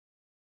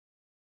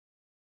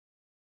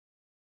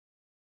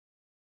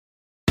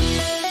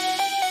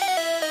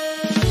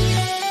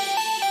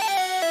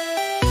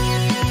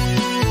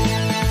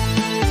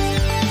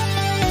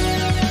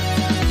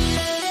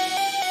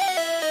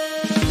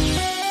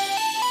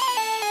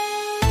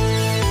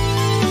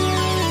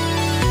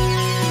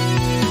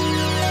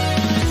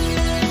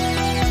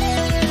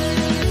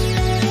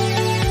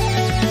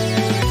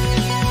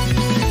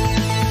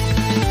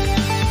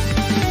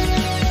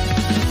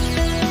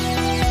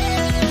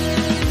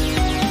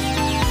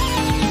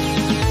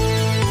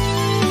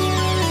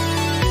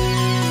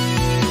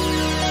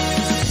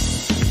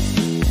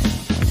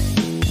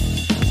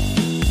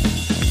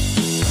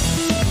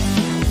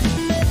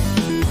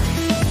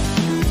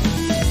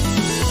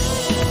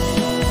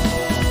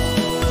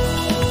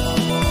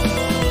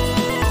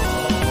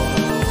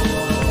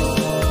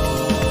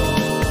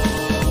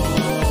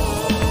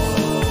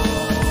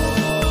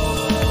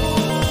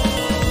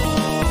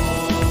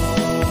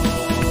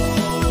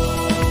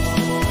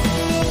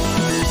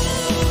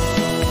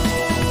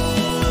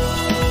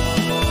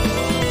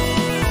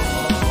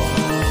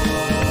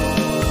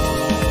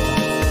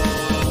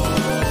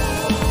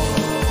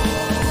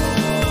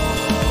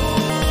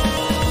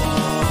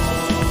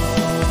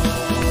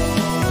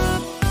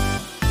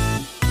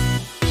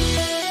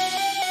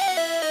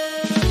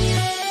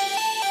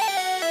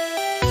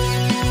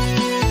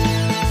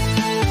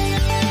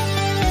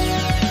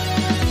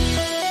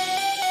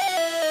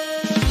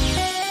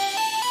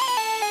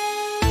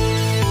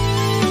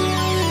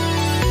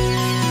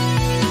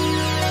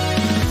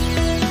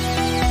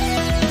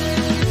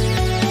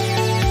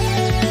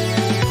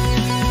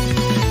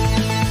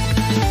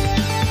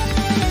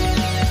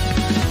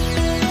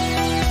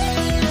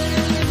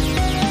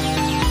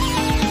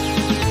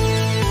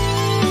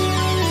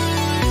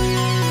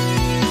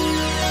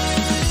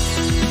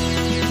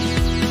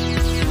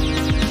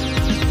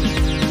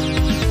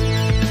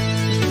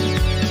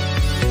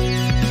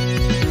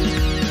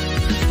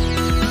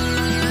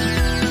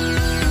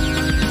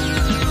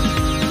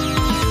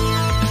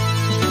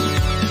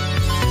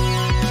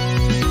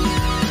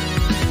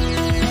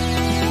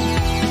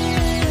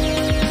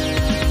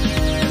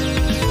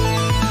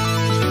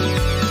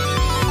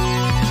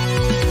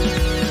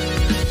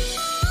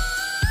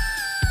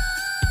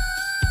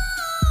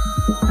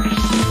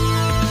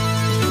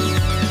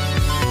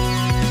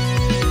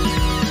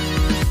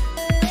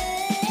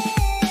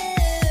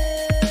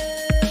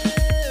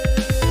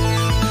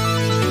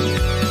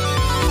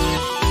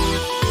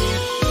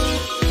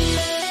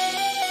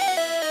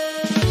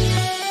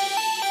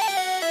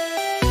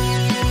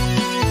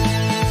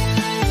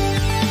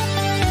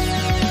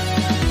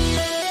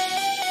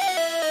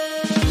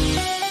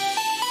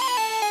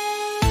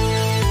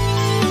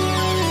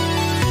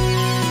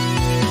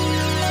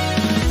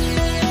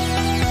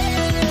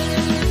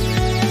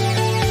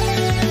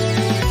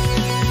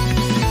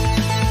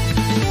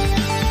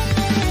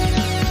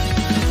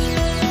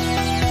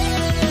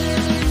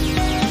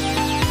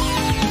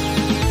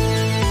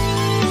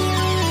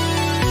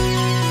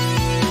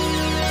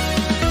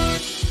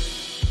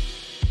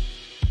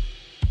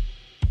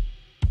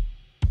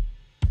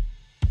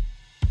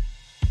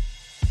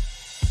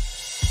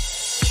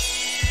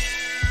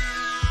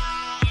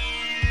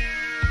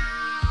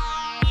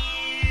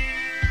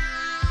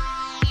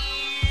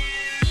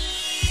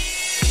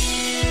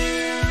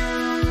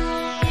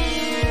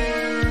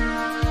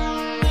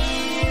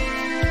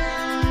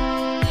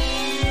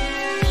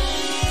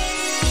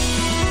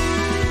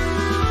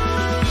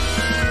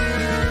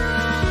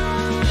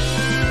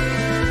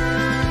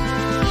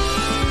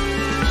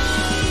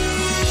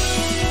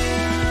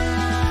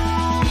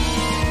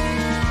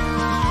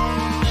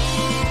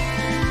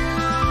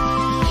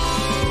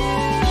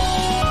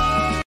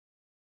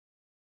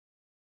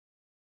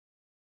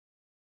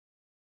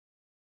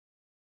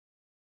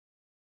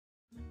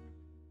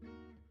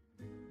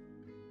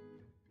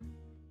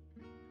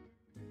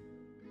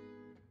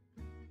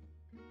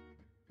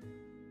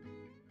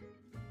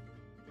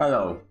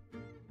Hello.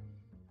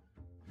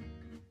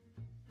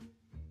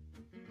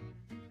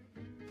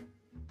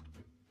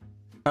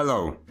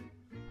 Hello.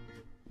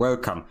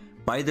 Welcome.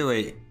 By the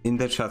way, in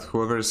the chat,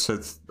 whoever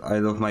said I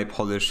love my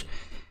Polish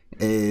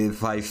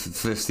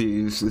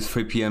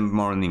 5:53 p.m.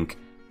 morning,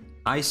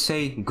 I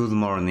say good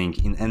morning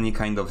in any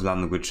kind of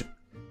language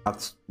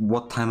at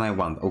what time I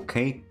want,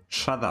 okay?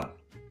 Shut up.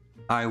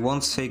 I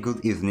won't say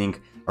good evening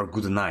or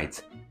good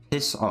night.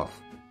 Piss off.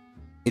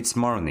 It's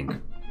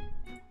morning.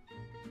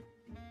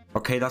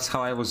 Okay, that's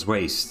how I was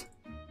raised.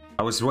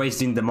 I was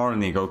raised in the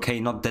morning, okay?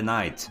 Not the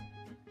night.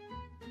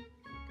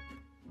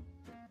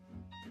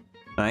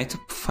 I need to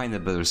find a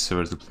better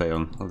server to play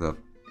on. Hold up.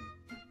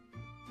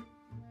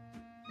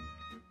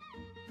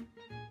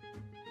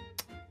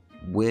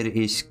 Where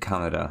is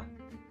camera?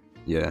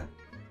 Yeah.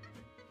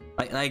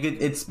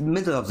 It's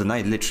middle of the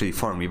night literally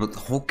for me, but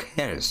who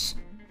cares?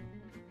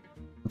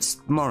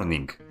 It's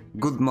morning.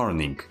 Good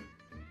morning.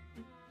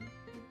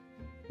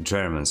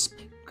 Germans,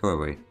 go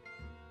away.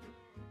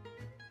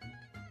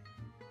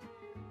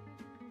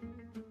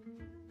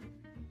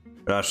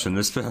 Russian,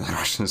 let's play on a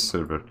Russian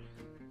server.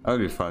 That'll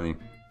be funny.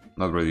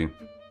 Not really.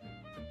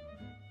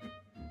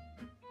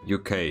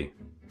 UK.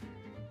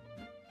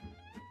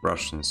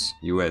 Russians.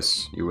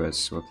 US.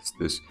 What is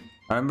this?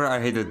 I remember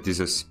I hated these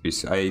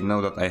SCPs. I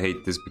know that I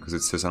hate this because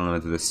it says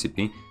unlimited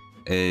SCP.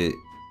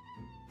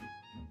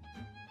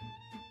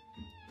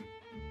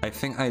 I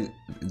think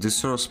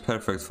this was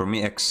perfect for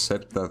me,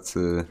 except that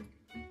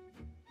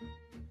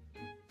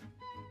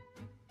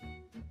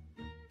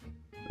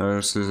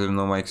there's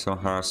no mics on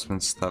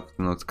harassment, stuff,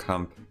 do not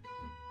camp.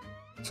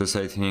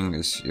 Society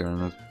is you're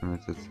not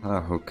permitted.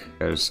 Ah, who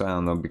cares? I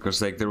don't know,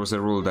 because like there was a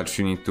rule that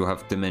you need to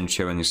have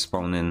dementia when you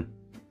spawn in,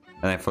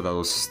 and I thought that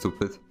was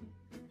stupid.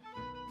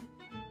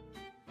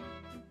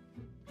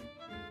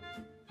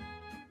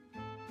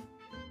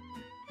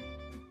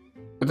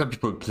 What do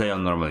people play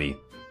on normally?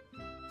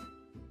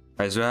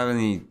 Guys, do you have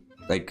any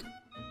like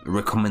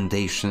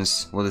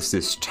recommendations? What is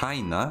this?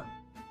 China?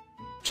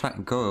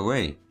 Go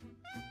away.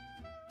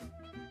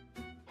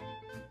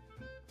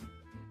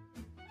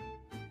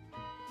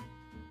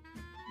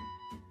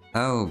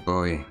 Oh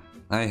boy,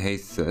 I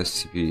hate the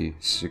SCP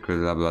Secret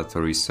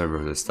Laboratory server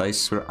list. I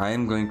swear I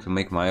am going to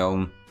make my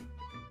own.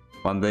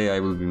 One day I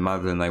will be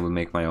mad and I will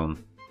make my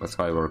own. That's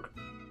how I work.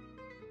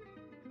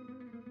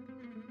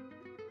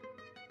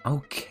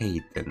 Okay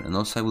then, and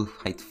also I will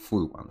fight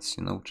full ones,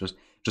 you know,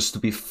 just to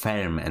be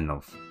firm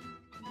enough.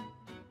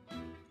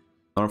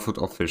 Northwood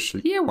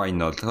official, yeah, why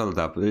not? Hold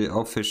up,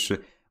 official.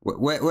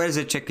 Where's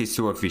the checklist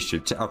to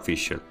official?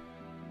 Official.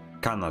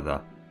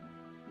 Canada.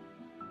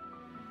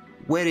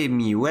 Where in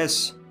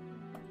US?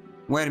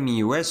 Where in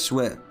US?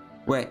 Where?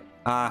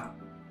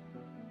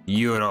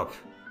 Europe.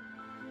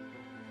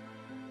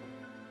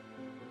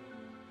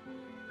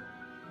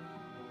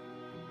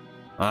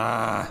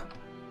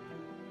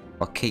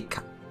 Okay,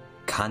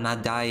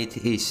 Canada it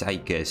is, I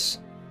guess.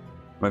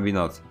 Maybe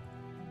not.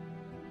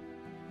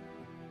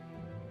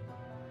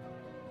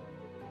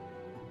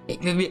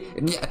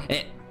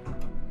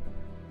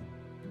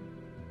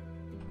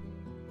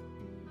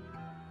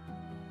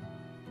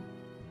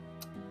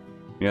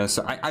 Yeah,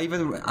 so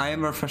I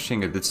am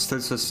refreshing it. It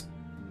still says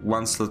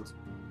one slot.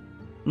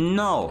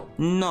 No,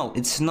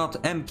 it's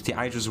not empty.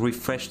 I just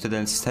refreshed it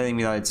and it's telling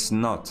me that it's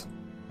not.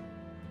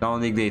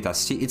 Downloading data.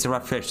 See, it's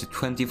refreshed.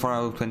 24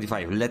 out of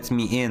 25. Let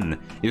me in,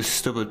 you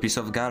stupid piece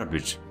of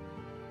garbage.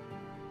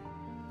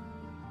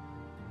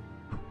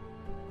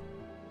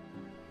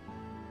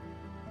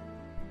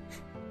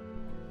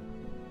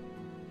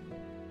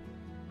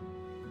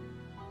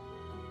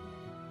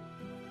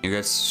 You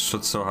guys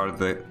shot so hard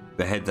the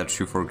head that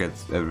you forget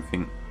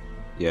everything.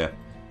 Yeah,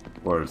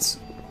 words.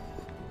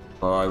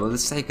 Oh, well,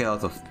 let's take a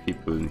lot of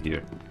people in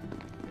here.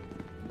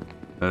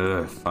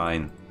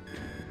 Fine.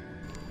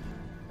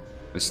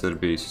 Mr.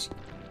 Beast.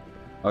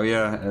 Oh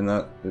yeah, and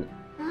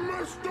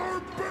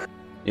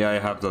yeah, I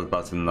have that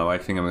button now. I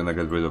think I'm gonna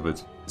get rid of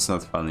it. It's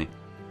not funny.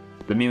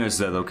 The meme is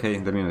dead, okay?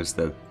 The meme is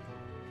dead.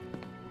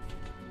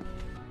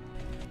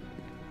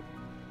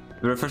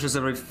 It refreshes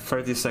every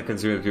 30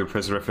 seconds if you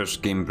press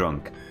refresh game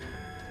bronc.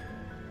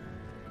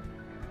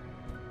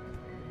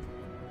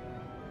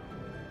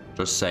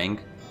 Just saying.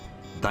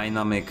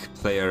 Dynamic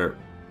player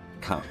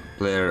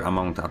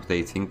amount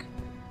updating.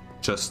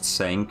 Just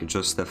saying,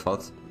 just a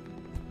thought.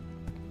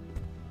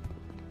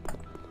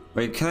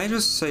 Wait, can I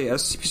just say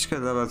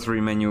SCP Laboratory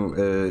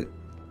menu,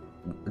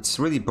 it's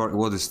really boring.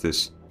 What is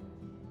this?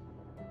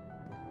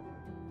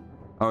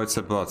 Oh, it's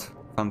a bot.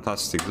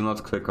 Fantastic. Do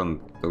not click on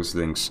those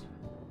links.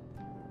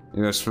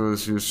 Yes, well,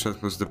 as you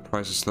said, was the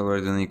price is lower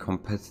than any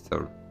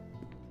competitor.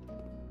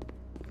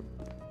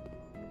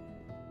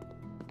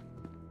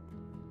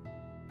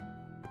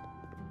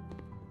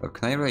 Oh,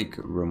 can I like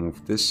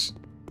remove this?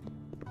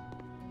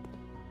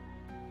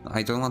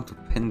 I don't want to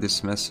pin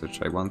this message.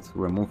 I want to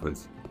remove it.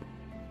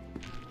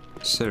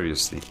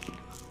 Seriously.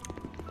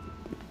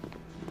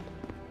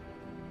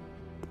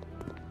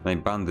 My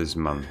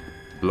bandisman.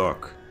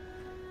 Block.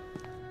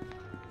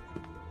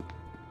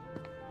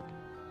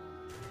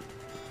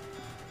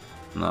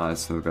 No,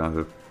 it's not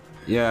gonna do.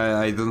 Yeah,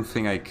 I don't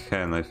think I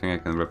can. I think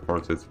I can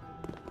report it.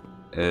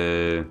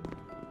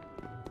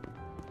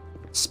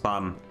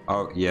 Spam.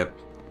 Oh, yep.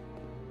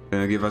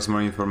 Can you give us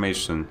more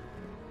information?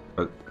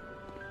 But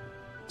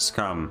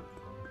scam.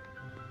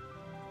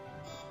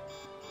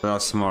 Tell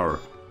us more.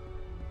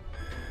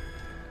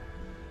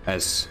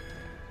 S.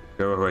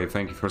 Go away.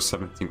 Thank you for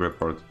submitting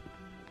report.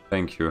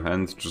 Thank you.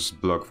 And just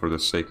block for the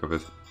sake of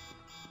it.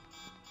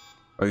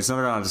 Oh, it's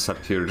not gonna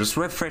disappear. Just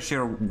refresh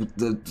your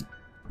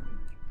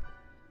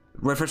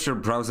refresh your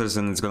browsers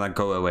and it's gonna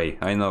go away.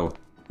 I know.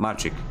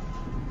 Magic.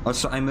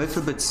 Also, I'm a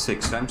little bit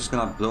sick, so I'm just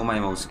gonna blow my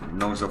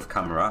nose off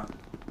camera.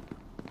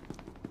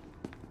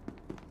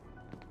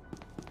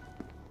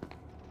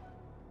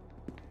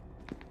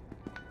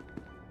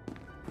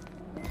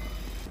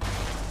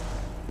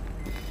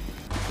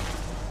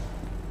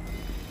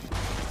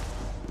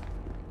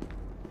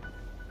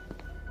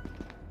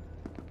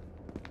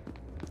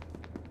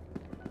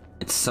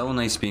 It's so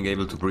nice being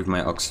able to breathe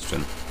my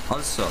oxygen.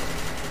 Also,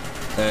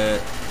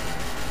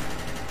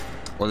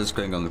 what is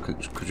going on?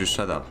 Could you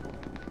shut up?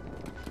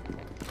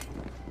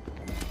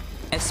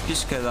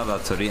 scpsl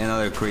Laboratory,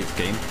 another great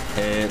game.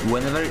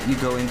 Whenever you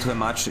go into a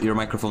match, your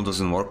microphone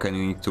doesn't work and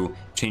you need to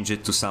change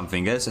it to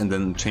something else and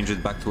then change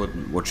it back to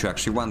what you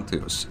actually want to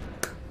use.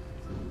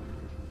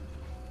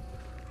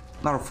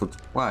 Norfoot,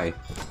 why?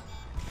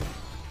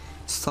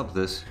 Stop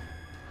this.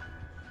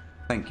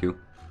 Thank you.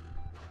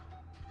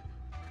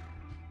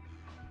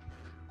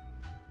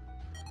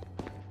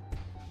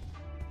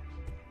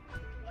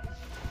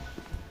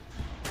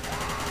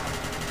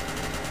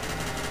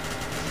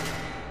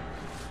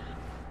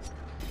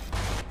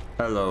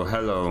 Hello,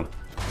 hello.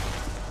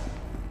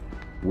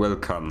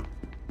 Welcome,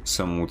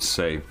 some would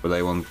say, but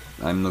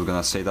I'm not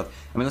gonna say that.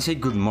 I'm gonna say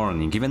good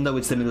morning. Even though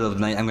it's the middle of the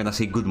night, I'm gonna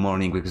say good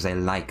morning because I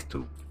like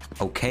to.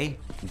 Okay?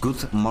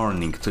 Good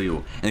morning to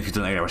you. And if you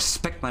don't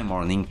respect my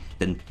morning,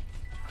 then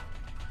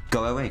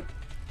go away.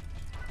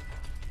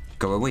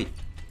 Go away.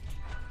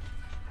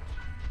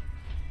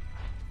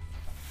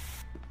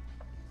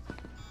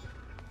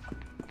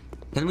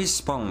 Can we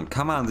spawn?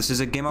 Come on, this is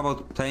a game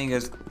about playing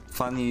as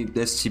funny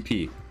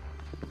SCP.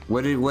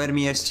 Where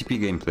me SCP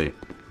gameplay?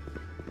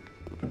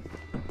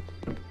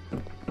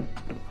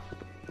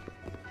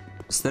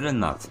 Is there a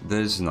nut?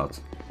 There is not.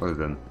 Well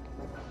then.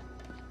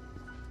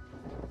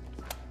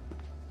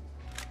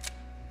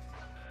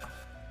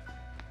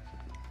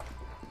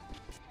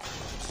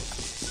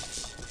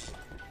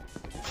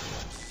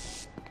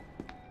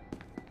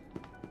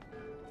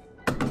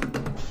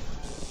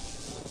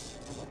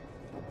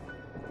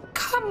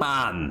 Come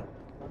on!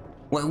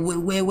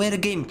 Where the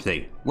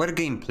gameplay? Where the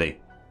gameplay?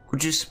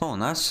 Could you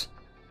spawn us?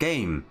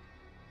 Game.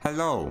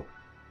 Hello.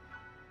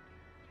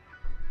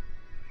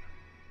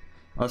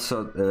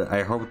 Also,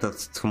 I hope that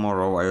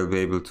tomorrow I will be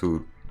able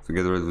to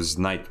get rid of this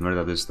nightmare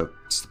that is that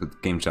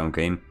stupid game jam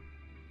game.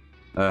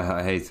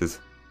 I hate it.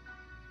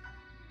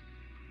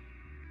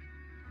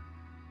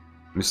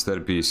 Mr.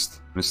 Beast.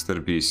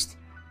 Mr. Beast.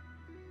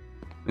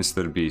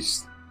 Mr.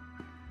 Beast.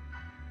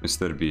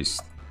 Mr.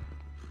 Beast.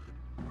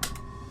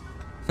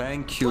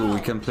 Thank you, we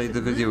can play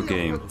the video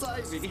game.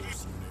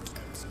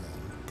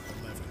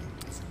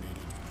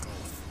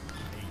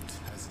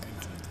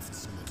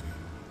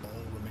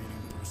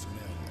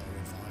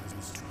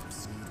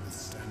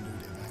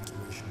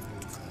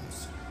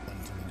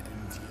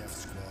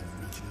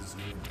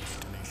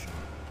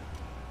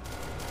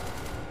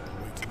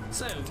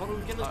 So, what are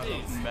we gonna do?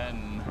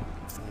 Men.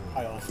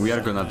 We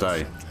are gonna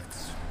die.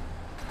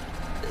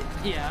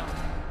 Yeah.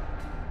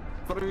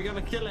 But are we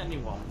gonna kill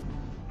anyone?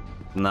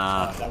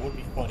 Nah. That would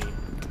be funny.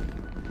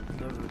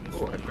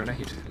 Oh, a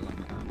grenade.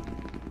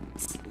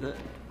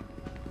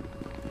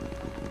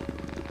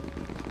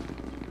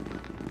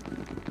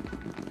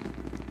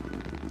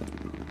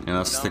 And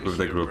I'll stick with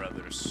the group.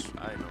 Brothers.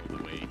 I know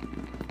the way.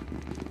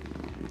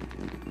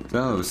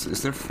 No,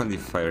 is there friendly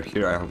fire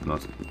here? I hope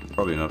not.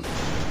 Probably not.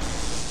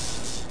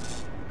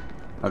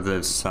 That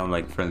does sound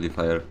like friendly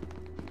fire.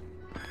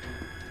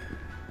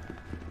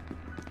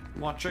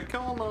 Watch your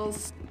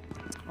corners.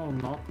 Oh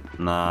no.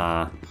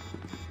 Nah.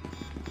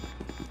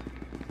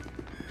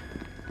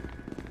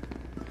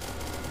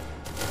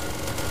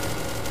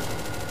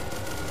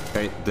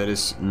 Okay, there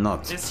is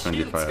not His friendly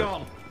shield's fire.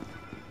 gone.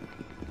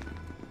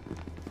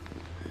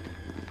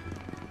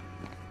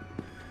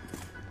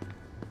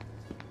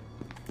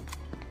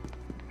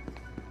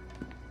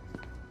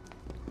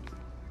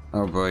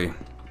 Oh boy.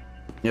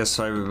 Yes,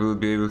 I will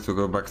be able to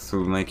go back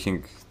to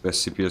making the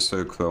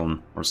scpsl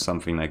clone or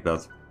something like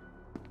that.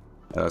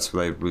 That's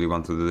what I really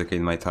want to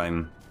dedicate my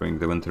time during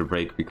the winter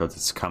break because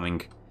it's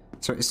coming.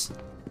 So is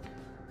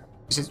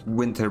it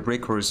winter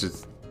break or is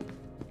it?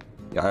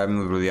 Yeah, I'm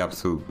not really up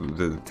to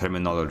the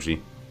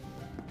terminology.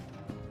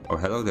 Oh,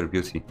 hello there,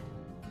 beauty.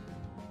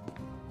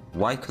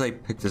 Why could I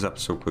pick this up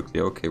so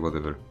quickly? Okay,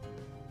 whatever.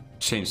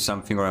 Change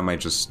something, or am I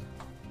just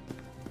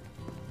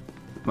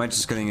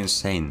getting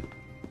insane?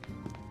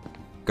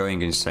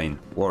 Going insane.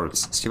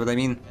 Words. See what I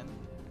mean?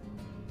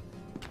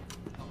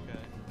 Okay.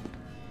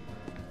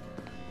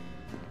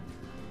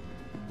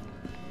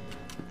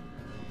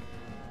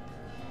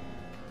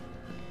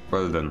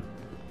 Well then.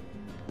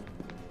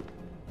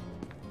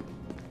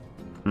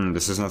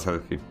 This is not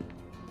healthy.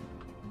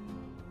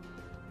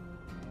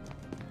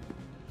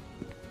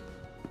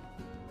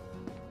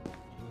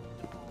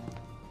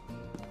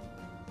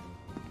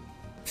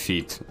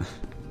 Feet.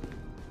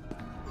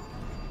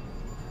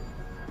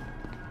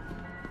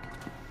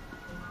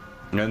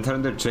 And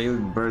turn the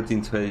jailbird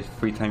into a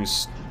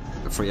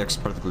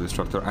 3x particle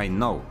destructor. I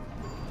know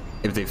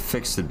if they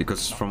fixed it,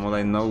 because from what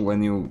I know,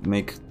 when you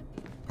make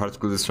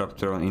particle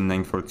disruptor in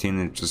 914,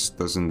 it just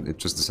doesn't, it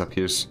just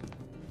disappears.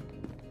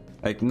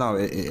 Like, no,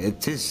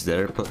 it is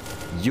there, but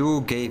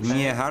you gave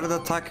me a heart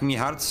attack, me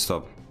heart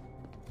stop.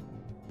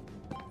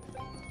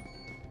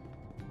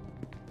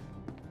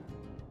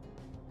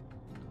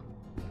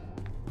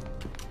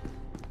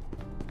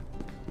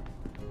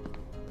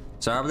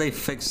 So have they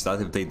fixed that?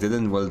 If they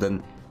didn't, well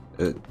then,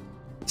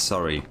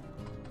 sorry.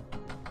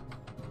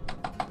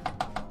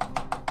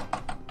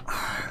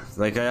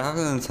 Like, I have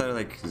an entire,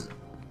 like,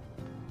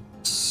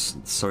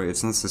 sorry,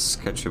 it's not so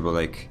sketchy, but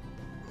like,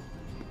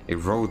 a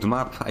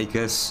roadmap, I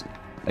guess.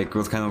 Like,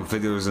 what kind of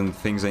videos and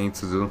things I need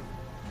to do.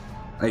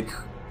 Like,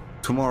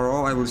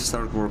 tomorrow I will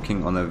start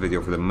working on a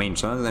video for the main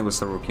channel, and I will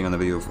start working on a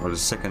video for the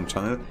second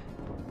channel.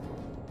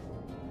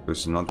 He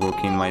was not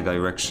working in my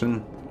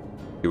direction.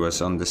 He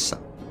was on this side.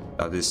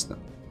 That is,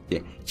 yeah,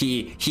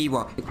 he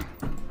was.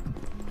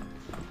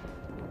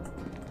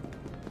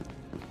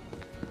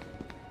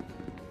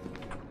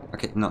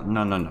 Okay, no.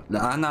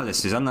 The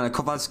analysis,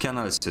 Kowalski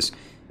analysis.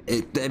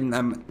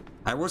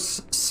 I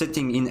was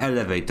sitting in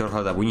elevator.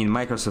 Hold up, we need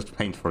Microsoft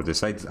Paint for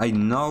this. I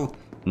know,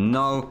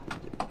 no,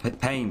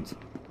 paint.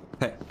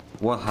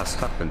 What has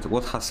happened?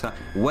 What has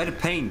happened? Where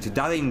paint?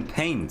 That ain't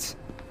paint.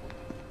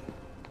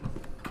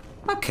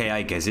 Okay,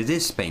 I guess it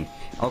is paint.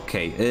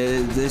 Okay,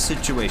 the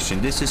situation.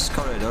 This is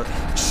corridor.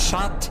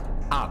 Shut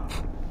up.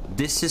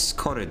 This is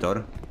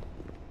corridor.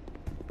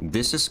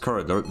 This is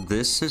corridor.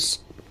 This is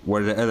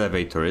where the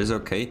elevator is,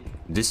 okay?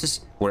 This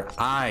is where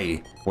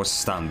I was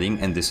standing,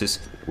 and this is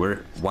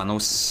where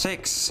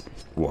 106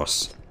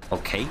 was,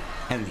 okay?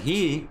 And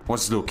he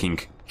was looking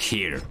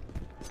here,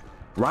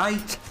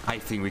 right? I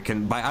think we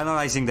can, by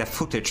analyzing the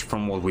footage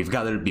from what we've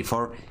gathered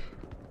before,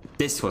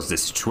 this was the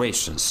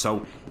situation.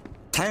 So,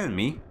 tell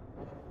me,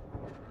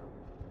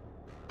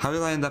 how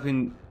did I end up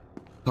in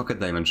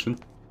pocket dimension?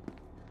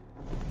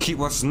 He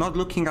was not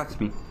looking at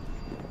me.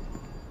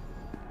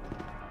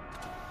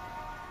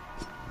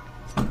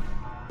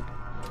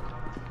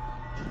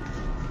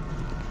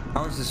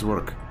 How does this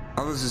work?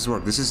 How does this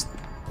work? This is...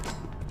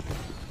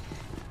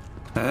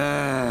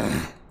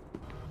 I'm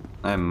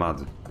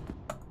mad.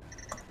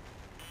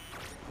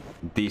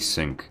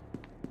 Desync.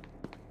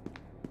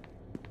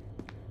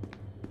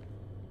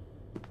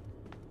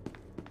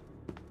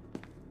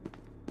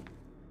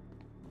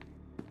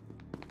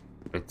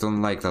 I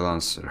don't like that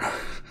answer.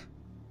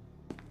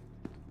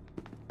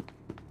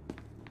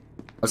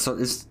 Also,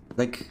 it's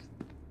like...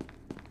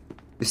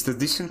 Is the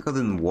desync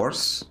gotten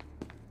worse?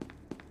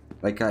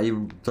 Like, I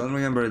don't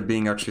remember it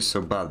being actually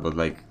so bad, but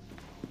like,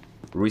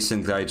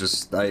 recently I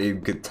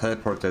get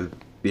teleported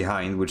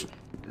behind, which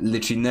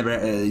literally never,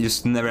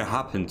 just never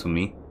happened to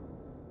me.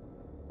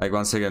 Like,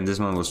 once again, this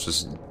one was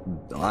just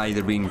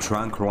either being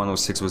drunk or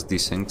 106 was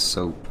desynced,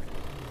 so...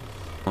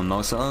 Oh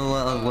no, so,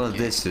 oh, well,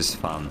 this is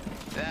fun.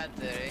 That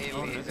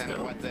really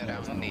isn't what the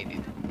round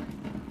needed.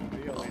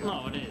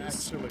 No, it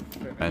is.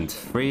 And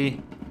 3,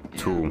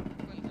 2,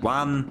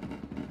 1...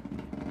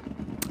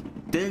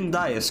 Didn't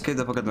die, escape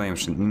the pocket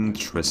dimension.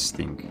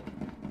 Interesting.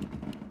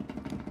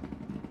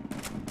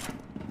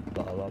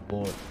 Lava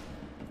boy.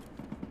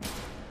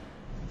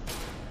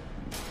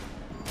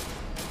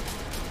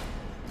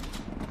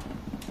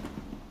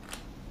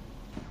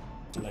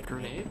 Like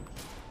grenade?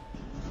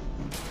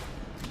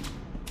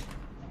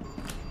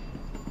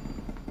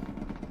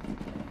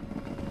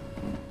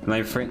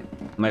 My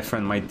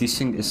friend, my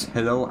desync is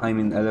hello, I'm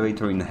in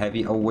elevator in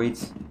heavy. Oh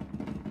wait,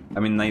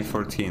 I'm in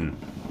 914.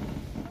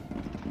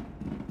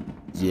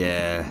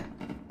 Yeah,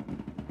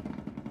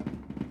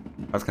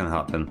 that can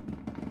happen.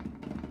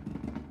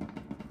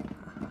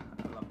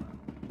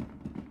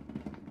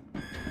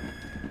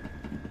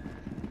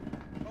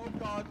 Oh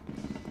god.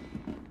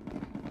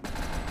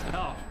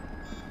 Oh.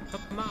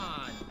 Come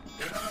on.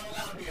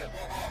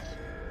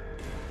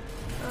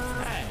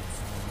 Hey.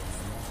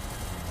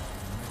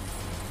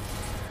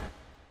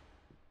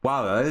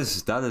 Wow, that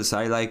is,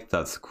 I like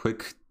that.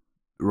 Quick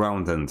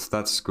round end,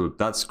 that's good,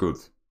 that's good.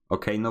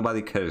 Okay,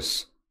 nobody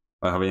cares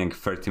about having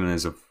 30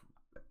 minutes of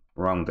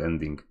round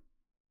ending.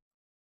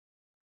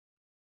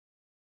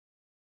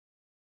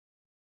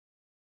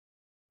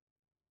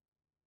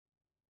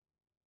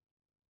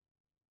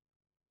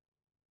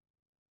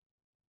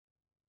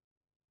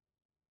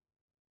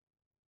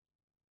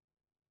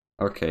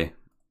 Okay.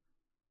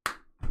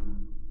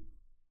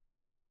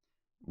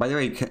 By the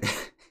way,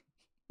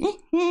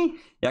 you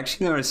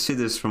actually never see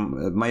this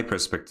from my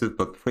perspective,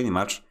 but pretty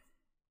much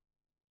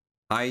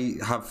I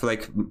have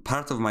like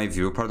part of my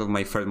view, part of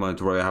my third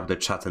monitor where I have the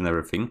chat and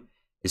everything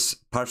is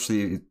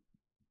partially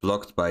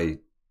blocked by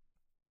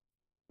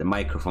the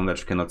microphone that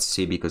you cannot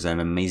see because I'm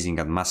amazing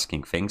at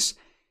masking things.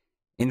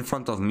 In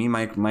front of me,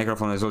 my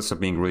microphone is also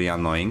being really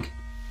annoying.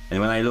 And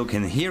when I look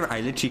in here,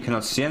 I literally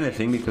cannot see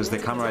anything because the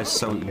camera is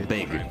so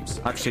big.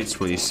 Actually, it's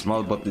really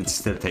small, but it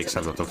still takes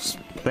a lot of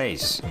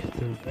space.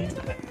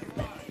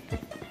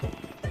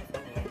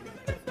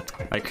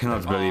 I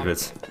cannot believe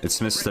it. It's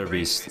Mr.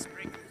 Beast.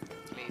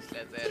 Please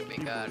let there be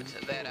guards.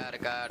 There are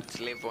guards.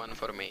 Leave one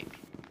for me.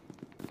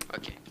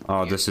 Okay.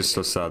 Oh, this is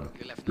so sad.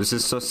 This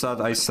is so sad,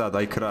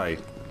 I cry.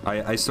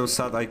 I so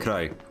sad, I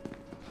cry.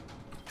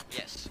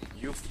 Yes.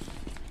 You.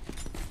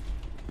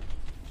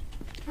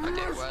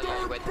 Okay, well,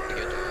 I wait for you to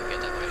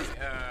get up ready.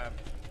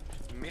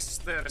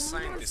 Mr.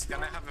 Scientist,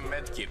 can I have a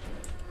med kit?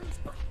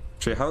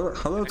 Actually, how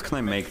loud can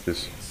I make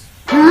this?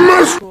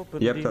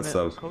 Yep, that's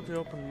loud. How to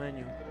open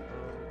menu?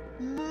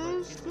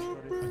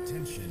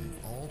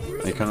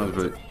 I cannot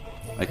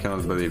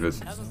believe it.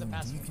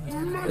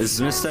 Is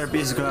Mr.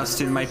 Beast gonna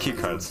steal my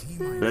keycard?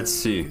 Let's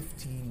see.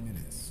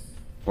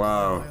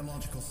 Wow.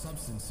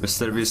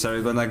 Mr. Beast, are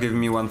you gonna give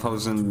me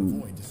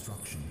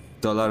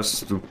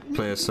 $1,000 to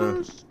play a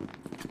sir?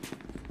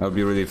 That would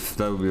be really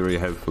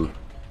helpful.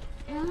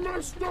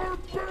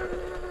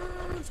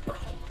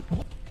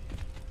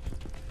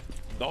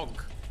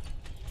 Dog.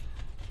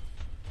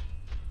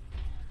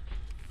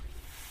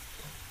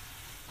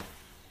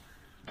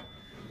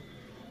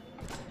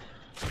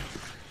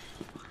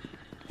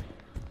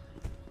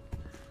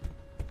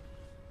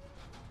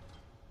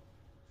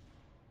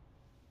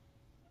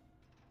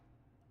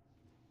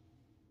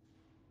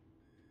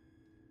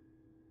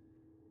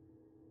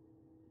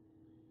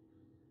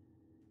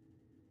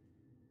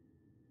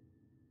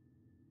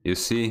 You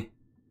see,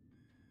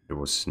 there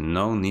was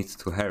no need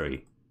to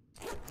hurry.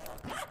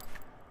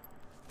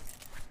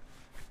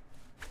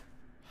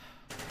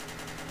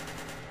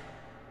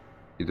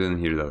 You didn't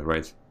hear that,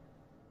 right?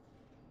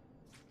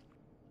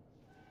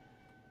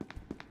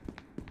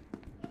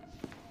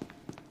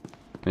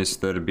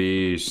 Mr.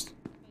 Beast.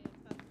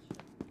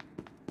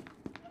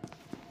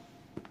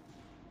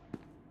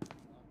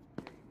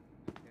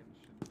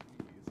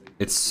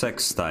 It's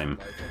sex time.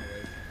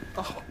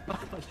 Oh,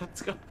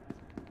 let's go.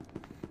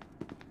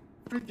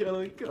 We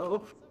gotta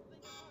go.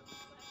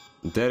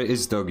 There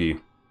is doggy.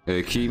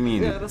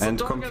 Kimin and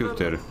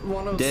computer.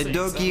 The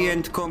doggy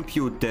and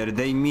computer,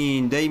 they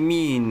mean,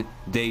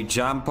 they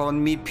jump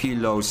on me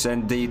pillows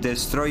and they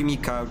destroy me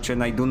couch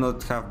and I do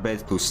not have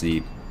bed to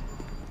sleep.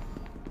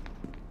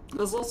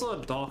 There's also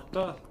a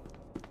doctor.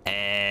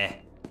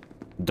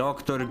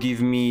 Doctor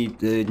give me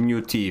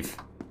new teeth.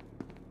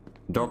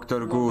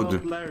 Doctor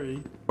good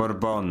Larry. for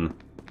bone.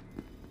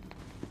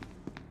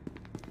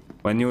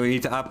 When you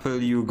eat apple,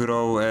 you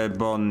grow a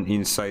bone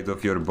inside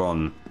of your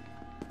bone.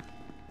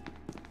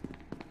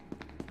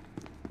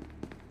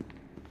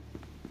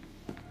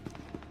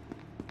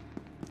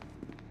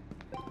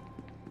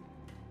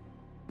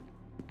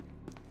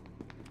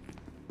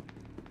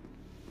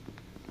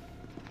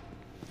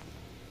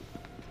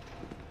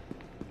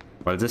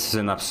 Well, this is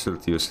an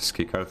absolute useless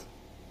keycard.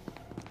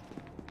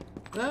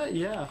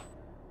 Yeah.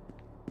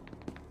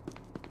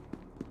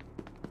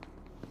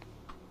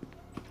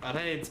 But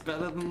hey, it's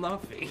better than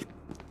nothing.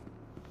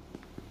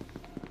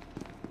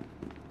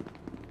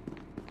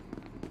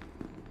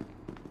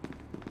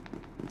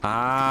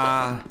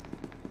 Ah.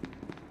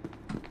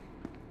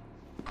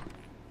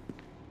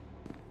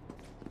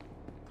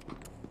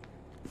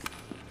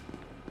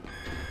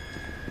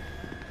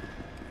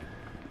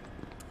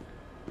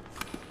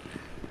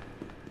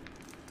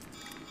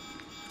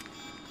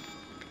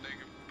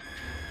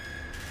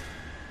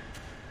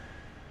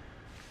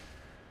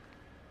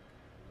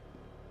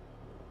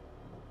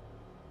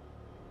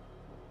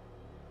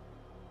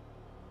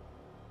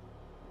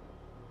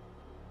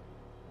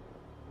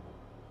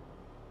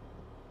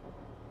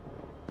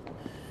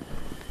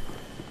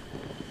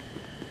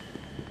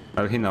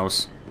 Well, he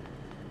knows.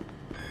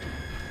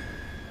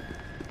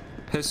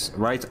 His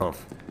right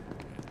off.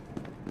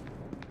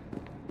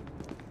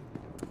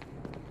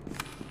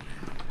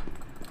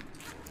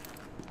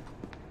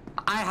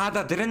 I had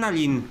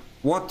adrenaline.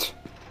 What?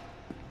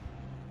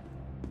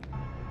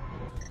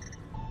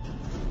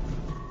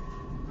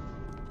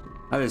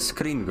 How did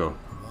screen go?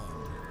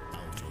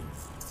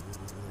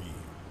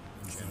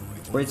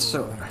 Wait,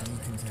 so...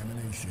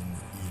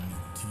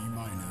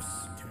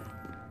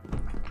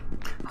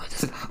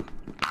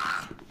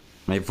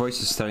 My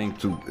voice is starting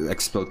to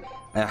explode.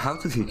 How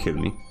did he kill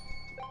me?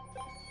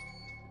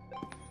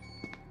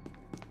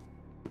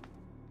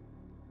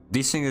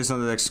 This thing is not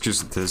an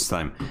excuse this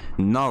time.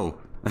 No!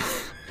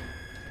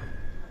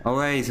 Oh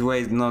wait,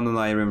 no,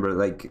 I remember.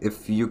 Like,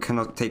 if you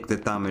cannot take the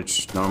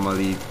damage,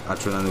 normally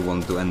adrenaline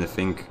won't do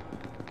anything.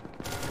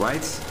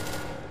 Right?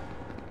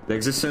 The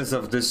existence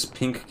of this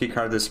pink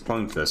keycard is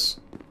pointless.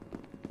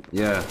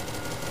 Yeah.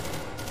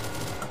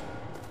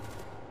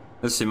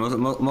 Let's see,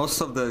 most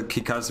of the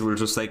keycards were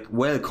just like,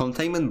 well,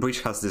 Containment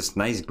Breach has this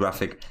nice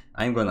graphic,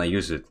 I'm gonna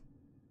use it.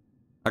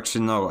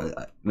 Actually, no,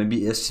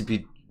 maybe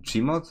SCP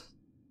mod?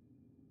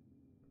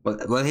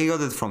 Well, he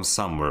got it from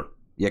somewhere.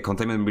 Yeah,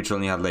 Containment Breach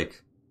only had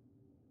like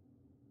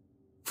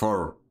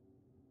 4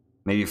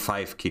 Maybe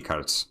 5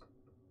 keycards.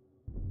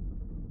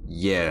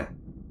 Yeah.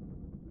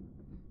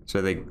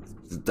 So they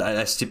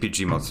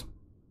STPG mod.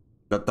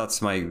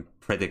 That's my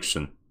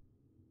prediction.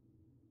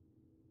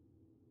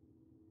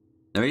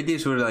 Maybe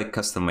these were like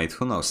custom made,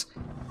 who knows?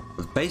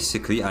 But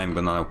basically I'm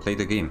gonna now play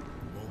the game.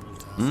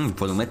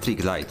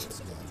 Volumetric light.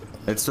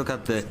 Let's look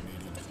at the...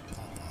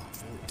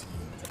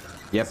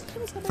 Yep,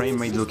 frame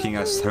rate looking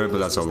as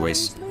terrible as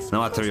always. No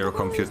matter your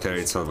computer,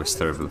 it's always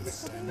terrible.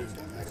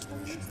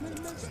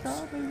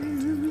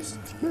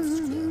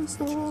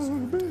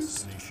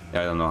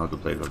 Yeah, I don't know how to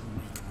play that.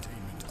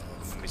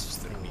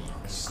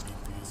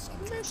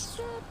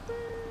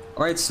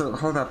 Alright, so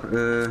hold up.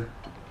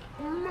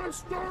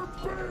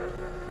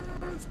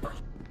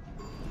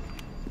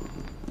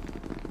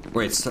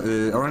 Wait,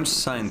 so, Orange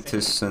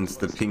Scientist and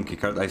the Pinky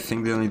card. I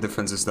think the only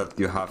difference is that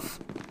you have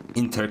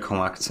intercom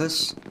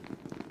access.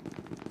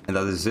 And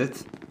that is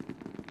it.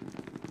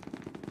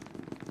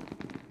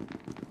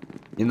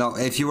 You know,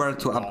 if you were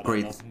to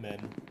upgrade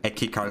a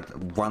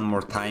keycard one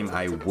more time,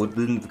 I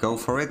wouldn't go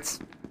for it.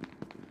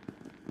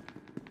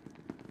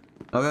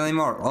 Not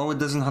anymore. Oh, it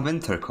doesn't have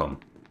intercom.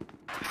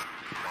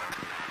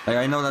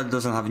 I know that it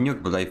doesn't have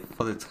nuke, but I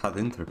thought it had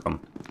intercom.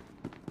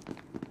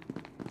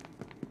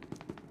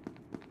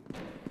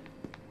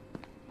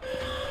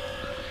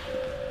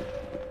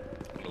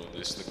 Hello,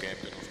 this is the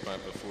captain of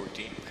Papa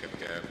 14. Have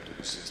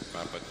captain since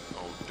Papa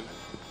 02.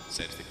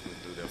 Said they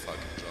couldn't do their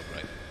fucking job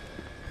right.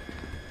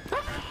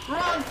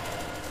 Run!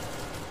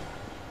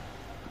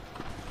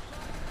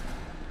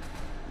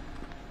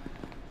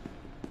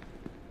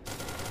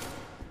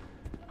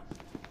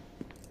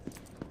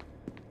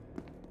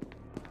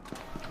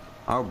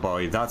 Oh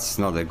boy, that's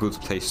not a good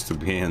place to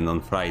be in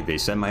on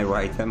Fridays. Am I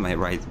right? Am I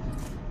right?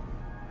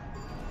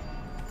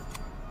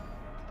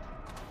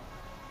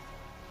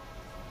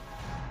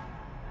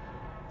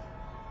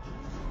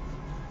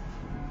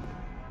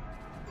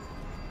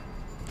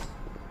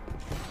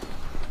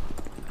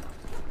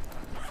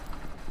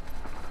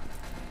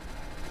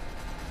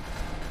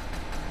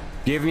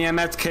 Give me a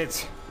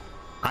medkit!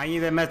 I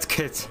need a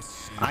medkit!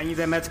 I need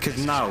a medkit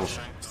now!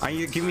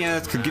 Give me a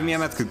medkit, give me a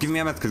medkit, give me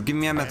a medkit, give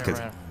me a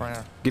medkit!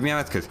 Give me a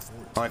medkit!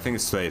 Oh, I think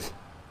it's straight.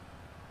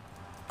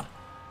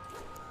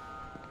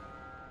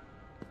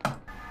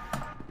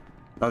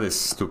 That is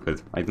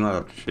stupid. I do not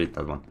appreciate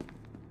that one.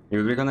 It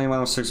would be on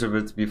 106 a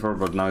bit before,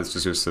 but now it's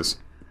just useless.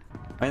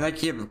 I mean,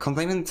 like, yeah,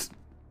 containment...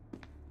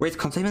 Wait,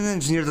 Containment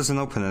Engineer doesn't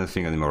open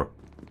anything anymore.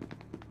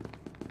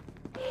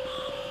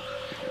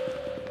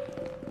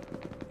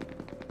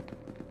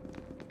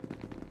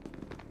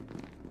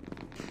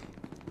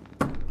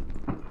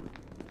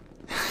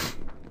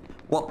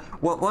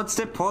 What's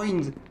the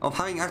point of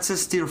having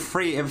access tier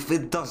 3 if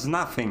it does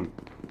nothing?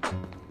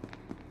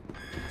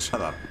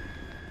 Shut up.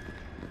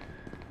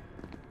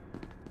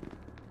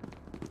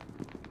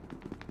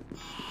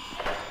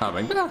 Oh,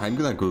 I'm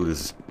gonna Google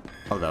this.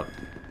 Hold up.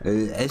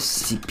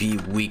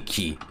 SCP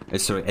Wiki.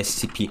 Sorry,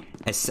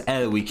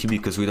 SCPsl Wiki,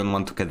 because we don't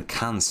want to get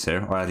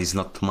cancer, or at least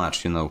not too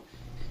much, you know.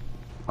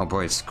 Oh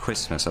boy, it's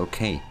Christmas,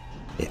 okay.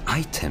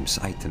 Items,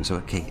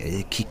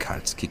 okay.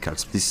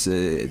 Keycards. Please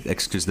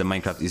excuse the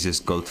Minecraft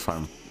easiest gold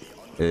farm.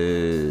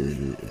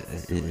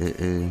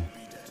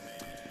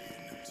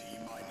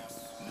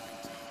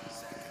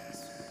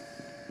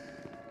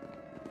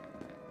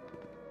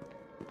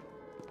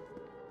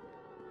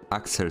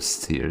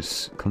 Access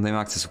tiers. Contain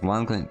access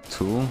 1, contain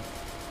 2.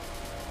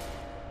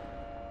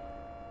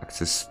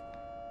 Access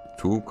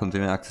 2,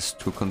 contain access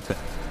 2, contain...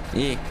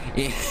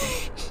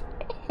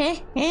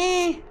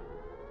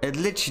 It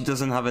literally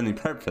doesn't have any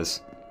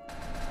purpose.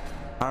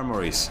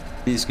 Armories.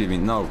 Please give me...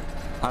 No.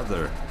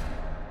 Other.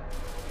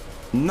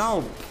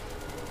 No!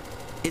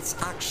 It's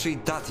actually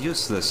that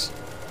useless.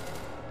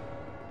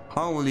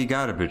 Holy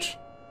garbage.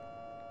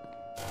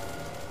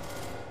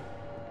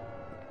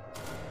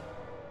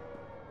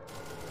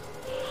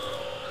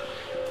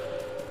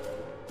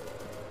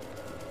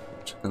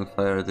 Chicken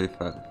fire,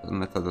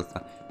 method.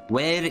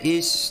 Where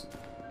is...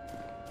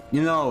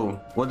 You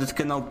know, what it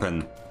can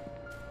open?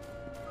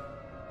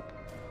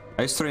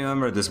 I used to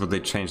remember this, but they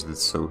changed it,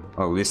 so...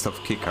 Oh, list of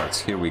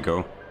keycards, here we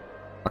go.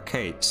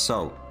 Okay,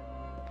 so...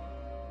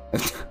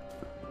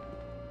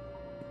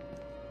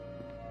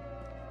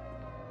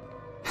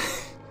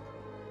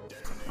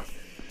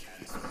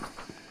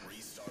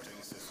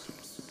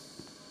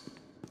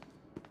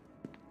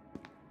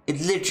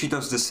 It literally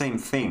does the same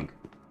thing.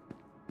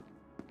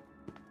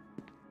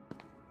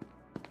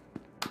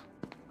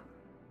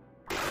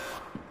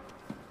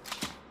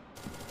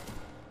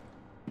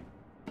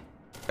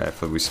 I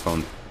thought we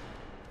spawned.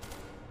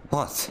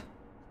 What?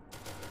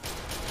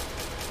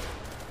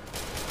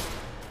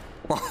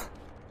 What?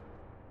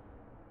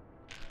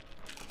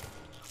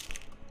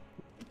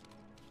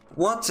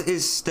 What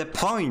is the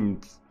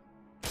point?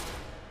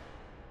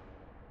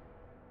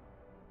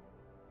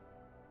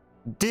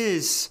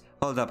 This...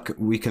 Hold up,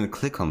 we can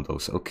click on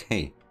those,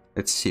 okay.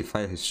 Let's see,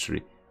 file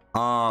history.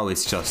 Oh,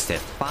 it's just a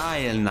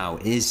file now,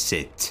 is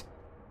it?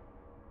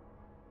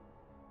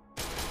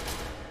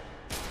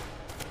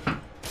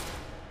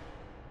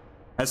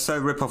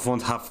 SL ripoff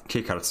won't have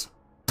keycards.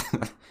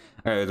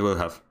 It will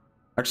have.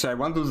 Actually, I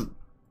want to...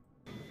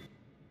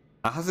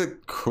 I have a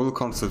cool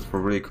concept for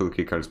really cool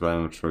keycards, but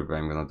I'm not sure if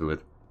I'm gonna do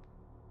it.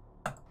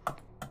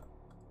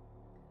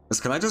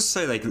 Can I just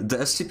say, like, the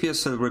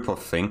scpsl ripoff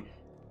thing,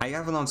 I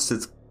have announced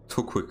it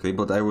too quickly,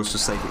 but I was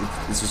just like,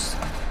 it's just...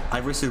 I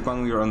wasted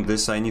 1 year on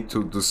this, I need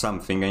to do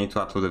something, I need to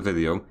upload a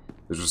video.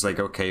 It's just like,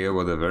 okay,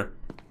 whatever.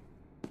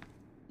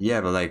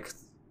 Yeah, but like,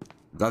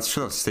 that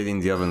should have stayed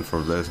in the oven for a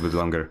little bit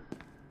longer.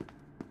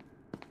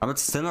 I'm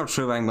still not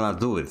sure if I'm gonna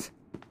do it.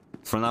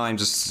 For now, I'm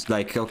just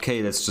like,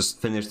 okay, let's just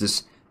finish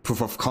this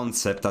proof of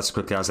concept as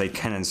quickly as I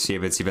can and see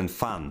if it's even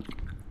fun.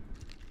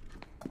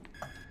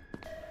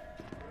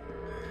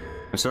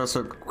 I'm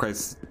also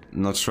quite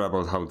not sure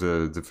about how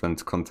the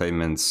different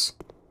containments...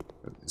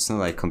 It's not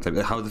like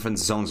containment, how different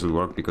zones will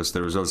work, because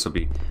there will also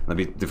be a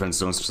bit different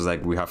zones, just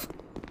like we have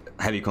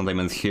heavy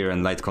containment here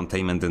and light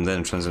containment in the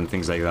entrance and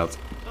things like that.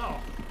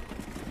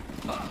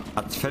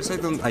 At first I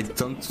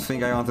don't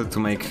think I wanted to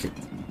make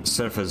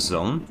surface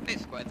zone,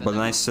 but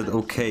then I said,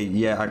 okay,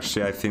 yeah,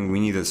 actually I think we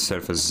need a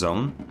surface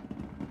zone.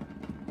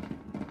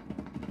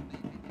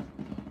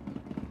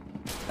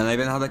 And I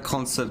even had a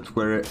concept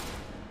where...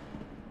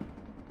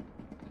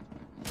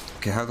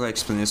 Okay, how do I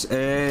explain this?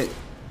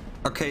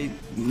 Okay,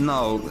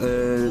 no, Now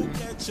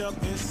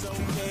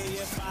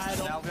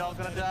we all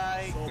gonna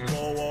die.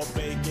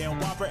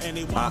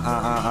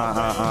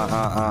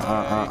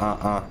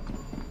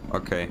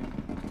 Okay.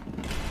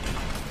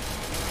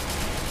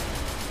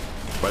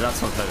 Well,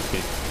 that's not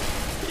healthy.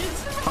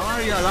 How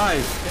are you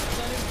alive?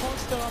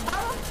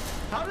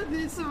 How did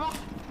he survive?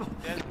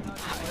 There's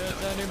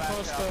an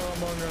imposter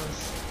among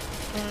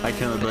us. I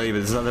cannot believe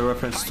it. Is that a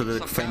reference to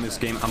the famous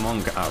game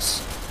Among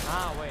Us?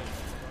 Ah, wait.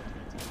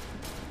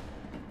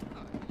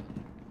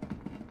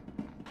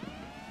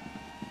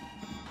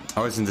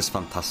 How isn't this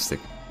fantastic?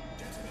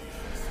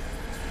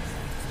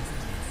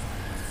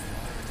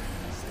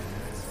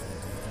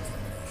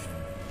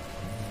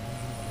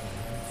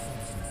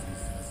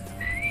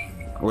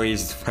 Wait,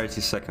 it's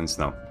 30 seconds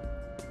now.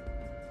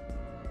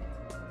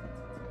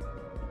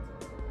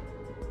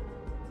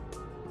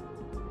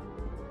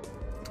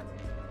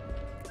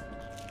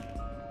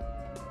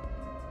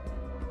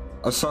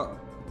 Also,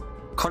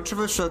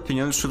 controversial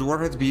opinion, should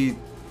Warhead be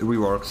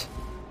reworked?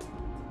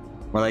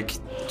 Well, like,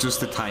 just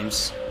the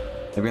times.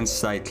 Even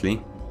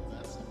slightly.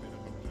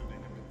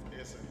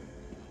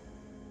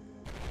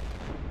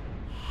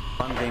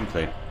 Fun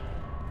gameplay.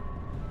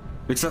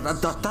 Because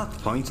at that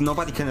point,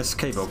 nobody can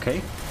escape,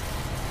 okay?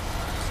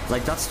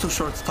 Like, that's too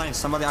short time.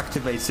 Somebody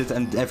activates it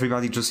and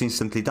everybody just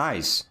instantly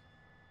dies.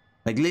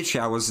 Like,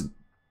 literally, I was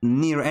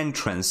near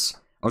entrance.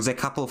 I was a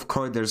couple of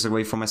corridors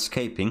away from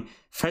escaping.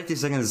 30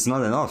 seconds is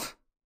not enough.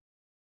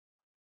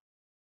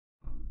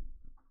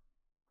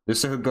 You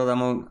still got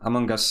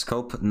Among Us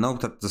scope? No,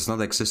 that does not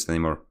exist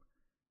anymore.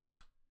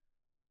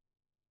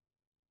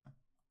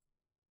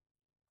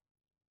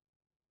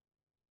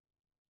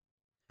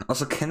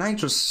 Also, can I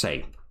just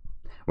say,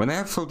 when I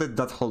uploaded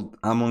that whole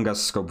Among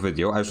Us scope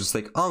video, I was just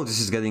like, oh,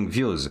 this is getting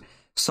views.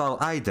 So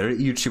either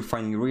YouTube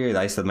finally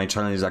realized that my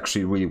channel is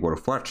actually really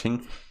worth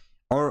watching,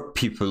 or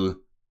people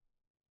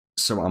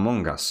saw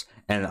Among Us.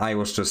 And I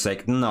was just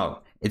like,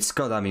 no, it's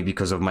got at me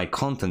because of my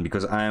content,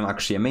 because I am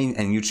actually a main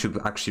and YouTube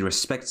actually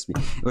respects me.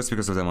 It was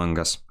because of Among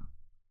Us.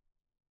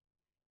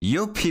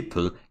 You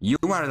people, you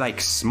are like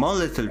small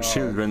little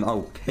children.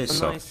 Oh,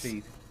 piss off.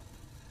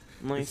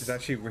 Nice. This is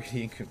actually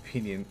really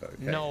inconvenient, but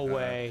okay. No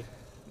way.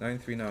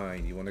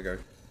 939, you want to go?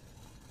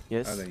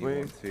 Yes. And then you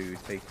want to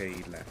take a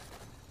left.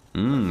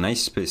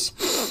 Nice piss.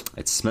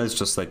 It smells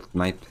just like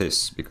my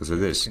piss, because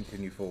it is.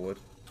 Continue forward.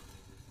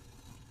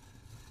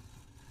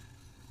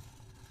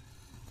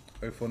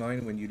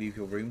 049, when you leave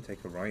your room,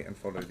 take a right and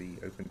follow the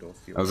open doors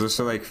to your I was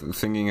also like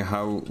thinking,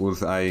 how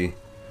would I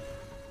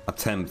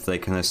attempt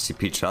like an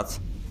SCP chat?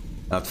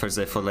 At first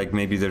I thought like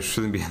maybe there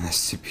shouldn't be an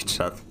SCP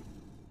chat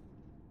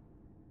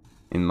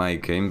in my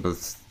game,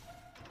 but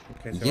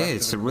okay, so yeah,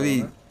 it's a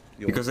really...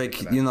 Because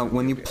like, you know,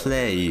 when you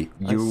play,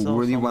 you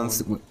really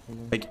want...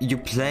 Like, you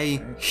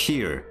play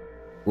here.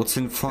 What's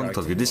in front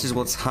of you, this is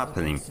what's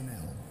happening.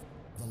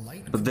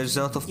 But there's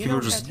a lot of people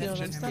just...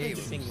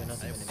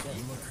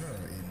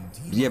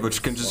 Yeah, but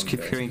you can just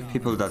keep hearing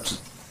people that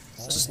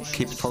just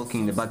keep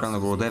talking in the background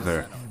or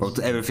whatever. About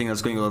everything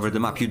that's going all over the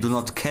map. You do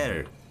not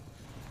care.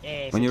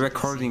 When you're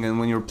recording and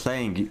when you're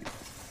playing,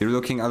 you're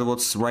looking at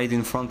what's right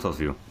in front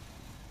of you.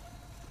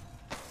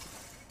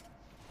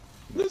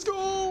 Let's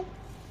go!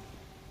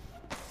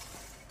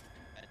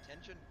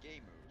 Attention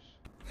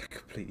gamers.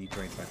 Completely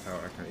drained my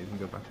power, I can't even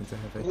go back into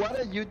heavy. What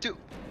are you doing?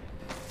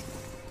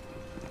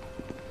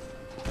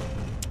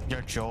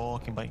 You're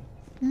joking, mate.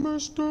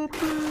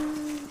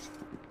 Masterpiece!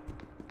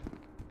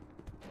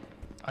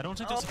 I don't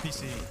think there's a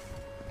PC.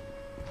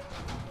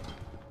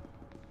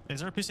 Is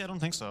there a PC? I don't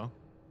think so.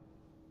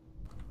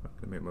 I'm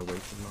gonna make my way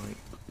to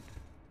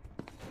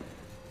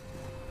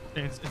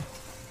light.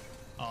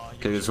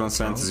 Okay, there's one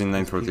sentence in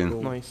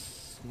 914. Nice.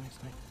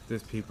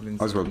 There's people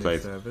in As well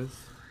played. servers.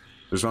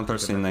 There's one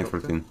person in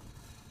 914.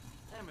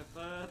 Damn it,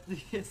 third. but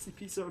the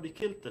SCP's already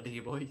killed the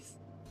D-boys.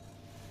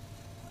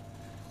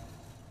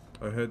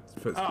 I heard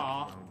footsteps.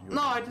 Oh,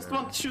 no, I just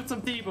want to shoot some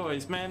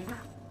D-boys, man.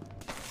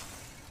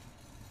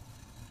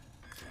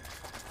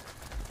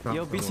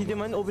 Yo, BC, do you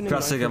mind opening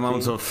Classic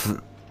 914?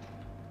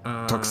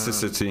 amount of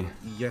toxicity.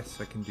 Yes,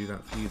 I can do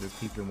that for you. There's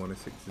people in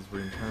 106's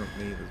room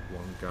currently. There's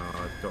one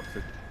guard.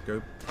 Doctor,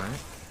 go back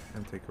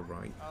and take a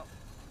right.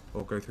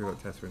 Or go through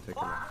that tester and take a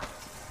left.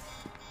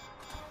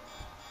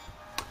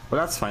 Well,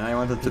 that's fine. I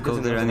wanted to He go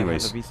doesn't there have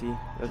anyways. a BC.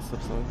 That's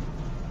upside.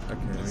 Okay,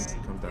 I need to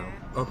come down.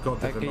 Oh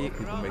god, there's a lot of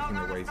people making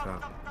their ways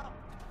up.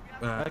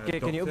 Okay,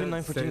 can you open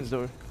Doctor 914's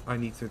door? I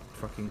need to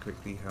fucking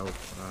quickly help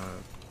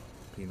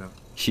Peanut.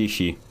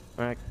 Shishi.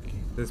 Alright.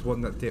 There's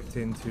one that dipped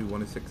into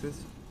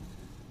 106's.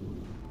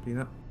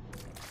 Peanut.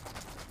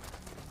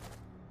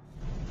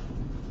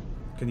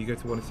 Can you go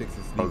to 106's,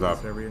 leave Hold up.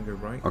 this area and go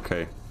right?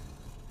 Okay.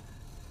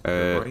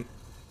 Go right.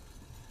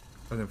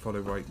 And then follow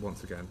right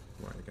once again.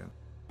 Right again.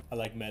 I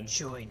like men.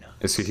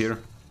 Is he here?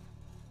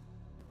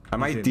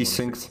 Am I He's in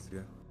desynced? 106's, yeah.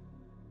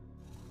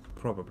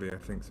 Probably, I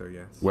think so,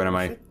 yes. Where am We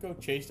I? should go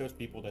chase those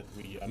people that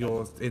we.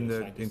 You're in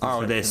the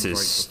Oh, this intersection is right before.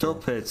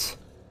 stupid.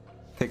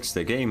 Fix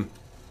the game.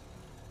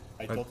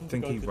 I I told him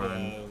think to he go to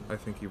ran. the I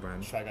think he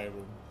ran. Shy Guy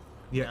room.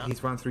 Yeah,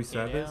 he's ran through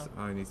servers.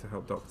 I need to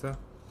help Doctor.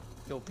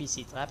 Yo,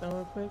 PC tapping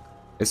real quick.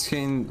 Is he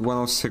in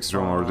 106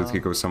 room or did he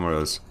go somewhere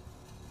else?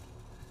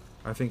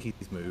 I think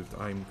he's moved.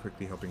 I'm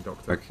quickly helping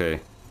Doctor. Okay.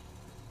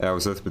 I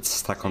was a little bit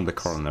stuck on the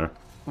corner.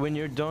 When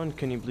you're done,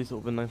 can you please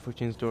open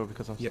 914's door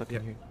because I'm stuck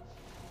in here.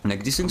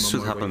 Like these things I'm on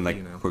should my happen way to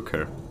you like now.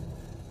 quicker.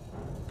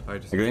 I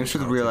just The game should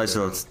need to realize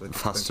take that the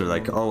faster, defensive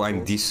like, one oh, I'm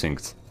before.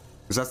 desynced.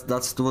 Because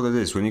that's what it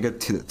is. When you get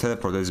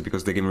teleported, it's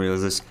because the game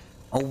realizes,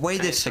 oh,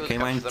 wait a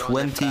second, I'm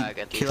 20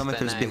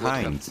 kilometers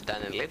behind.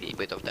 Done a little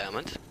bit of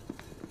damage.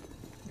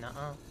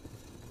 Nuh-uh.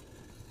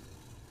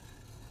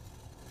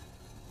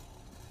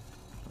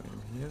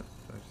 I'm here.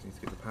 I just need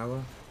to get the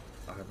power.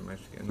 I haven't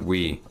managed to get enough.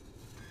 We.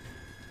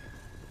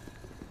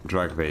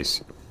 Drag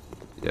base.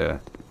 Yeah.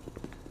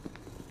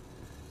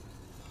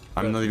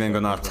 I'm not even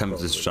gonna attempt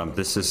this jump.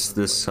 This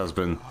has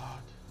been.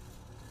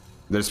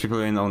 There's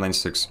people in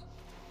 096.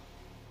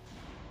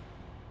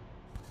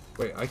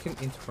 Wait, I can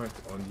interact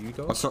on you,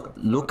 Doc? Also,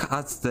 look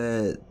at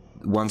the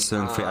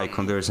 173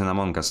 icon. There is an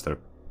Among Us there.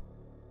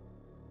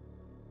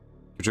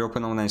 Could you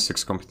open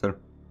 096 computer?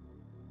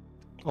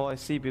 Oh, I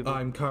see people.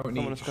 I'm currently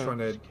Someone is trying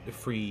coming. to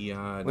free.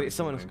 Wait,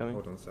 someone is 99. coming.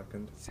 Hold on a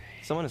second.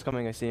 Someone is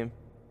coming, I see him.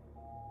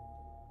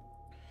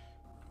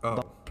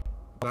 Oh,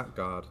 that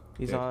guard.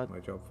 He's did odd. my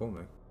job for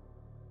me.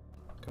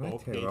 Can I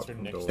Okay, tear up so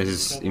from next doors? This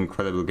is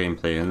incredible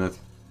gameplay, isn't it?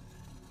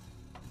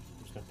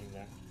 There's nothing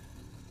there.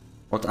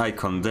 What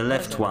icon? The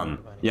left one.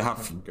 You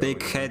have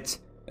big head,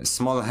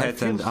 small I head,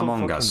 feel and so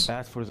Among fucking Us.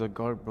 bad for the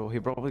guard, bro. He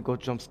probably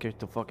got jump scared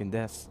to fucking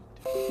death.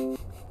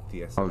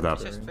 DS Hold up.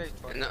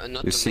 No,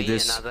 not You to see me,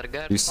 this? another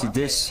guard. You see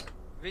this?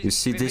 You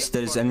see this?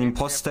 There is an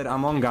imposter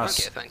among us.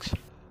 Okay, thanks.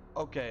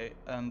 Okay,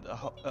 and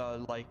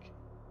like,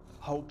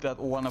 hope that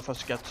one of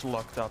us gets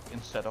locked up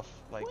instead of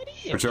like.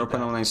 Could you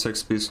open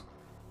 096, please?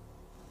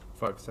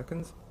 5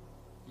 seconds.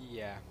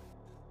 Yeah.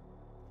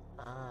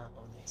 Ah,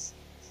 oh nice.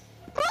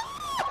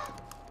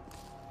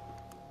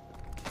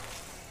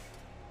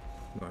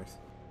 Nice.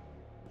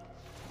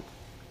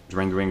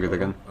 Join the wing it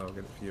again. I'll get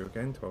it for you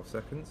again. 12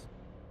 seconds.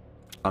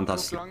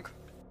 Fantastic.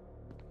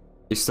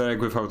 Easter egg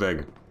without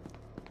egg.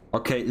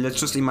 Okay, let's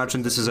just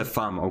imagine this is a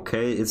farm,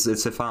 okay? It's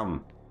a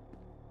farm.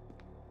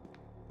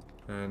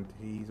 And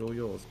he's all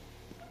yours.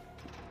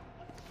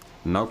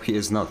 Nope, he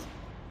is not.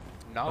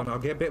 No. And I'll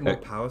get a bit more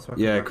power so I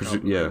can yeah, back could up you,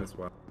 the yeah. room as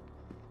well.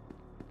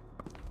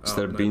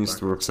 Mr. no, Beans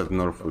back works up. at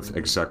Northwood, Zombie.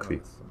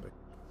 exactly. Zombie.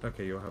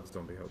 Okay, you'll have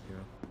zombie help you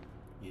now.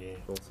 Yeah.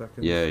 4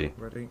 seconds. Yay.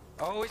 Ready?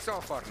 Oh, it's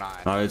all for now.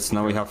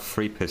 Now we have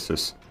 3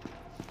 pisses.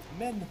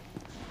 Men.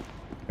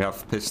 We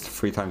have pissed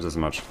 3 times as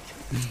much.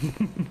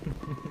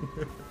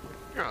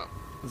 Oh,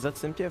 Is that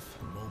MTF?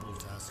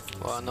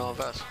 one of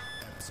us.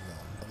 Epsilon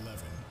 11,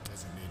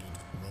 designated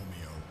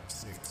Romeo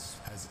 6,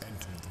 has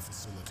entered the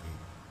facility.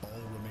 All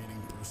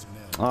remaining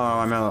personnel. Oh,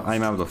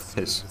 I'm out of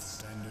piss. With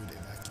standard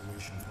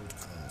evacuation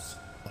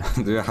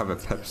protocols. Do you have a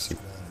Pepsi?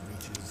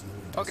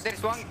 Okay,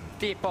 there's one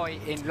D-boy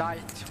in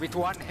light with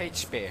 1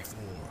 HP.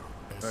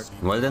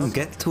 Well then,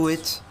 get to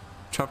it.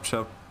 Chop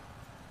chop.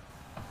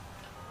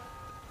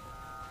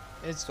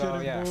 It's So,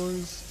 good, yeah.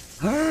 boys.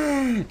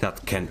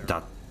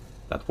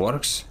 That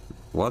works?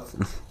 What?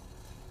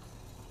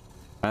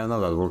 I don't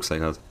know that works like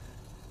that.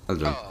 I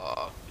don't know.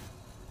 Oh,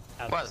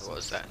 what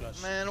was that?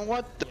 Man,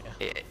 what the?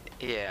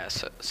 Yeah,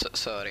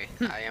 sorry.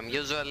 I am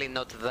usually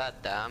not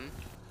that dumb.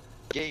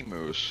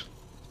 Gamers.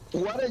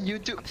 What are you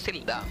doing? I'm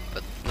still dumb,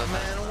 but not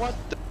that. Man, what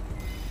the?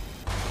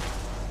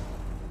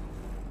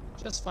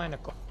 Just find a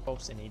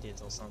corpse and eat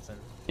it or something.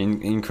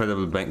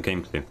 Incredible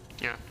gameplay.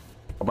 Yeah.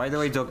 Oh, by the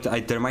way, Doc,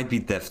 there might be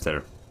death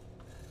there.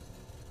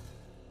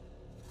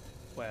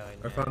 Well,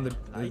 I found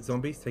the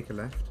zombies. Take a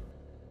left.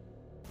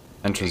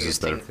 Entrance is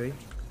there. See?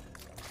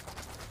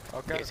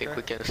 Okay, You think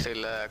we can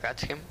still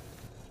catch him?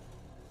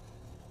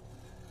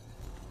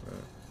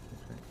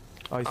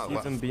 I Oh, see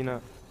wow. them,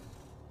 Bina.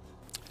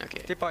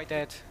 Okay. T-boy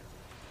dead.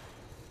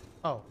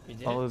 Oh, he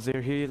did? Oh, is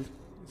there here?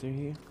 Is there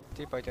here?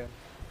 T-boy dead.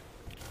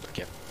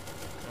 Okay.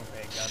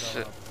 Okay, got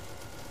So- up.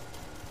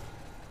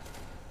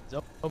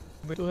 Jump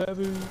into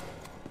heaven.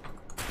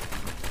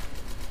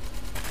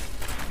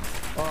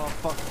 Oh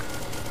fuck.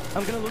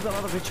 I'm gonna lose a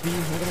lot of HP.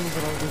 I'm gonna lose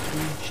a lot of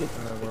HP. Shit.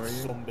 Where are you?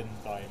 Zombie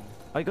time.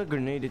 I got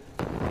grenaded.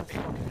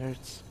 Fucking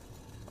hurts.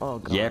 Oh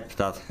god. Yep,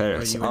 that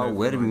hurts. Are you in Oh, a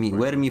where me, blind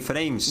where me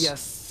frames?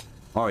 Yes.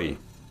 Oi.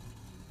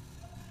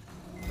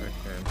 Okay,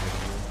 I'm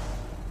taking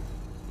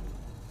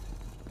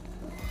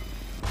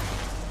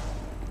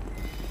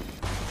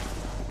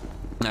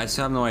I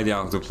still have no idea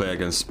how to play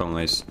against spawn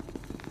lace.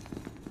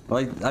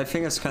 Like, I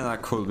think it's kind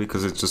of cool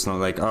because it's just not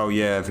like, oh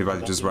yeah,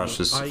 everybody just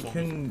rushes. I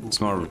can. It's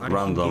more I can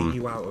random. get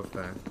you out of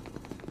there.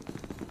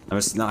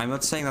 I'm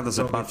not saying that as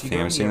a Rob, bad if you thing,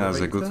 go I'm in saying the that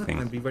as a good elevator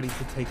thing. And be ready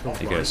to take a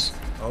right. guess.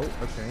 Oh,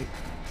 okay.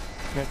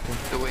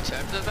 Do we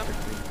charge them?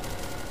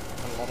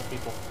 A lot of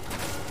people.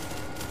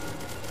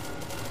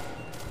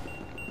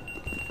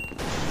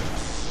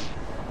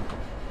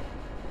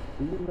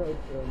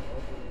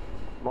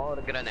 More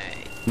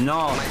grenade.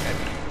 No! My head.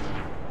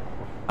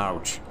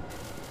 Ouch.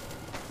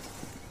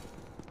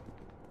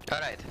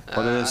 Alright, What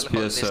I'll is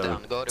hold this PSL?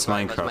 down. Go It's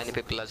revive as Minecraft. many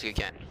people as you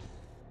can.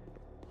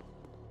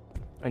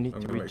 I need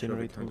I'm to gonna make sure they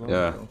regenerate. can't Hold go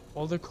on. Yeah. down.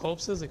 All the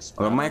corpses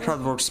explode. Well,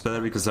 Minecraft works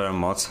better because there are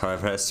mods,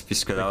 however, SCP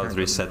They can't out go in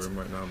the reset. room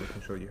right now,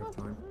 making sure you have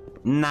time.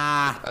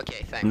 Nah!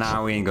 Okay, thanks.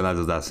 Nah, we ain't gonna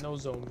do that. No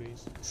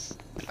zombies.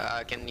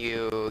 Can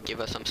you give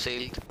us some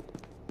shield?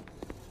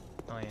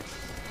 Oh yeah.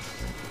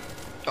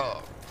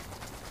 Oh,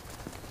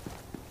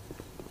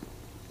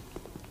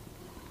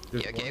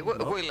 There's yeah, okay, one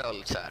knock we'll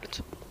all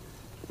charge.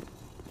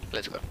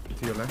 Let's go.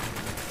 to your left.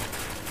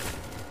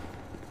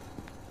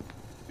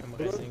 I'm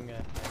guessing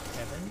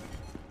heaven.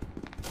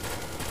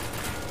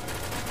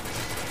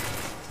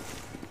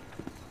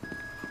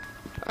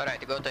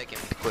 Alright, go take him,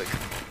 quick.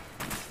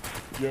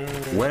 Yeah.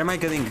 Where am I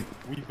getting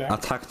We back.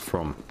 attacked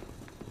from?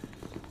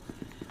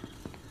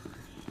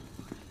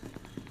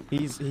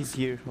 He's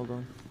here. Hold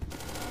on.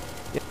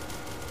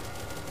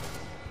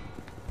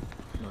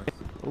 Nice.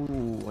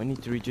 Oh, I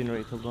need to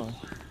regenerate. Hold on.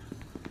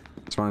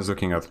 Someone is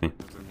looking at me.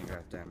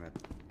 God damn it.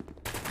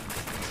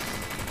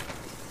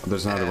 Oh,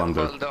 there's another one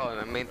there. Hold on,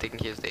 I'm minting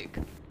his dick.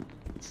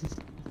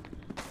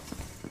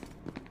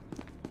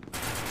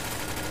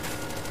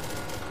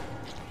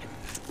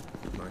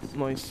 Nice.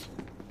 Nice.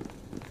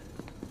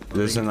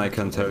 Listen, I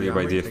can tell you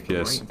by the Take a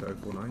right FPS. into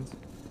 049s,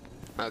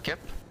 Okay.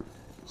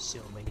 So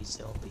many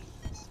zombies.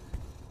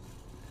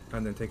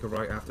 and then take a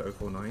right after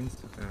 049s,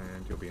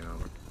 and you'll be in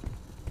armor.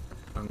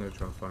 I'm gonna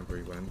try and find where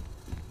he went.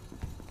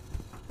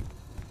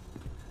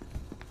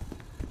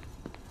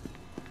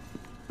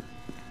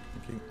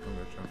 Okay, I'm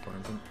gonna try and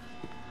find him.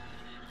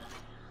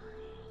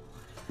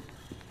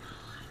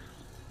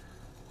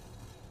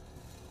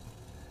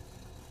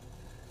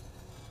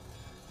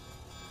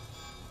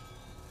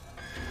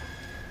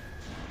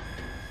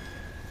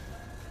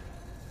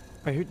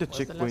 I heard the What's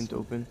the last checkpoint one?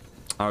 open.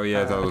 Oh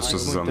yeah, that was I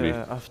just a went, zombie.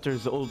 after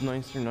the old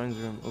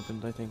 939 room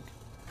opened, I think.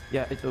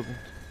 Yeah, it opened.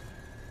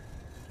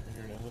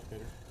 You're in an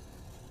elevator.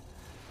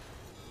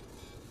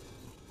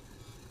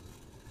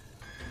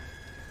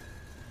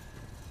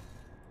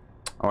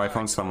 Oh, I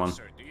found someone.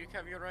 Sir, do you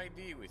have your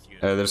ID with you?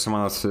 There's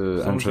someone at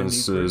Someone's in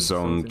entrance the room, zone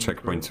someone's in the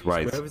checkpoint room.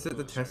 right. Where was it?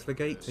 The Tesla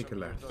gate? Take a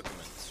left.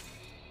 Documents.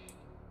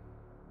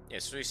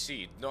 Yes, we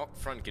see. Doc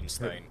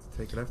Frankenstein.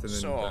 Take a left and then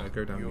So,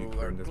 go down you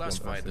Nuclear are and there's one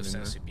classified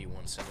person as in there.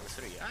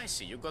 SCP-173. I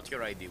see, you got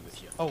your ID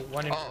with you. Oh,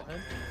 one in Oh.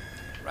 front.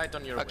 Right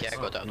on your Okay, waist.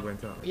 I got He down.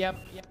 went up. Yep.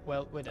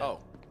 Well, we're dead. Oh.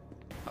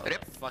 How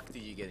Rip. the fuck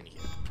did you get in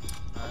here?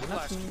 I will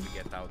ask you nothing. to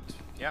get out.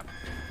 Yep.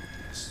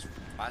 Just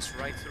pass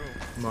right through.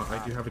 Mark,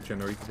 I do have a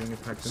generator being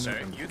attacked in Sir,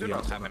 there, and you do the not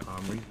outside have an-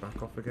 armory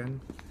back off again.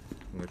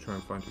 I'm gonna try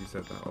and find who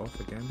set that off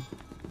again.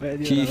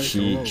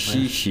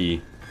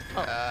 Hihi.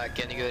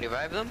 Can you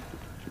revive them?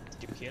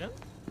 Did you kill him?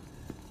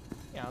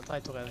 Yeah, I'll try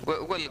to revive.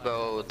 We'll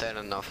go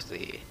turn off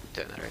the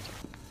generator.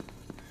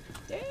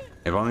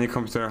 If only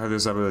computer had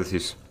these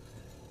abilities.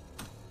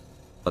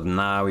 But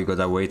now we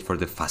gotta wait for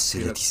the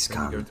facility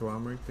Can you go scan. to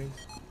armory, please?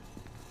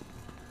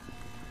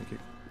 Thank you.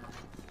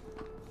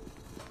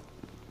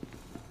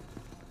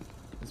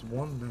 There's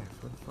one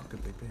left. Where the fuck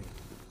could they be?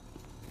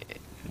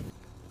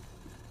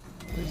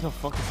 Where the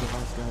fuck is the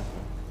last guy?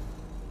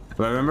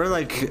 But I remember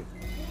like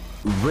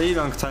really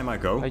long time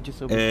ago, I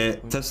just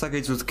opened Tesla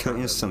gates would kill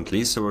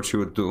instantly, so what you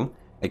would do,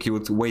 like you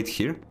would wait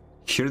here,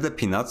 hear the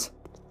peanut,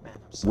 Man,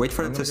 I'm sorry. wait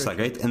for the Tesla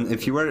gate, and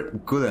if you were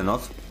good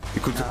enough, you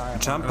could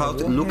jump out,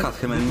 look at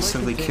him and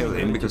instantly kill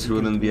him because he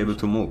wouldn't be able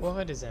to move.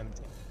 Warhead is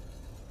empty.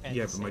 And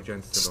Yeah, it's but my safe.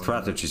 gen's still on.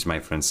 Strategies, my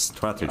friends,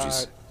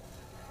 strategies.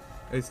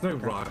 It's no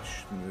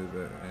rush.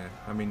 But,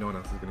 I mean, no one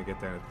else is gonna get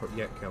down.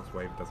 Yet Chaos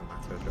Wave doesn't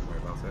matter. Don't worry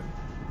about it.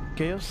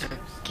 Chaos?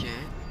 Okay.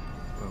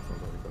 Well,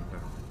 someone's already gone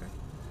down. Okay.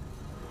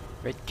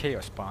 Wait,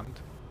 chaos spawned.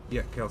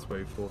 Yeah, Chaos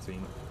Wave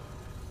 14.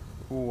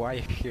 Ooh, I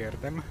hear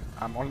them.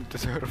 I'm on the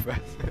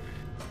surface.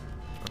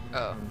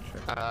 Oh.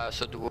 Check.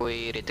 So do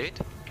we retreat?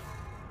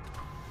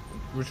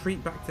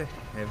 Retreat back to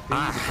heavy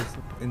because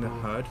in the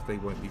herd they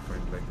won't be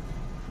friendly.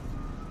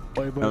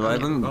 Well, I've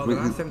been, Oh, the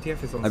last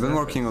MTF is on I've been surface.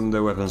 working on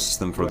the weapon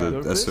system for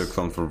the SO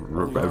clone for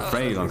a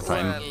very long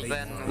time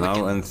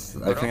now, and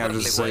I think I'll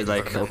just say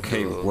like,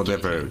 okay,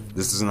 whatever.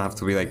 This doesn't have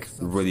to be like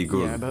really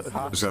good. It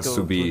just has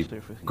to be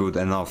good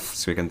enough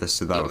so we can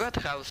test it Look out.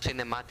 at how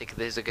cinematic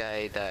this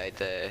guy died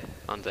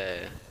on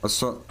the...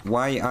 Also,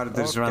 why are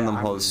these random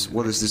holes?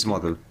 What is this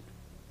model?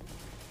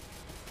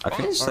 I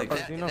think it's like, I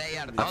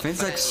think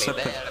it's like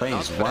separate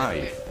planes.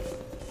 Why?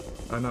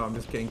 Oh no, I'm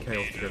just getting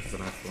chaos to go for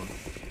the next one.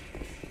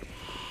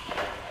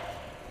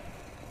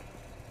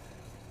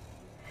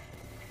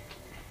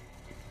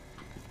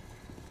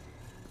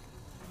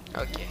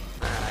 Okay,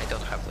 I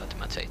don't have that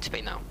much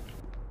HP now.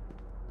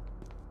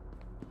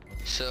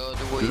 So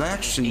do we Did I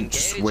actually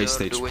just waste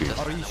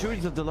HP? Are you sure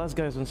that the last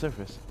guy is on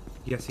surface?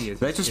 Yes, he is.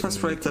 Did I just pass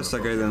for a test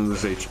again and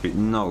lose HP?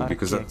 No,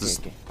 because that is...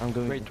 I'm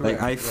going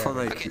Like, I thought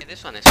like... Okay,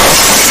 this one is...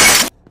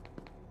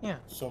 Yeah.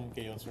 Some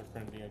chaos are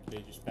friendly, like they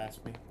just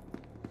passed me.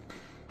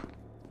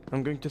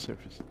 I'm going to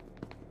surface.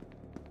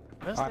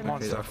 I'm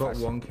on Okay, I've got surface.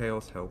 one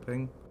chaos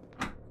helping.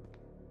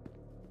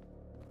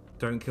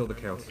 Don't kill the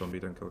chaos zombie,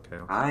 don't kill the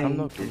chaos. I'm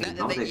not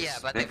did Yeah,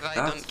 but if I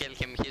don't kill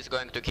him, he's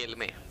going to kill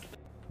me.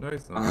 No,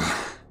 it's not.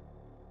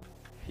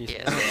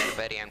 Yes, they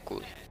are very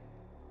uncool.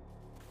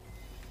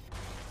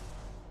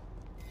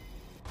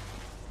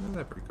 No,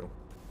 they're pretty cool.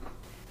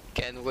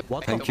 Can we...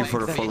 Thank you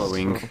for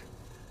following,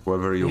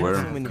 whoever you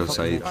were, because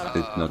I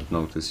did not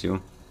notice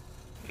you.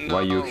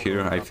 Why you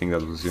here? I think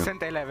that was you. Send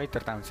the elevator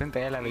down, send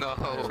the elevator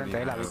down, send the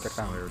elevator I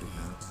down. already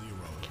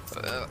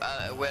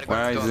have. we're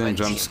Why I going to didn't avenge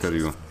jump him. scare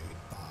you?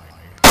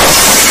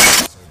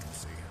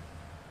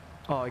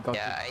 Oh, I got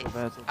Yeah, it. So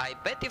bad. I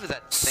bet if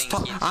that thing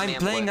Stop! hits I'm me,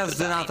 playing going as to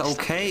the die nut,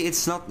 okay?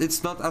 It's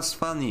not as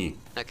funny.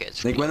 Okay,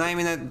 it's Like cool. when I'm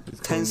in a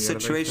tense the elevator.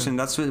 situation,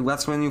 that's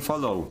when you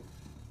follow.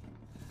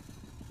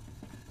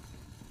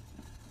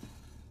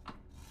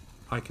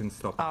 I can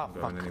stop it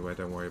from going anywhere,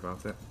 don't worry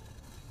about it.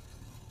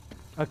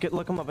 Okay,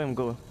 look him up, I'm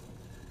going.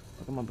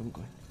 Look him up, I'm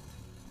going.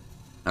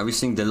 Are we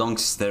seeing the long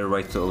stair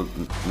right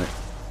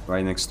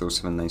next to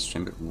 79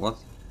 chamber? What?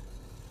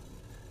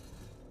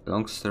 The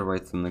long stair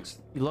right next.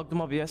 You locked him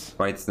up, yes?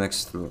 Right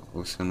next to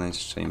 79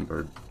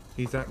 chamber.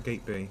 He's at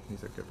gate B.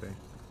 He's at gate B.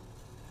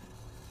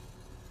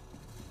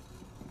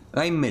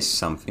 I missed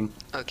something.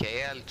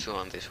 Okay, I'll chew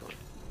on this one.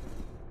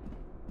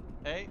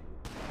 Hey,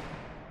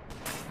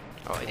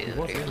 Oh, I didn't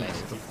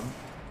realize.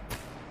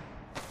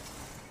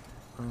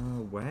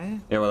 Where?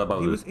 Yeah, what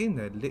about He it? was in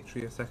there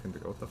literally a second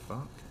ago. What the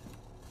fuck?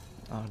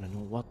 I don't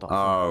know what the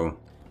Oh,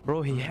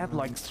 Bro, he had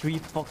like 3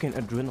 fucking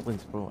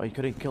adrenalines, bro. I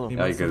couldn't kill He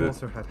him. I must get have it.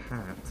 also had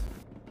hat.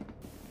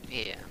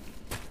 Yeah.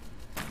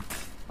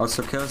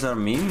 also kills are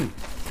mean?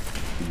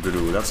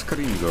 Bro, that's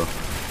Kringo.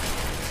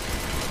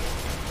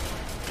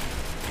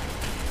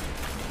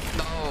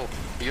 No,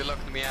 you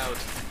locked me out.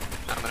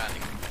 I'm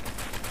running.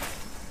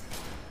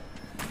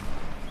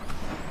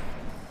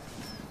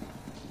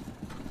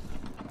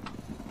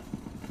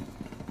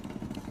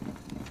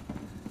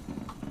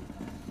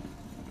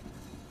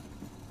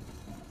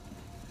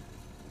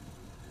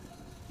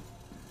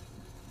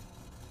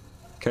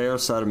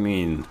 Chaos are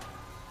mean.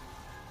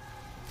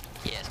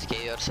 Yes,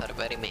 chaos are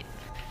very mean.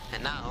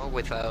 And now,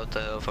 without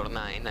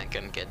 4-9, I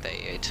can get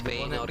a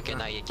HP, nor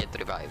can I get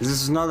revived. This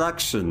is not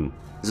action.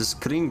 This is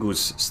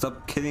Kringus.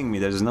 Stop killing me.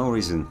 There's no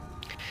reason.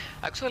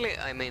 Actually,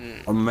 I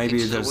mean, Or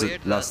maybe it's there's a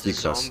weird last that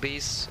declass.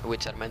 zombies,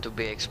 which are meant to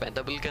be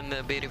expendable, can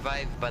be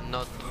revived, but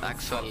not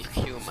actual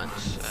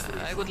humans.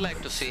 I would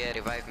like to see a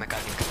revive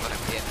mechanic for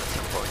MTF at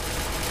some point.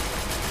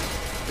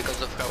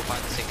 Because of how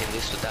punishing it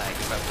is to die,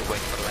 you have to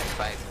wait for like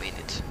 5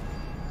 minutes.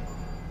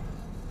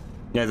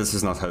 Yeah, this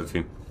is not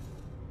healthy.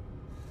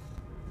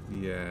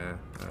 Yeah,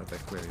 they're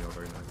clearly not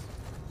very nice.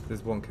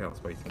 There's one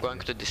chaos waiting. I'm going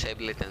to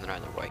disable it and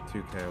run away.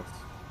 2 chaos.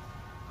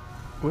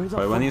 Where the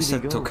But when fuck you did he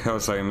said go? took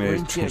health, I Where immediately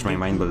did he changed my at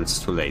mind, gate but it's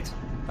too late.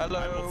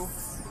 Hello.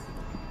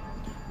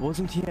 B?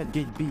 Wasn't he at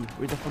gate B?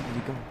 Where the fuck did he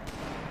go?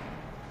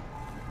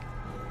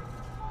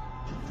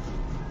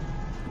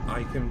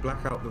 I can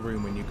black out the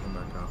room when you come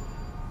back up.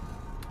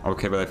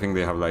 Okay, but I think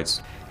they have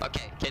lights.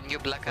 Okay, can you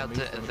black out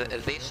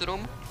this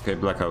room? Okay,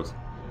 blackout.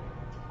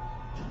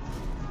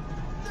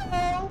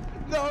 No,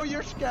 no,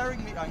 you're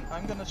scaring me.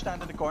 I'm gonna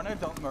stand in the corner.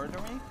 Don't murder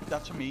me.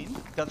 That's mean.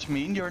 That's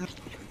mean. You're.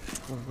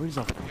 Where's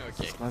the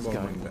Okay. last One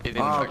guy? went It down.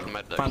 didn't Ah, fucking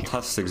matter.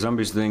 fantastic.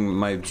 Zombies doing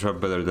my job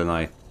better than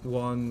I.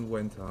 One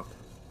went up.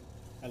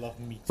 I love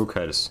meat. Who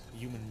cares?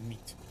 Human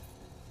meat.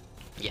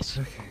 Yes.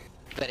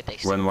 Very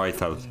tasty. When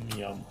white out.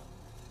 Yum.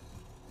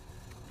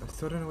 I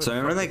still don't know where So the I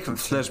remember fuck like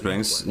the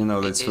flashbangs, you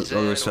know, that's It is,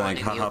 always one like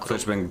in haha your group.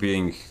 flashbang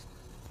being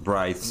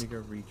bright. Let me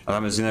go reach.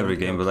 Happens in every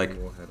game, but like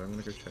Warhead. I'm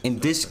gonna go check in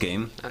that this out.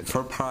 game Okay.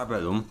 for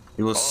Parabellum,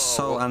 it was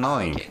so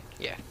annoying Okay.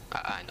 Yeah,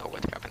 I know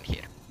what happened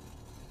here.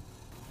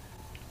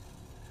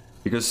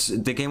 because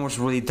the game was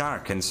really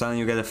dark, and suddenly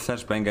you get a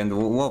flashbang, and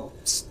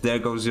whoops, there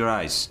goes your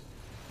eyes.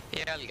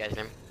 Yeah, I'll get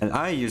him. And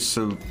I used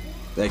to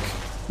like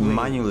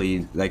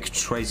manually like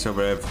trace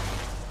over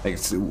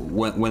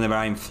whenever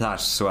I'm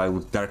flashed, so I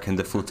would darken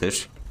the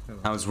footage.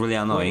 That was really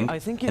annoying. I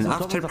think it's and on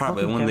top after of the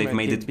Private, fucking when they've camera,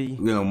 made it it, could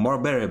be. more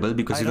bearable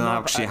because I you don't don't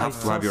know, actually I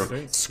have to have your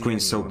don't see screen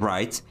so anyone.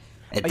 bright.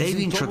 I They've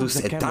see introduced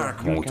a double the dark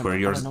camera, mode your where camera,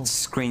 your I don't know.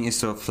 screen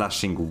is of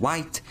flashing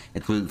white.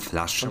 It will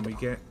flash Can we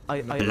get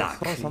I black.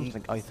 saw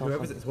something. I saw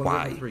whoever's something. it's 1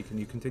 Why? level 3? Can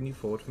you continue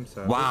forward from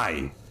service?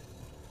 Why?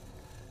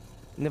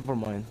 Never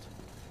mind.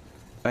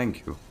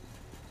 Thank you.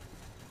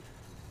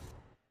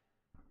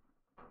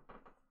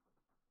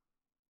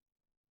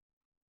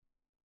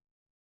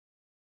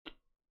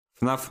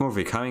 FNAF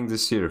movie coming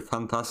this year.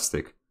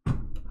 Fantastic.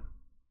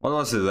 What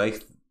was it,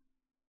 like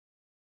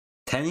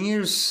 10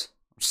 years?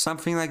 Or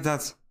something like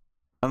that?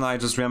 I don't know, I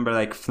just remember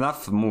like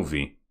FNAF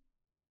movie.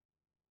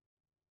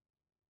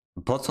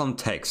 Bottom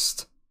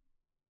text.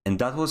 And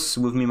that was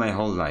with me my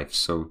whole life,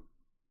 so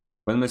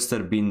when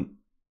Mr.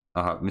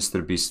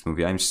 Beast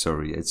movie, I'm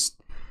sorry,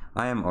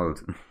 I am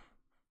old.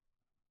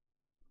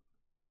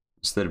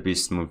 Mr.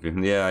 Beast movie,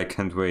 yeah, I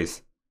can't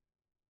wait.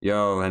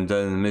 Yo, and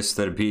then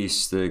Mr.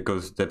 Beast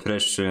got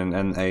depression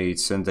and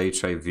AIDS and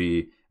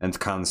HIV and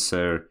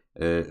cancer.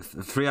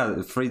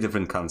 Three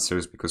different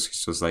cancers because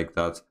he's just like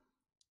that.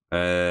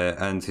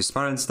 And his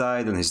parents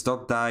died, and his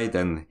dog died,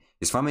 and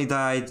his family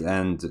died,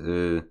 and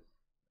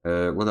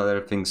what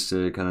other things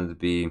can it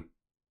be?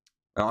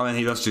 Oh, and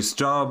he lost his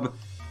job.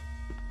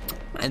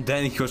 And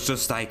then he was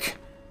just like,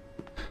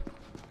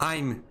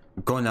 I'm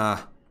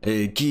gonna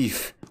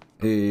give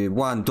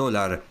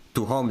 $1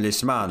 to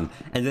homeless man.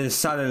 And then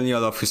suddenly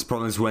all of his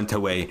problems went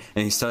away,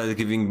 and he started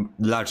giving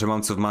large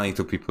amounts of money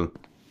to people.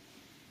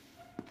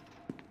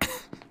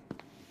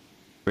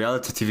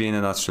 Reality TV in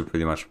a nutshell,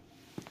 pretty much.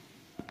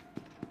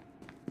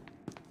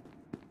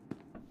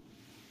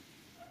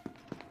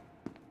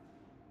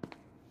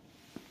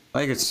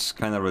 Like, it's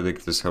kind of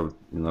ridiculous how,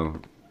 you know...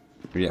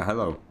 Yeah,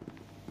 hello.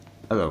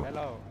 Hello.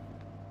 Hello.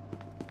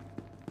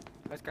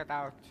 Let's get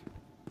out.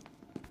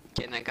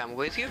 Can I come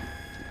with you?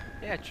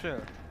 Yeah,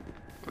 sure.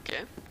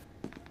 Okay.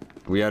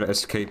 We are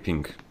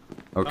escaping.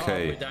 Oh,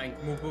 Okay. we're dying.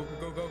 Move,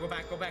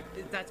 go back.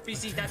 That's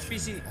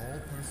PC.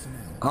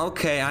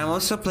 Okay, I'm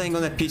also playing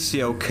on a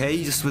PC,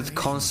 okay? Just with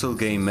console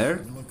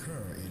gamer.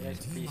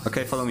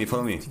 Okay, follow me.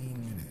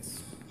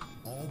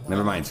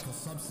 Never mind.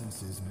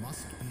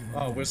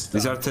 Oh, we're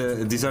stuck.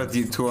 These are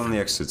the two only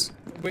exits.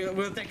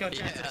 We'll take our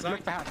chances.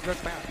 Look back.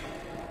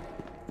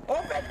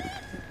 Open!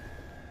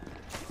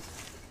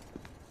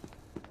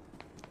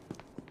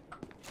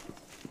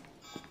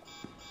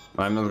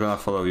 I'm not gonna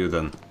follow you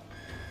then.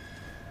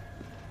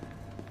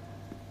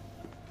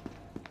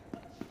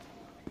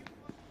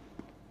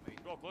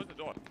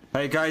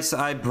 Hey guys,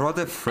 I brought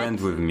a friend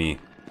with me.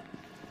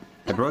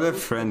 Can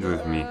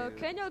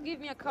you give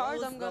me a card?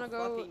 I'm gonna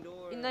go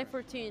in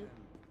 914.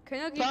 Can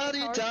you give me a card?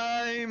 Party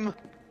time!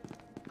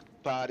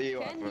 Party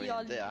Can over you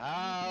in the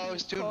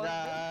house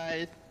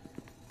tonight!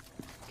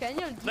 Can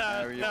you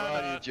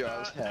Everybody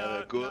just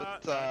have a good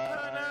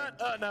time!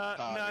 Party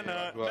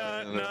over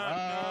in the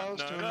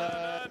house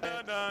tonight!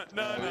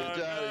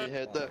 Everybody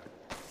hit the...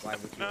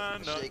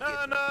 Shake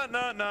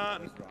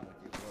it!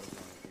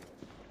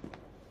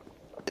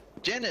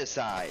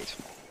 Genocide!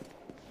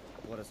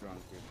 What is wrong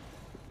with you?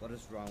 What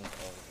is wrong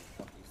with all the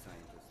fucking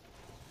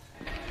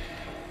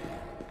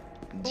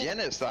scientists?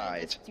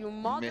 Genocide! You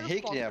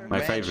motherfucker. My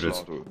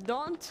favorite.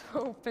 Don't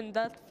open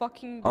that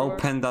fucking door.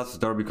 Open that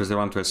door because I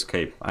want to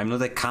escape. I'm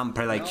not a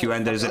camper like you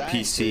and there's a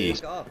PC.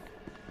 Fuck off.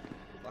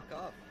 Fuck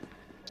off.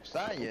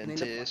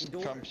 Scientist,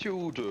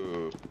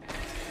 computer.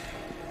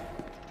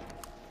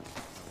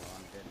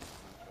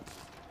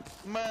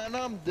 Man,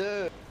 I'm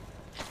dead.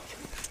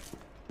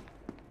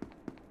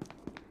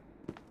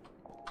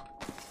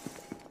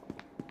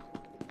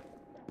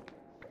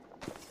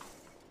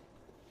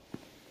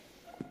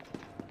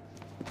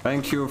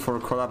 Thank you for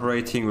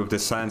collaborating with the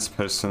science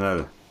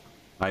personnel.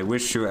 I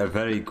wish you a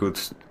very good.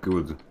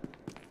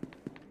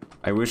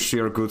 I wish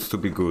your good to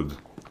be good.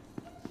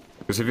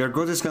 Because if your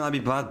good is gonna be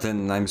bad,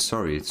 then I'm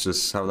sorry. It's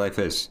just how life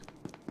is.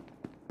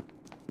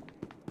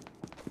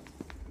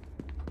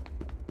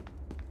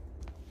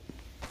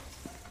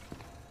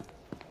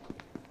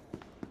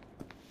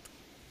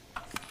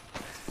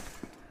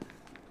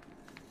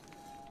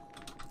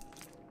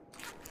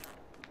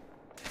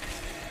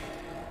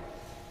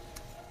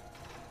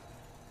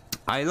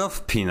 I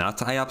love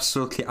Peanut. I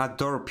absolutely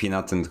adore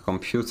Peanut and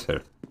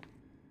Computer.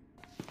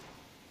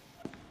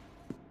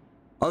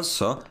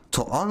 Also,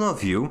 to all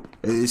of you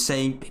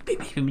saying...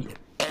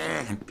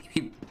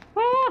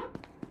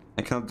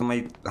 I cannot do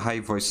my high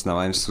voice now,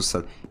 I'm so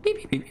sad.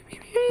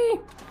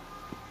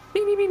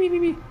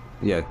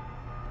 Yeah.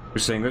 You're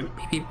saying like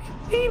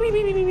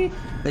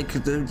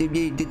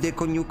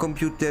the new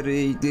computer,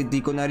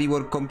 they're gonna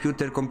rework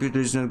computer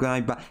is not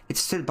gonna be bad. It's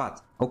still bad,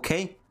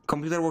 okay?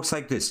 Computer works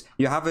like this.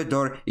 You have a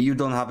door, you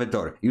don't have a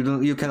door.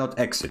 You cannot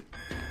exit.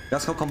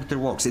 That's how computer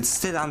works. It's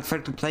still unfair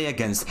to play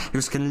against.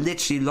 You can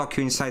literally lock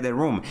you inside a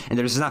room and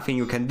there is nothing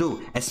you can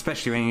do.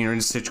 Especially when you're in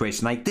a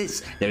situation like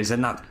this. There is a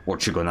nut.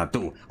 What you gonna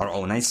do? Or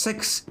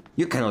 096.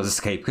 You cannot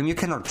escape him. You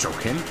cannot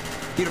choke him.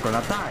 You're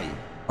gonna die.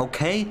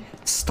 Okay?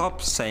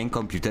 Stop saying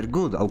computer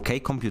good.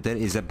 Okay? Computer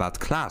is a bad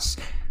class.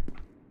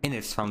 in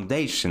its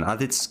foundation,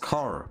 at its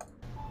core.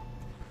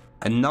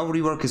 And no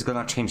rework is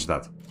gonna change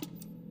that.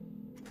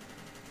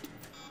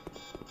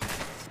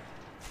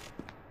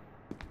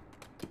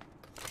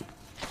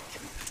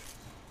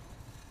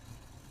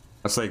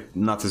 That's like,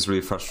 Nut is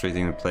really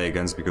frustrating to play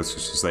against because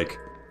it's just like,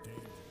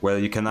 well,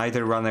 you can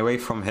either run away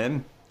from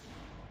him.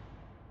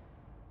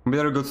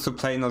 They're good to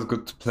play, not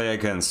good to play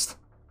against.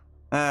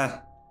 I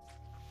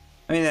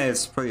mean, yeah,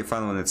 it's pretty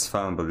fun when it's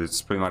fun, but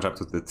it's pretty much up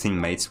to the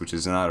teammates, which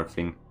is another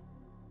thing.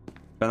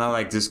 But now,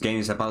 like, this game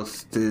is about,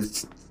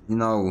 this, you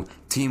know,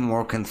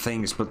 teamwork and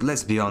things, but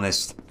let's be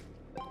honest.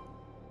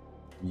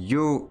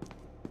 You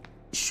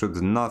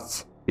should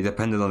not be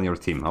dependent on your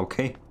team,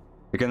 okay?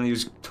 You can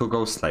use 2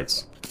 ghost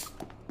lights.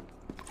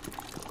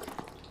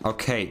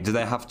 Okay, did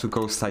I have 2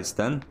 ghost lights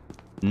then?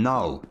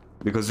 No,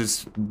 because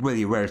it's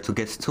really rare to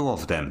get 2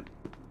 of them.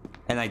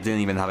 And I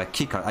didn't even have a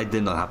keycard, I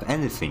did not have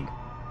anything.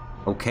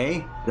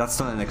 Okay? That's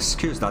not an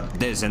excuse that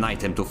there's an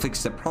item to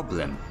fix the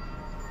problem.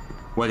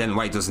 Well then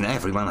why doesn't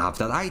everyone have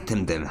that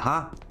item then,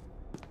 huh?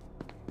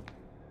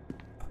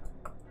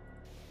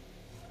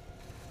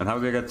 And how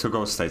do you get 2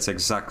 ghost lights?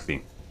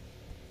 Exactly.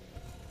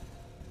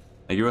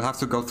 You will have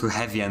to go to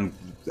heavy and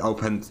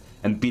open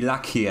and be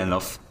lucky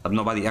enough that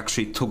nobody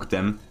actually took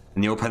them.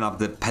 And you open up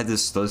the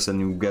pedestals and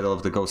you get all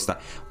of the ghost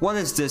lights. What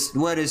is this?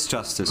 Where is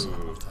justice?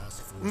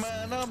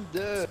 Man, I'm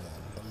dead.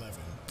 11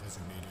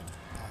 designated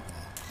Papa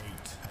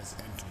 8 has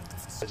entered the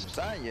facility.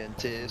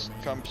 Scientist,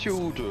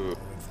 computer.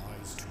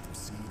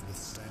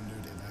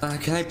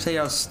 Can I play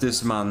as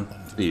this man,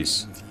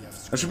 please?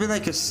 There should be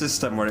like a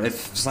system where if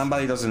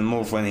somebody doesn't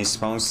move when he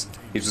spawns,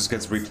 he just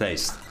gets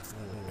replaced.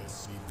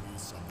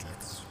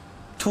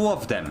 2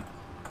 of them.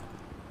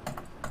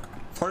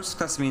 First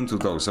class me into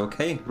those,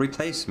 okay?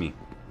 Replace me.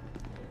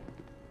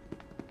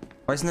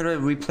 Why isn't there a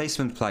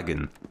replacement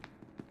plugin?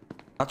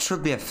 That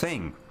should be a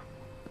thing.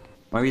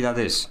 Maybe that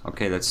is.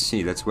 Okay, let's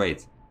see, let's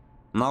wait.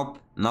 Nope,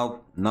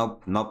 nope,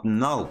 nope, nope,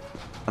 no.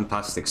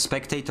 Fantastic.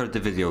 Spectator the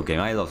video game.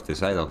 I love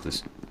this, I love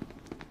this.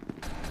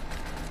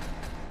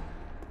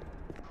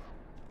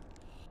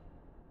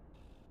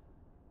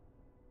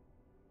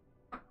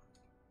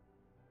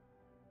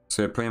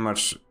 So pretty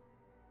much,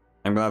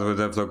 I'm gonna do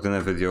the devlog in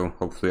a video,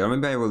 hopefully. Or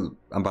maybe I will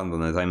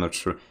abandon it, I'm not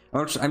sure.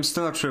 I'm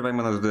still not sure if I'm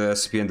gonna do the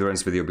SCP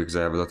Endurance video because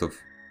I have a lot of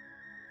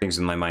things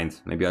in my mind.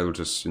 Maybe I will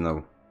just, you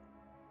know,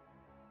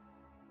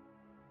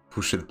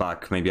 push it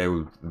back. Maybe I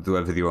will do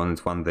a video on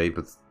it one day,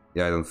 but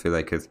yeah, I don't feel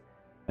like it.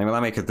 I'm gonna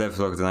make a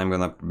devlog, then I'm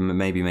gonna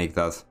maybe make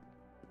that.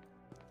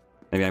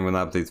 Maybe I'm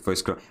gonna update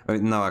voice control.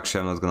 No,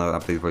 actually, I'm not gonna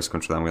update voice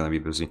control, I'm gonna be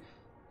busy.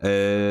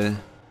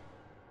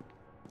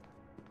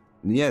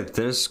 Yeah,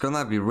 there's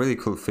gonna be really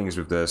cool things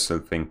with the SL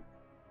thing.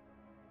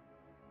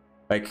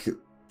 Like,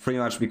 pretty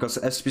much because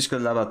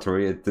SCP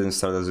Laboratory, it didn't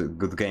start as a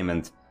good game,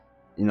 and,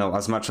 you know,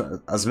 as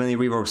many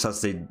reworks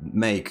as they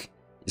make,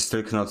 you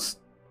still cannot...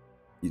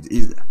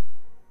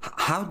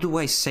 how do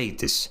I say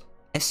this?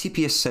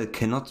 SCPSL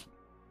cannot...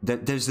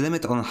 There's a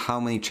limit on how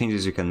many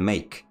changes you can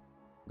make.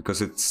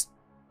 Because it's...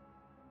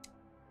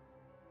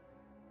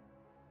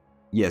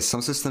 Yes,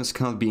 some systems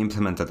cannot be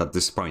implemented at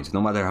this point,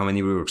 no matter how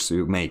many reworks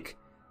you make.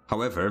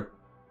 However,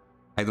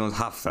 I don't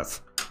have that.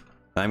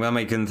 I'm gonna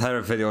make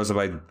entire videos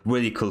about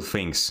really cool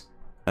things.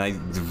 And I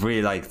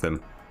really like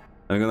them.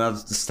 I'm gonna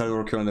start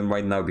working on them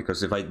right now,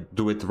 because if I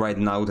do it right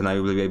now, then I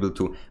will be able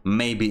to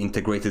maybe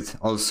integrate it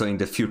also in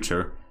the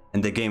future.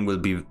 And the game will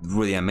be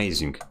really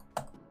amazing.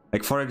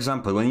 Like, for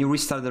example, when you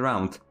restart the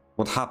round,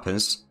 what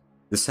happens?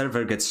 The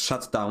server gets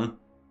shut down,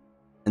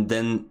 and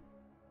then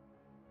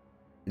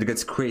it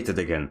gets created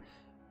again.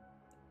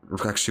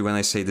 Actually, when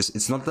I say this,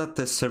 it's not that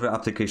the server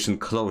application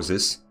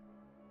closes,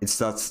 it's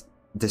that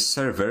the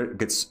server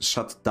gets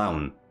shut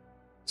down.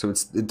 So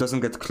it doesn't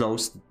get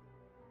closed,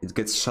 it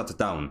gets shut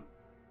down.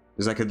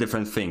 It's like a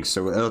different thing,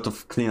 so a lot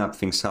of cleanup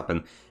things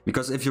happen.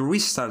 Because if you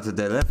restart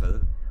the level,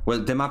 well,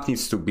 the map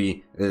needs to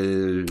be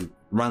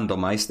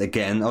randomized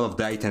again, all of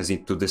the items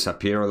need to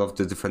disappear, all of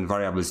the different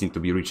variables need to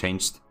be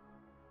rechanged.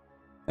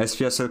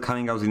 SPSL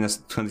coming out in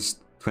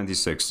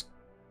 2026.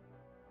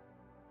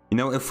 You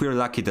know, if we're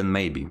lucky, then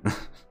maybe.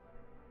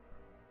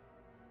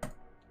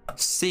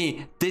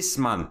 See, this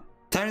man,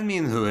 turn me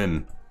into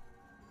him.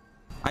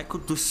 I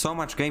could do so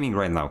much gaming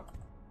right now.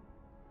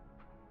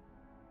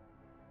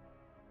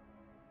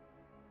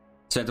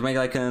 So to make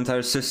like an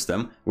entire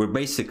system where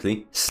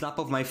basically, snap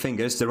of my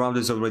fingers, the round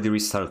is already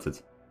restarted.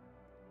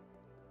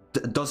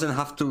 Doesn't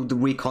have to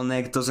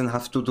reconnect, doesn't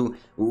have to do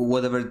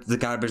whatever the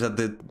garbage that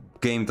the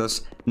game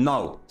does.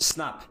 No,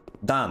 snap,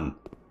 done.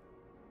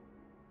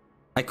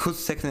 I could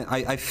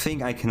technically, I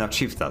think I can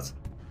achieve that.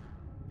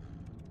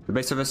 The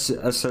base of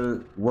SL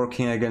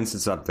working against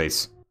its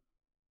updates.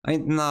 I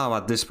know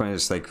at this point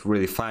it's like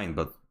really fine,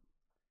 but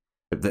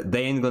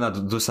they ain't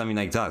gonna do something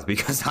like that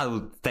because that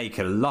would take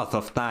a lot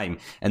of time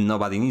and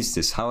nobody needs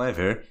this.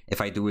 However,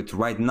 if I do it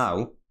right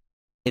now,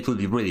 it will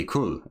be really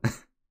cool.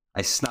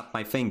 I snap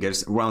my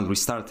fingers, round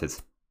restarted.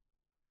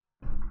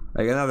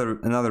 Like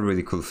another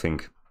really cool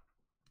thing.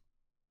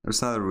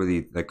 There's another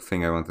really like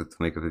thing I wanted to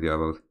make a video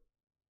about.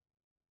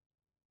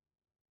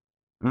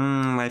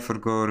 I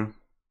forgot.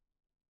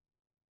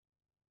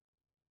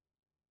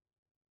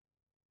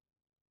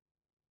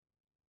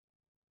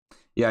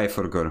 Yeah, I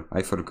forgot.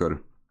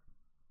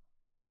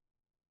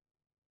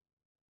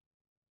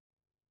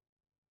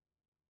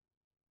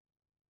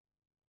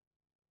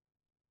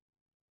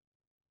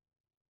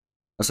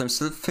 So I'm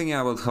still thinking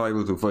about how I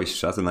will do voice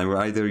chat, and I will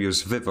either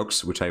use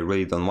Vivox, which I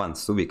really don't want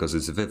to because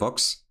it's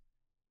Vivox.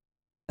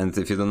 And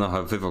if you don't know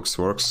how Vivox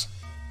works,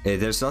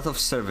 there's a lot of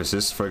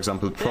services, for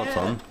example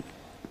Proton,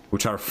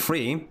 which are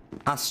free,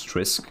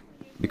 asterisk,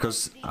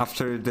 because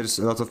after there's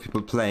a lot of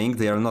people playing,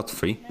 they are not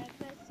free.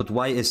 But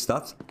why is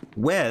that?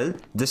 Well,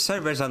 the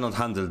servers are not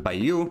handled by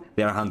you,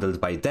 they are handled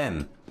by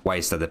them. Why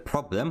is that a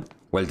problem?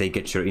 Well, they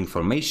get your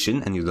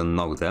information and you don't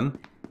know them.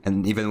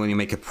 And even when you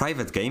make a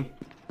private game,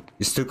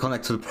 you still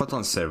connect to the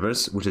Proton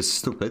servers, which is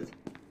stupid.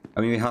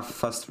 I mean, we have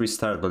fast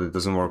restart, but it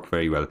doesn't work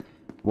very well.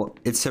 Well,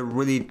 it's a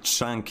really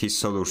chunky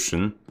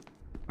solution.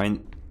 I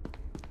mean...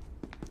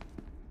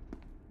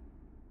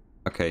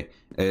 Okay.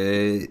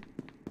 Actually,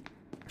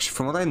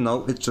 from what I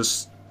know, it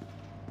just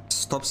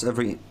stops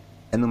every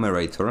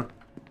enumerator.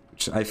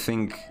 Which I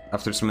think,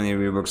 after so many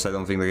reworks, I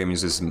don't think the game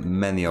uses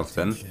many of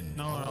them.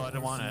 No, I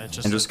don't want it.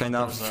 And just kind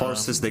of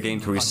forces the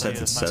game to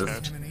reset itself.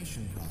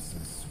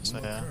 So,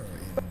 yeah.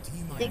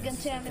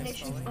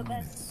 Decontamination for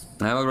best.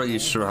 I'm already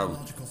sure how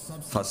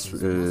fast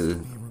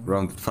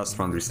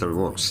round restore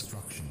works,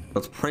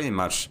 but pretty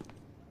much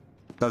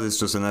that is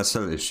just an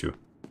SL issue.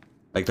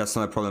 Like, that's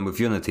not a problem with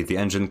Unity. The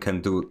engine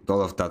can do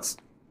all of that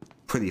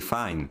pretty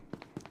fine.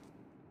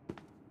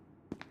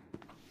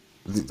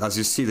 As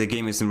you see, the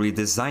game isn't really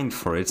designed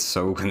for it,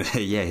 so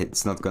yeah,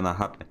 it's not gonna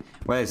happen.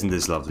 Well, isn't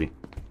this lovely?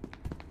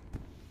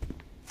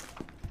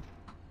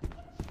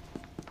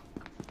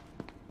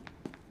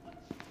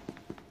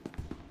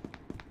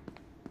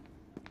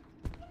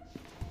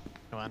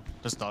 Come on,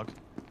 this dog.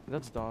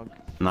 That's dog.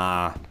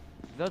 Nah.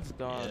 That's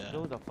dog. Yeah.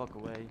 Go the fuck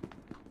away.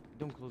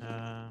 Don't close it.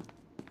 Yeah,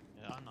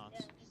 I'm not.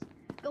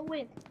 Go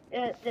in.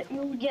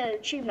 You'll get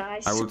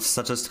achievement. I would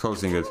suggest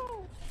closing it.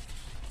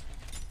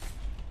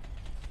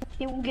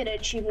 He will get an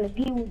achievement.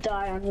 He will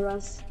die on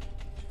Russ.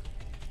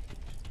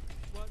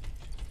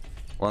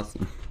 What?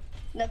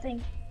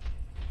 Nothing.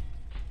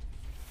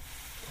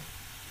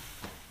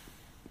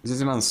 Is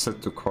this man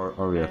set to core?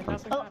 Oh yeah.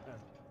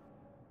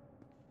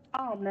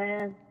 Oh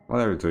man.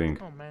 What are you doing?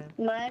 Oh man.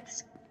 My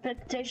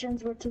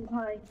expectations were too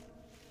high.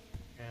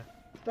 Yeah.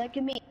 Like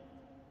me.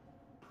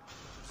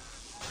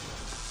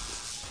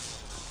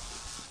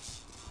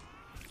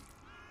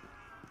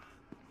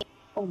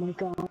 Oh my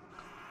god.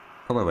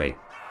 Come away.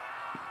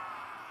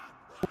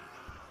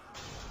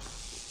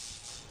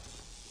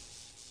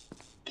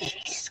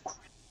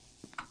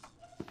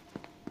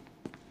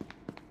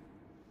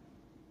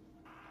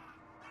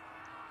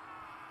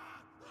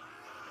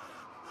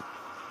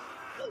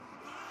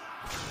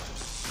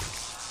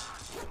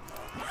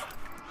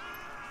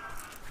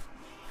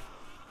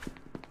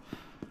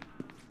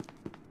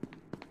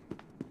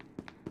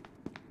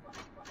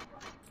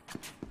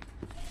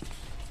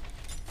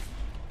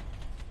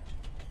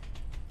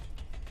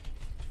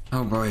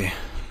 Oh boy.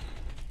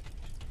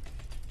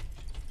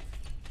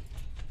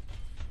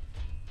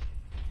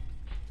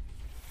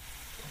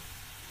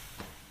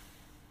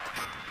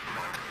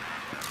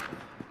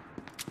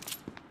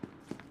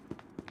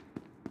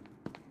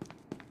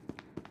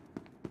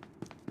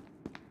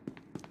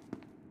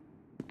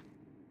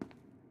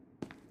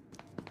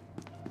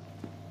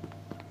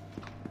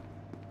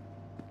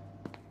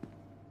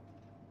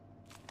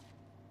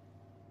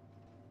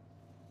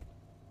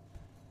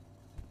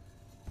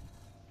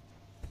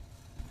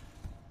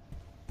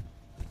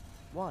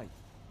 Why?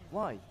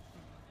 Why?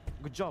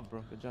 Good job,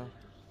 bro. Good job.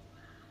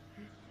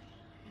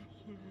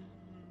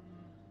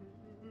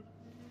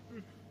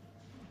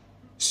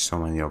 So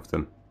many of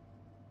them.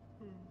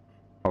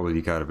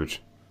 Holy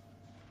garbage.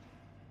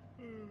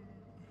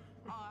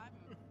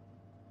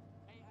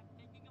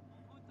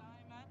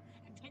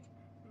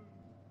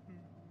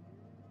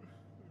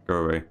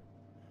 Go away.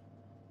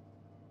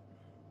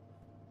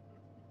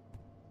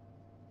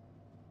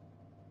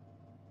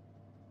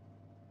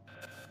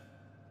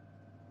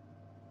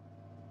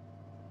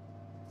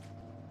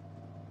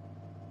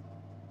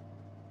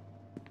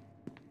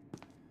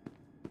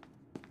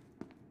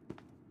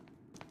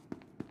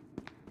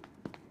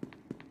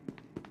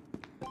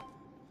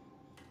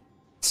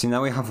 See,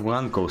 now we have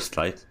one ghost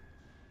light.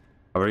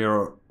 Our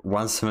your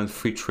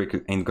 173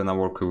 trick ain't gonna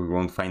work if we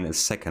won't find a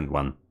second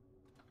one.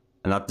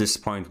 And at this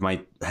point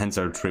my hands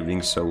are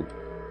dribbling, so...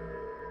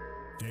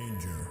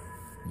 Danger.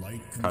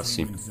 Light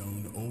Cassie. containment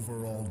zone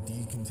overall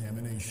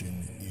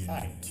decontamination in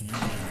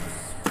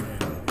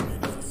T-10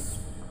 minutes.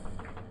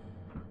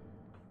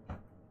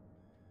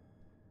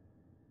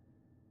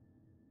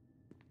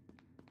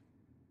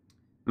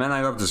 Man,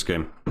 I love this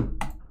game.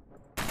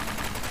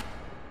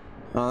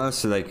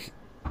 Honestly, like...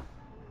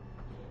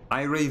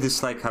 I really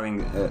dislike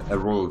having a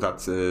rule that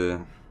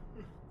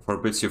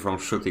forbids you from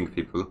shooting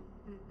people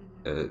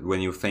when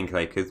you think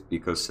like it,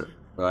 because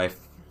I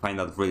find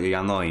that really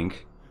annoying.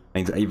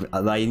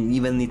 I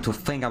even need to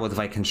think about if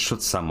I can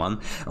shoot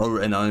someone, or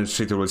another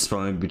cheater will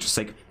spawn and be just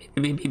like,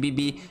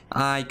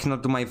 I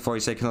cannot do my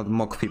voice, I cannot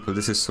mock people,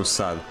 this is so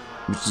sad.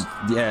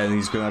 Yeah, and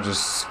he's gonna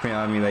just scream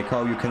at me like,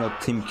 oh, you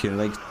cannot team kill,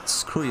 like,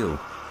 screw you.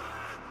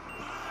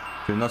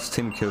 You're not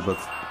team kill, but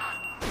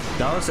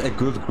that was a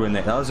good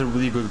grenade, that was a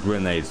really good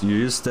grenade. You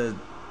used the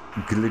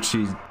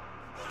glitchy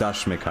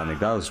dash mechanic,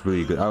 that was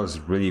really good, that was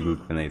a really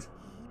good grenade.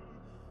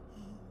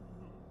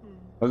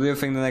 What do you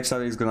think the next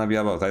alley is gonna be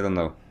about? I don't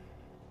know.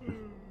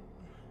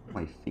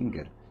 My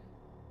finger.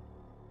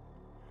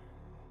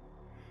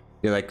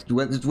 Yeah, like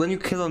when you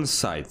kill on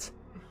sight.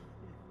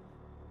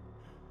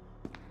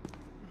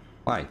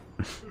 Why?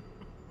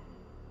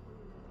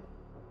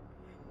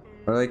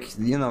 Or like,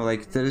 you know,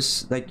 like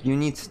there's like you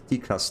need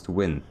T-class to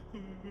win.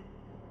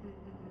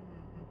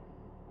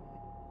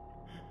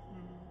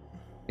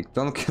 Like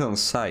don't kill on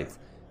sight.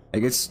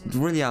 Like it's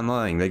really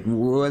annoying. Like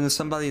when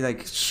somebody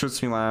like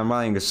shoots me while I'm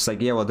running, it's just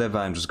like, yeah, whatever,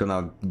 I'm just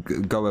gonna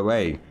go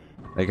away.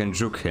 I can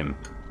juke him.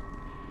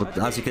 But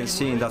as you can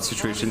see in that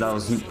situation, that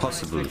was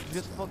impossible.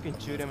 Just fucking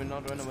shoot him and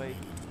not run away.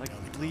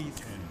 Like, please.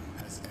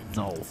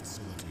 No.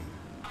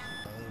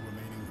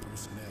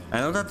 I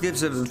know that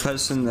gives a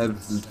person a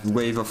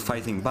wave of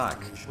fighting back.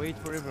 Wait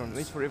for everyone,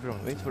 wait for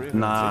everyone, wait for everyone,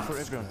 nah. wait for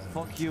everyone.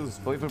 Fuck you,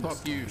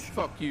 fuck you,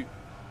 fuck you.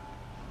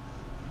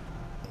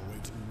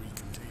 Awaiting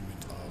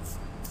recontainment of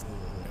 4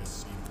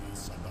 SCP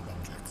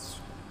sub-objects.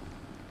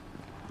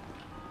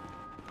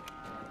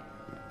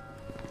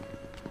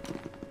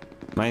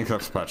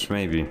 Minecraft patch,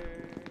 maybe.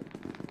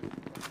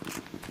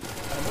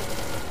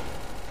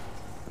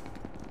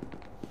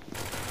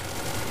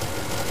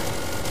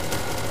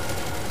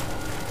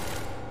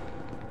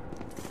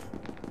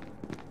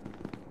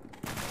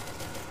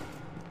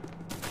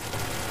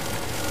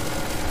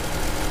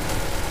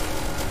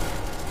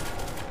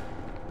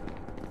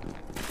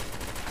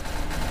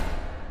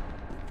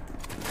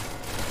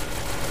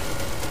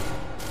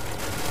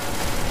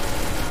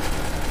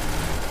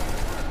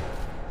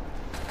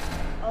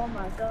 Oh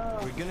my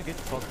god. We're gonna get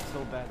fucked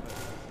so bad.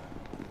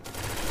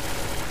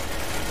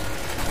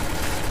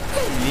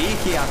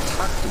 He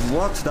attacked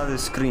what? That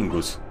is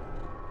Kringus.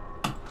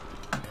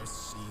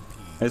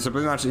 And so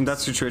pretty much in that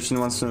situation,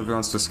 once somebody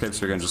wants to escape,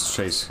 so you can just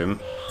chase him.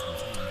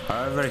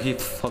 However, he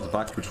fought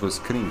back, which was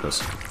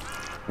Kringus.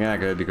 Yeah, I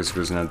get it, because he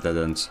was in a dead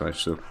end, so I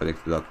should have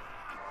predicted that.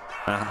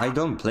 I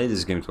don't play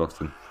this game too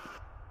often.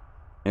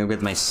 I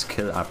get my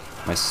skill up,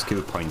 my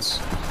skill points.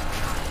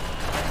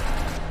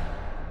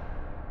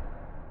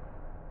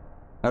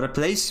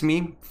 Replace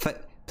me,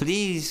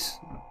 please.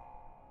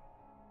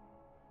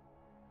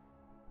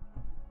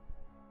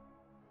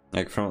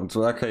 Like from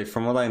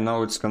what I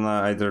know, it's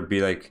gonna either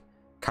be like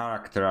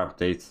character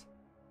update.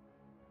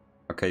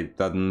 Okay,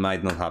 that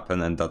might not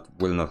happen, and that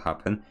will not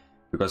happen,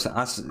 because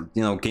as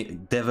you know,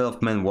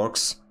 development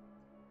works.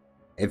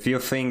 If you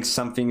think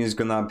something is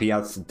gonna be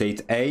at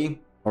date A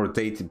or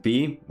date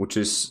B, which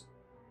is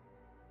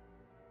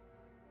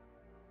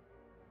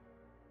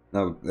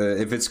no,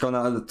 if it's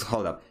gonna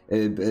hold up, I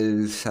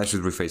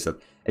should rephrase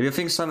that. If you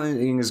think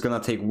something is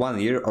gonna take 1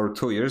 year or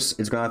 2 years,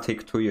 it's gonna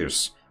take 2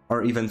 years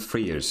or even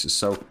 3 years.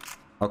 So,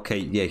 okay,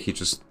 yeah, he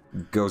just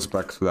goes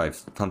back to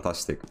life.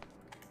 Fantastic.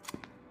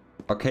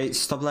 Okay,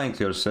 stop lying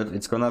to yourself.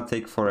 It's gonna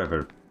take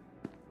forever.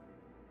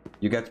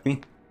 You get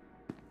me?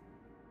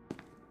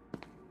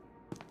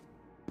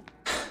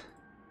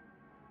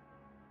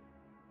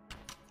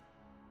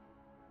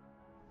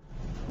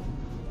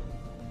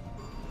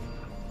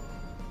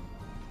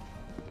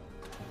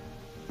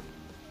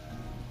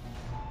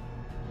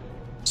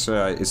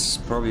 So it's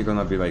probably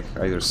gonna be like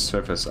either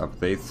surface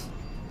update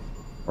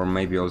or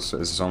maybe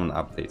also a zone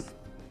update.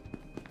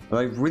 But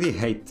I really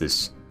hate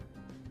this.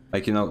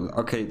 Like, you know,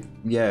 okay,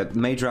 yeah,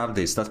 major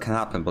updates, that can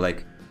happen, but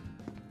like,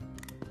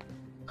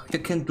 you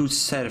can do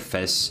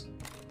surface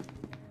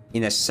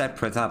in a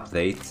separate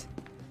update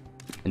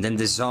and then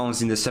the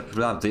zones in the separate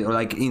update, or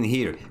like in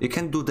here, you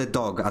can do the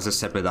dog as a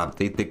separate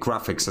update, the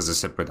graphics as a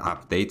separate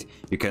update,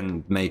 you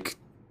can make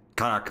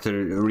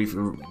character,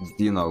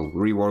 you know,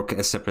 rework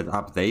a separate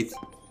update.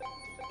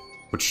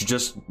 But you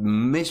just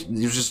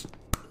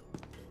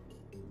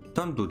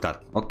don't do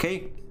that,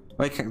 okay?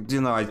 Like,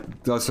 you know, I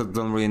also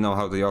don't really know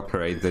how they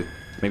operate.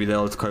 Maybe the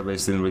old core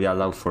base didn't really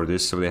allow for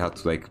this, so they had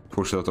to like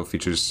push a lot of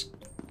features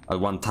at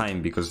one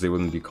time because they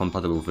wouldn't be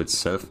compatible with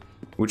itself,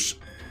 which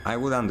I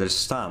would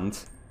understand.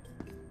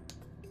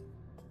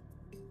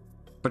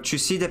 But you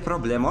see the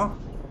problemo?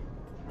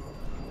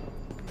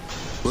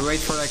 We wait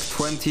for like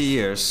 20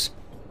 years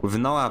with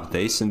no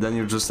updates, and then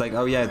you're just like,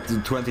 oh yeah,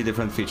 20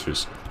 different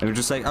features. And you're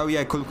just like, oh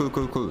yeah, cool, cool,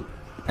 cool, cool.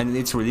 And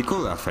it's really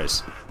cool at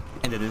first.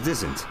 And then it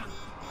isn't.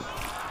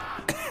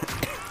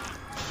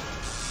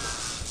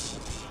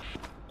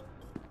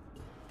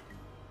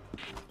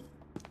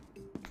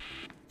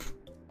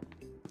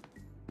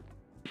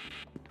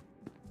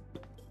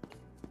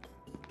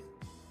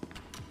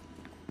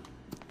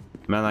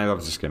 Man, I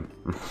love this game.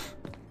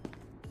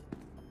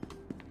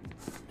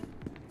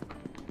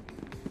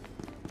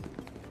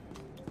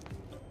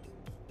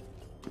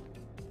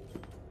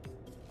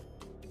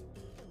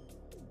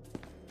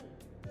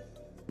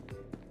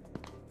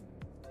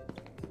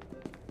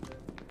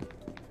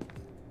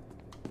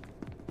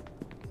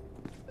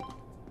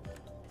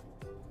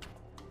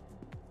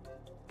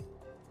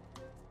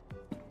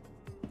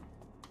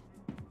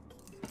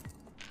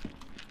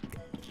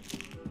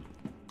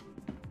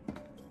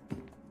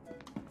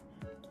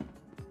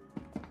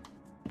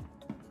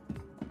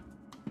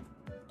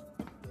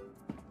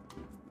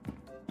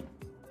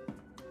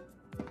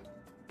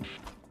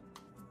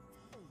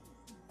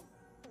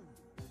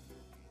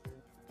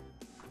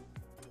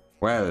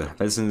 Well,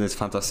 isn't it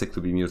fantastic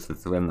to be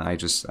muted when I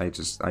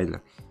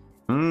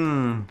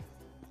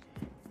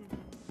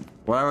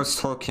What I was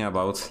talking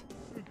about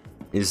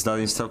is that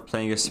instead of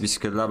playing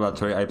scpsl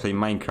laboratory, I play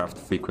Minecraft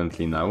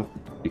frequently now.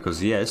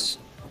 Because yes.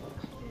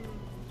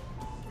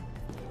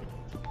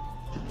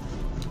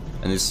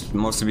 And it's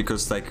mostly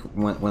because like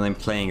when I'm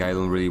playing I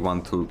don't really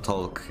want to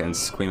talk and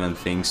scream and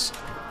things.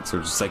 So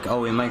just like,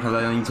 oh, in Minecraft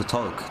I don't need to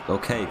talk.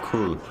 Okay,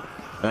 cool.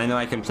 And I know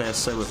I can play a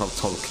cell without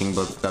talking,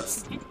 but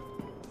that's...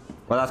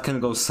 Well, that can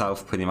go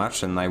south pretty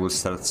much, and I will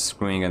start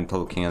screaming and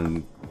talking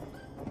and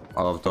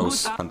all of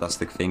those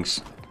fantastic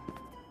things.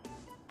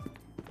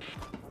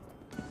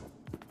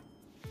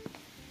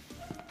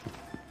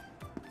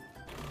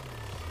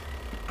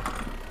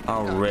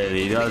 Oh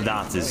really?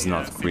 That is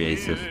not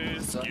creative.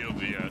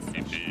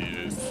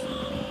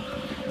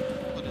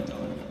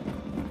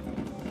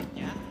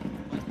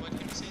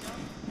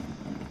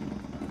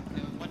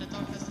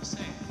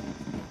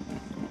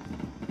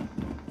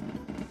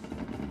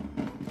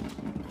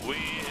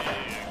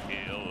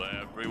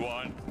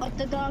 What's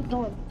the dog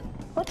doing?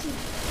 What's he?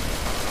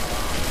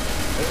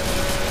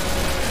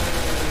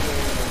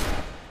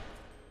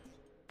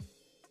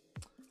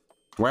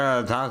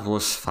 Well, that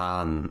was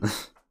fun.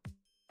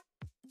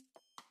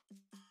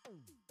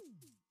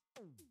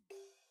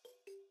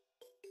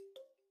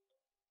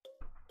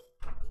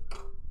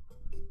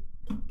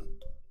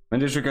 When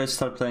did you guys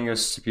start playing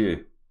as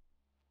CPU?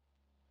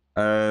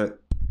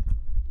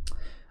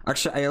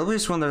 Actually, I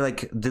always wonder,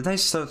 like, did I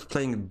start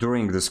playing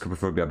during the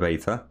Scopophobia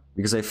beta?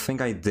 Because I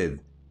think I did,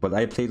 but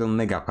I played on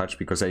Mega Patch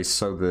because I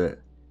saw the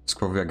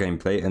Scopophobia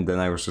gameplay, and then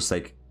I was just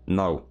like,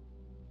 no.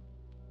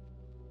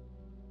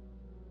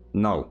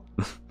 No.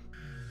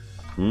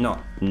 No,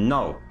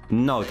 no,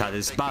 no, that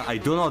is bad. I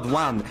do not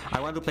want. I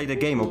want to play the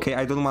game, okay?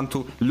 I don't want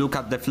to look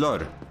at the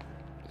floor.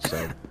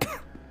 So.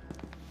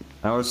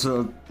 I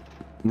also...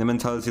 the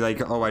mentality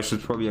like, oh, I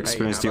should probably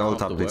experience the old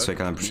update so I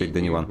can appreciate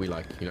the new one. We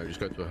like, you know,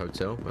 just go to a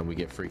hotel and we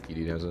get freaky,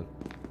 dude,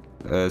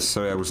 doesn't?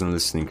 Sorry, I wasn't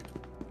listening.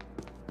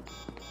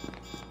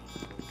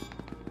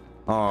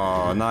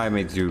 Oh, now I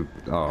made you...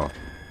 Oh.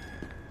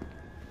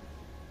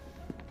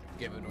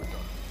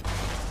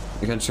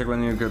 You can check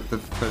when you get the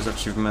first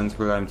achievement,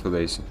 but I'm too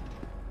lazy.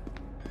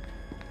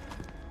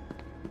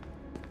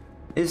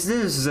 Is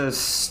this a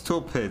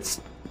stupid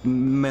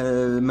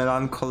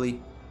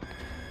melancholy?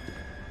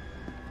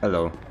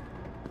 Hello.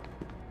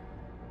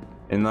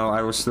 You know,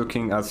 I was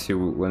looking at you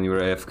when you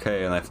were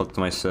AFK and I thought to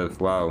myself,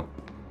 wow,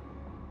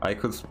 I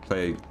could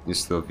play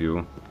instead of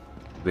you.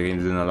 The game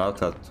didn't allow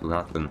that to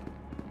happen.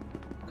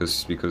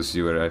 Because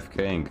you were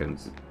AFKing and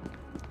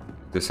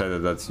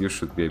decided that you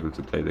should be able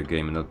to play the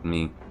game, not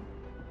me.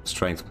 Just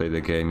trying to play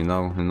the game, you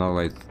know,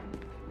 like,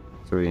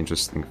 it's really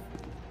interesting.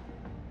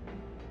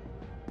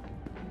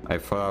 I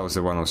thought I was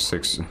a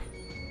 106.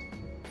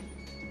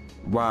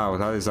 Wow,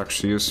 that is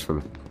actually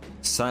useful.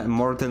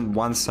 More than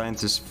one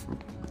scientist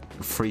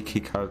free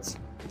keycard,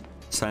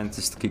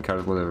 scientist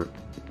keycard, whatever.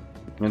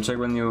 You can check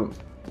when you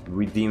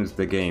redeemed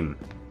the game.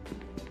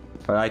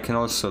 But I can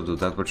also do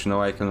that, but you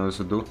know I can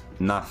also do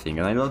nothing,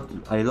 and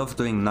I love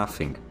doing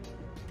nothing.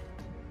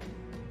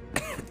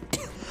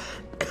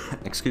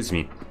 Excuse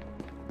me.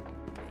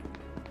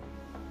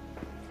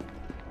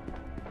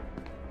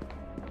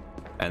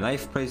 And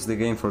I've praised the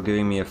game for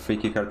giving me a free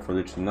keycard for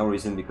literally no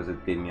reason, because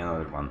it gave me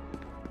another one.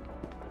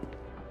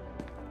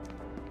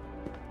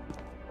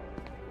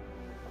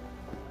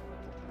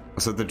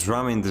 So the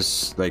drum in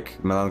this,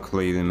 like,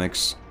 melancholy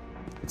mix,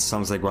 it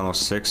sounds like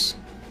 106,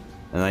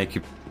 and I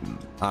keep...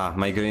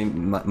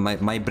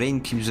 my brain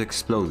keeps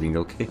exploding,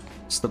 okay?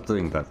 Stop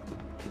doing that.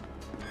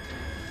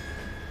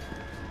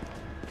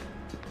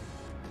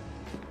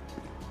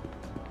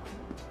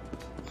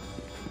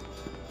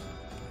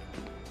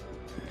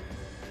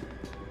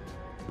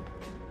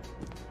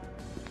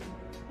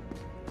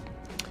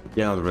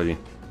 Yeah, not really.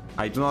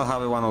 I do not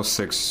have a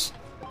 106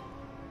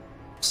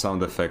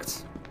 sound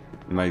effect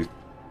in my, you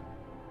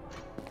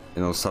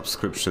know,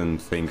 subscription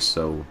thing,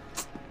 so...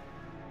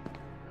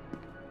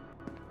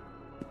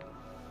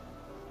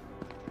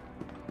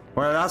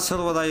 Well, that's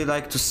all what I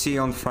like to see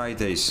on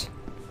Fridays.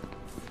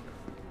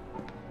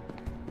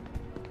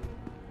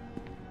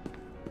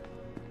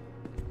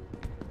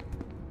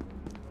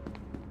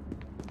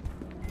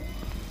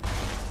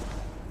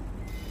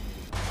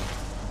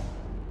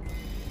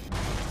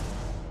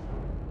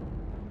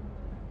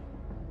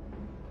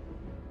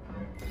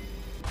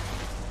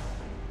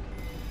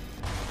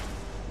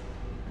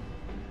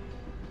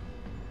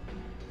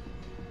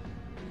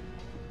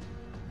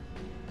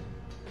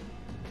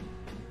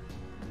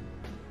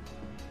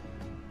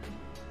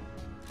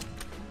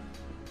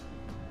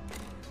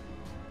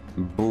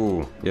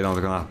 Boo, you know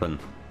what's gonna happen.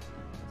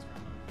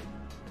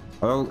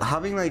 Well,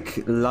 having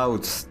like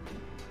loud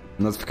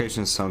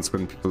notification sounds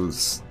when people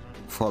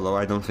follow,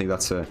 I don't think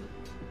that's a...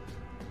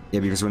 Yeah,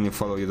 because when you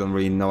follow you don't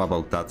really know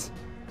about that.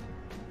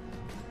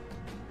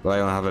 But I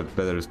don't have a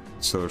better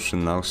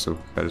solution now, so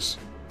who cares?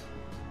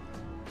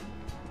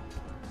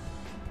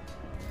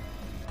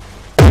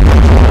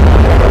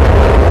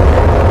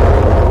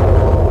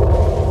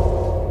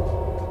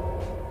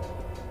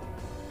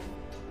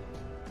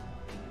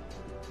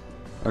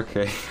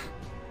 Okay.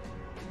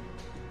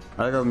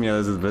 I got me a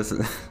little bit.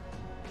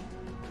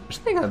 I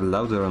think I'm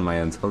louder on my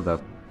end. Hold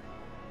up.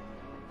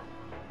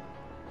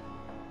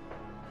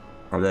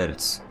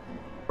 Alerts.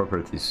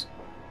 Properties.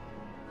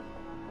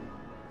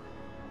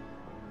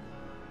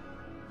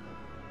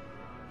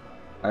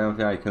 I don't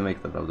think I can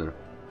make that louder.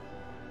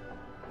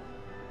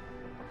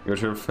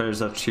 Got your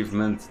first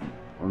achievement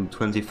on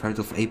 23rd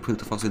of April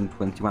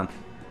 2021.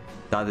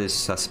 That is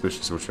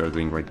suspicious what you are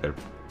doing right there.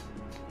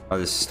 That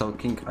is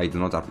stalking. I do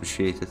not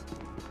appreciate it.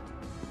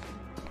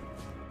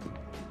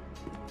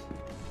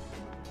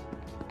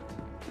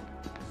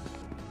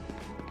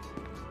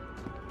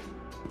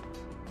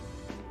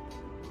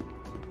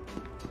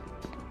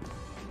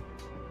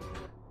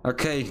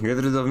 Okay, get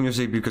rid of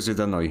music because it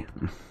annoys.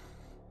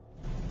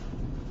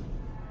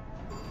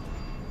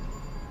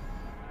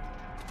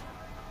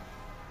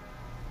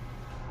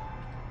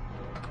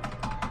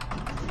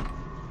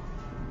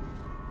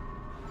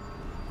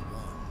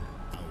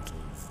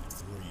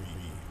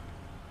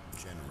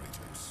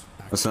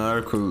 That's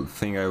another cool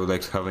thing I would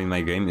like to have in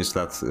my game is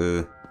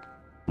that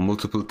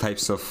multiple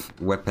types of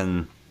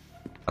weapon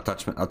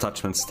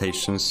attachment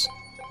stations.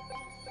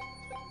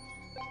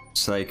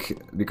 It's like,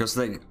 because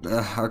like,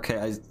 okay,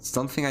 I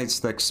don't think I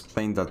just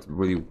explained that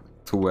really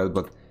too well,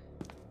 but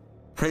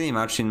pretty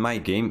much in my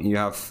game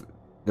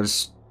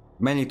there's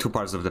mainly two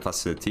parts of the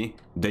facility,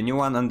 the new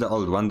one and the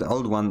old one. The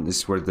old one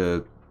is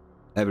where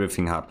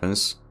everything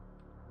happens,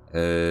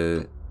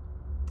 and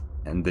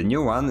the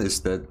new one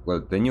is the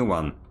new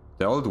one.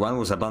 The old one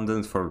was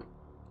abandoned for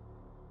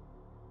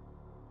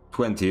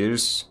 20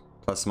 years,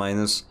 plus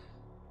minus.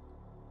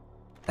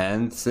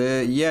 And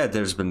yeah,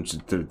 there have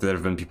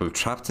been people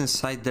trapped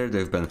inside there, there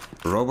have been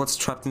robots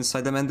trapped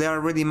inside them, and they are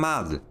really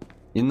mad,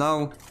 you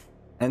know?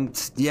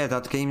 And yeah,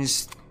 that game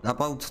is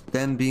about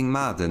them being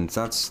mad, and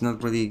that's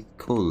not really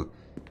cool.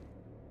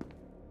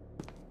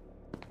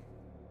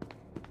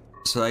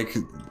 So like,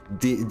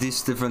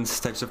 these different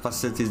types of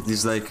facilities,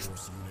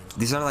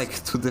 these are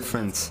like two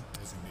different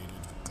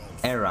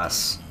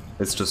eras,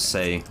 let's just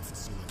say.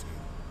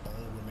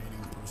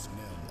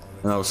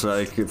 No, so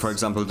like, for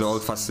example, the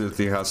old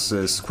facility has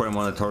square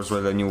monitors,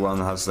 while the new one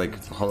has like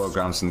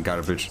holograms and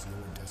garbage.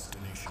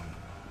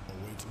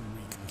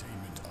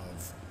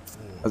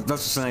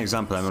 That's just an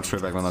example, I'm not sure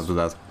if I'm gonna do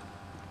that.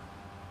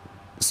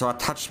 So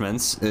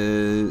attachments,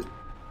 the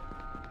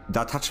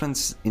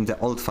attachments in the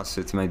old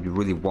facility might be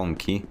really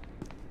wonky,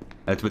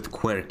 a little bit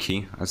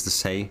quirky, as they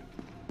say.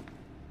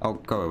 Oh,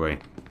 go away.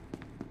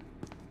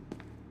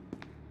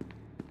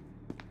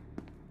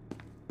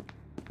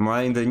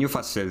 While in the new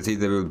facility,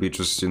 they will be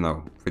just, you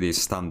know, pretty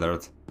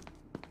standard.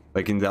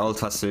 Like in the old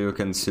facility, you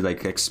can see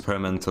like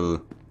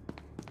experimental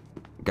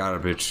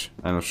garbage.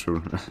 I'm not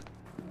sure.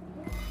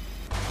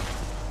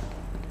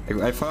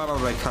 I thought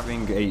about like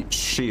having a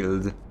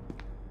shield,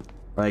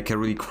 like a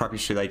really crappy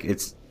shield. Like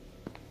it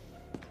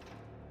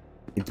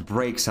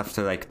breaks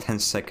after like 10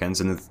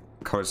 seconds, and it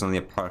covers only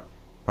a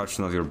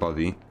portion of your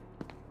body.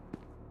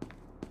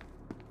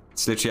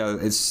 It's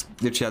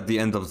literally at the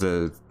end of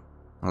the.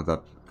 Hold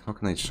up. How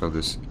can I show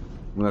this?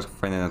 I'm gonna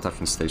find an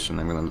attachment station,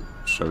 I'm gonna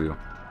show you.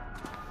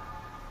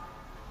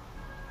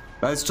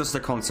 That's just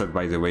a concept,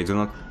 by the way, do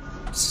not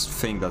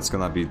think that's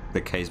gonna be the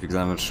case, because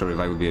I'm not sure if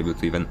I will be able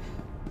to even,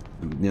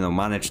 you know,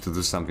 manage to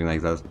do something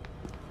like that.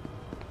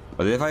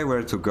 But if I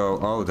were to go,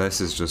 oh,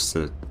 this is just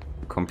a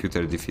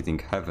computer defeating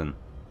heaven.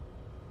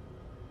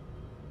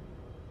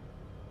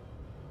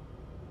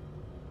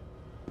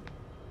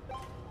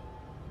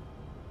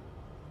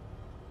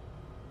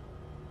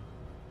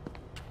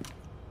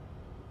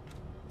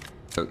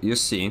 So you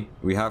see,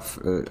 we have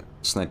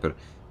sniper.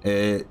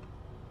 In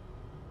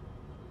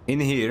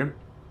here,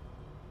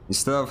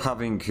 instead of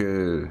having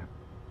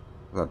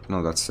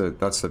no, that's a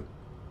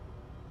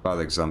bad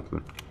example.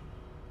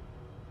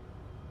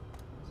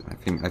 I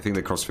think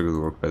the crossfire will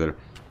work better.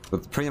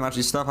 But pretty much,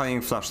 instead of having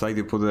a flashlight,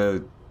 you put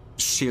a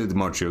shield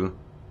module,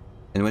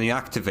 and when you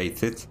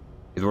activate it,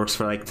 it works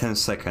for like 10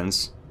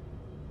 seconds,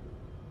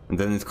 and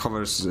then it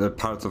covers a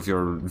part of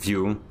your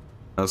view,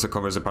 also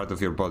covers a part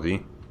of your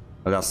body.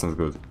 But that's not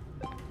good.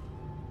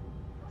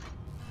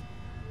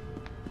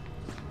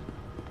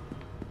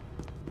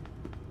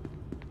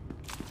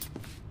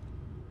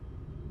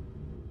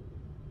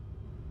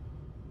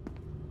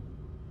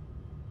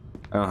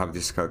 I don't have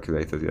this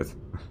calculated yet.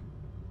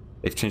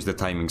 They've changed the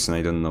timings and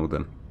I don't know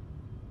them.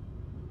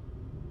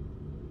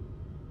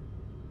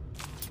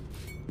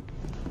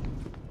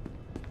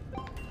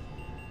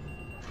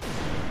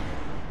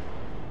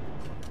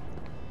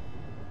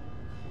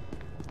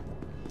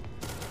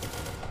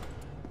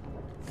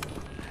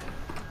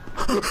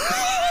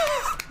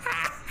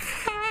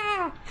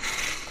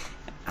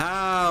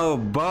 Oh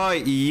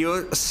boy,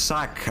 you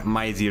suck,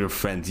 my dear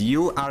friend.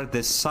 You are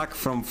the suck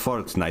from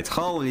Fortnite.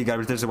 Holy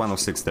garbage, there's a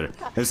 106 there.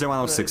 There's a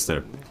 106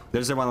 there.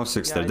 There's a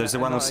 106 there. There's a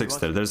 106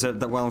 there. There's a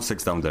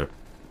 106 down there.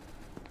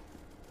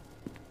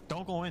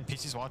 Don't go in,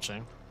 PC's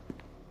watching.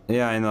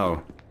 Yeah, I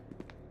know.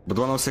 But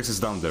 106 is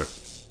down there.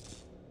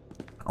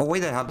 Oh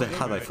wait, I have the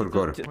HUD, I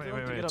forgot. Wait.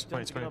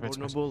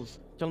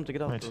 Tell him to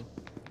get up,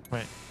 bro.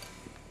 Wait.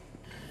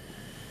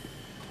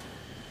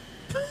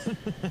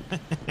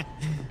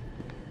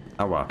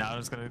 Oh wow. Now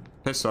it's gonna...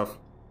 Piss off.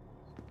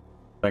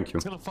 Thank you.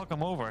 It's gonna fuck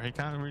him over. He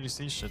can't really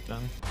see shit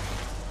then.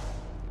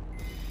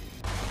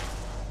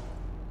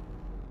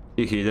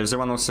 Hehe, there's a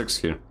 106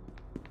 here.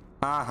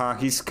 Haha,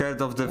 he's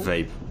scared of the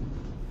vape.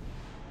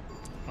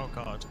 Oh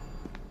god.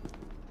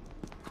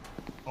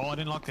 Oh, I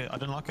didn't lock it. I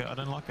didn't lock it. I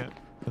didn't lock it.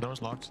 The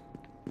door's locked.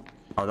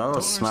 Oh, that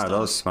was smart. That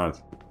was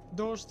smart.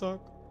 Door stuck.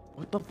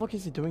 What the fuck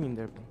is he doing in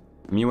there, bro?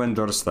 Mew and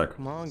door stuck.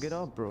 Come on, get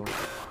up, bro.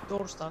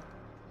 Door stuck.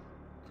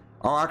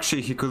 Oh,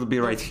 actually, he could be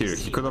right here.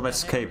 He could have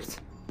escaped.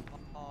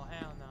 Oh,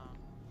 hell no.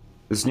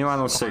 This new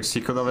 106,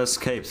 he could have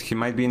escaped. He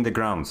might be in the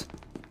ground.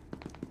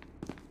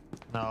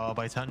 No,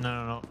 by 10.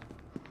 No.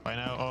 By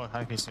now. Oh,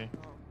 hi, PC.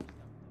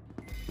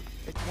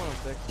 It's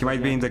 106. He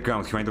might be in the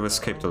ground. He might have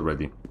escaped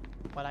already.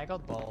 But I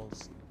got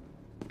balls.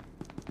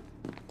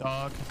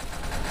 Dog.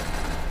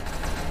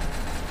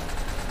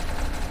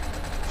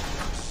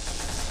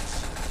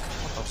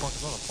 What the fuck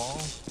is that? A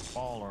ball?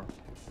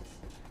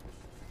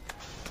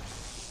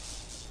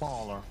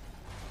 Baller.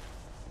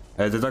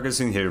 The dog is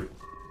in here.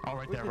 Oh,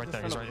 right there.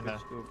 He's right in there.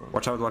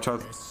 Watch out, watch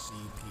out.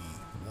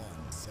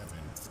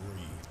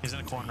 He's in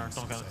the corner.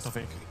 Don't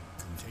fake.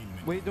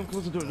 Wait, don't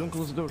close the door. Don't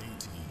close the door.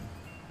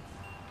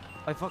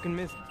 I fucking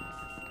missed.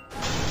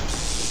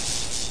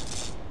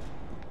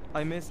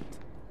 I missed.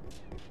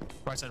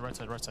 Right side.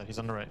 He's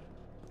on the right.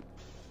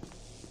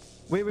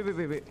 Wait.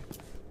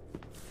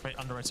 Wait,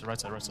 on the right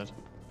side.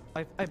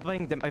 I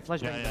blanked them. I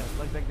flashbanged them. Yeah.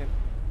 Flashbanged them.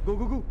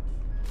 Go.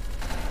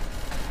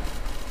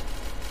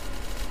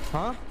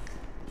 Huh?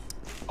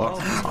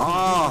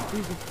 Oh.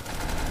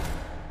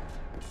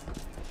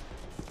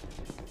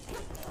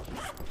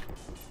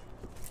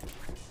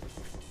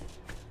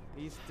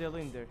 He's still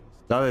in there.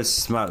 That is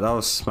smart. That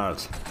was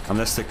smart.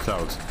 Amnestic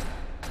cloud.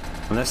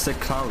 Amnestic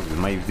cloud,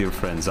 my dear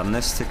friends.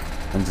 Amnestic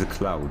and the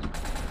cloud.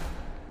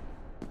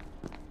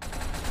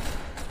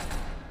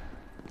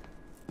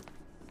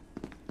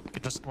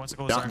 Just wants to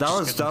go That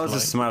was a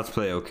smart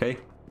play, okay?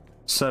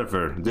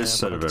 Server, this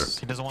server.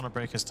 He doesn't want to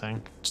break his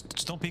thing.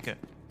 Just don't peek it.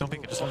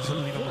 Just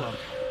leave him alone.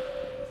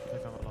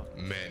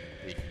 Men,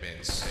 big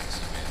men,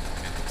 sexy men,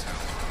 men in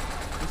town.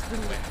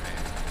 Wet men,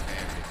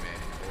 hairy men,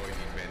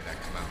 oily men that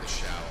come out the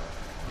shower.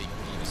 Big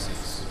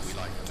penises, we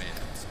like men.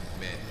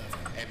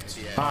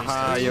 MTF.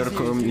 Haha, your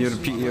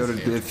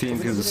thing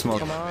is small.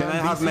 Can I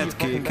have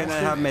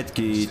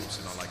medkit?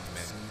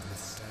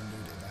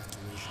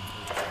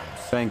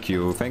 Thank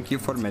you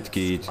for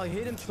medkit. I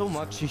hate him so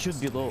much, he should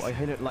be low. I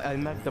hate it, like, I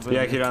marked up.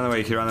 Yeah, he ran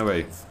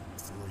away.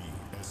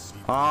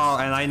 Oh,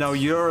 and I know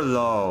you're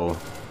low.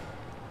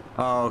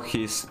 Oh,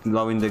 he's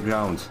low in the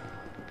ground.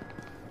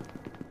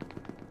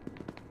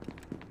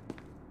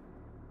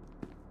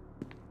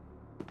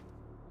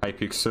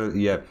 Hypixel,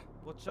 yep.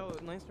 Watch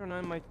out,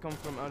 949 might come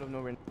from out of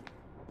nowhere.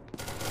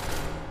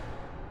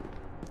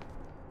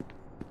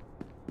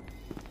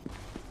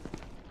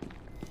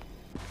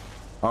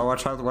 Oh,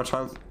 watch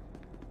out.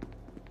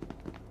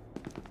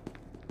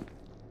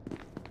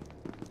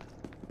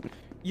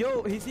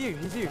 Yo, he's here.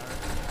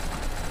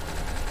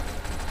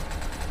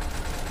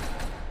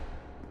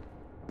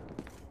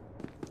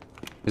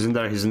 He's in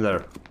there. He's in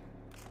there.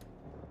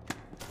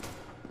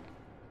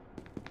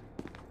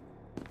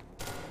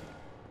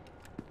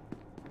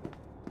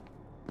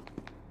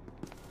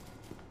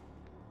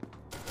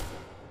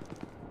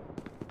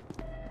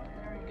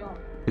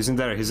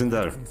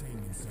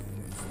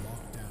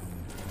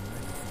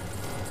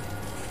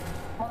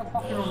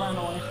 Motherfucker ran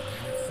away.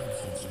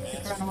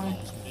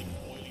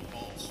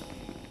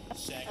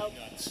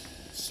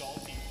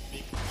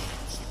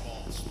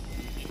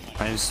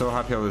 I am so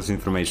happy with this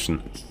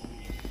information.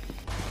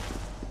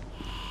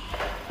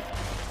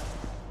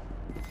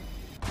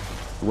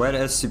 Where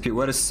is SCP?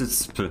 Where is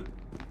SCP?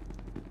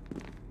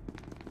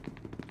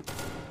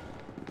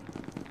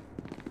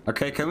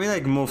 Okay, can we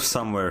like move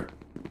somewhere?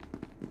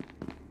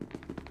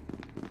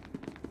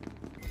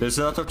 There's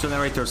a lot of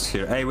generators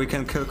here. Hey, we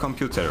can kill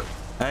computer.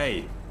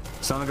 Hey,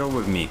 someone go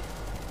with me.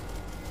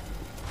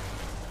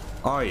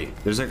 Oi,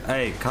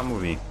 hey, come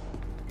with me.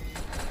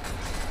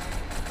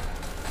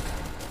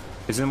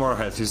 He's in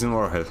Warhead.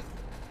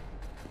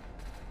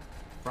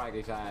 Frag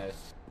his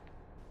ass.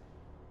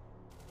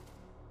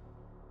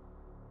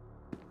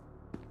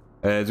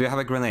 Do you have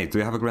a grenade?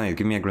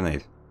 Give me a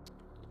grenade.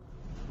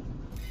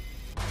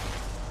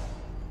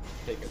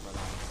 Take it for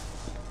that.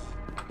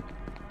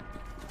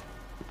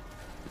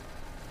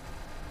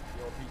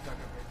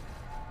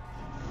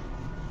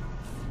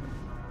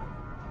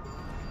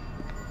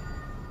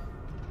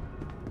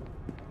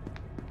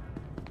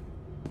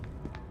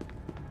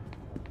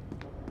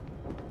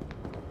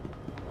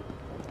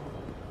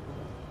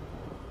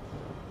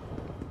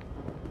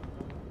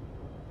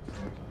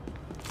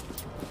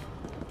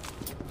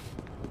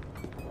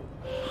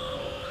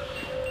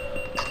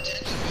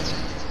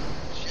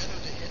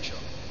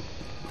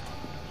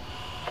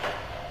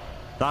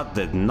 That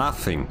did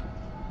nothing.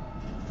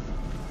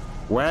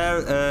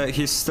 Well,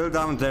 he's still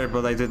down there,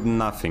 but I did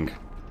nothing.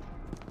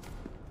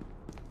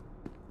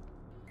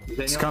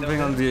 He's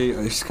coming on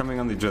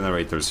the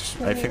generators.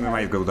 I think we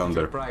might go down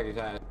there.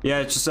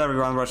 Yeah, just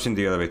everyone rush in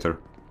the elevator.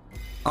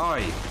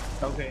 Oi!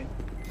 Okay.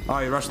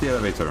 Oi, rush the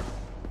elevator.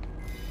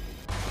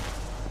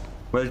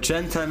 Well,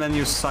 gentlemen,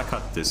 you suck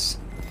at this.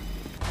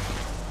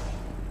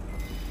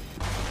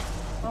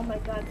 Oh my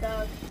god,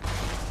 dog.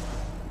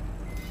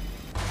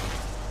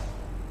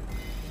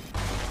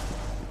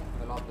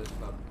 I love this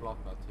block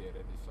out here, it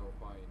is so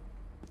fine.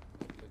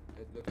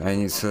 I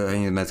need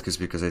medkits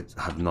because I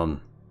have none.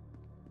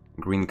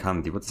 Green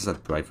candy, what is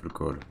that rifle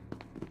called?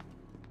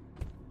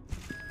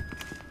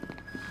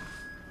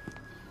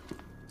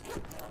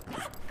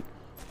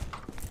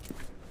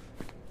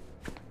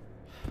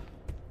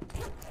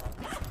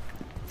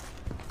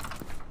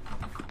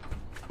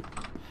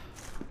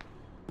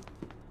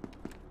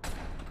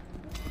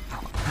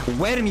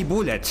 Where me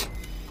bullet?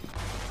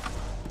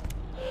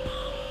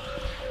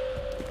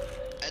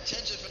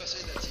 Attention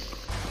facility.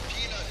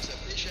 Peter is a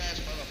bitch ass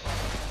motherfucker.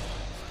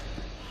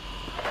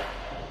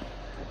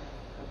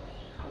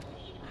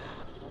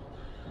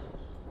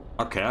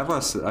 Okay, I've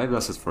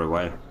lasted for a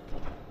while.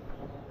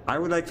 I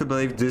would like to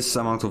believe this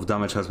amount of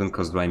damage has been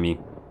caused by me.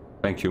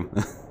 Thank you.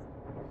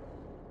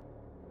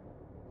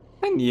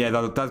 And yeah,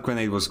 that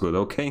grenade was good,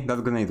 okay?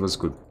 That grenade was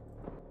good.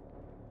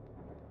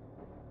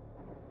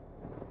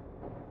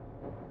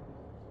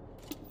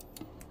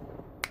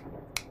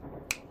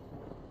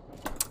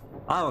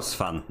 That was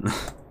fun.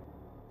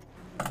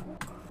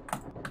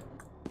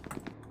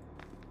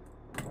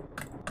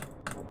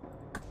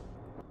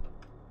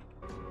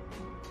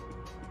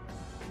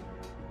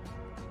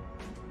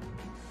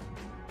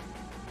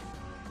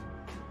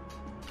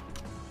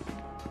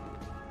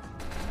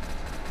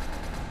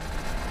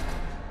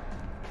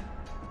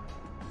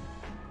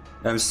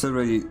 I'm still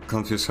really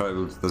confused how I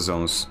built the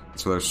zones.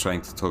 That's what I was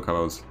trying to talk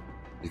about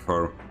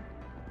before.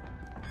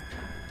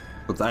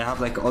 But I have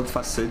like old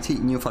facility,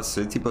 new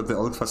facility, but the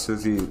old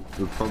facility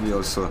will probably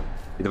also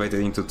be divided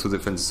into two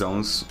different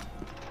zones.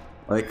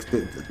 Like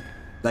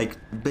like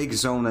big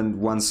zone and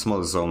one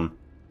small zone.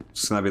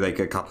 It's gonna be like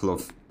a couple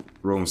of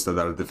rooms that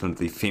are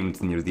differently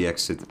themed near the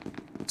exit.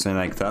 Something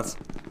like that.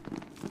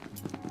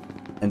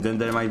 And then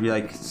there might be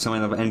like some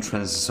kind of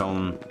entrance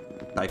zone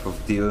type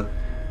of deal.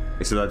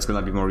 So that's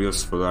gonna be more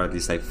useful, or at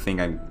least I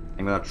think I'm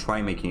gonna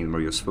try making it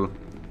more useful.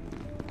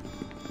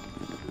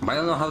 But I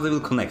don't know how they will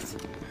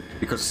connect.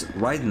 Because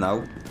right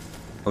now,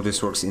 how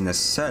this works in a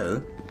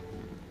cell,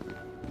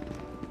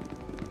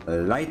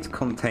 light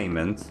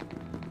containment,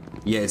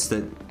 yeah, it's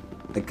the,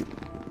 like,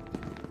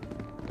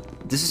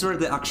 this is where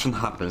the action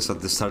happens at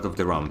the start of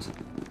the round,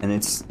 and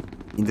it's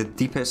in the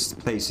deepest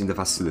place in the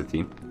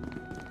facility.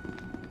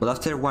 But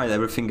after a while,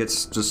 everything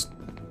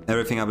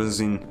happens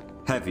in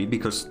heavy,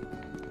 because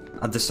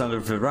at the start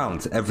of the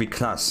round,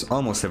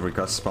 almost every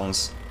class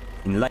spawns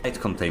in light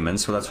containment,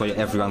 so that's why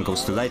everyone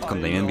goes to light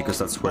containment, because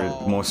that's where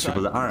most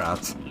people are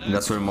at, and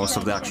that's where most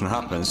of the action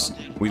happens.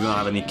 We don't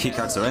have any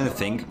keycards or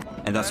anything,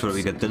 and that's where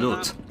we get the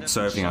loot,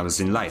 so everything happens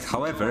in light.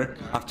 However,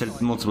 after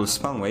multiple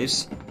spawn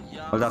waves,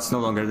 well, that's no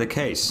longer the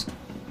case.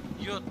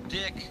 You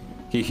dick.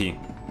 Hehe.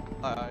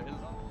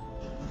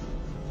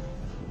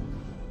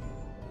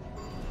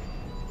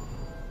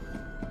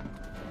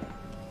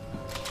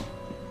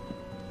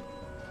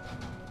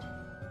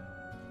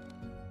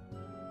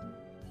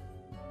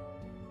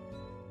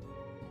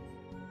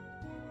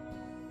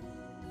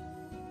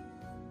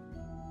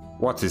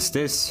 What is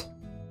this?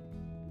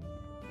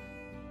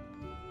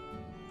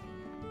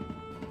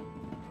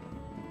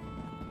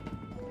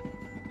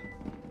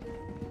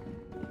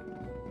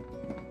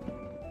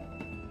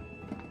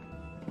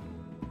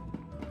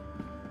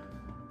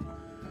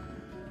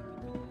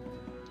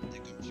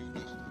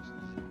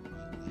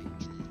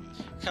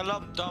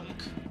 Hello, Dunk.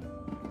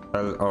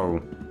 Hello.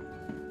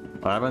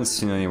 I haven't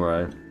seen you in a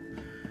while.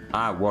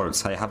 Ah,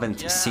 words. I haven't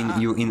seen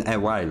you in a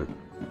while.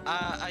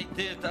 I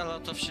did a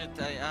lot of shit.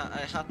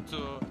 I had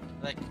to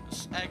like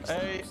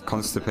exams.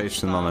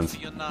 Constipation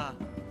moment. You know,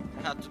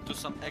 I had to do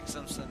some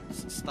exams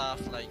and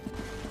stuff. Like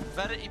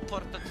very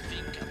important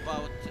thing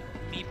about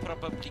me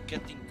probably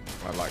getting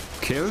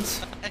killed.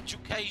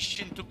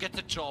 Education to get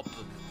a job.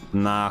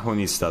 Nah, who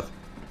needs that?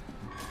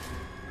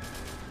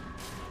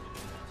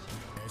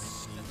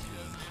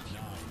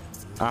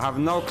 I have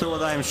no clue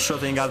what I'm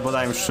shooting at, but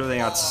I'm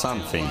shooting at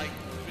something.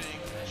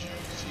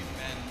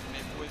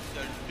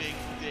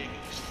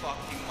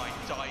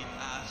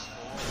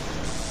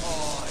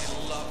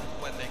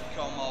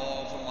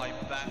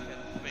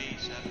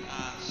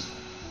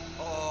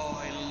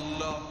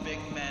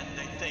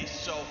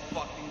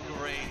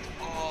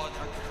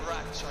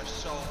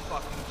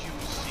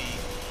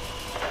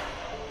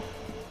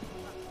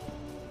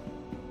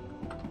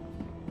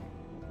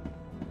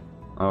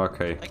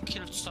 Okay. I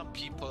killed some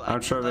people. I'm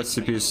not sure if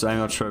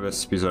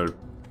SCPs are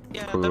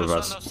cool with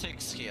us.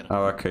 Here.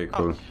 Oh, okay,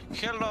 cool.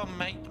 Hello,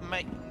 mate,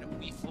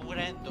 we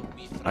friend.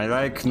 I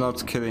like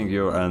not killing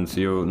you and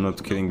you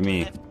not killing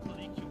me.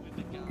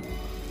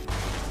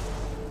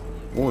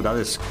 Oh, that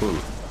is cool.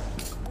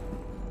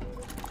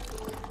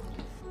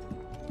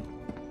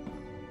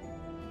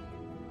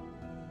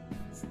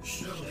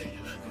 Surely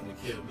you're not gonna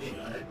kill me,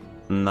 right?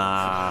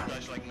 Nah.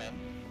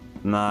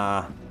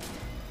 Nah.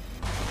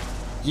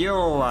 You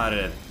are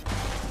it.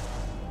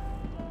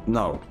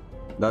 No.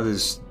 That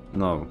is...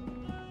 no.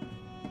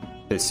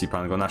 Pissy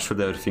pan, gonna shoot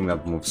everything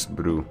that moves,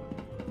 brew.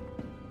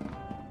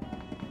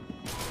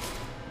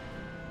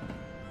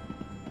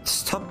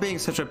 Stop being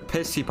such a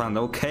pissy pan,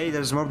 okay?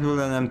 There's more people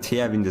than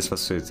MTF in this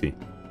facility.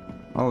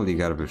 Holy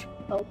garbage.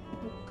 Oh.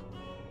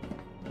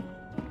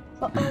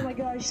 Oh my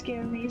god, you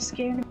scared me, you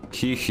scared me.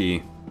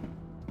 Hihi.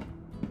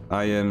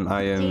 I am...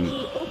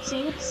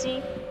 Oopsie,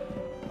 oopsie.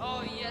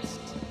 Oh yes,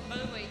 by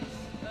the way,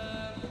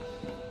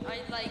 I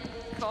like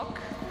cock,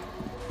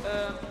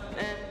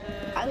 and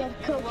I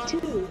like coke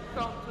too.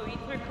 Come to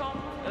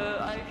intercom,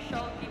 I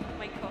shall give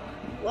my cock.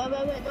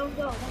 Wait, don't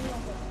go.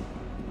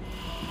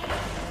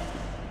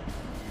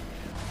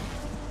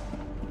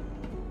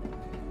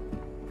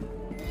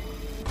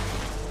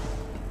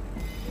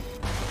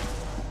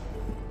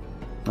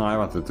 No, I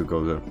wanted to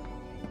go there.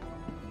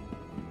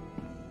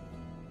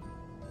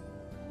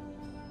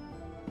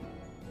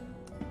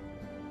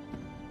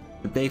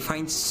 Did they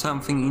find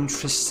something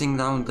interesting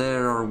down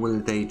there, or will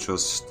they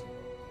just...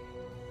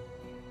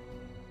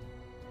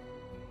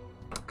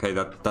 Okay,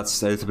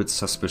 that's a little bit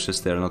suspicious,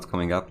 they're not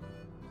coming up.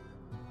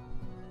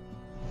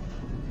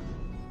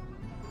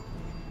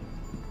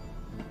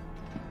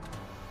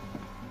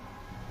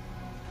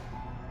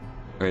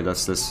 Okay,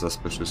 that's less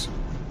suspicious.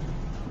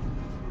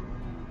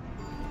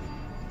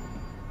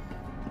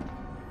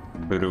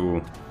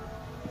 Brew.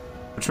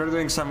 But you're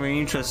doing something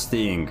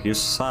interesting, you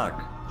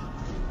suck.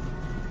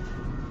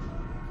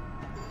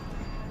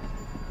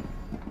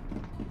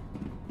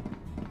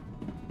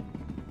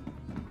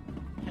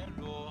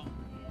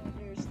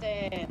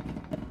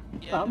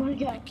 Oh my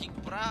god. Breaking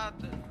Bad.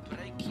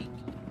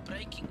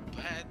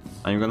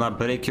 I'm gonna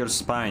break your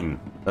spine.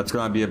 That's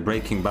gonna be a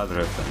Breaking Bad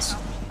reference.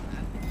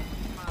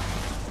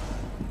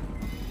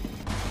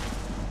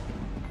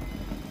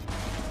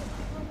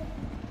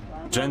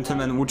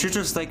 Gentlemen, would you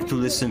just like to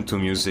listen to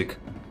music?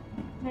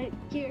 Hey,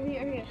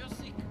 here.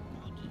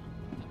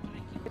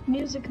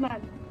 Music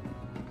man.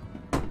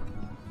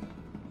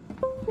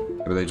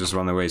 But they just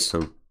run away, so...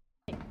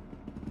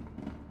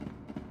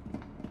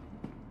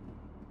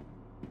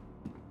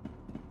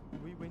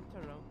 We went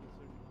around the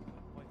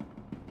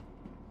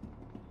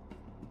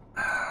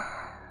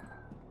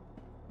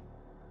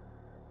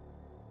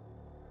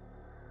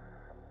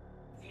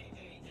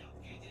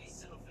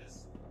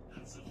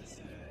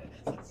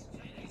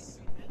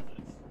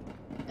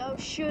Don't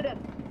shoot him.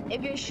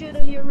 If you shoot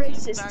him, you're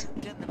racist.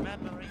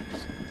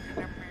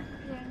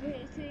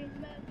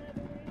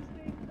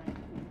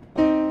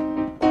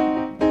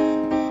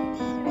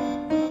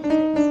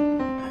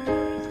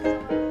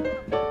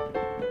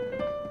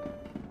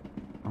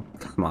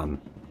 Come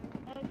on.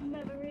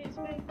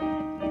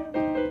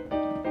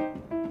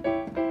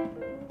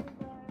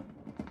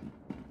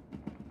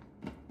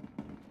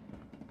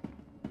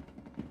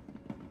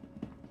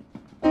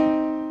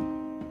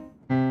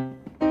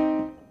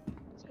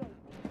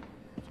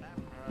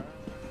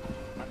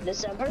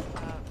 December?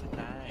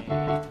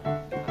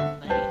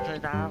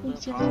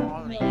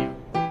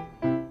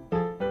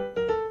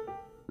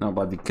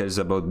 Nobody cares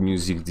about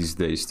music these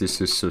days.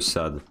 This is so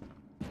sad.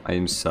 I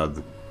am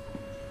sad.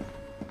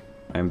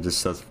 I am the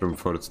sad from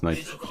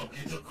Fortnite.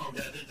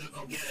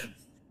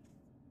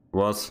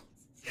 What?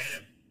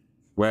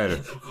 Where?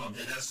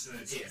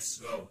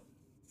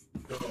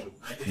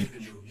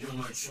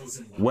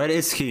 Where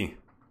is he?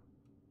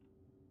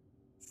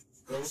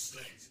 Go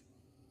straight.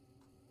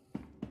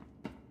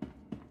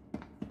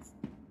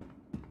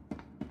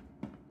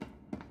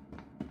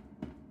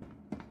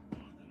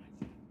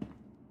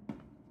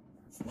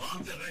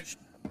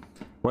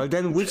 Well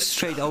then, which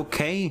straight,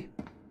 okay?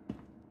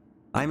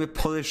 I'm a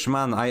Polish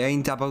man, I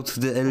ain't about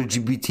the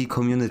LGBT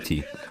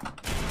community.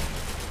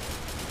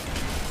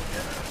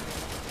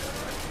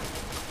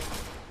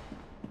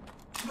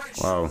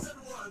 Wow.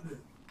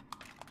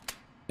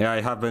 Yeah,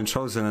 I have been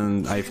chosen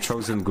and I've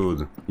chosen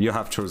good. You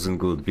have chosen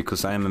good,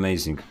 because I am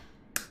amazing.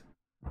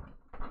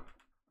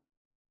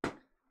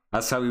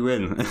 That's how we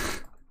win.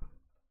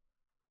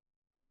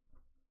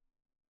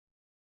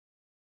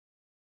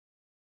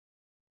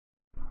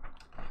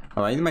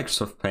 Oh, I need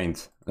Microsoft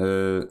Paint.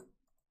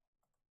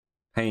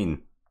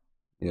 Paint.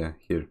 Yeah,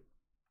 here.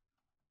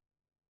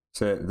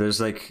 So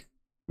there's like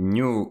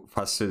new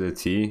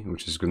facility,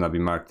 which is gonna be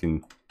marked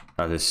in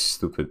that is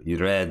stupid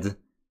red.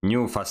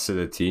 New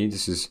facility.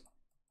 This is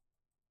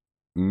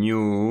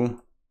new.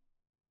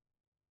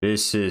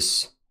 This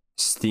is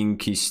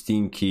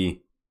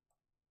stinky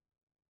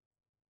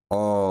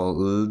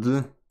old,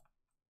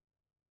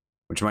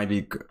 which might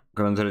be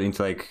converted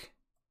into like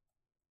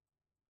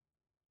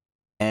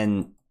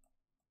N.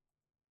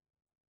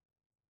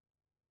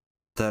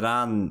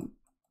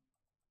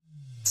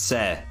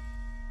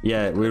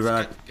 Yeah, we're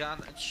gonna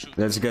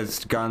let's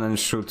get gun and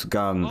shoot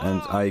gun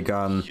and I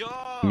gun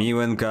me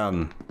when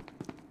gun.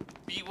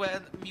 Me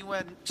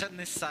when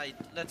Jenny's side.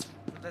 Let's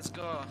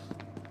go.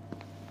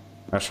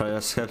 Actually, I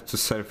just have to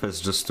surface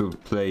just to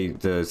play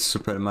the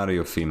Super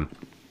Mario theme.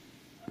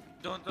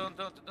 Don't.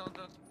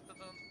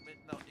 Wait,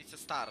 no, it's a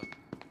star.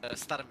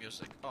 Star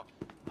music. Oh,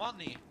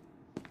 money.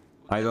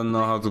 I don't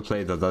know how to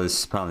play that. That is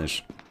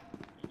Spanish.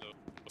 Do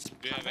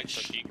you have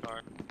extra key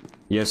card?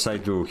 Yes, I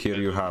do. Here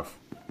you have.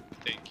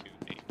 Thank you,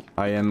 thank you.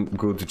 I am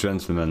good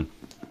gentleman.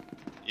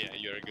 Yeah,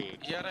 you're good.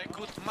 You're a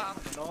good man,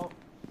 no?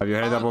 Have you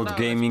heard about no,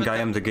 gaming? it's I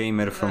am the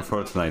gamer from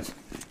Fortnite.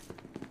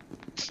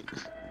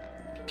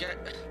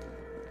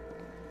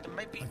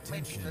 Maybe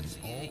let's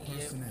see. All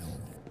personnel.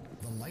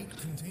 The light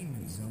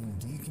containment zone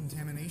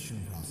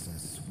decontamination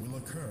process will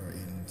occur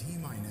in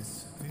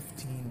T-minus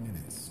 15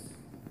 minutes.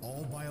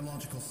 All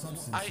biological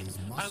substances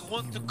I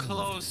want to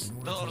close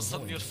doors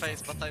on your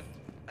face, but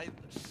I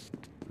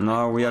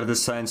No, we are the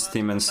science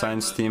team, and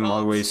science team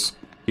always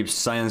keeps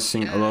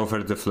sciencing all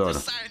over the floor.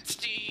 science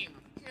team.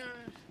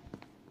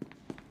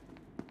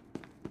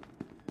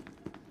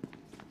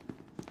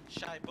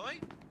 Shy boy?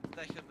 Did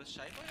I hear the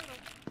shy boy?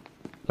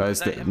 That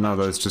is no,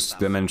 that's just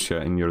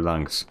dementia in your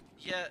lungs.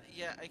 Yeah,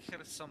 I hear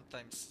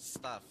sometimes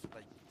stuff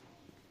like.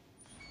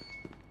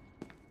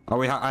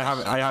 Oh, I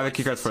have a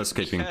keycard for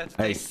escaping.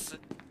 Hey,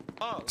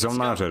 zone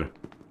manager.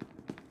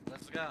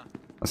 Let's go.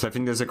 So I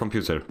think there's a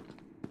computer.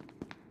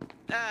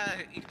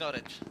 Ignore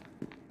it.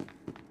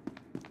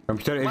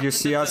 Computer, if you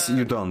see us,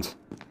 you don't.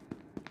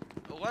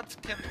 What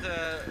can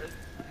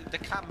the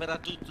camera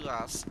do to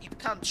us? It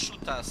can't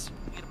shoot us.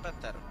 We're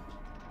better.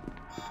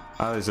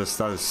 That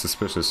is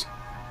suspicious.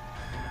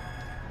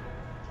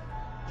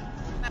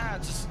 Nah,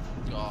 just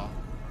go.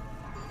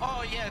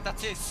 Oh yeah,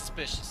 that is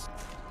suspicious.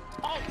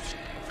 Oh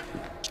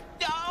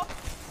no!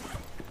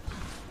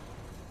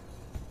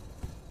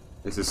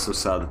 This is so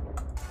sad.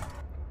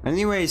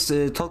 Anyways,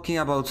 talking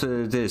about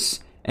this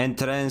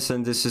entrance,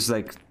 and this is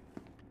like,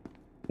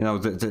 you know,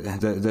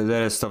 the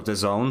rest of the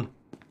zone.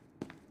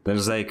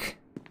 There's like,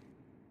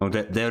 oh,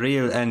 the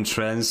real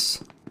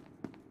entrance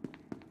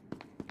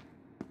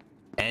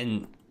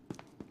and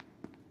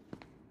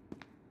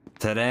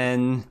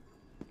terrain.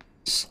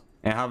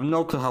 I have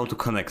no clue how to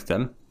connect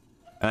them,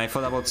 and I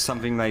thought about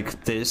something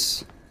like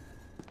this,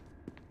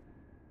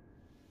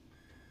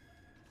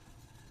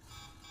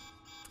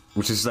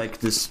 which is like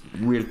this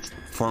weird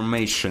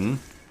formation,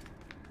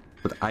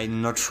 but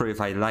I'm not sure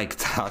if I like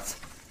that.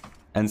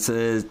 And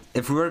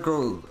if we were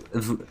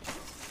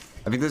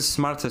I think the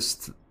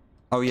smartest.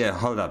 Oh yeah,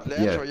 hold up.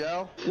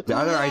 Yeah, the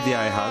other idea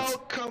I had,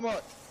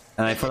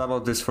 and I thought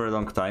about this for a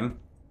long time,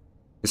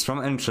 is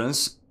from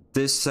entrance.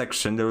 This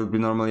section, there would be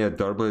normally a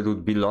door, but it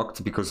would be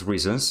locked because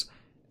reasons.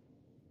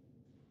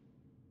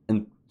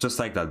 And just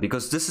like that,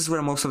 because this is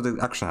where most of the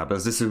action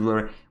happens. This is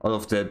where all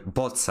of the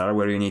bots are,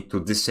 where you need to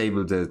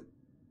disable the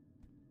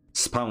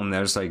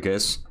spawners, I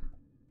guess.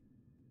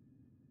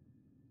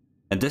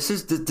 And this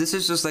is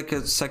just like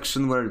a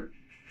section where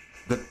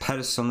the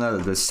personnel,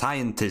 the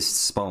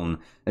scientists spawn.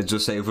 Let's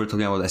just say if we're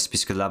talking about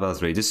SPSL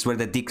laboratory, this is where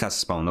the D-class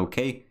spawn,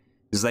 okay?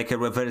 It's like a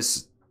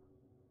reverse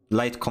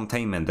light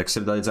containment,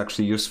 except that it's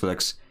actually useful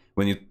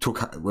when you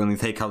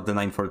take out the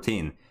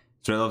 914.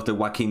 So a lot of the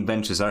wacky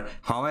inventions are.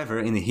 However,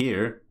 in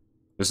here,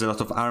 there's a lot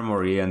of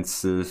armory and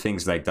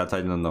things like that.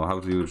 I don't know. How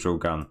do you draw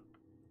gun?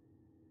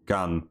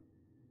 Gun.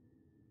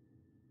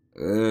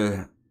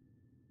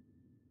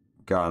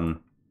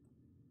 Gun.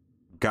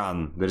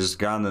 There's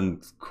gun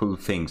and cool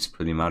things,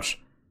 pretty much.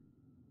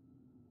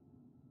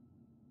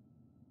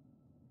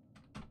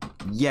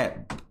 Yeah.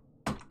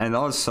 And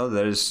also,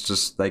 there's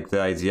just like the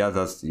idea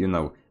that, you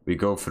know, we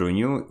go through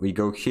new, we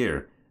go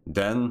here.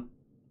 Then,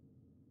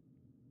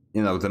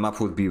 you know, the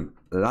map would be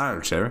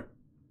larger.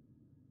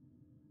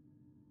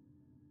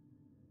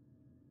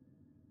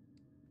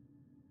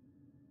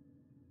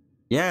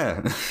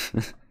 Yeah.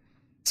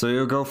 So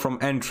you go from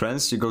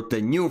entrance, you go to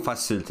the new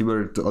facility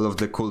where all of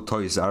the cool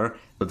toys are,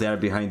 but they are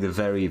behind the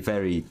very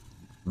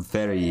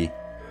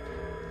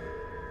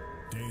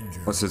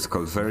what's it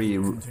called? Very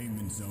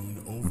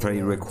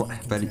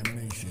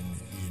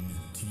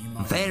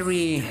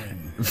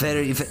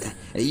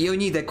you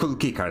need a cool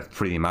keycard,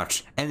 pretty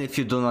much. And if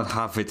you do not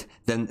have it,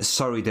 then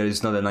sorry, there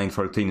is not a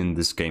 914 in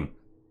this game.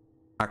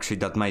 Actually,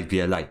 that might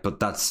be a lie, but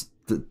that's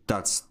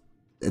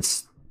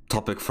it's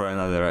topic for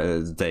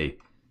another day.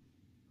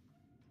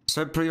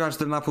 So pretty much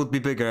the map would be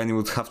bigger, and you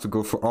would have to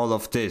go for all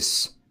of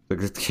this,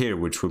 like here,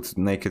 which would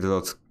make it a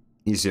lot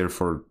easier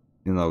for,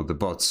 you know, the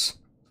bots to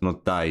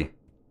not die.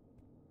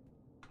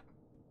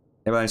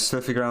 Yeah, but I'm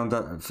still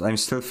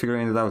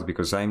figuring it out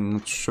because I'm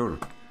not sure.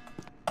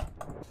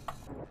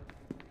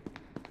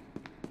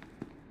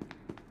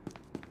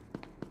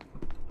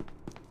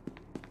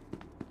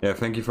 Yeah,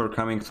 thank you for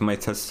coming to my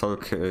test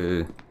talk.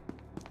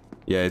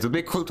 Yeah, it would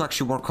be cool to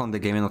actually work on the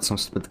game and not some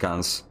stupid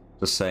guns.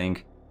 Just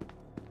saying.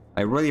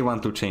 I really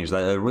want to change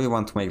that. I really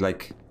want to make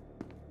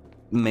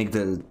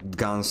the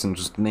guns and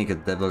just make a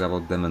devlog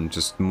about them and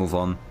just move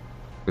on.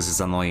 Because it's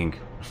annoying.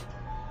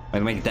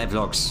 I make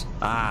devlogs.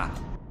 I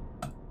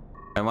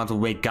want to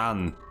make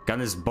gun.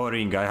 Gun is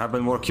boring. I have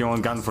been working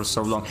on gun for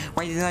so long.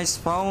 Why did I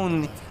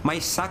spawn? My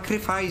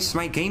sacrifice,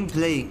 my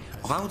gameplay.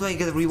 How do I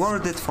get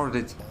rewarded for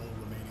it?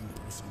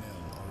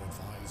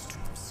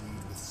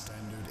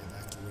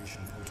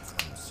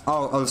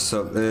 Oh,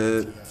 also,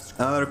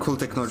 another cool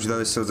technology that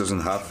it still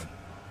doesn't have.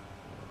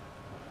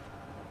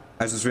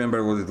 I just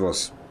remember what it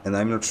was, and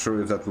I'm not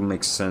sure if that will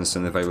make sense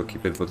and if I will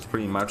keep it, but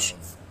pretty much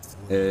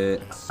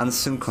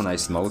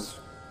unsynchronized mode.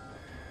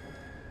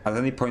 At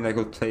any point I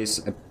could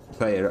place a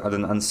player at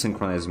an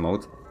unsynchronized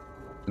mode,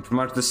 and pretty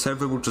much the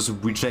server would just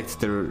reject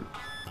their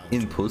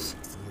input,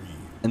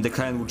 and the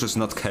client would just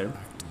not care.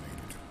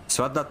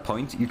 So at that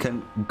point, you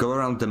can go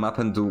around the map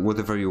and do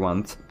whatever you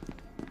want,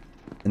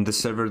 and the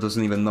server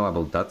doesn't even know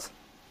about that.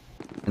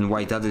 And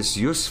why that is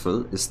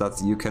useful is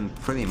that you can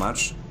pretty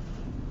much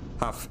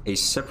have a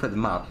separate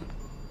map,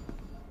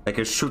 like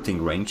a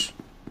shooting range,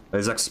 that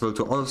is accessible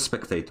to all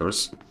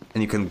spectators,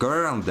 and you can go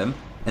around them,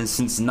 and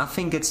since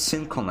nothing gets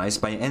synchronized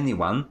by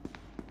anyone,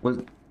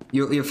 well,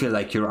 you feel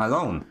like you're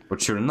alone,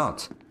 but you're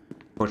not.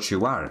 But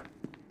you are,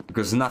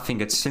 because nothing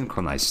gets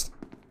synchronized.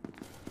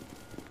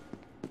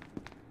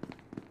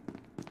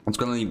 It's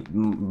gonna be,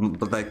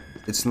 but like,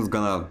 it's not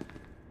gonna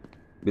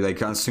be like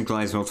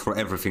unsynchronized mode for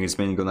everything. It's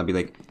mainly gonna be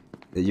like,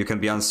 you can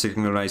be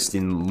unsynchronized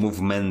in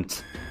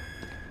movement,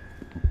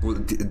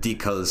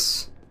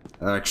 decals,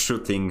 like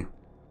shooting,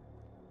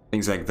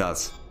 things like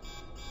that.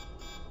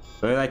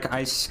 But like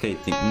ice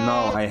skating,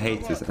 no, I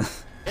hate it.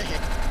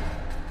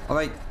 Or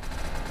like,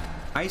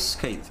 ice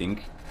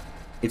skating,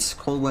 it's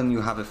cool when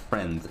you have a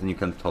friend and you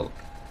can talk.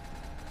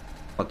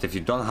 But if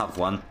you don't have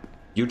one,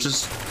 you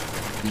just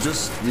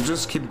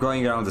keep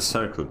going around the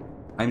circle.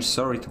 I'm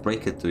sorry to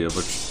break it to you,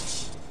 but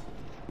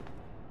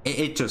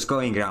it's just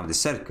going around the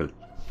circle.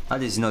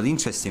 That is not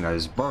interesting, that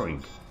is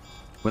boring.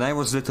 When I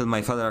was little,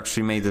 my father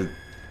actually made a,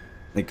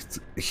 like,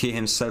 he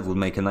himself would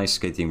make an ice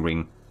skating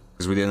ring,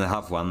 because we didn't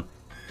have one.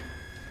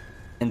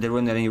 And there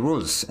weren't any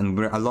rules, and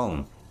we're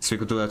alone. So we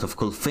could do a lot of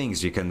cool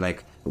things. You can,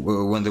 like,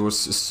 when there was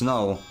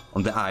snow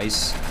on the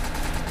ice,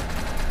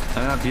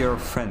 I'm gonna be your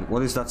friend.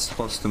 What is that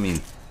supposed to mean?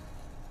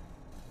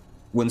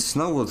 When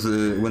snow would,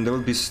 when there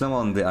would be snow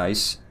on the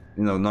ice,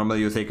 you know,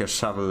 normally you take a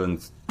shovel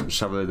and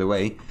shovel it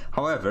away.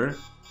 However,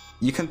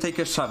 you can take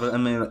a shovel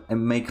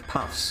and make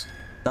paths.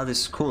 That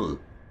is cool.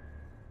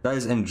 That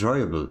is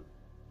enjoyable.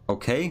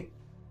 Okay?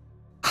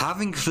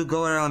 Having to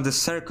go around the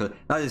circle,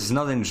 that is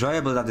not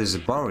enjoyable, that is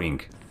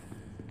boring.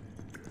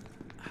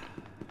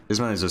 This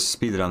man is a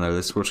speedrunner,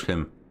 let's watch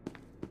him.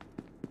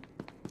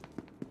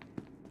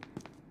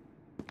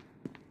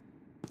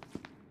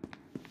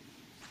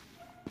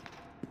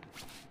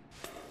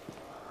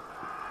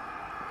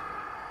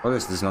 What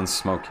is this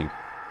non-smoking?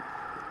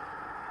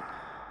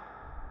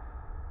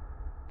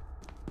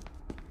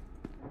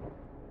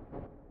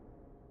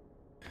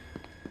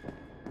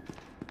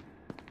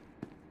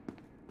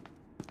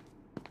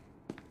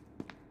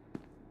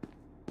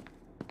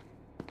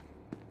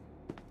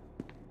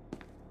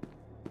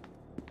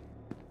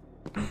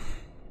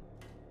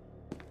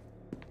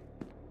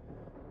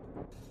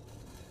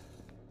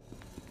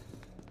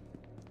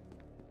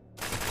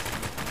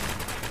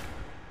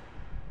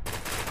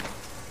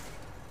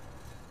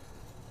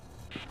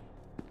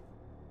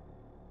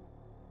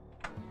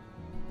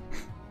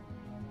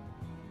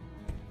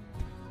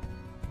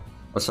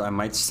 Also, I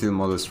might steal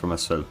models from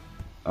myself.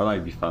 That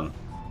might be fun.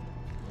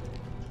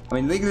 I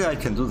mean, legally I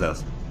can do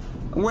that.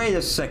 Wait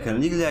a second,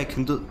 legally I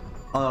can do...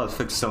 Oh, I'll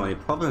fix so many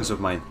problems of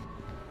mine.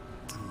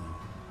 2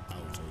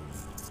 out of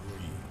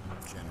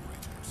 3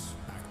 generators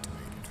activated.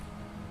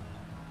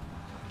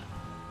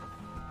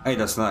 Hey,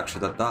 that's not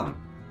actually that dumb.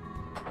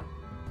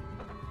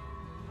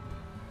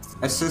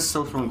 I still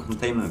stole from a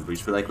containment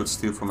breach, but I could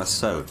steal from a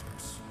cell.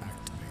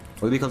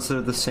 Would be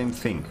considered the same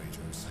thing.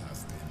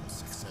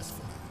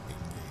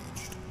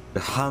 The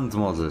hand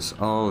models,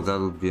 oh, that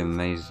would be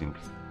amazing.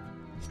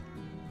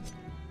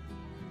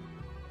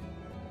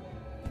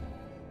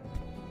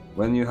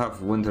 When you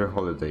have winter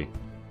holiday.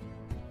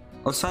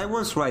 Oh, so I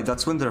was right,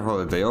 that's winter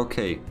holiday,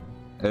 okay.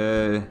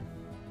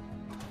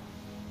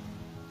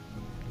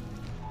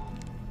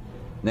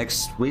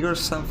 Next week or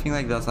something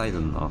like that, I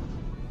don't know.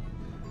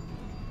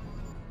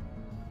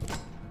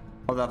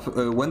 Hold up,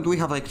 when do we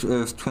have like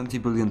 20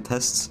 billion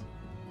tests?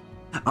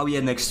 Oh yeah,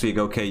 next week,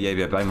 okay,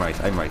 yeah, I'm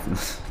right.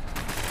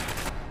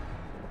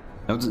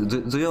 Now,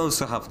 do you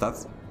also have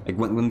that? Like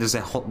when there's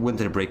a hot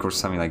winter break or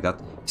something like that,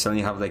 you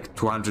suddenly have like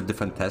 200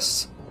 different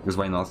tests, because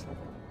why not?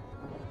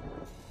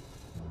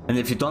 And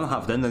if you don't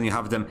have them, then you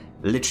have them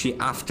literally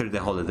after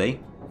the holiday.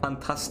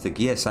 Fantastic,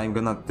 yes, I'm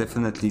gonna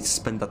definitely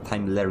spend that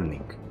time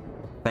learning.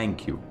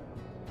 Thank you.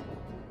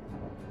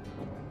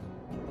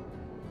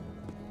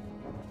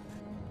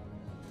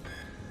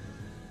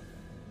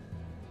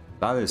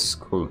 That is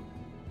cool.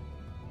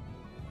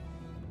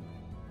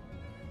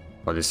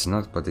 But it's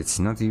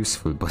not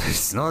useful,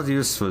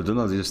 do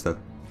not use that.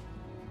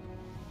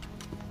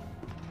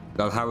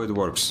 That's how it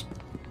works.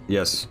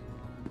 Yes.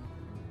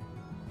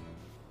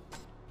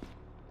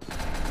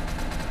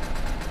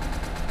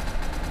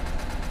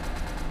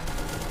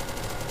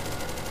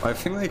 I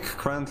think like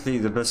currently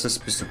the best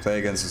SPs to play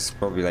against is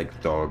probably like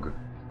Dog.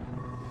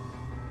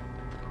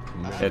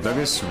 Yeah, Dog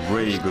is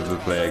really good to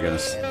play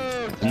against.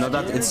 Not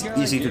that it's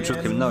easy to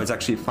juke him, no, it's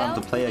actually fun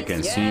to play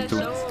against. You need to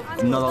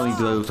not only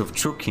do a lot of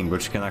juking,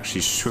 but you can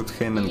actually shoot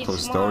him and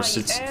close doors.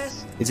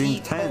 It's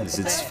intense,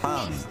 it's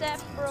fun.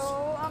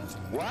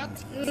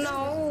 What?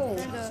 No.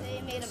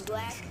 They made him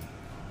black.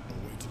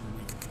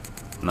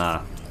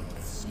 Nah.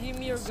 Give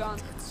me your gun.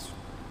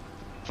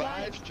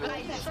 5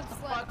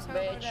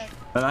 bitch.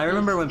 And I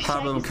remember when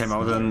Problem came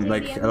out and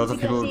like a lot of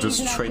people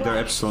just trade their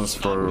epsilons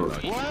for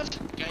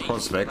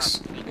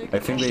crosslegs. I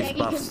think they've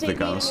buffed the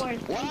guns.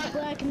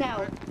 Black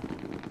now.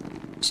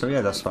 So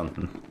yeah, that's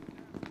fun.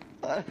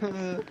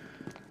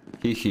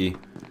 Hee hee.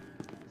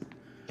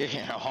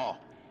 Yeah.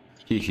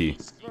 Hee hee.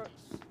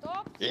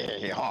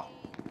 Yeah.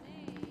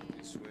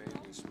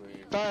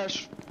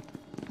 Dash.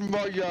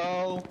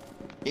 Royale.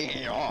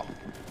 Yeah.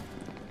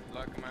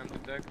 Black man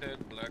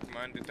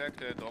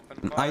detected, open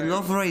fire. I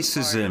love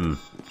racism.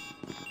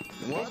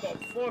 What the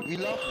fuck? You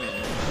love me.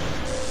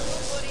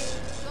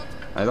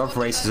 I love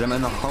racism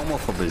and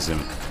homophobism. I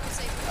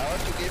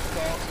want to give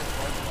calls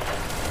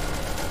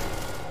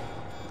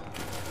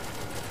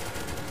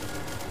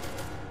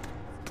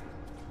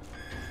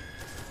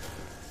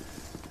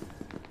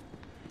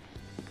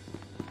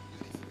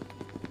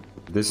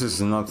This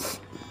is not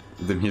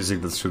the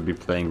music that should be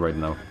playing right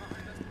now.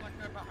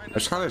 I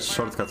should have a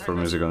shortcut for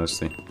music,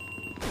 honestly.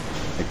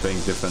 Like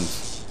playing different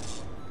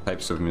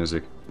types of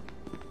music.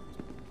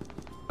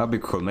 That'd be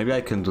cool. Maybe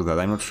I can do that.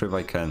 I'm not sure if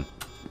I can.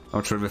 I'm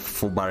not sure if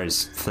full bar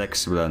is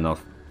flexible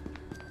enough.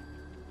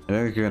 I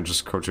think you can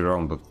just coach it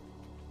around, but...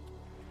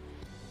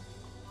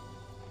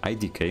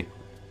 IDK.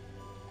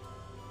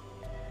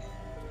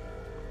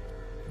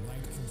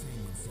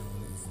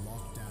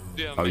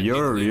 Yeah, Oh,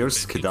 you're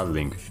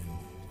skedaddling.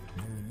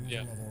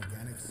 Yeah.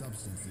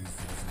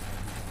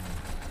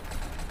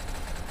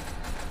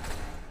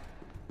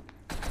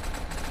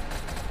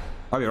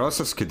 Oh, you're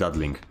also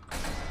skedaddling.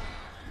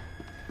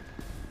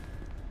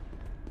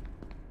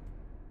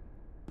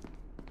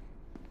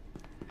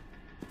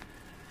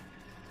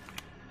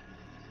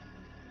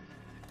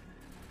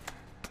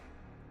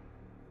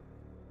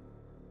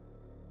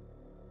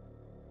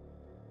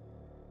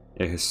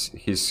 Yeah,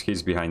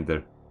 he's behind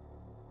there.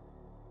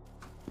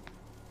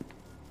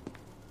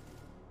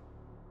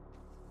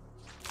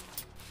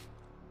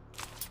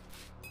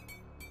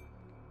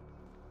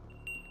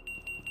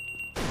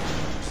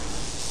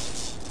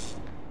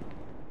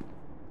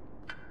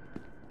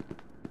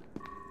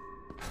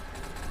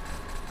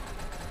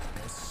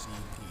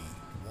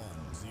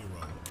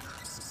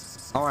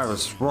 Oh, I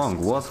was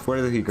wrong. What?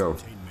 Where did he go?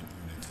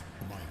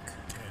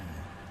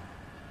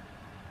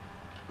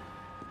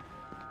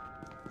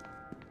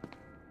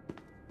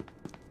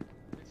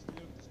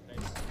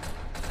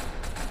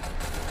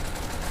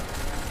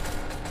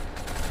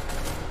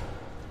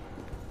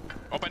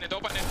 Open it.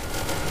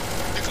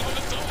 It's all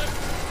them.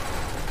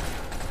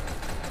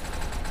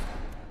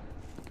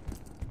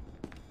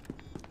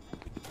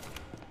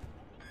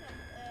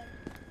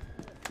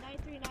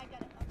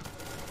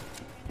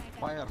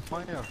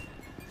 Fire.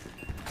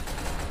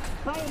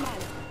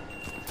 Fireman.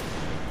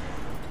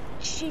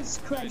 Jesus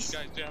Christ.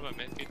 Guys, do you have a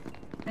medkit?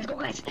 Let's go,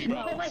 guys. Medkit,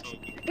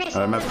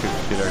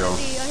 here I go. I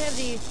have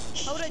the...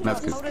 How would I drop?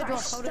 Medkit. How would I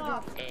drop? How would I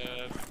drop?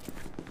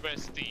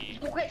 Press the...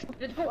 Let's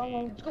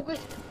go,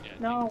 guys.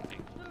 No.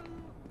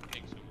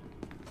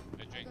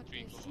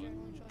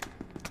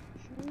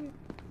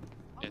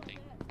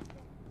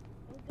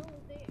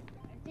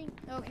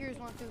 Oh, here's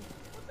one too.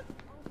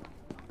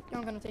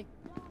 I'm gonna take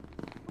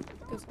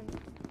this one.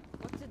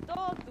 What's the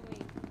dog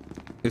doing?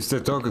 Is the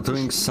dog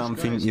doing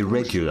something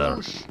irregular?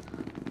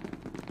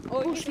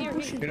 Oh, he's here.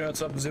 You know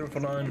it's up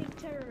 049.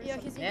 Yeah,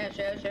 he's here.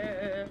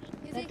 Sure.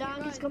 The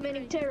dog is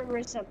committing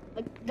terrorism.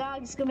 The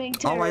dog is committing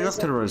Oh, terrorism. I love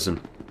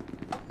terrorism.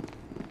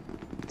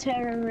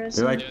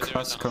 Terrorism. You like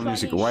classical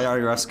music. Why are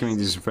you asking me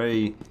this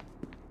very...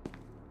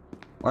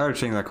 Why are you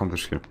trying to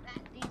accomplish here?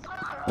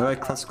 You like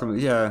classical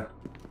music? Yeah.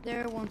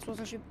 There once was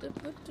a ship that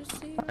put to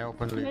sea. I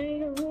openly...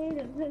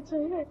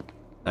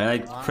 And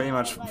like, pretty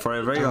much, for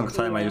a very long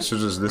time, I used to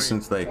just listen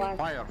to like...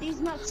 These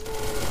nuts.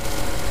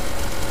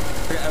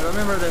 I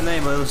remember the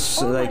name, but it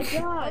was like...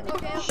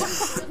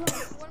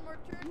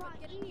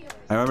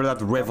 I remember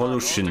that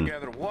Revolution.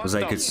 It was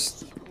like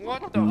its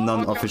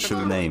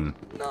non-official name.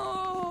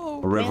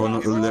 No!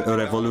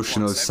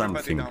 Revolution or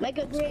something. Make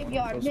a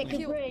graveyard. Make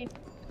a grave.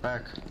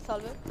 Back.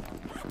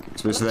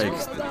 So it's like...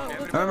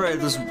 I remember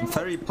it was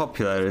very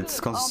popular. It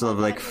consisted of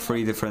like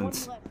three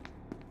different,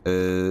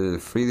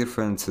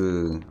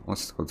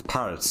 what's it called?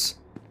 Parts.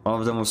 One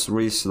of them was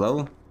really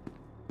slow.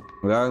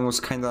 The other one was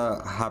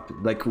kinda happy.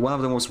 Like, one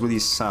of them was really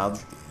sad.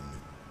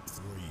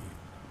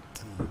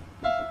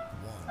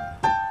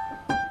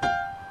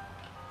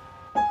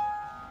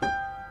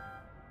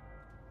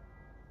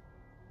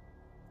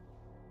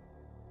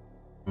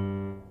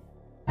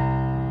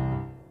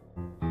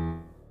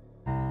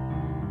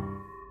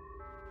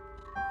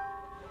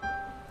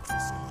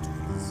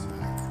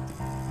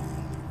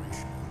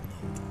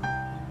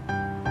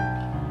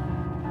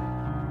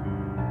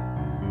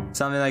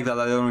 Something like that,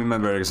 I don't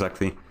remember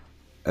exactly.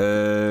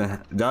 The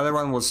other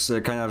one was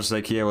kind of just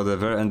like, yeah,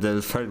 whatever, and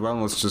the third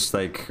one was just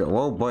like,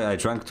 whoa boy, I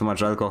drank too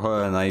much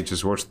alcohol and I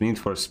just watched Need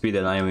for Speed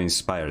and I am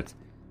inspired.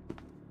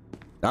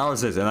 That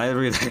was it, and I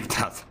really liked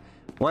that.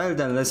 Well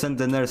then, let's end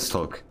the nurse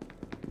talk.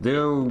 Do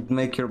you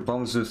make your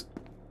bombs with...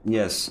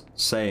 Yes,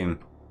 same.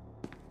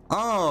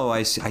 Oh,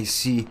 I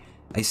see,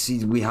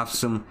 we have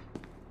some...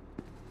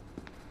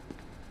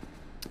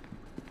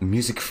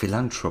 Music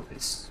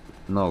philanthropists.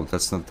 No,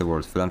 that's not the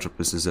word.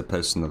 Philanthropist is a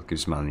person that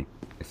gives money,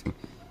 I think.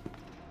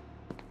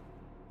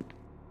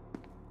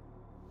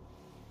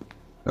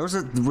 That was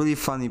a really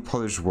funny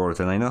Polish word,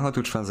 and I know how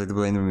to translate it,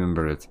 but I don't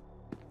remember it.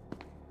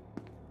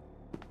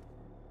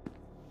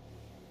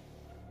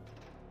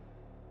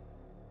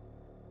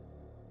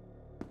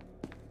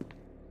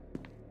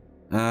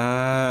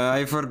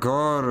 I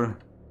forgot.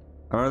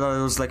 I thought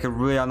it was like a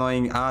really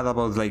annoying ad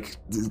about like...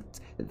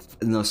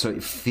 No,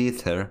 sorry,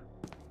 theater.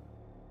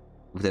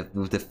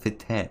 With the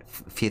theater.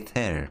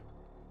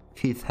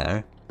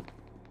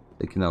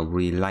 Like, you know,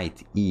 really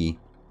light E.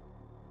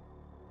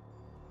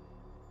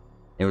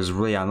 It was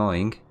really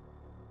annoying.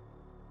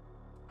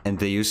 And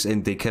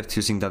they kept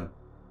using that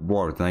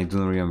word, and I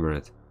don't remember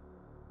it.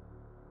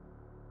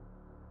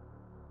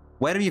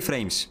 Where are your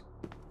frames?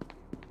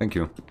 Thank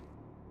you.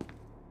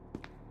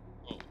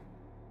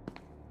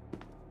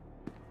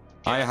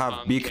 I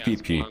have big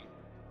PP.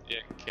 Yeah,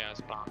 chaos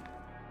bomb.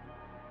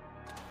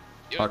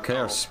 Oh,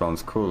 chaos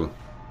spawns, cool.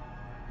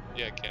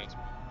 Yeah, chaos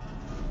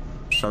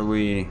bomb. Shall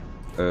we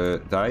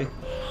die?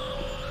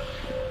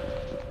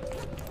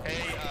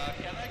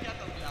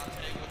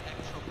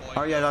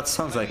 Oh yeah, that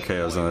sounds like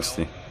chaos,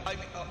 honestly. I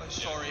mean,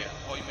 sorry,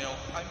 voicemail.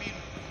 I mean,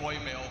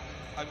 voicemail.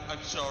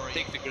 I'm sorry.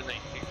 Take the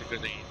grenade, take the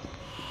grenade.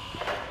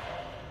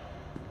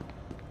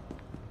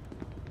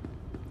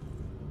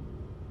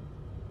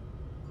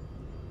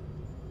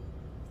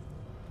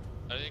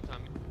 Are they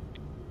coming?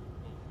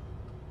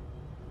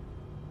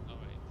 Oh.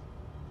 Alright.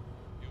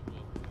 You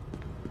will.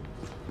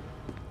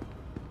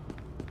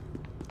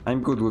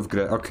 I'm good with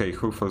grenade. Okay,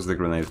 who throws the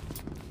grenade?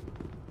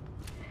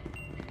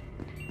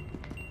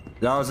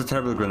 That was a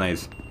terrible grenade.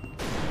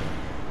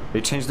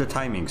 They changed the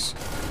timings.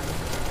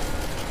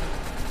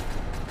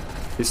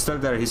 He's still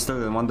there,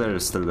 one there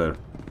is still there.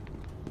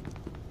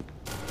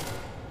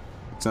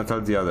 It's not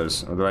all the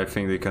others, although I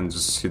think they can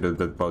just see the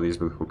dead bodies,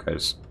 but who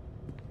cares.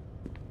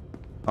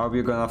 How are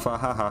you gonna fall?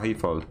 Haha, he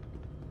fall.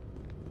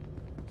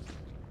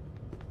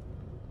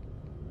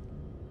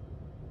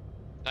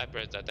 I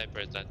pressed that.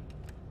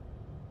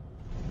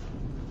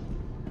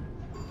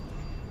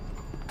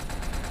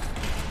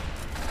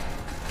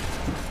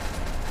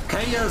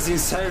 Chaos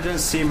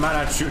Insurgency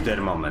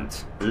Marauder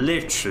moment.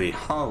 Literally,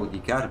 holy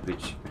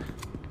garbage.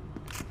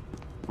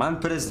 Man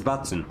pressed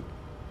button.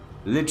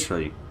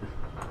 Literally.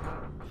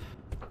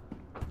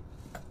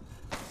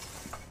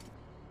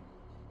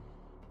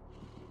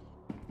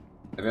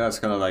 I mean, that's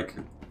kind of like...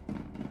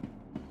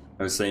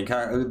 I was saying,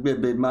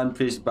 man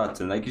pressed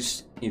button. Like, you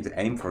just need to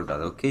aim for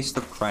that, okay?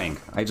 Stop crying.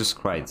 I just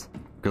cried.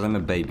 Because I'm a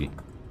baby.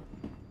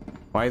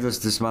 Why does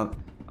this man...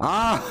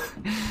 Ah!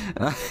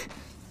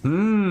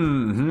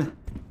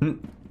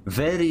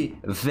 Very...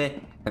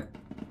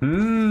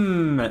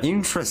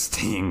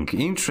 Interesting.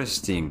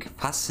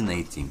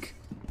 Fascinating.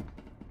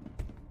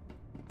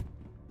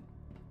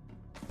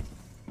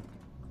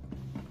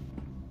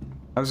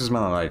 How's this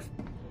man alive?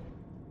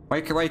 Why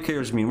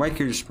chaos mean? Why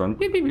chaos spawn?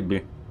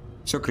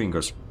 So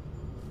Kringos.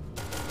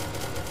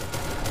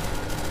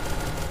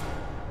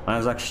 I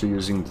was actually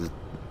using the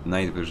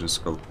night vision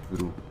scope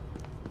through.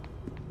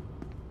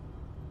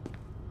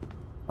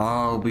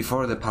 Oh,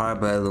 before the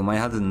Parabellum, I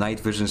had a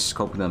night vision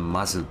scope and a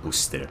muzzle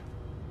booster.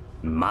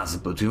 Do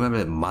you remember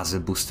the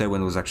muzzle booster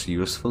when it was actually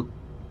useful?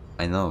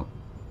 I know.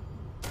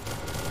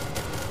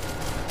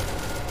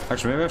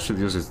 Actually, maybe I should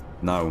use it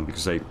now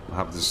because I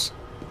have this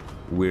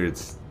weird,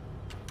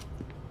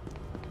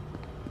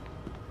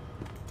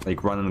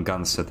 like, run and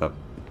gun setup.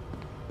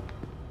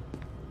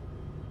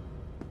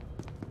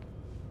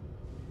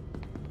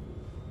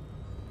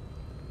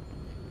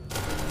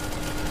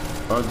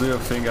 What do you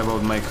think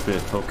about my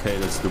clip? Okay,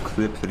 let's do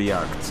clip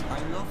react. I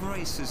love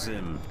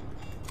racism.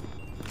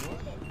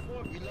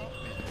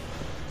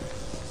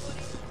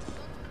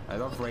 I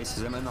love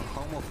racism and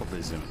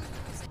homophobism.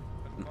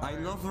 I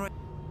love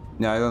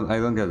yeah, I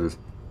don't get it.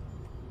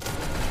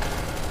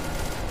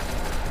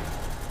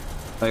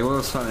 Like, what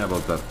was funny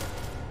about that?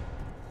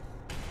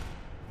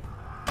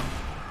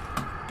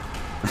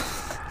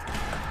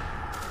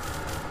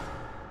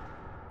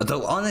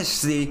 Though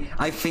honestly,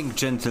 I think,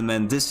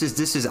 gentlemen, this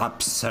is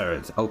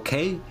absurd,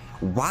 okay?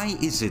 Why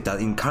is it that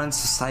in current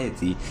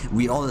society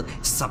we all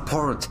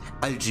support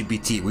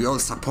LGBT, we all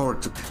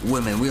support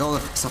women, we all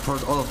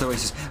support all of the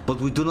races, but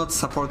we do not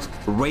support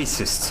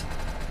racists?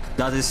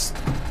 That is...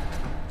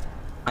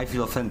 I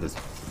feel offended.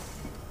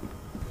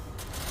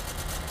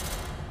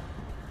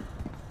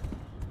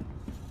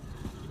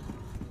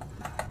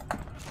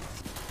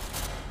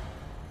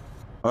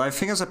 Well, I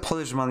think as a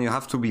Polish man you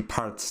have to be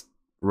part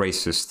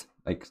racist.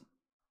 Like,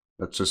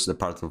 that's just a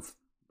part of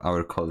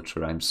our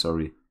culture, I'm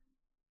sorry.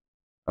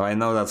 Oh, I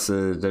know that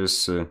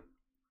there's...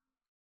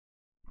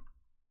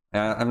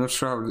 I'm not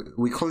sure how...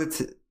 We call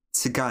it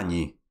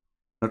Cygani.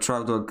 Not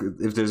sure how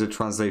if there's a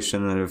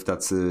translation or if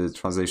that's a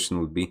translation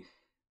would be.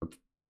 But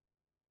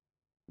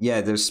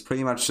yeah, there's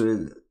pretty much...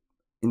 in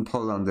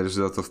Poland, there's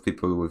a lot of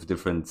people with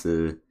different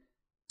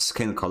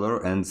skin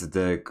color, and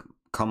the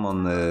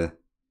common...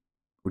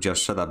 would you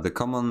shut up? The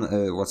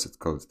common... what's it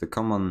called? The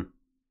common...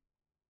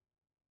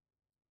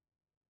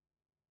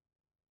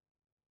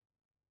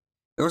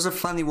 There was a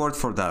funny word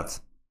for that.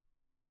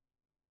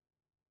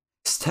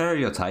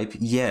 Stereotype,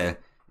 yeah,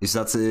 is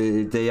that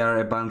they are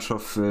a bunch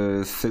of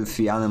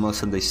filthy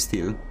animals and they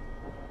steal.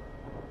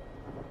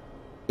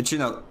 But you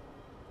know...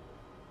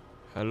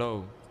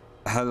 Hello.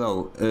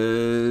 Hello.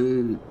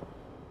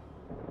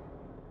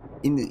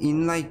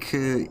 In like...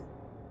 in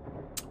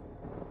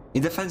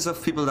defense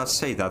of people that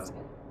say that...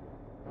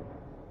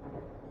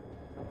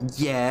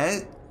 Yeah,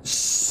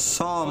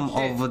 some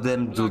of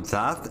them do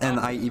that, and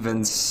I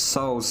even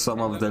saw some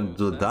of them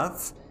do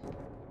that.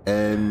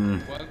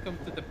 Welcome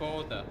to the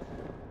border.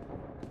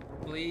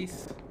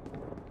 Please.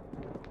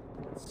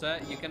 Sir,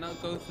 you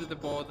cannot go through the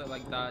border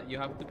like that. You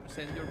have to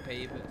present your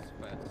papers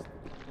first.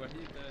 What are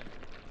you doing?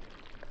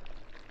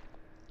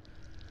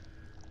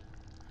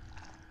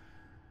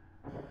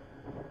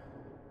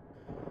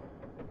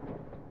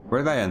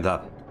 Where did I end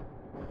up?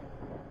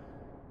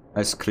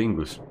 Nice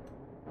Kringus.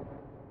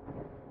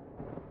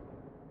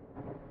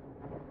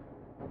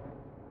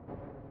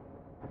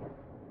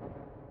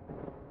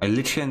 I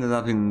literally ended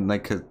up in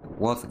like a...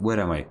 What? Where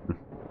am I?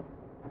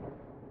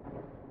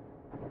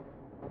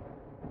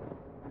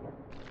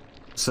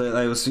 So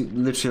I was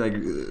literally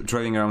like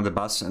driving around the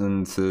bus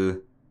and...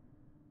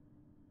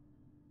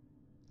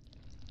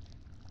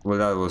 well,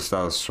 that was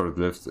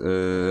short-lived.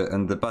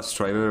 And the bus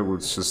driver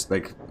was just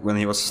like... When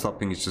he was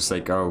stopping, he's just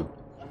like, oh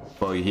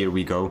boy, here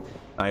we go.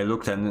 I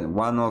looked and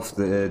one of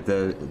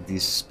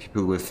these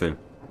people with a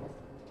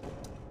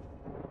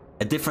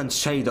different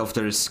shade of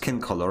their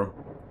skin color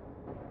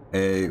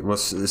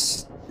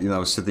was, you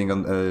know, sitting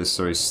on,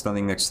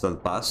 standing next to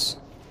that bus.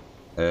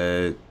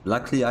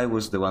 Luckily, I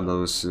was the one that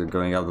was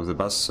going out of the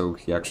bus, so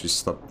he actually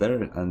stopped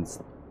there. And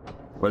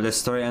well, the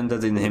story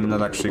ended in him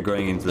not actually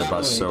going into the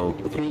bus. So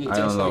I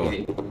don't know.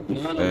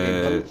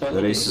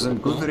 Racism,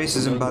 good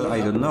racism, bad.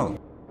 I don't know.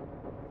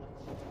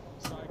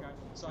 Sorry,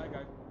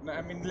 guy. No,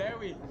 I mean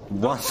Larry.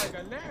 What?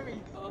 Larry.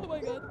 Oh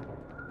my god.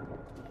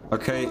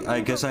 Okay,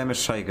 I guess I'm a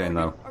shy guy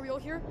now. Are we all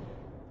here?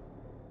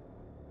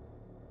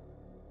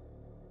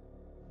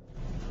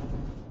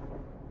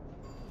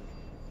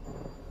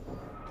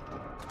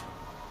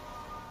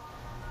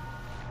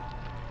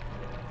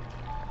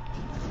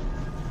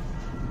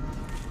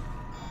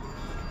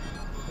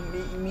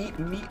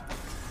 Me.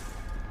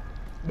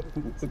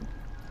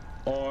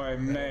 Oi,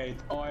 mate.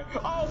 Oi.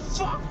 Oh,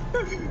 fuck!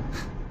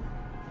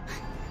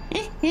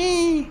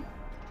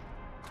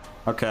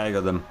 Okay, I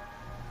got them.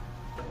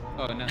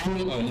 Oh, no.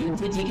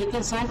 Did you get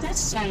the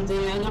scientist and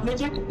the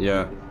elevator?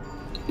 Yeah.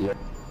 Yeah.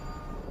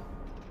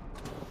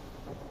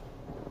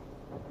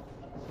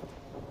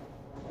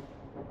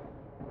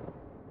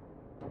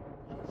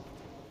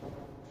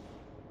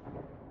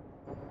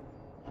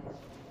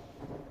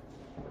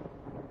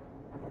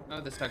 Oh,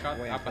 the second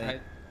up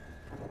ahead.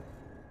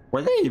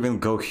 Why did I even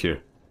go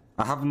here?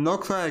 I have no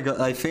clue.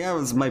 I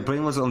think my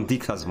brain was on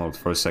D-class mode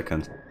for a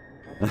second.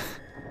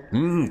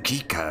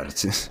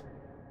 Keycard.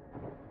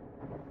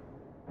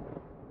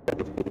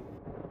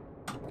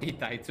 He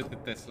died to the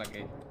Tesla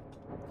gate.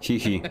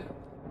 Hehe.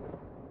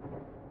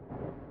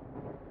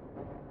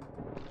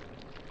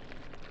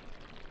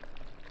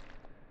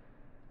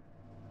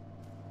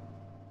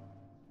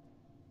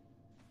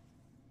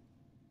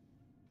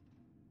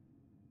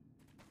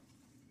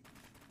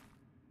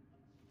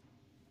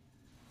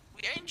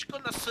 We ain't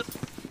gonna sit.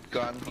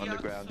 Gun on the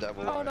ground,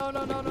 devil. Oh no.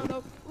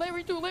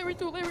 Larry 2.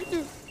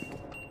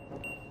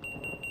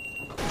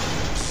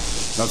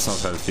 That's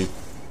not healthy.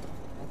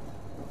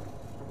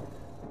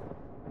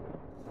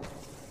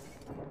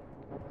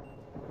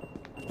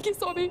 He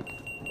saw me.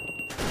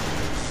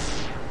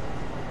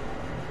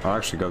 Oh,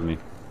 actually got me.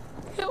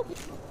 Help me.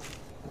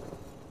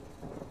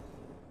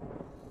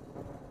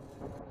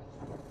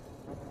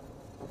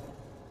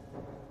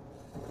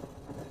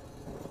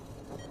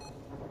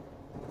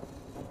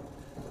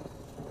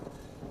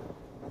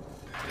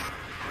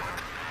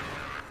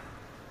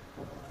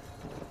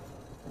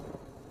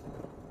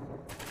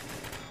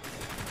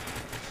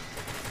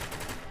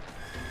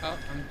 Oh,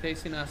 I'm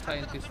chasing a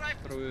scientist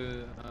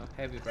through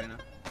heavy right now.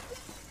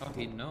 Oh,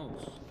 he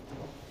knows.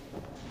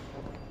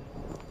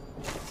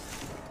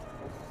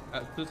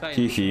 Two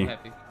scientists Hehe.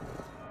 heavy.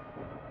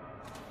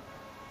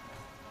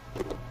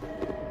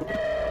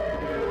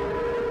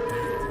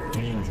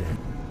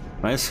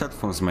 Nice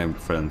headphones, my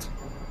friend.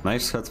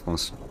 Nice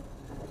headphones.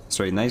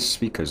 Sorry, nice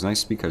speakers, nice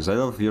speakers. I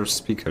love your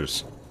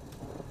speakers.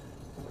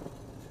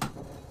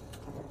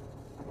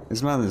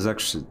 This man is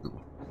actually...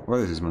 What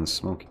is this man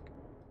smoking?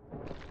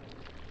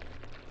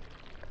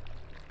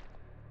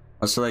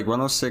 Also, like,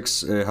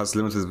 106 has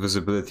limited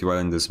visibility while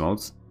in this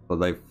mode,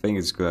 but I think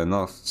it's good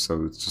enough,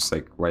 so it's just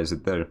like, why is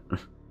it there?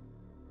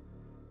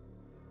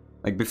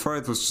 Like before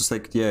it was just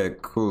like, yeah,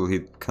 cool,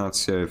 he cannot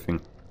see everything.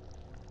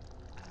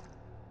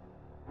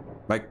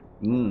 Like,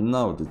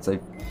 no, it's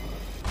like,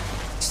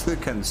 still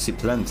can see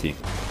plenty.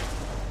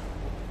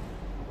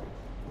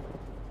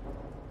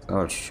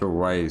 Not sure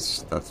why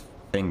is that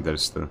thing there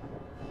still.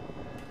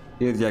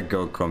 Here you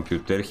go,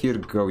 computer, here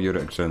go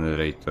your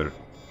generator.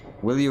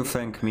 Will you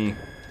thank me?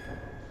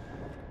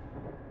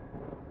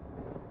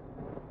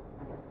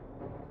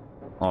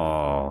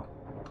 Oh.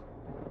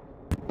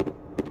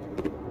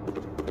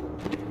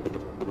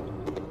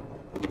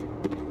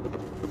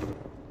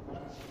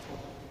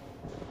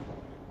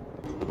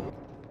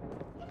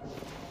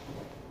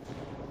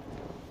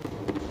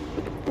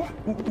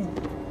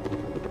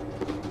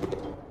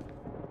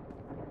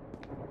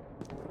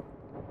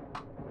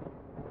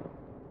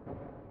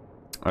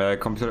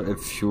 Computer,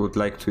 if you would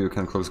like to, you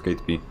can close gate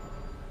B.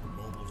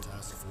 Mobile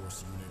Task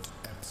Force Unit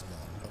Epsilon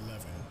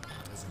 11,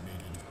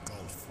 designated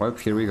Gulf. Well,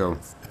 here we go.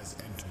 Has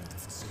entered the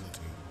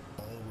facility.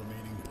 All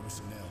remaining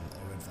personnel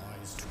are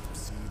advised to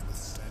proceed with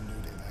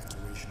standard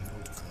evacuation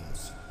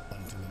protocols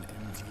until an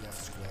MTF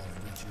squad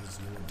reaches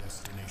your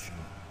destination,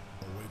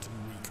 awaiting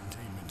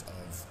recontainment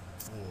of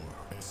 4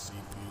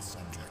 SCP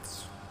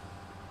subjects.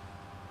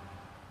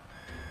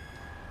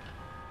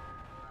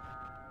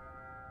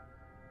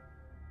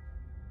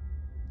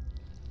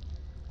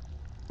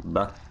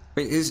 But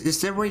wait,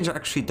 is the range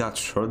actually that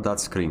short?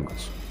 That's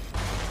Gringos.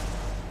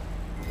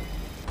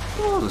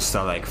 Oh, is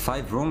that like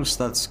 5 rooms?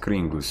 That's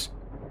Gringos.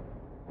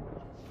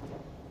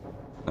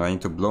 I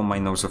need to blow my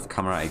nose off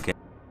camera again.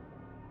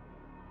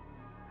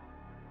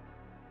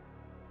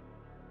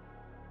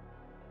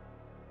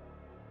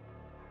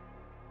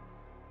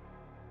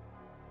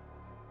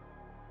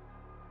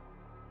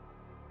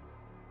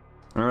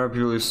 I remember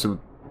people used to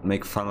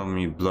make fun of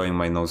me blowing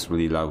my nose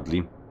really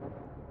loudly.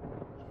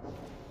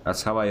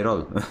 That's how I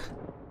roll.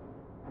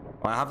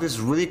 I have this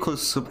really cool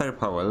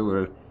superpower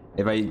where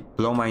if I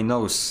blow my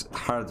nose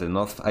hard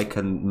enough, I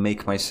can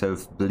make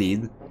myself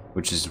bleed,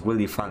 which is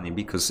really funny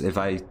because if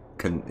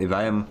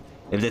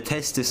the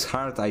test is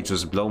hard, I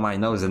just blow my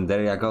nose and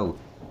there you go.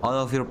 All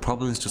of your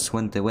problems just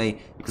went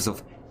away because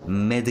of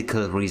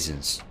medical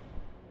reasons.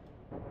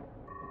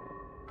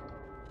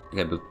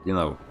 Okay, but you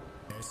know,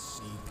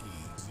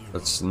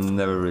 that's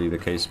never really the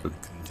case, but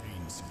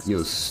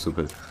you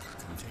stupid.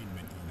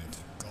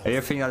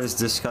 Everything that is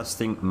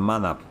disgusting,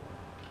 man up.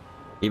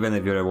 Even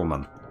if you're a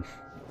woman.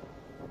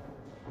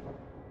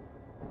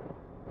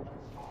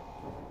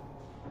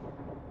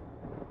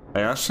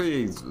 I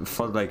actually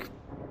thought like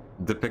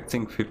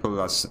depicting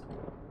people as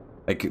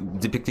like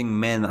depicting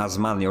men as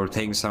manly or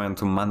taking someone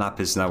to man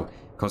up is now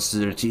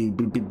considered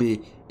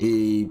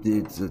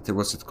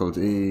what's it called?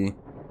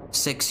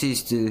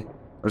 Sexist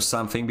or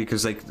something,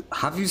 because like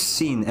have you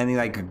seen any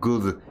like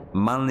good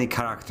manly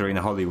character in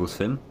a Hollywood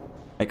film?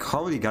 Like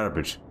holy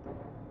garbage.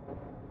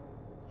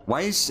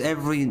 Why is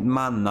every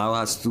man now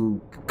has to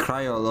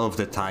cry all of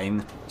the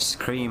time,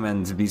 scream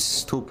and be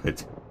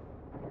stupid?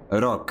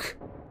 Rock.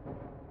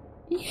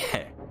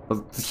 Yeah,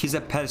 but he's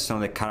a person,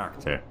 not a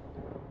character.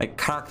 Like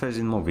characters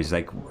in movies,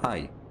 like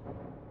why?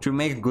 To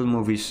make good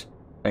movies,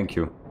 thank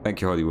you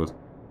Hollywood.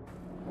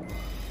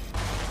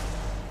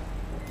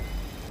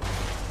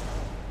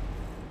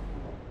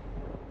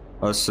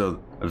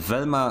 Also,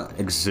 Velma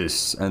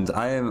exists and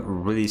I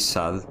am really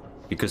sad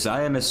because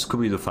I am a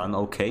Scooby-Doo fan,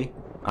 okay?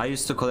 I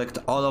used to collect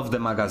all of the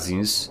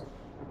magazines.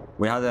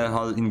 We had a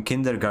whole in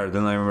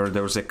kindergarten. I remember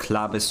there was a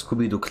club, a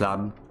Scooby-Doo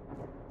club.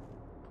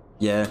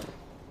 Yeah.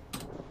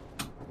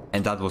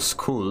 And that was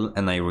cool,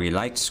 and I really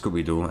liked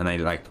Scooby-Doo, and I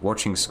liked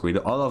watching Scooby-Doo.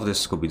 All of the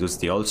Scooby-Doos,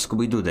 the old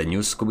Scooby-Doo, the new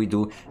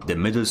Scooby-Doo, the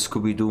middle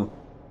Scooby-Doo.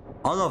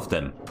 All of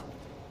them.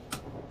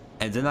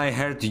 And then I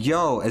heard,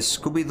 yo, a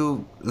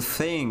Scooby-Doo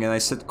thing, and I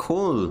said,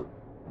 cool.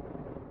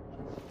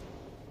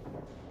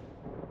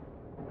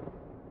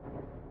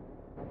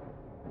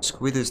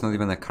 Scooby-Doo is not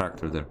even a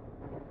character there.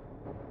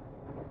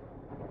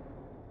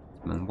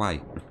 Man,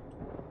 why?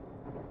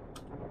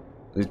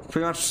 It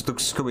pretty much took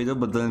Scooby-Doo,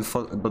 but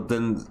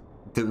then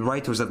the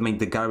writers that make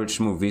the garbage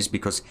movies,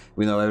 because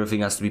we know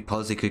everything has to be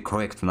politically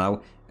correct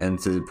now, and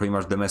pretty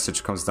much the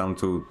message comes down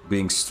to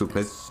being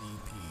stupid.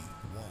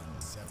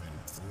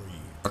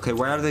 Okay,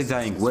 why are they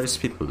dying? Where's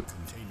people?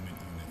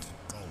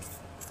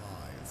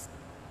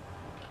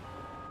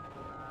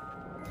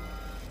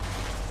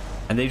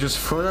 And they just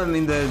threw them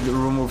in the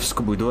room of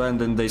Scooby-Doo,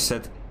 and then they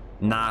said,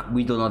 nah,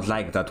 we do not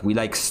like that. We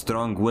like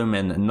strong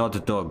women,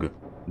 not dog.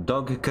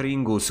 Dog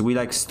Kringus, we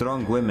like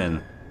strong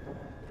women.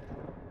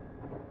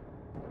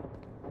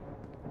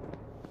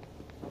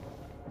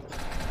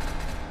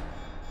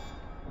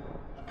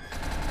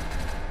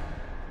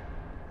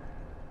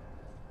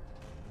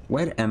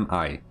 Where am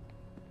I?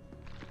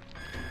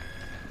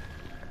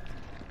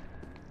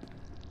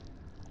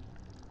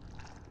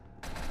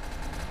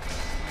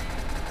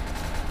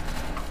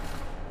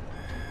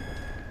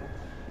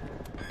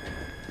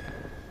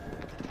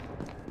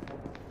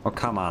 Oh,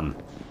 come on.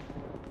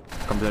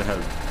 Come to the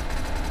help.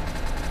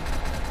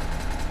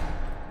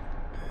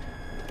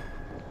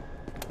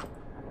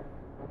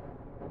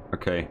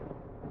 Okay.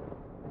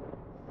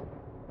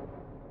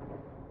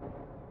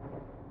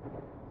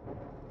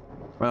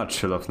 Well,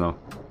 chill off now.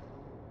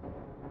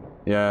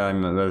 Yeah,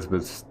 I'm a little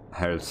bit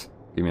hurt.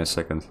 Give me a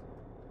second.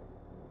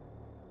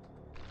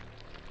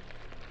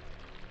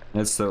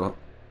 That's the...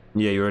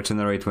 Yeah, you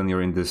regenerate when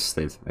you're in this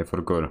state. I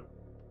forgot.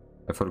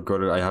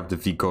 I have the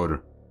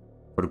vigor.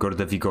 Forgot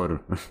the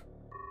vigor.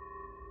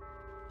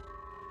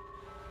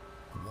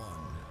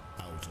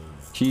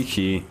 Hee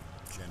hee.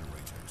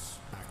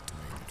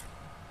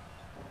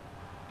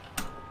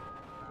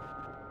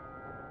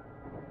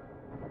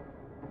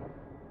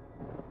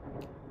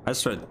 I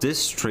swear, this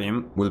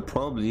stream will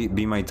probably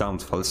be my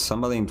downfall.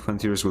 Somebody in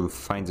 20 years will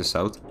find this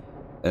out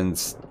and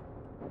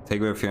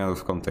take everything out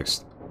of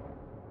context.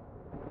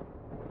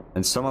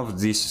 And some of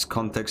these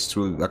contexts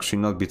will actually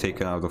not be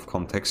taken out of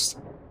context,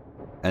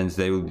 and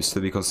they will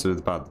still be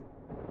considered bad.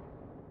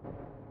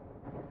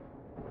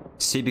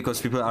 See, because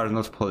people are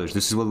not Polish.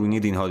 This is what we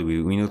need in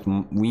Hollywood.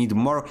 We need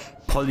more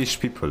Polish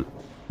people.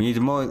 We need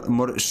more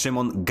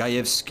Szymon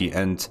Gajewski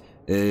and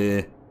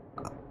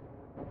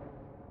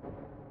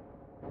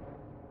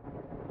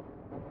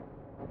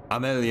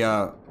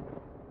Amelia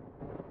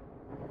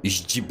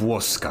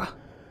Zdzibłowska.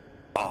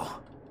 Oh,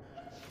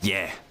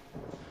 yeah.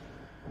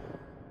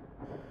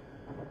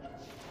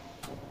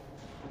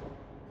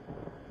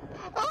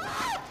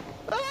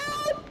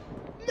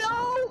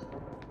 No!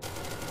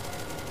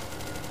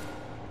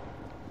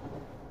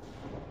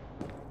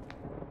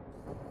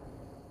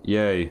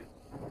 Yay.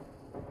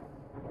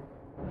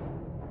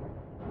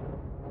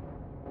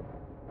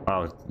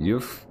 Oh,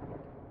 you've...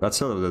 That's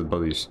all of dead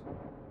bodies.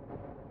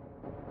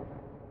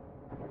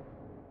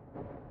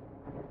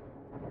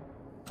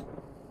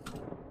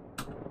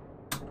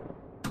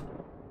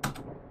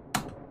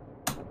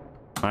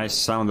 Nice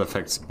sound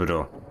effects,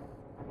 bro.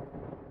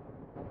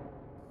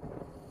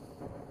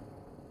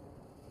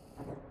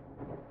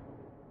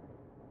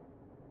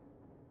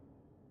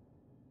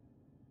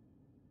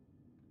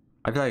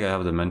 I feel like I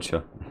have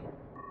dementia.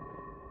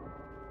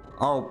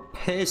 Oh,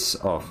 piss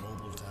off.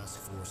 Mobile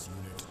Task Force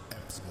Unit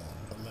Epsilon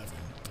 11,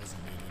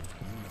 designated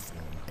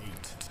Uniform 8,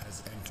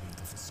 has entered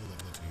the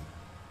facility.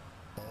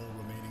 All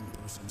remaining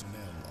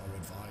personnel are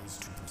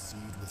advised to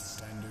proceed with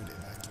standard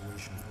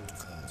evacuation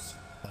protocols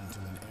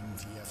until an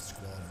MTF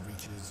squad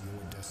reaches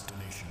your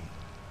destination.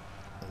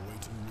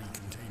 Awaiting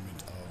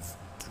recontainment of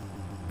 2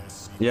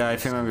 SC. Yeah, I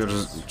think I'm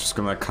just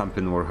gonna camp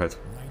in Warhead.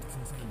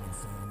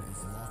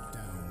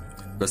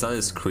 Because that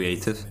is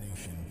creative.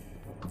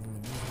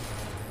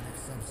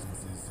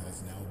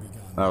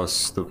 That was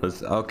stupid.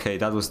 Okay,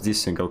 that was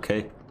desync,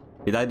 okay?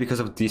 He died because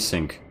of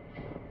desync.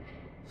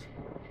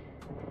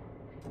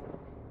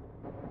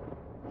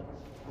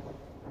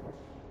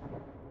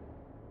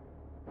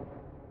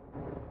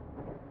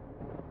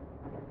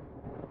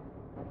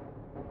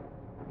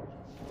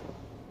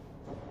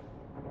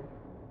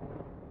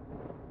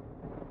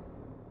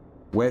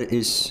 Where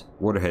is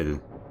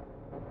Warhead?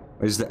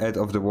 Where is the head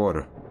of the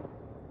war?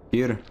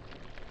 Here?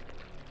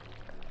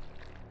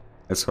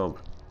 Let's hope.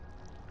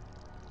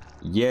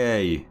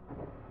 Yay!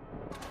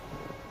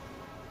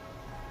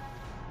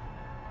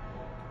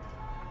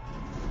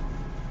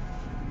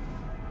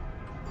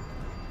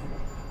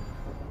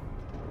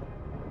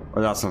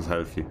 Oh, that's not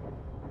healthy.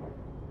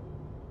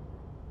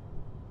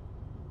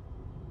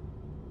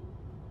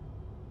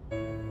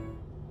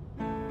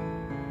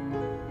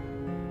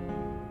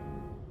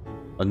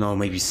 Oh no,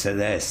 maybe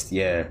Celeste,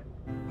 yeah.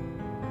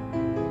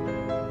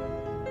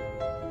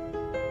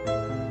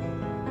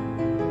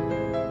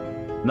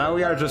 Now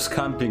we are just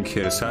camping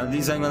here, so at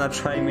least I'm gonna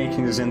try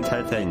making this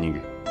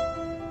entertaining.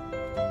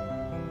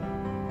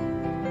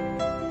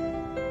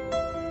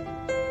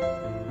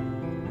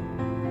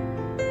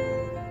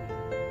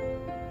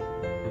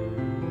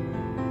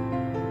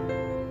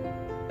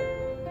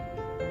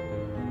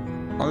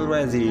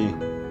 Already.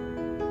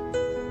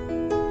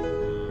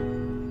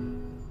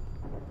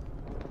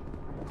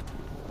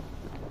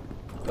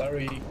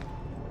 Sorry.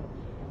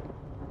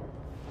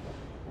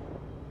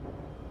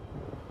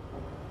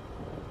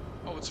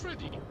 Oh, it's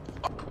ready.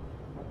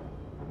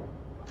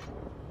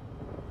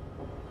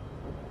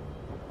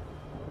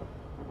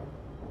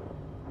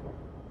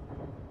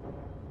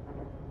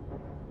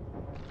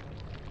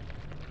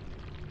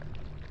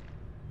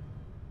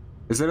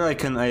 Is there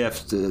like an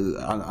AF,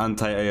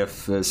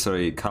 anti-AF,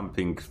 sorry,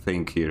 camping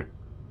thing here?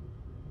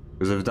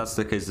 Because if that's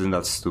the case, then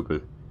that's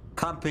stupid.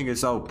 Camping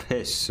is all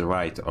piss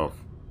right off.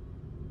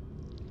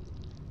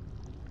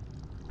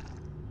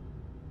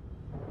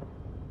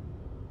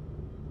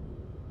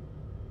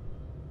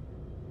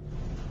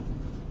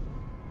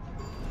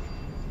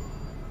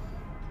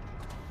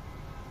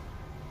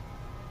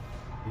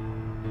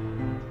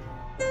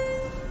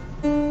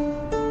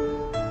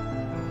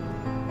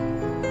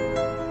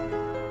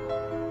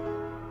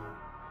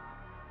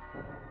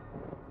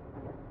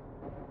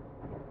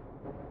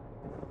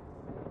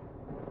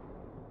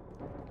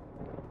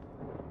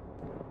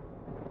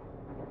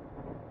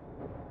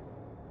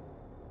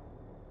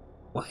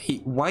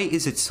 Why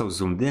is it so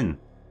zoomed in?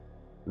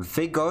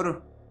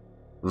 Vigor,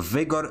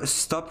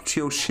 stop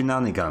your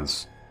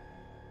shenanigans.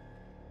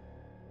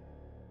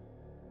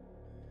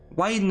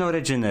 Why no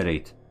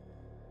regenerate?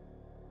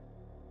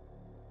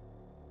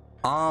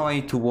 Oh, I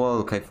need to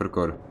walk, I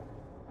forgot.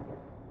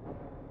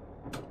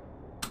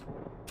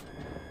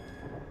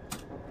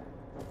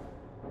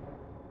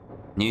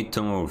 Need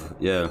to move,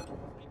 yeah.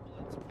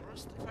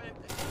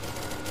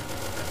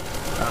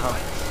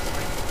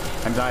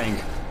 I'm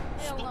dying.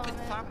 Stupid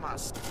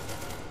farmers.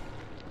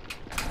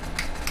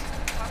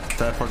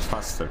 Teleport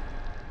faster.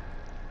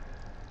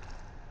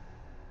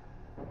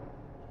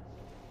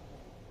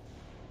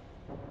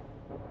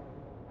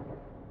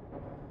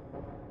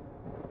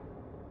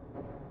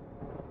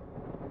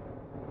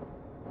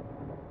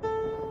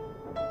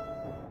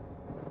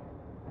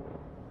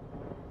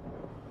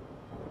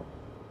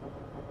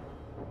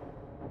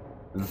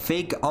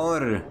 Fake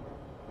or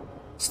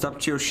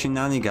stop your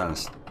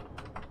shenanigans.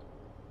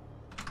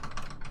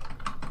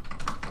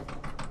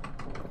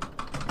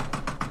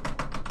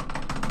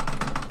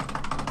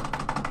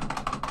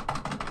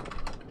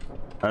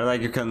 I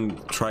like you can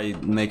try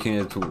making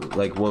it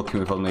like walking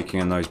without making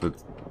a noise, but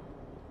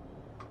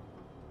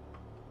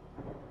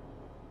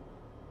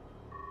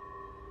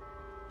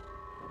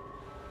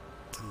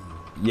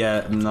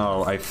yeah,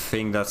 no, I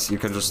think that's you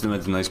can just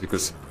limit the noise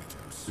because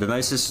the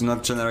noise is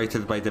not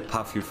generated by the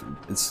path you've.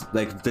 It's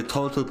like the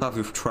total path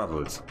you've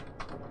traveled,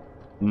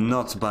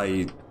 not by,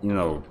 you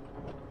know,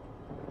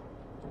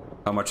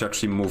 how much you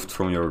actually moved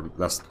from your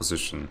last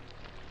position.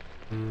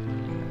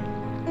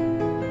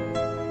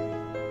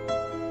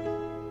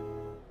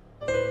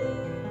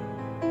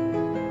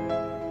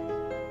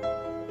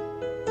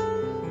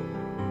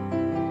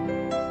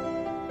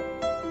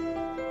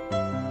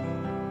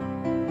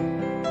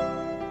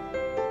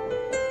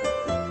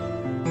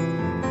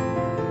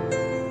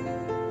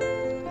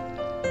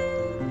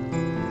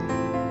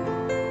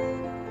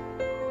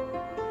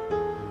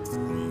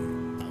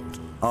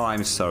 Oh,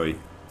 I'm sorry.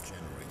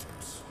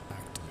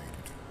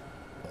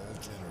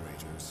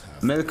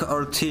 Milk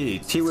or tea?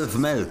 Tea with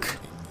milk.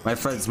 My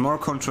friends, more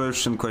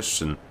controversial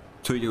question.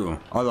 To you,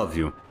 all of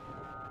you.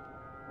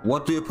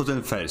 What do you put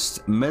in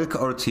first?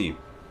 Milk or tea?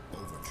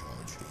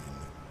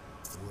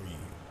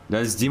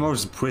 That is the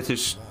most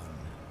British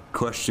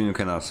question you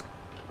can ask.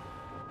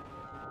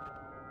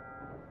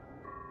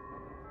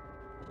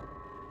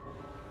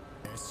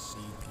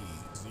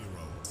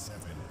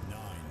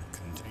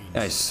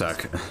 I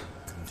suck.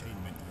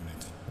 Containment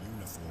unit,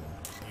 uniform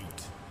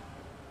 8.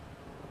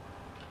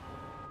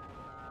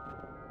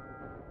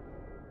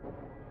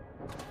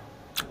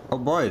 Oh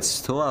boy,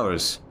 it's 2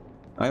 hours.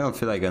 I don't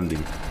feel like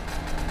ending.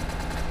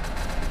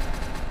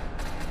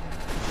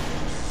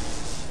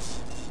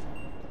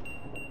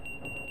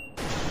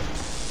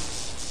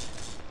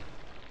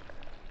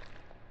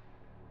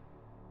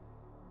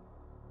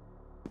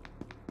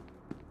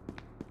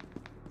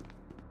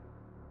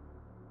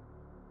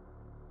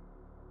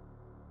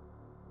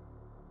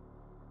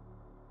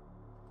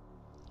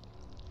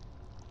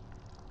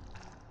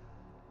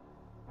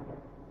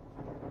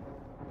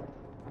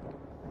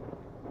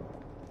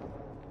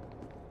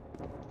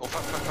 Oh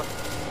fuck, fuck, fuck.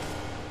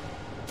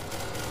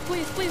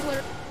 Please, please, let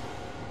her.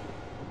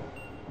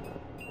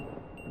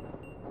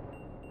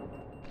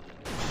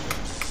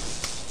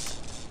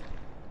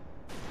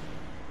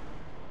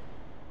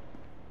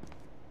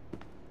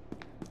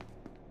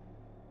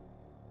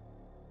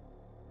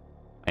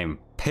 I'm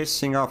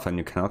pissing off and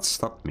you cannot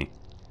stop me.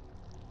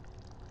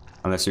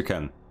 Unless you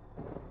can.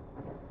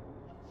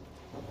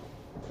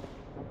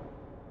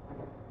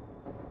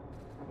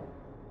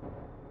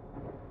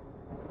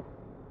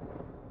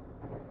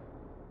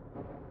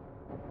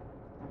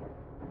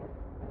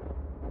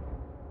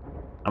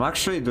 I'm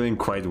actually doing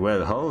quite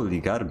well. Holy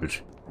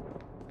garbage.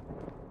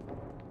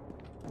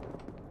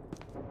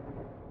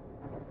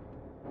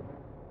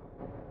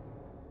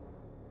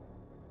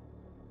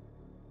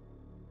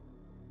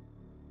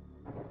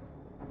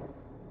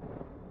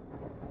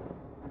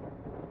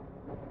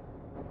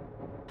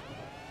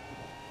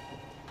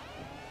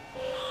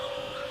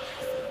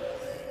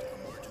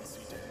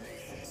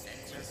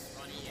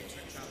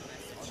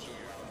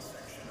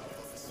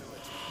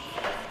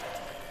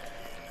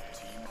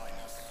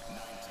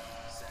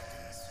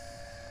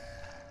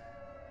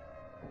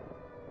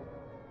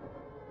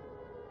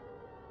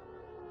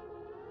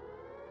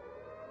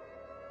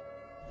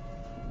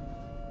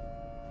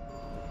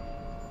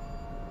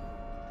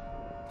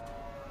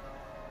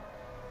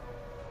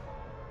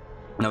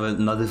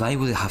 Now if I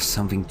will have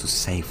something to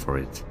say for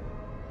it.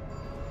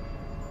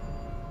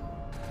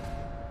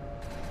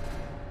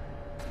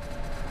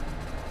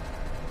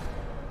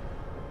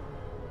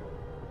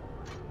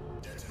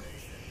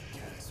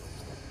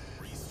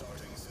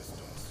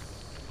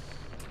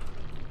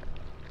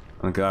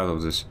 I'm glad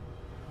of this.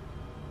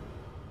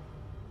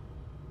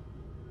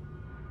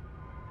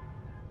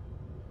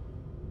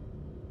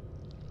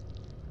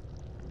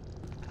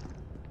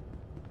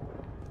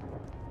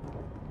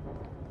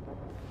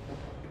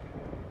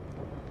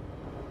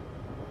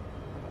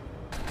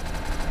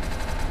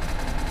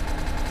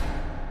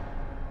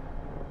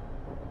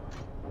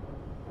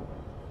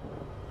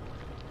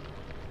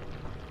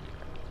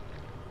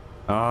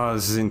 Oh,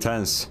 this is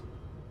intense.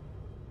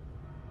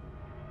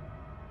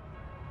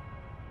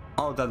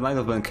 Oh, that might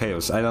have been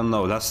chaos. I don't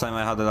know. Last time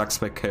I had an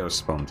expect chaos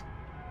spawned.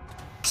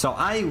 So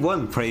I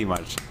won pretty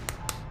much.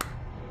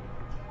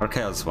 Or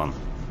chaos won.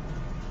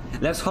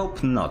 Let's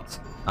hope not.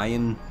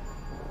 I'm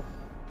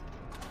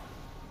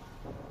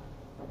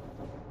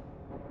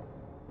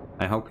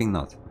hoping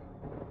not.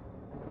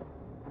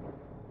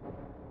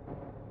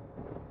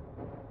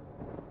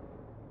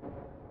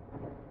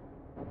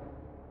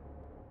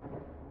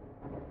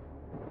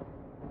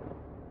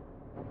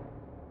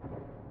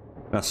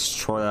 Let's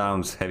stroll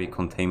around heavy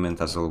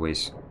containment as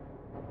always.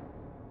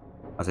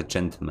 As a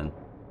gentleman.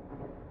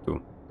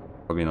 Too.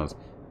 Probably not.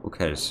 Who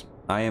cares?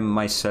 I am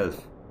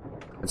myself.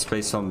 Let's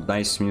play some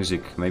nice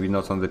music. Maybe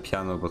not on the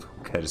piano, but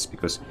who cares?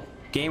 Because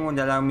game won't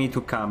allow me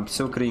to camp.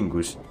 So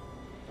cringus.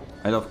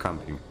 I love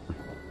camping.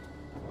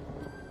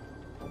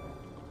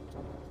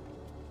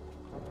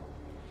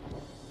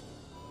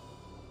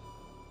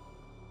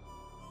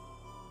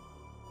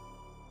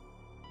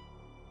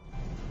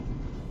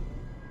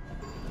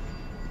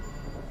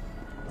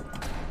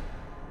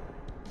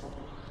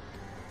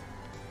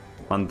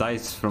 One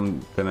dies from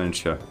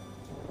dementia.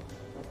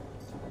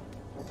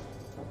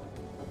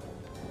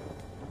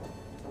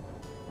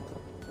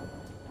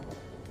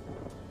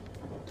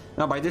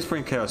 Now by this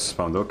point chaos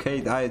spawned,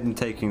 okay? I'm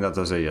taking that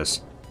as a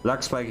yes.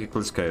 Black spike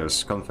equals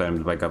chaos,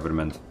 confirmed by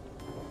government.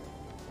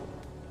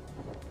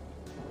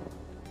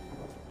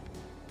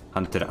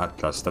 Hunter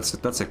Atlas,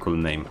 that's a cool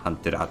name,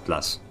 Hunter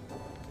Atlas.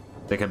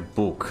 Like a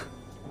book.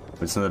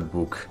 It's not a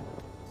book.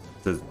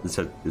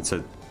 It's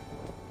a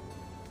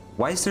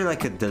Why is there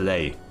like a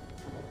delay?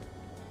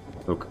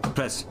 Look,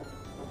 press.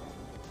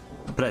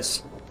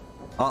 Press.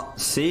 Oh,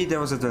 see, there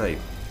was a delay.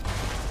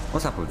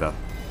 What's up with that?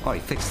 Oi,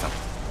 fix that.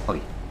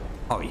 Oi.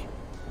 Oi.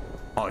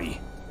 Oi.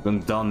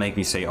 Don't make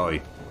me say oi.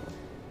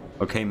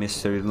 Okay,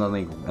 mister, you do not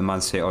make a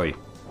man say oi.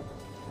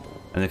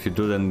 And if you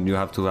do, then you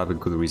have to have a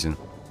good reason.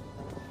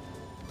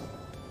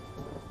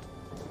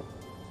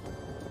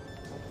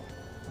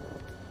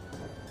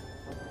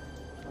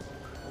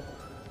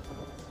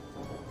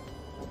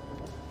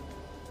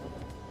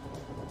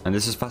 And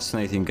this is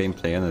fascinating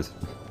gameplay, isn't it?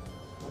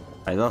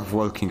 I love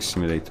walking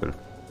simulator.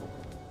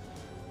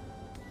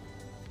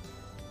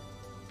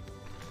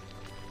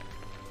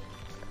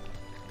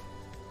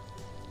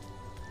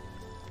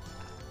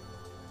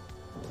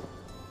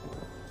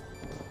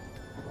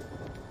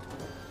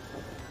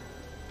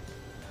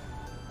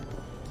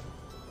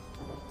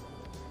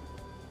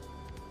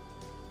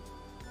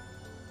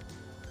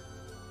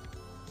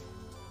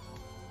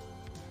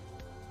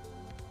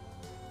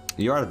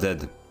 You are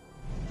dead.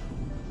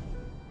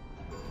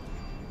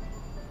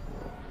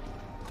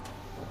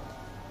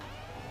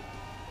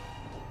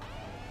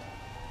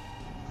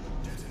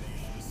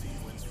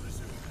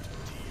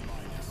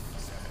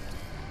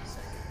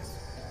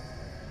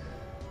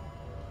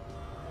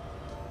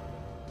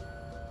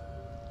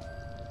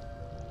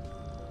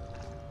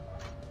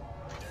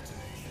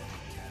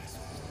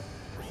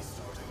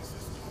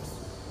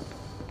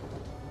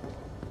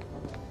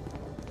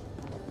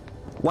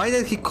 Why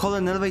did he call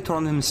an elevator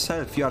on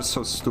himself? You are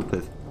so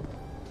stupid.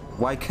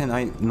 Why can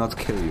I not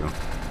kill you?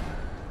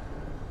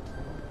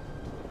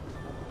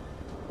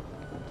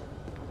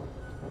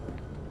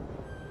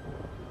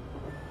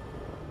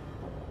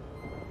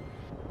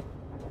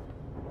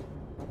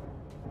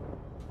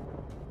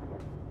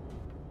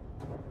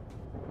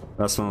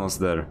 That's almost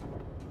there.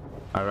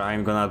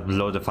 I'm gonna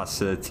blow the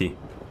facility.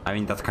 I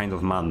mean that kind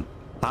of man.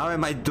 How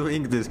am I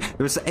doing this?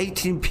 There's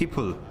 18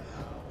 people.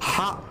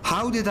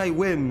 How did I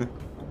win?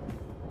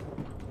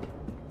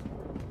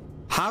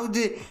 How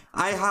did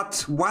I had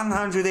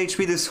 100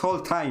 HP this whole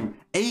time?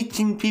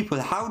 18 people.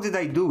 How did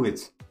I do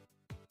it?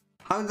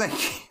 How did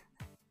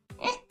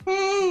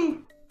I?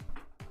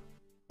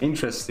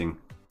 Interesting.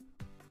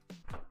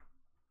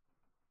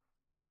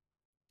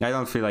 I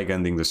don't feel like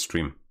ending the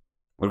stream.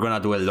 We're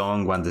gonna do a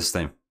long one this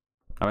time.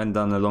 I haven't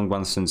done a long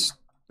one since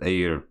a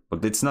year,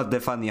 but it's not the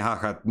funny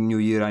haha New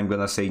Year. I'm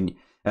gonna say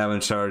I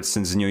haven't showered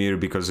since New Year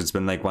because it's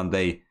been like one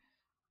day.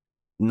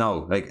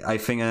 No, like I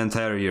think an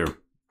entire year.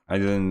 I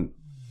didn't.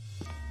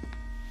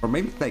 Or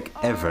maybe like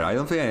ever. I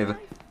don't think I ever.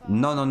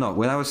 No.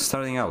 When I was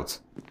starting out,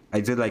 I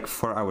did like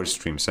 4-hour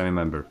streams. I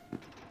remember.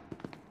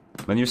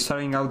 When you're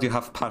starting out, you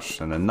have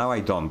passion, and now I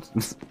don't.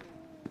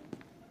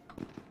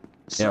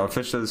 Yeah,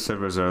 official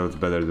servers are a lot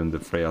better than the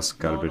Freya's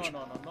garbage.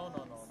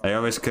 I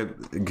always keep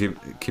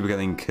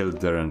getting killed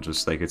there, and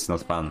just like it's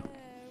not fun.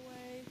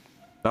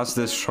 That's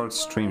the short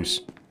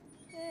streams.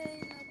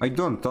 I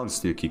don't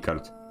steal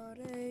keycard.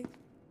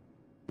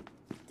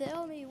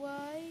 Tell me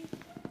why.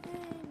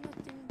 Ain't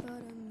nothing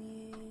but a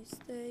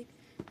mistake.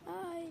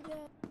 I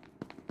just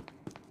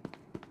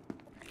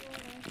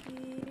wanna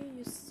hear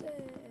you say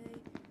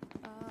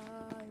I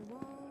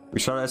want. We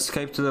shall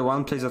escape to the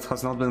one place that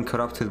has not been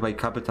corrupted by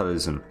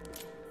capitalism.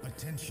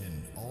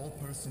 Attention, all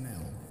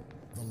personnel.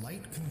 The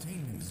light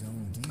containment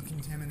zone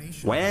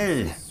decontamination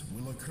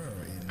will occur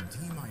in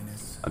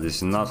T-minus. That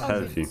is not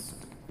healthy.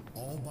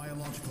 All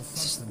biological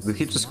substances. Did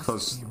he just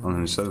close on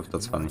himself?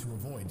 That's funny.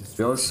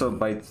 We also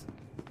bite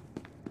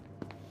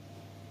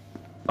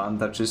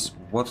bandages.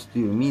 What do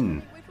you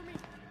mean?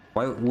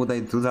 Why would I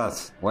do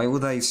that? Why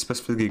would I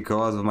specifically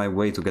go out of my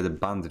way to get a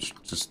bandage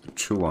just to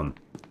chew on?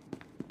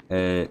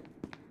 Yeah.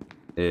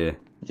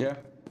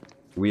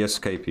 We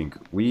escaping.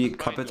 We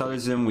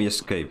capitalism, we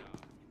escape.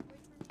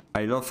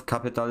 I love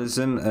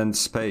capitalism and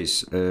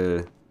space.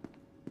 Tim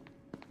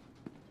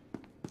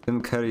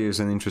Curry is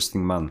an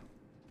interesting man.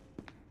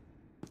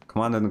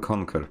 Command and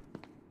conquer.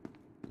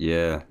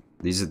 Yeah,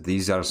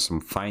 these are some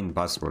fine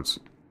buzzwords.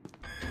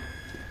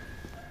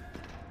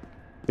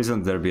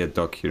 Isn't there be a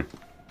dog here?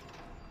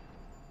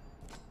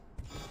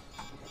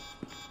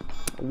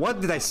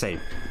 What did I say?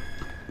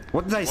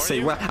 What did I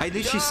say? Well, I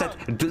literally said,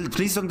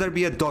 please don't there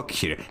be a dog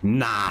here.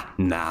 Nah.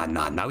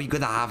 Now we're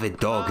gonna have a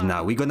dog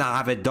now. We're gonna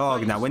have a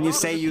dog now. When you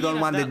say you don't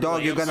want the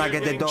dog, you're gonna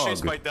get the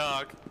dog.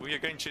 We are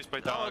getting chased by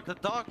dog. The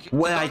dog.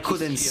 Well, I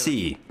couldn't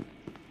see.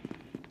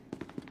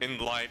 In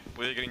light.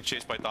 We are getting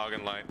chased by dog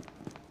in light.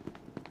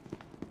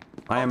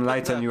 I am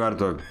light and you are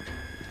dog.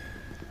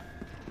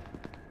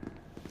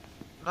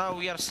 No,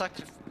 we are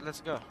sacrificed.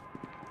 Let's go.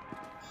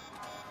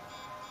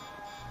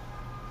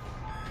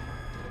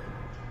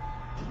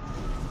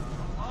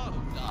 Oh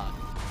God.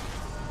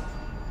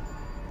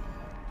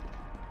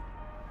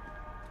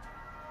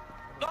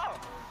 No.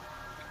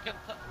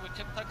 We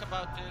can talk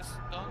about this.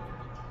 Don't.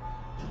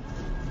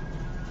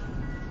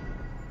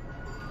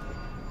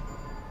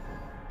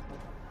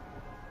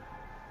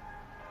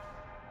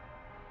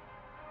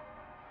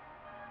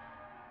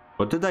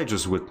 What did I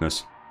just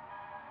witness?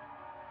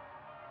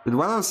 Did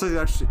one of us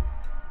actually...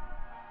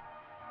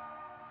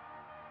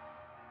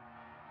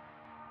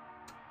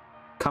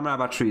 Camera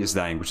battery is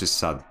dying, which is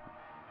sad.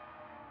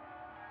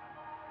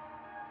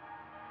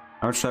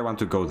 How much do I want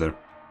to go there?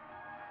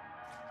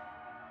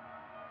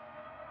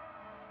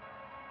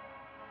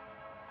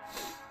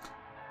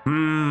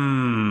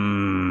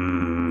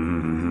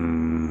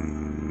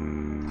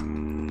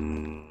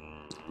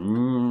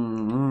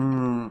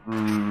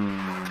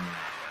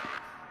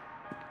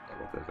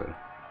 Whatever.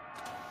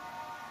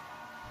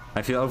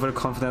 I feel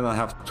overconfident I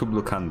have 2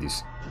 blue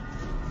candies.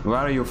 Where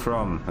are you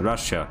from?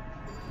 Russia.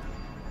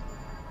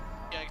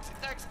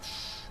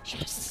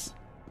 Yes.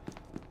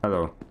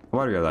 Hello.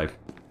 Why are you alive?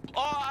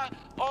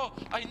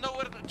 I know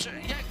where the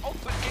yeah. Oh,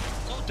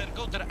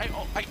 go there. I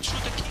threw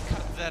the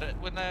keycard there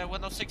when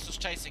 106 was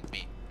chasing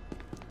me.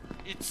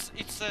 It's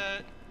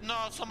no,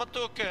 someone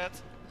took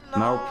it.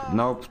 No.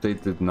 Nope, they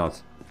did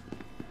not.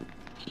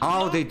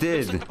 Oh, they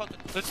did.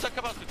 Let's talk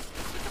about it.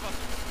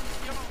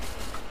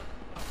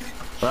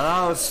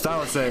 Well,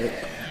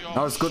 that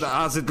was good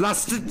as it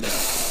lasted.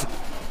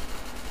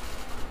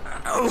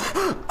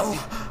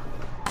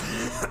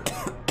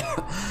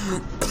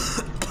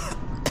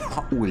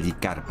 Holy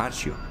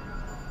Carpaccio.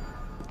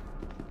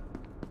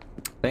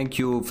 Thank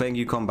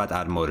you, combat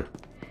armor.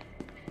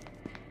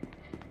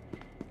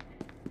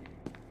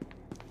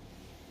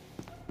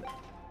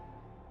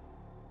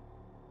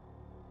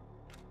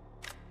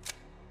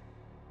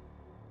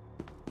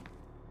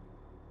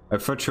 I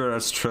thought you were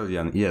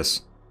Australian,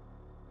 yes.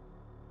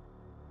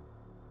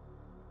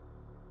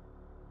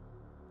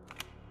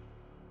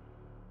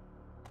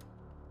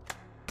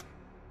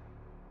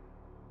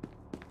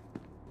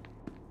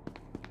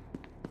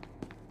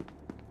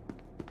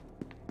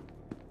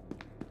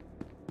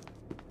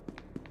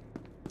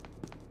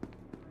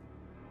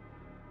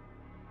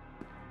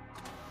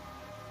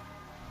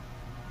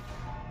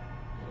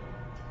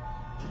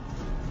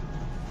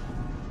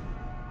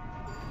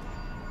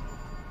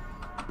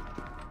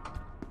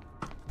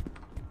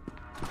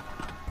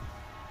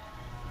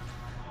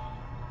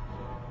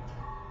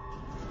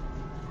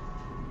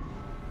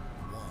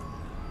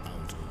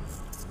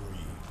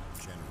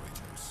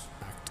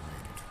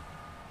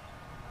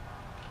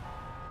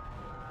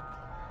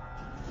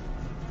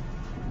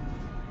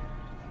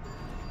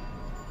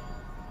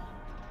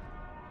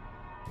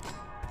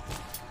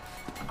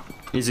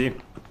 Easy.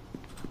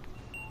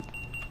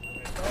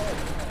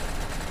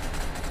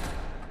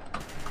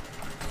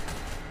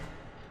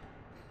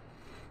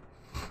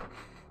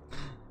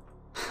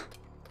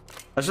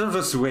 I should have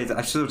just waited.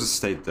 I should have just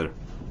stayed there.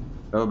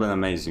 That would have been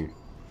amazing.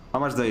 How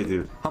much did I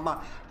do? How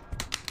much?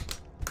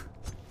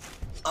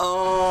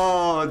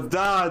 Oh,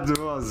 that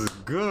was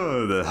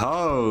good.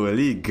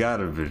 Holy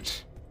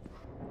garbage.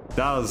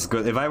 That was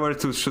good. If I were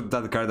to shoot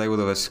that card, I would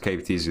have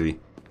escaped easily.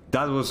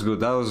 That was good.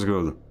 That was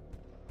good.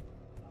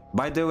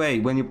 By the way,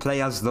 when you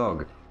play as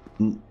dog,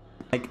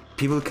 like,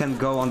 people can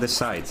go on the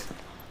side.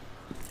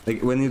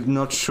 Like, when you're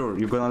not sure,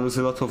 you're gonna lose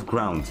a lot of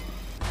ground.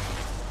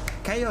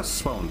 Chaos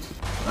spawned.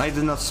 I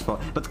did not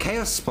spawn, but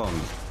chaos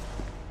spawned.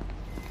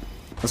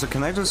 Also,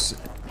 can I just...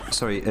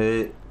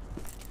 Sorry,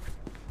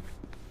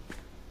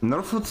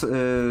 Northwood,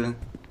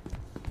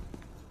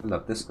 hold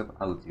up, desktop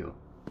audio.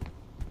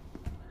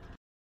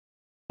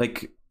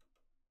 Like...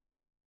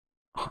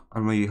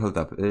 Or maybe, hold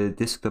up,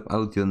 desktop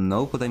audio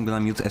no, but I'm gonna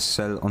mute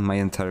SL on my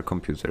entire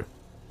computer.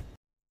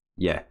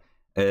 Yeah.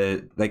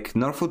 Like,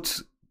 Northwood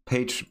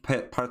page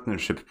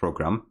partnership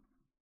program.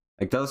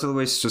 Like, that was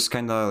always just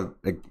kinda,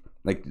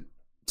 like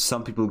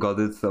some people got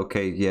it,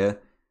 okay, yeah.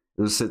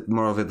 It was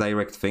more of a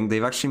direct thing.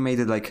 They've actually made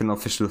it like an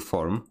official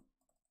form.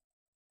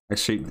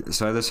 Actually,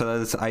 so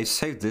I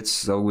saved it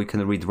so we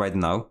can read right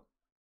now.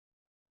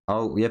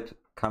 Oh, yep,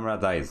 camera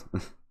died.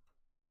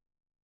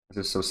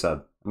 This is so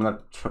sad. I'm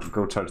gonna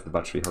go charge the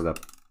battery, hold up.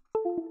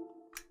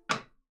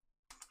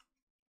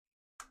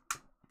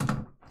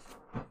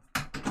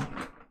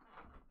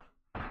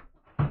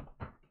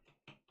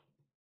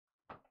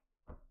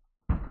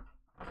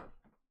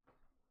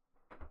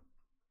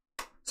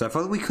 So I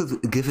thought we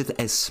could give it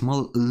a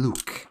small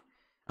look,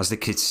 as the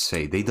kids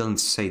say. They don't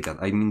say that.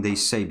 I mean, they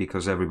say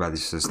because everybody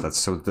says that.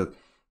 So the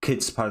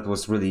kids part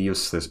was really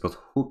useless, but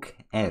who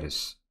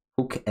cares?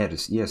 Who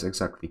cares? Yes,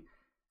 exactly.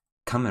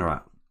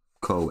 Camera,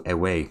 go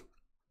away.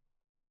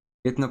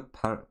 Get no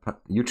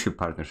YouTube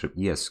partnership.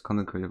 Yes,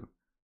 content creator.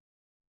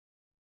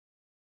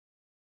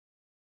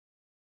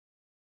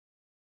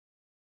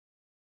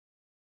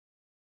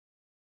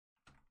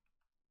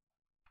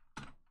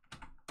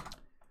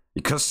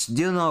 Because,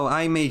 you know,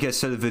 I make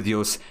SL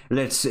videos.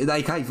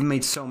 I've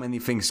made so many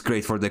things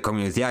great for the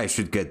community. I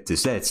should get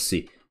this. Let's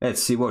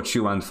see what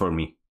you want for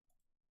me.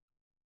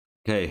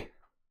 Okay.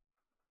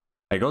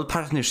 Like, all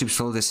partnerships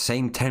follow the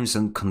same terms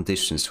and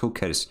conditions. Who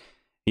cares?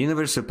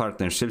 Universal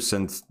partnerships,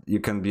 and you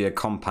can be a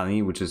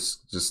company, which is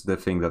just the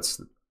thing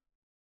that's...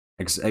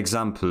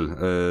 example,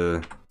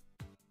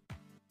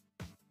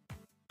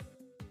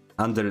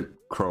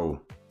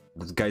 Undercrow,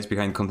 the guys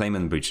behind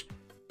Containment Breach.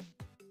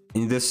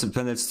 In this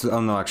planet's...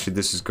 oh no, actually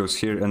this goes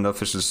here, and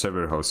official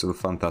server host, so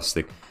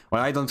fantastic.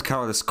 Well, I don't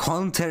call this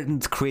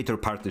content creator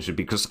partnership,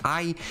 because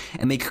I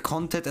make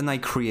content and I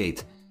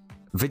create.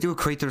 Video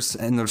creators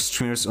and or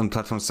streamers on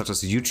platforms such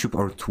as YouTube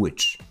or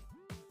Twitch.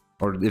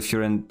 Or if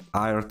you're an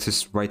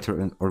artist,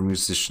 writer, or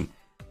musician.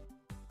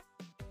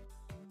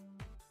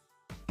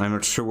 I'm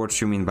not sure what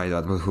you mean by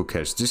that, but who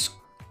cares? This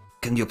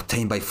can be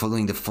obtained by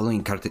fulfilling the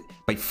following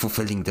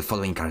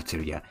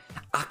criteria.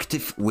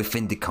 Active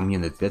within the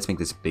community. Let's make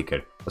this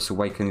bigger. Also,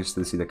 why can you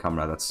still see the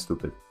camera? That's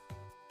stupid.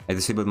 I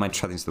disabled my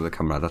chat instead of the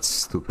camera. That's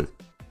stupid.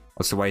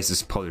 Also, why is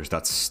this Polish?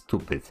 That's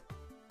stupid.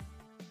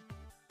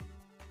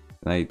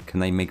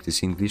 Can I make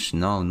this English?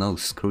 No,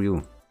 screw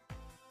you.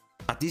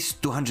 At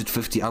least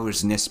 250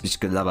 hours in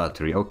SPSL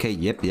laboratory. Okay,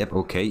 yep,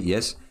 okay,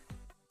 yes.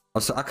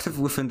 Also, active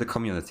within the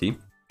community.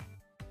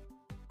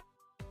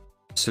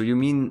 So you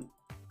mean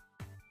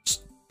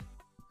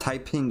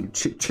typing,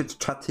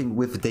 chit-chatting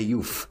with the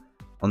youth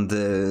on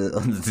the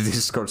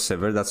Discord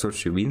server? That's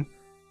what you mean?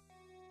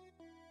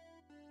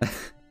 I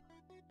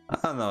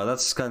don't know.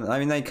 That's kind of... I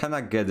mean, I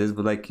cannot get it,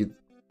 but like,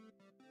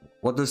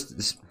 what does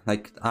this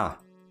like?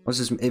 What's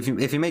this? If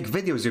you make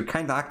videos, you're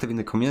kind of active in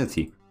the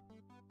community.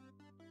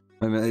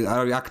 I mean,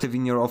 are you active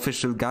in your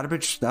official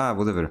garbage?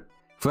 Whatever.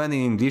 Fluent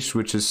in English,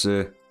 which is...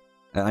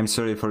 I'm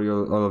sorry for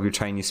all of you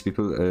Chinese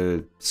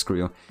people, screw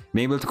you.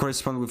 Be able to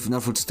correspond with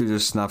Norfolk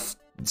Studios staff,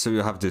 so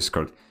you have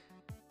Discord.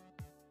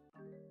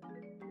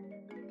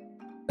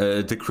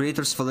 The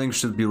creators following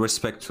should be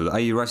respectful,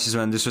 i.e.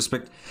 racism and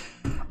disrespect.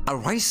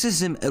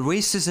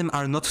 Racism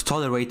are not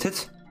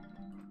tolerated?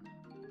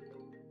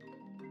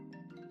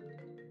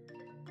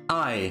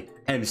 I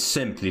am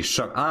simply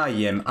shocked. I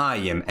am,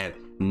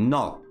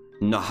 no,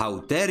 how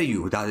dare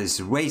you? That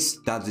is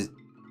racism.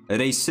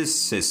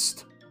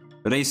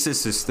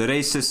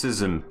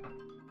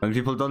 When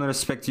people don't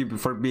respect you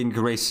for being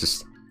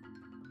racist.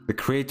 The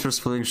creators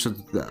following should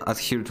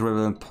adhere to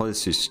relevant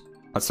policies.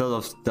 That's a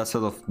lot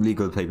of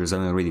legal papers.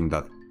 I'm reading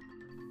that.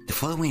 The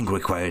following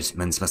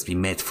requirements must be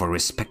met for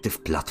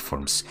respective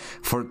platforms.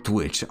 For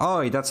Twitch,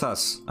 oh, that's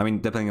us. I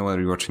mean, depending on whether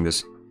you're watching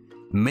this.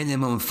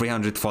 Minimum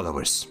 300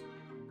 followers.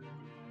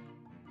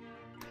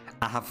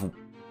 I have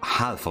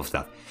half of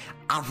that.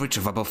 Average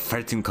of above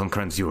 13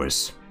 concurrent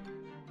viewers.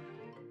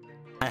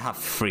 I have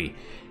 3.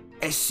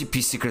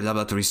 SCP Secret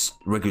Laboratories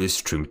regularly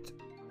streamed.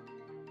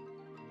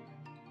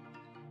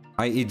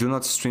 I.e. do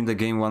not stream the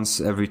game once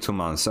every 2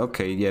 months.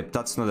 Okay, yeah,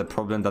 that's not a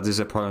problem, that is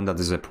a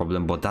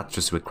problem, but that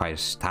just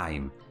requires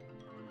time.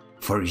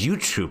 For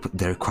YouTube,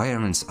 the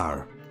requirements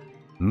are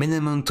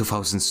minimum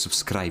 2000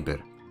 subscriber.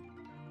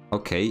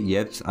 Okay,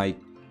 yet I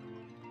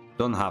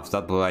don't have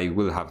that, but I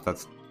will have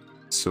that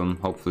soon,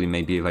 hopefully,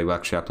 maybe if I will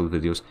actually upload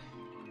videos.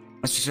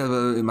 Must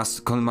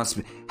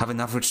have an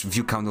average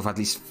view count of at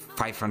least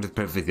 500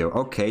 per video.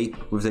 Okay,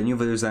 with the new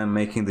videos I'm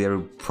making,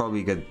 they'll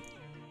probably get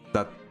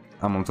that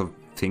amount of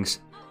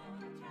things.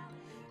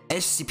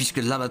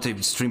 SCP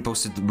Laboratory stream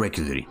posted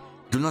regularly.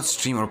 Do not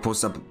stream or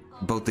post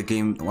about the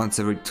game once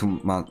every 2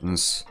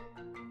 months.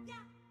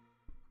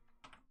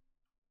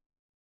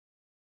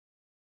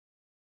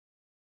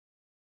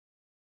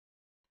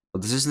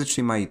 But this is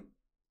literally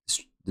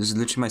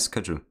my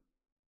schedule.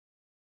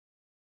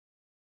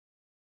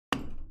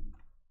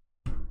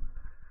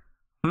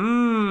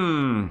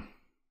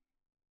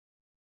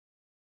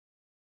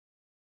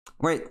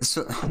 Wait,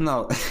 so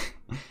no,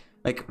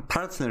 like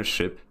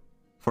partnership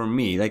for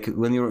me, like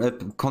when you're a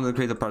content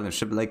creator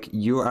partnership, like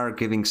you are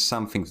giving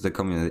something to the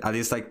community. At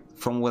least, like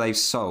from what I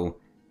saw,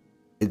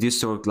 it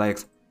used to look like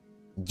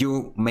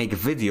you make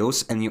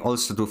videos and you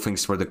also do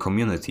things for the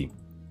community,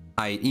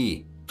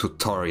 i.e.,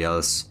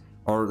 tutorials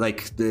or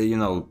like the, you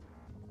know,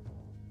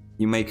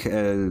 you make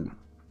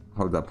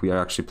hold up, we are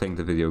actually playing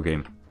the video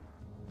game.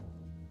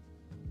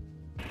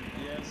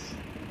 Yes.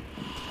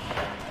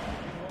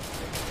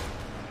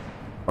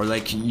 Or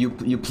like you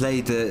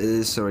play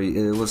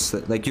the what's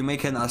the, like you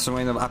make an some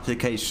kind of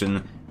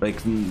application like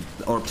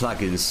or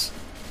plugins.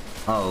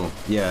 Oh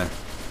yeah.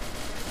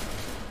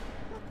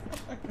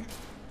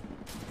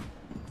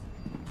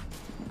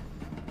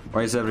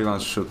 Why is everyone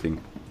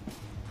shooting?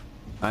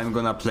 I'm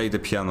gonna play the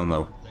piano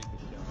now.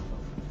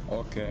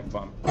 Okay,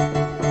 fun.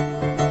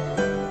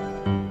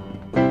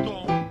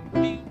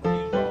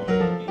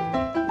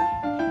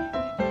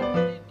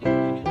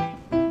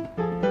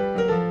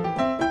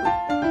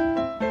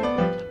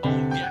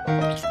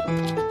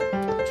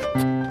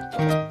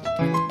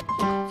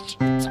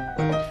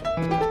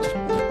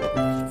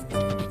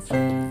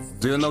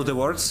 Do you know the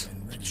words?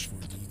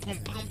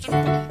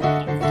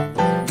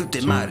 Do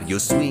the Mario,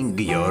 swing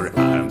your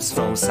arms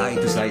from side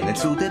to side.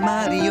 Let's do the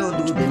Mario,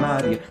 do the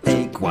Mario.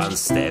 Take one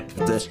step.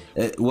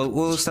 What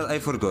was that? I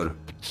forgot.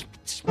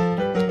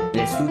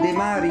 Let's do the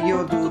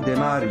Mario, do the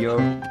Mario.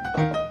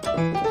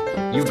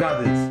 You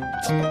got it.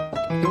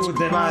 Do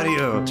the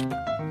Mario.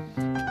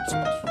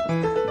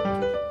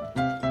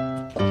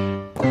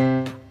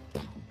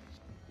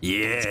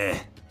 Yeah.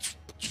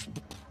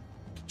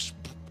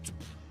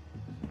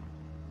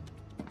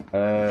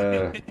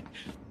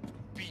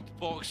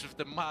 Beatbox of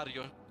the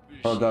Mario.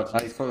 Hold up,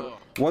 I forgot.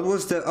 What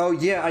was the? Oh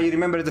yeah, I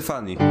remember the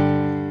funny.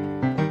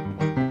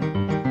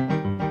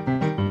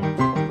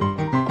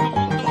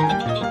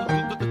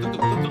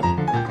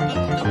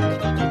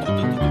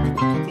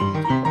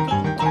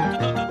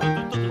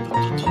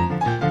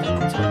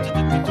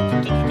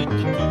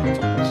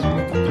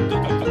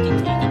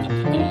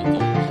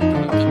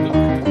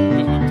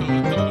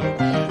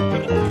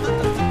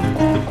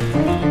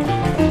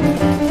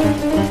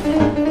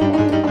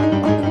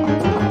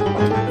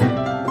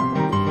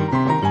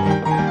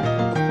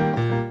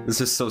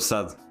 This is so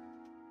sad.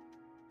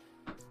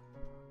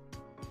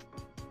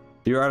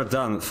 You are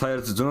done.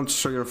 Fired. Do not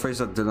show your face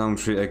at the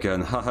laundry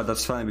again. Haha,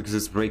 that's funny because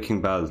it's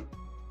Breaking Bad.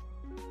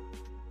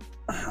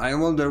 I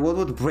wonder what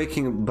would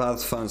Breaking Bad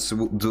fans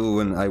do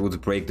when I would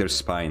break their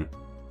spine.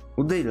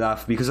 Would they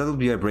laugh? Because that would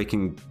be a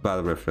Breaking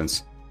Bad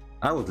reference.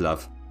 I would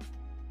laugh.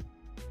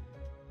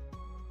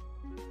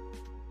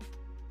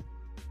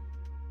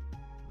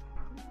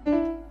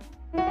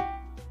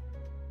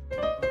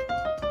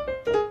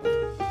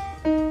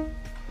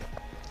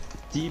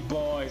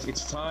 D-boys,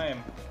 it's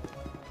time.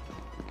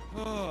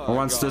 Who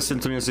wants to listen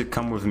to music?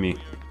 Come with me.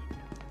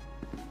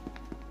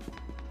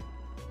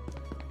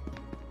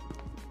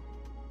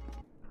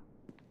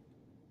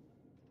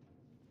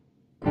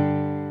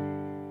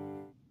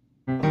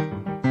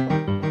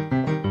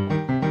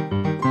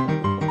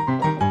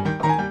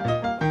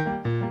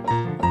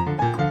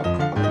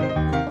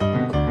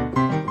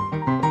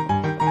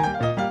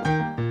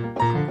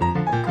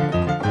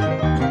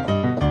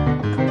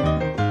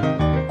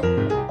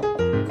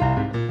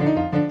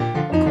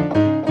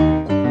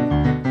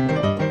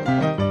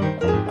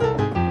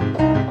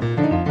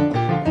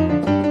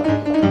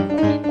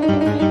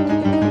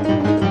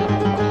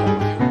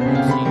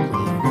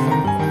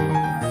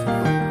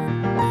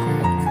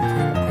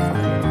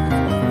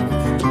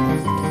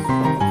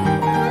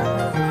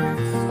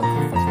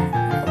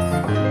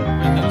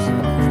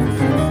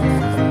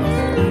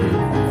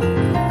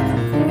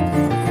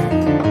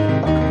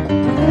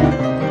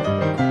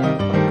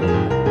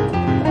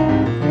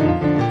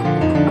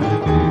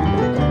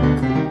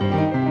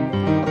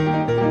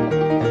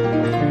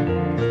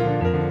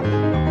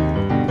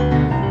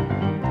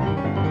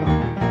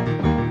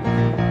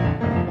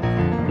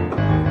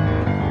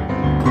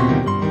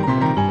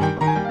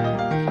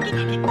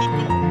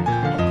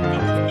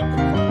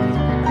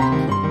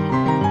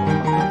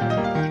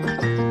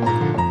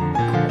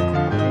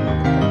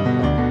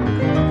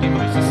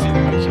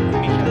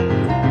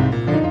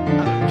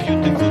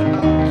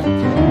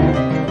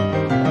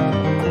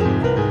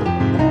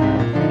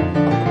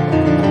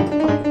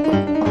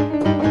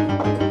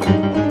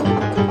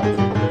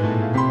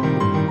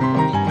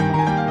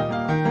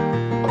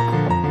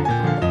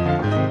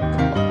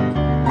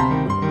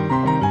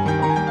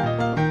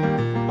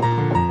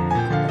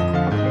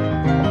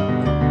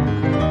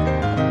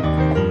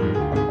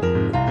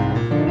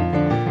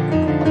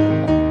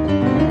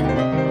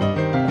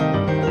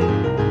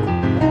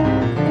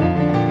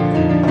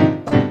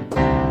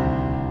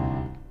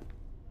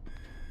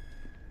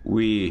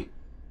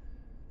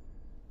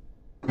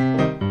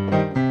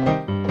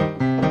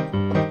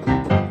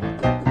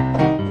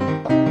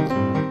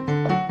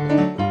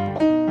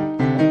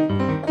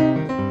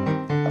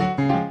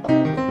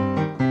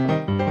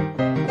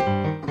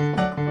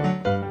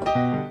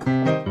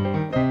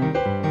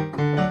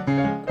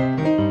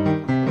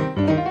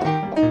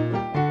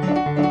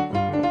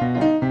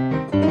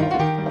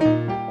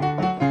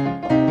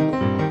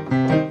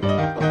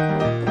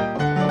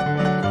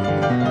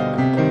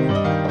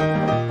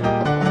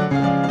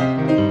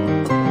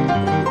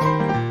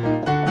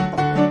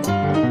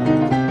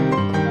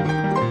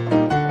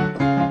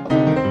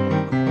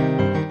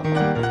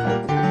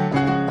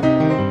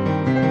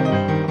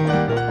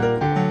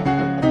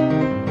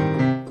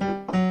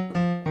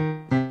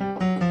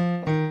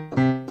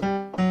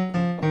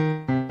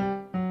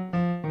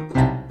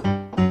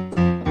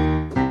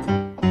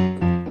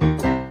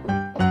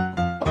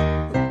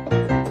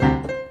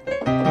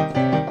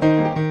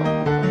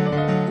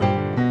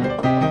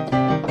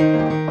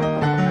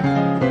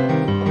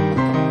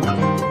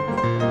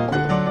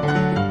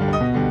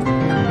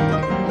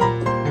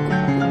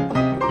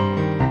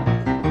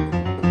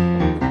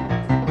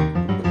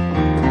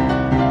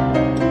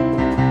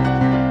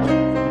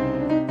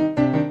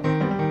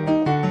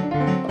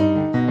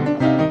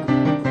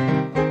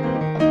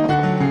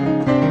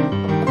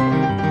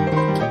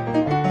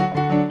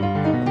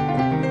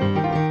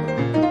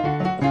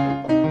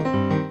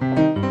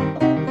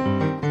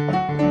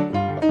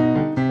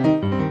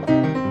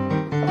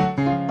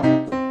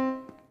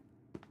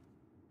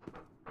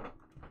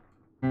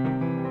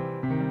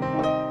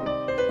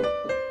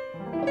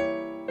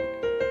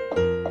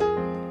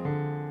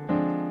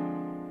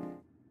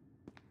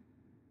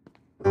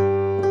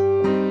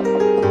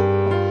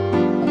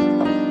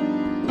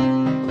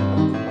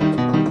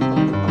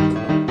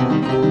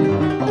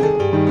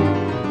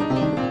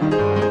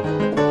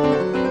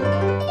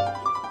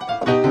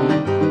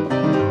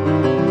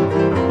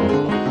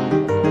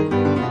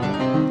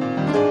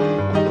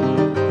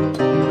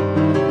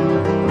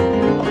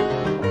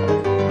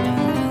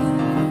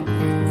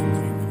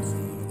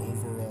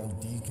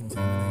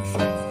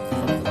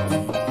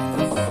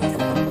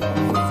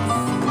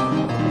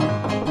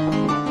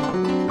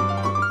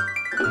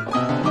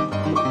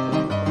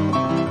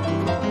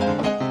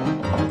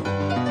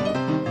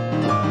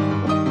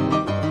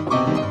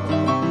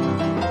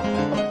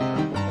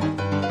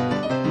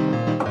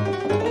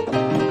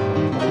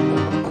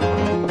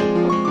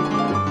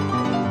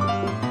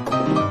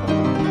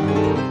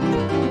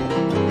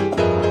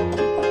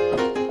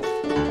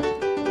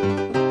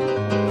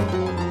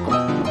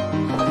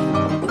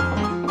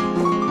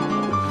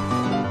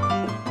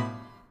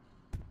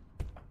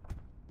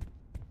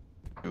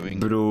 doing.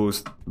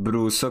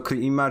 Bruce, so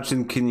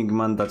imagine killing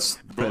man that's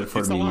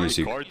performing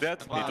music. Record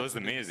that? It was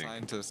amazing.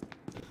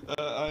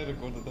 I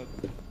recorded that.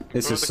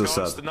 This Bro, is the so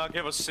cops sad. did not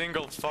give a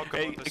single fuck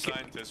about the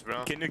scientist,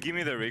 bro. Can you give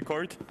me the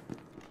record?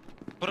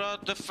 Bro,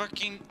 the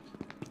fucking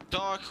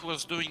dog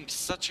was doing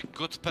such a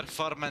good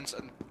performance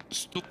and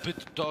stupid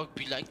dog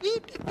be like,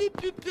 "Beep, beep,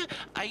 beep, beep, beep.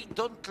 I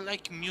don't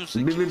like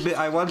music.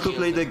 I want to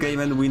play the game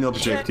and win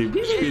objective.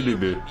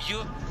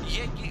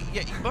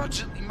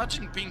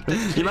 Imagine being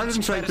the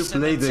Imagine trying to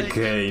play the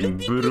game,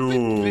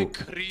 bro.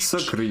 So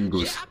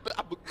cringus.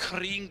 I'm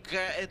cring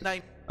and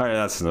I'm... Alright,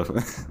 that's enough.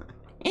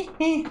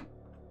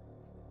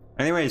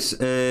 Anyways,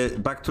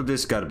 back to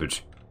this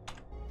garbage.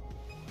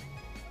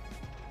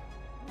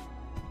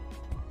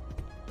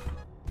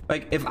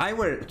 Like, if I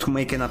were to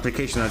make an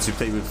application that you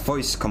play with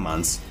voice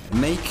commands,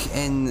 make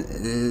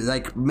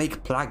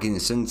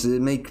plugins and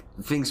make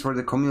things for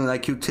the community,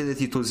 like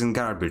utility tools and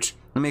garbage,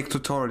 and make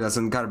tutorials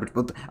and garbage,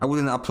 but I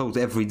wouldn't upload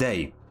every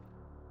day.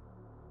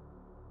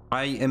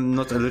 I am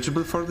not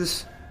eligible for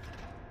this.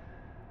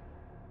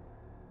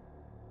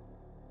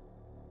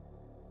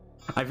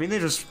 I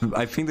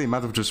think they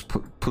might have just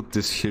put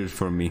this here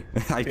for me.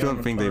 I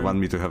don't think they want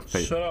me to have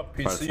paid. Shut up,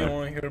 PC, you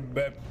wanna hear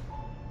Beb.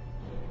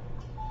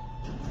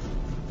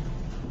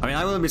 I mean,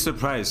 I wouldn't be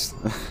surprised.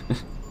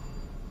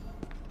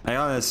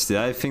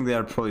 I think they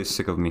are probably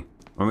sick of me.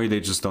 Or maybe they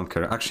just don't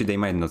care. Actually, they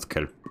might not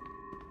care.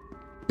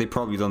 They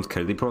probably don't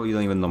care. They probably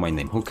don't even know my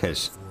name. Who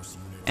cares?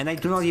 And I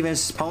do not even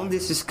spawn.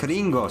 This is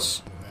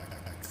Kringos.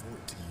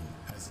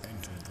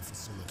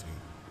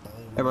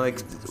 Yeah,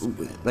 but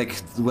like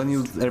when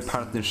you are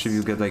partnership,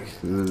 you get like,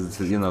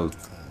 you know.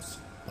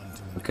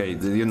 Okay,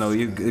 you know,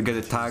 you get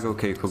a tag.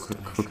 Okay,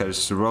 who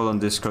cares? Roll on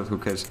Discord. Who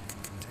cares?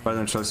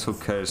 Partner choice. Who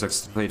cares?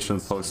 Explanation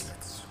post.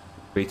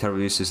 Beta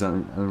releases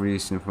and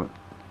release info.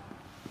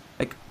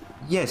 Like,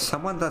 yes,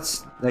 someone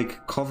that's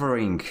like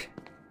covering,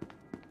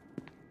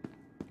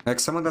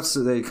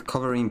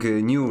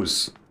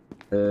 news,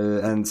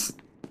 and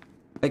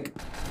like,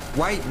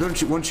 why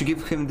won't you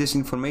give him this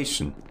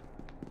information?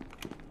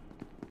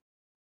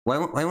 Why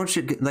won't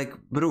you get, like,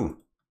 bro?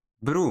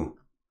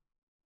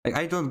 Like,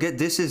 I don't get.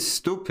 This is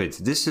stupid.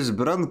 This is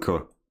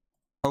Bronco.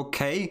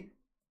 Okay.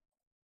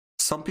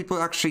 Some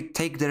people actually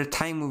take their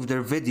time with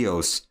their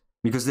videos.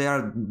 Because they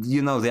are,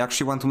 you know, they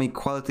actually want to make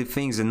quality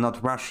things and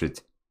not rush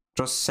it.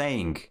 Just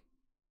saying.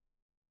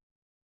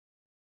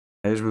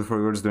 Eligible for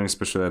rewards during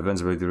special events,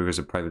 ability to request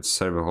a private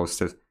server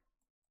hosted.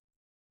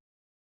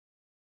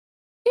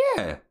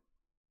 Yeah!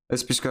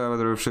 SPsl with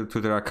a official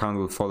Twitter account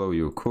will follow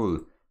you. Cool.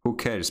 Who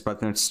cares?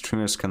 Partner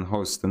streamers can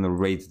host and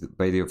rate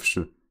by the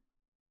official.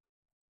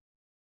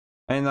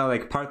 I know,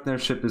 like,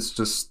 partnership is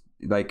just,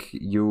 like,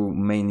 you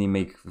mainly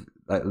make,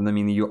 I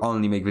mean, you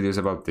only make videos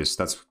about this.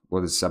 That's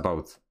what it's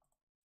about.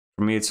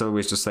 For me, it's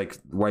always just like,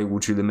 why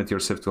would you limit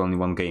yourself to only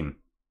one game?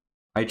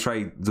 I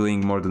tried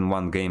doing more than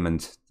one game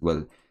and,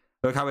 well,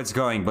 look how it's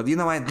going, but you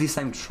know, at least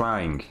I'm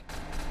trying.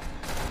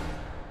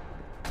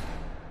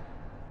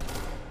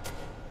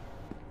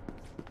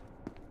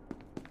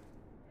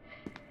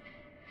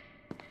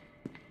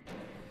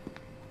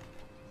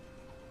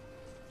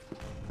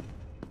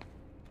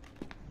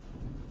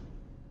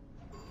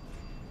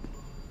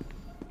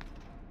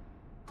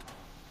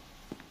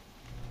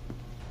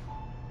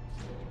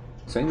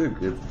 So I need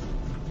to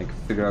like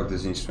figure out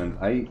this instrument.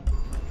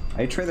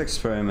 I tried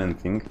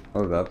experimenting.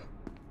 Hold up.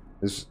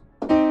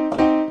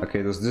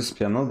 Okay, there's this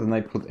piano, then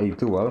I put a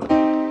dual.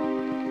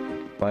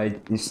 But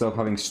instead of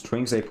having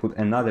strings, I put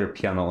another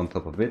piano on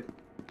top of it.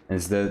 And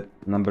it's the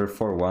number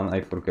 4 one,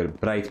 I forget,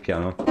 bright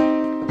piano.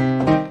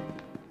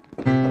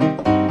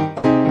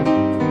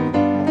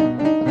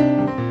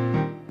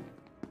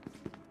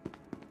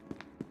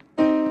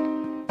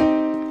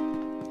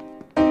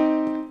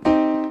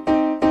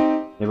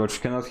 Yeah, but you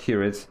cannot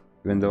hear it,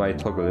 even though I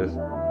toggle it.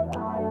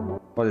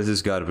 What is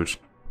this garbage?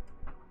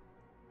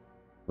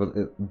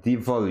 Well, the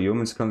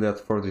volume is currently at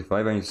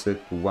 45, I need to set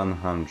it to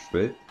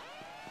 100.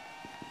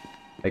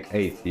 Like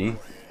 80.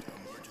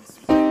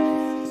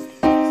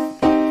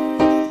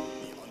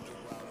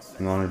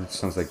 No, it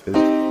sounds like this.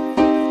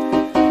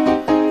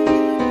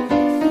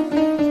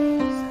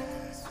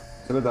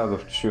 It's a bit out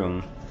of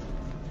tune.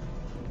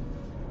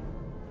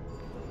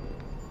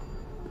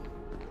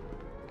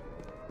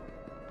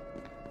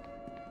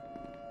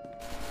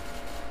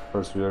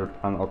 First, we are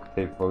pan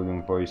octave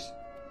volume voice.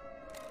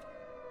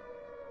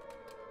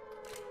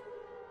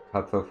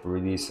 Cut off,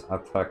 release,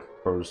 attack,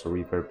 chorus,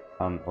 reverb,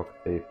 pan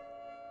octave,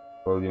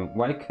 volume.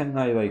 Why can't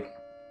I like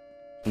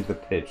change the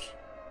pitch?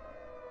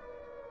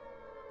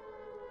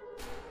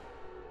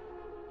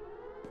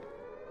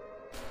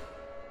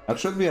 That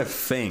should be a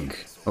thing,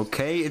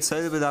 okay? It's a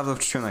little bit out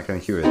of tune, I can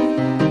hear it.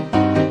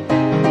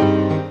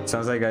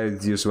 Sounds like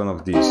I'd use one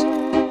of these.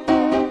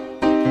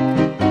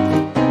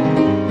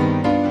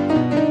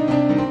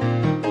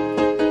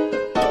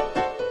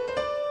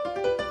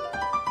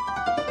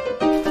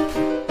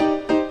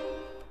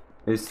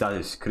 That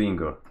is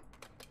Kringo.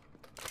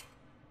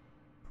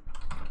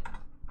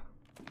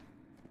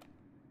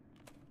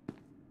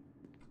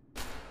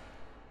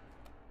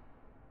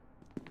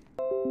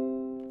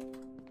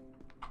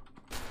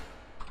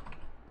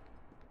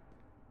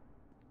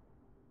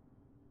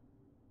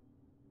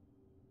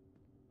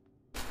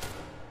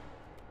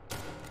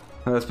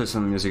 let's play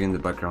some music in the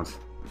background.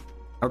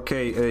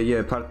 Okay,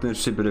 yeah,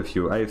 partnership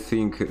review. I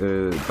think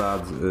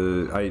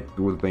I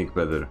would make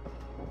better.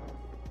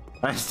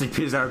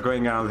 STPs are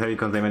going around heavy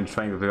containment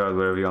trying to figure out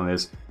where everyone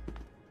is.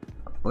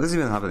 What is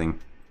even happening?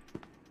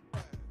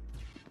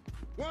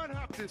 One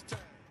hop this time.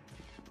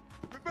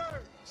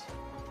 Reverse.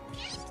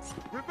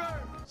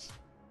 Reverse.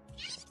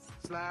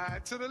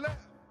 Slide to the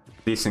left.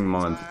 Pissing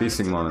moment,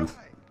 pissing moment.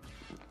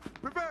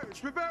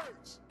 Reverse,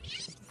 reverse.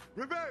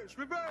 Reverse,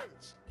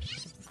 reverse.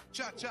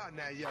 Cha-cha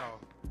now, y'all.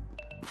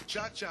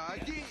 Cha-cha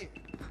again.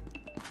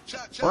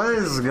 Cha-cha. What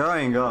is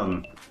going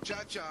on?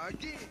 Cha-cha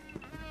again.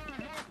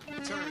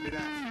 Turn it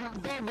out.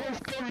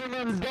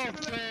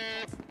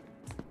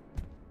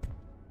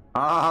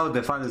 Oh,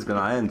 the fun is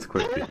gonna end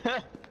quickly.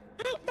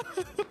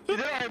 You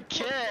don't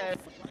care.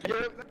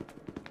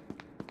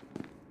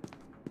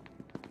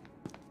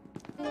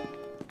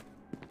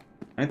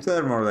 I think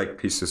they're more like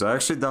pieces. I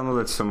actually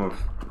downloaded some of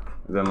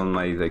them on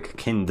my like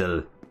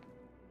Kindle.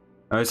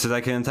 It's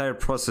like an entire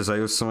process. I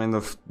use some kind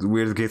of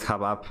weird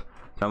GitHub app,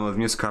 download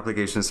music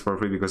applications for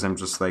free because I'm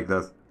just like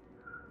that.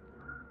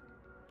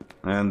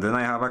 And then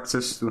I have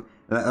access to.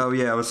 Oh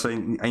yeah, I was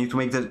saying I need to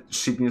make the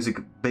sheet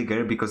music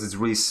bigger because it's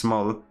really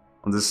small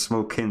on this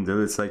small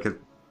Kindle. It's like a.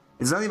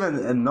 It's not even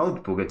a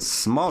notebook. It's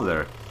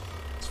smaller.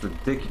 It's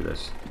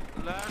ridiculous.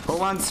 Who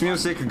wants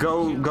music?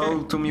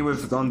 Go to me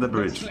with on the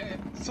bridge.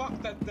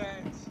 Fuck that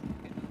dance.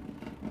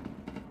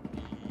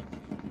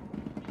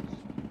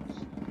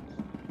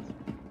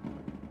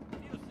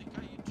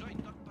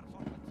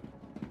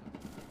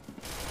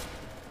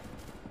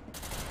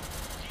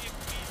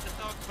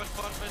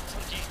 Performance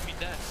or give me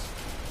death.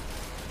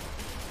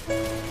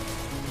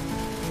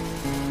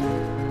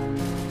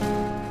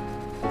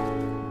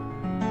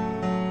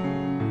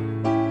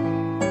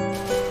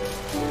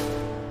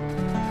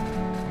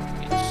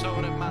 It's so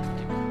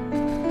romantic.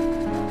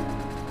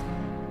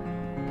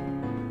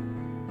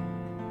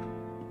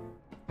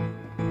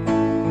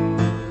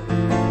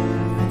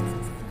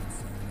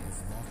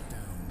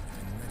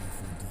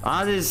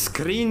 Ah, this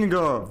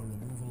gringo!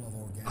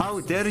 How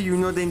dare you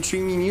not enter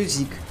me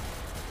music?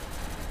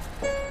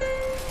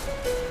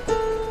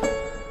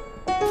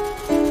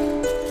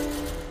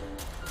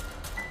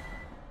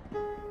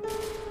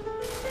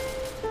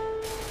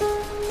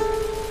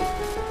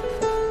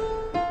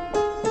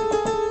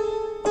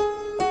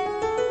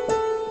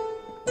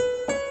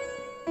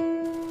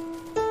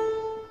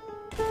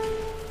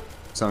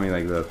 Something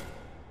like that.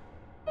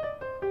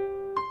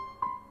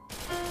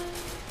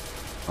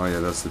 Oh yeah,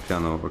 that's the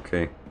piano,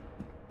 okay.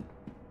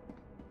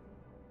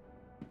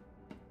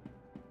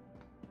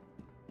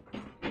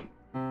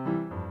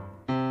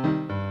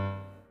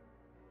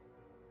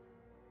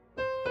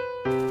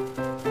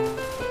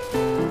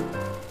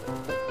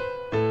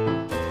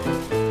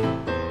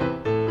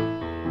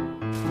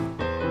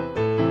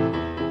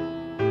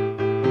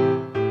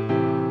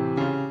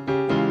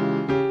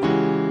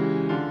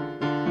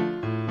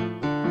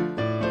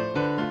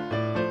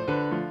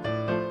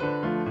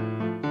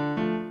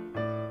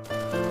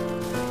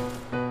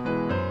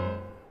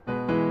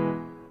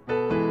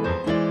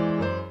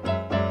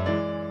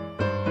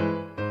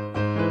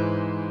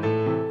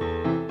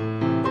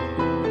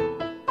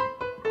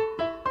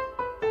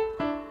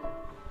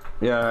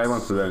 Yeah, I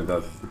want to learn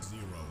that.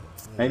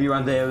 Maybe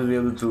one day I will be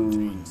able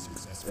to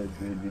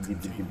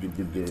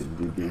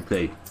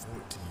play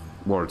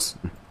words.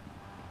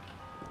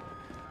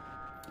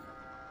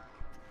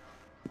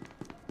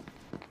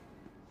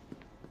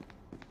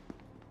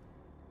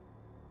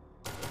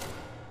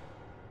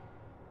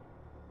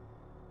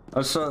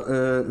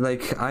 Also,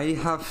 like I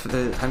have,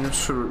 I'm not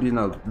sure, you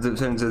know, the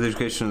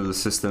educational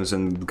systems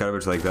and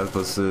garbage like that,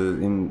 but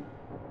in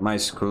my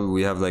school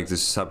we have like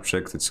this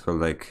subject. It's called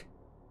like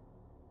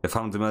the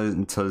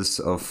fundamentals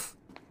of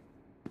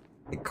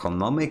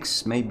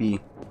economics, maybe.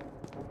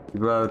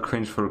 People are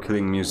cringe for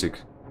killing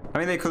music. I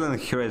mean, they couldn't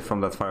hear it from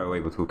that far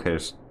away, but who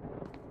cares?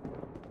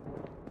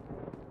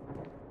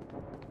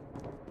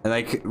 And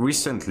like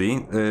recently,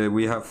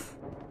 we have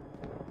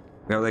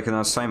like an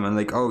assignment,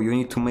 like, oh, you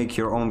need to make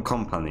your own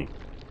company,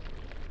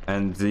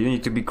 and you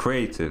need to be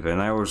creative.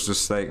 And I was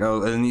just like,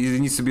 oh, and it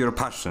needs to be your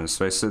passion.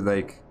 So I said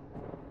like,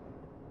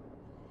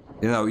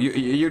 you know,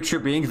 you're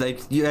tripping,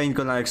 like, you ain't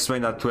gonna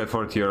explain that to a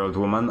 40-year-old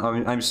woman. I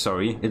mean, I'm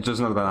sorry, it's just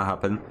not gonna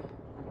happen.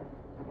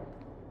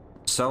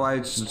 So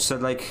I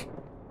said like,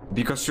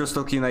 because she was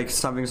talking like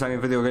something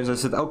video games, I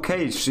said,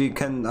 okay, she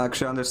can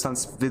actually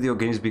understand video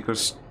games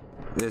because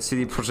the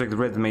CD Projekt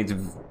Red made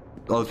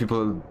all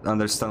people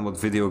understand what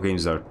video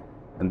games are.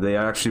 And they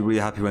are actually really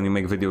happy when you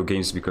make video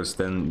games, because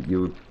then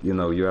you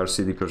know, you are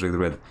CD Projekt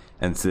Red,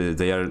 and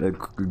they are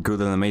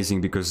good and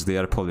amazing because they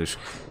are Polish.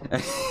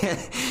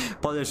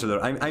 Polish lore.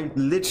 I'm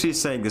literally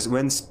saying this.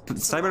 When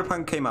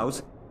Cyberpunk came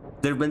out,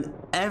 when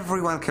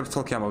everyone kept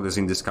talking about this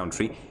in this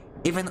country,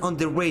 even on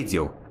the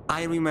radio.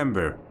 I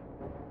remember,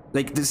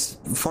 like, this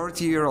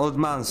 40-year-old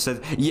man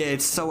said, yeah,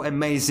 it's so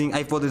amazing,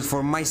 I bought it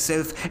for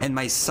myself and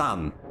my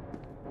son.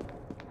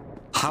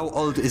 How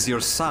old is your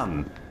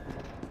son?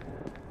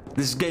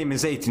 This game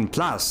is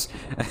 18+.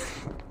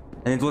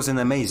 and it wasn't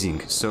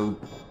amazing. So,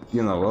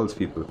 you know, old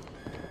people.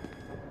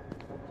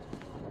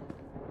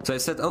 So I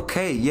said,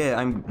 okay, yeah,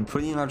 I'm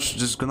pretty much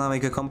just gonna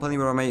make a company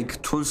where I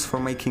make tools for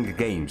making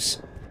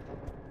games.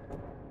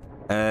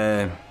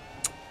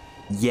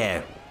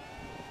 Yeah.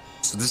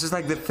 So this is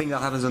like the thing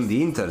that happens on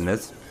the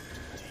internet.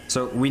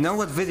 So we know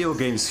what video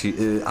games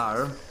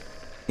are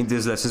in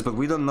these lessons, but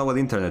we don't know what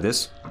internet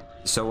is.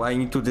 So I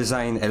need to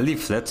design a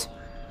leaflet.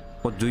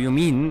 What do you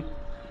mean?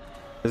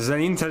 This is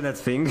an internet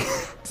thing.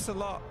 It's a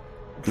lot.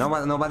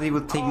 Nobody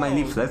would take my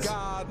leaflet.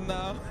 God,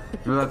 no.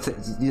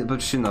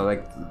 But you know,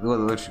 like,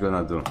 what you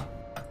gonna do?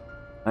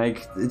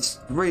 Like, it's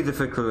really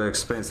difficult to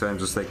explain, so I'm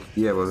just like,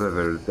 yeah,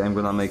 whatever. I'm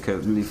gonna make a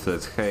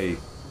leaflet. Hey,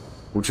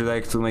 would you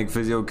like to make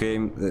video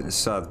game?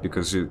 Sad,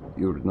 because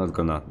you're not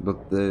gonna.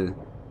 But, you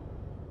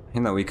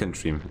know, we can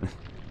dream.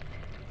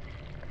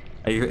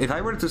 If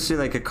I were to see,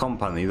 like, a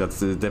company that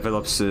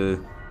develops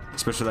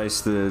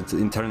specialized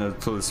internet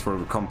tools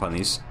for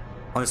companies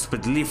on a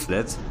stupid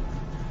leaflet,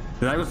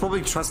 then I would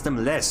probably trust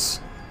them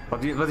less.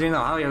 But you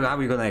know, how are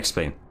you gonna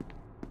explain?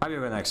 How are you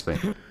gonna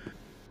explain?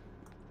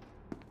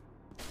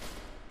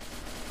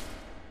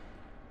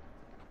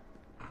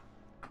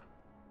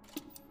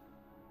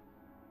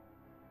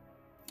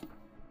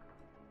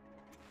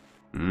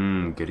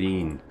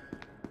 Green.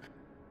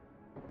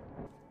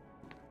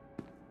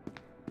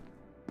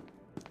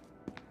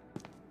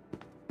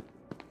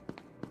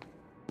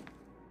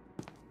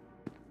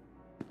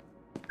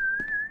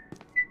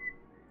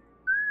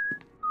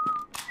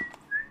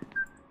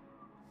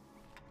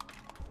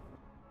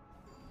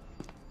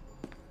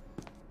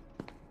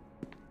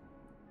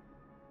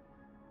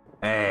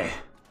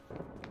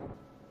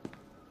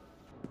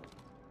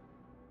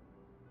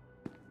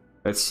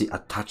 Let's see,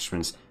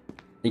 attachments.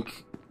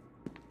 Like,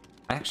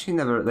 I actually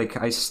never, like,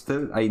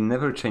 I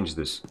never changed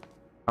this.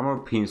 Armor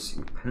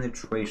piercing,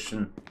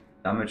 penetration,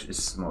 damage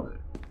is smaller.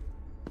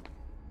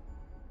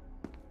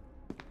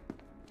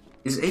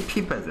 Is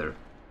AP better?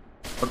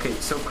 Okay,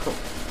 so cool.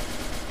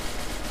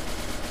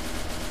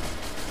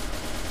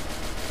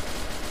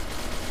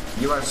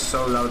 You are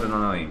so loud and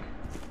annoying.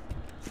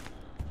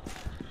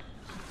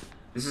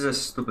 This is a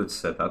stupid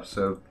setup,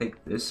 so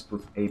take this,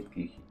 put AP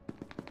here.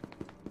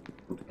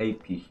 Put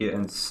AP here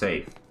and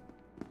save.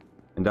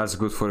 And that's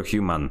good for a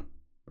human.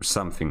 Or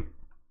something.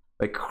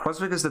 Like,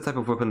 crossbreak is the type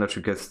of weapon that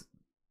you get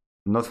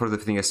not for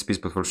defeating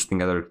SCPs, but for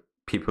shooting other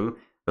people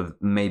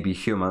that may be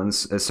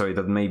humans,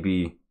 that may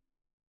be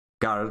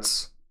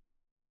guards.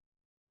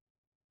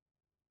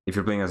 If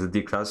you're playing as a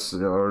D class,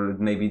 or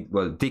maybe,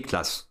 well, D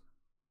class.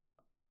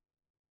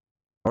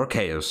 Or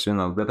chaos, you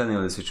know, depending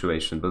on the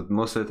situation, but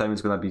most of the time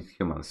it's gonna be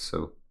humans,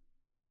 so.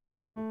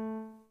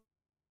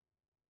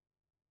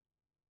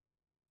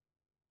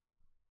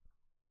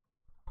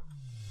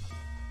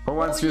 Who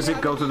wants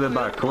music, go to the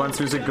back. Who wants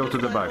music, go to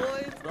the back.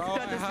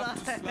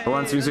 Who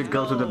wants music,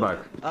 go to the back.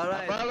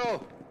 Alright.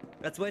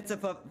 Let's wait for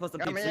some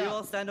people. So you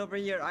all stand over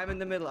here. I'm in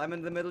the middle.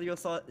 You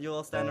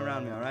all stand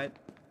around me, alright?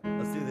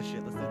 Let's do this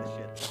shit.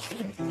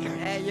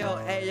 Hey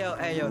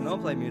yo. No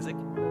play music.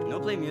 No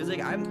play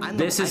music.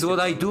 This is what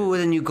I do,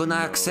 and you're gonna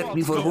accept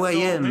me for who I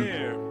am.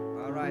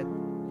 Alright.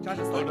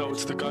 Oh no,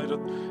 it's the guy.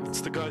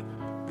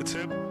 It's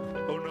him.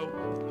 Oh no.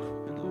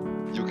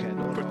 You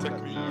cannot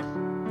protect me.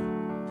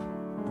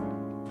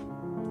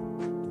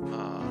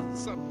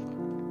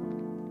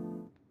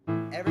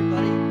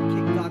 Everybody,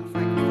 kick Doc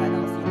Frankenstein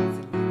out of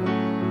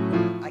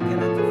I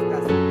cannot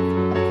discuss it.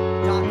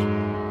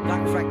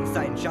 Doc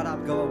Frankenstein, shut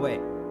up, go away.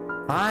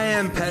 I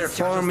am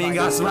performing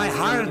as my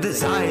heart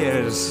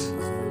desires.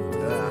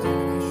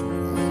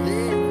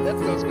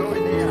 Let's go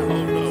in there.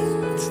 Oh no,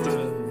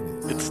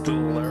 it's the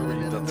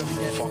Larry that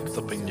fucked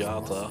the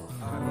piñata.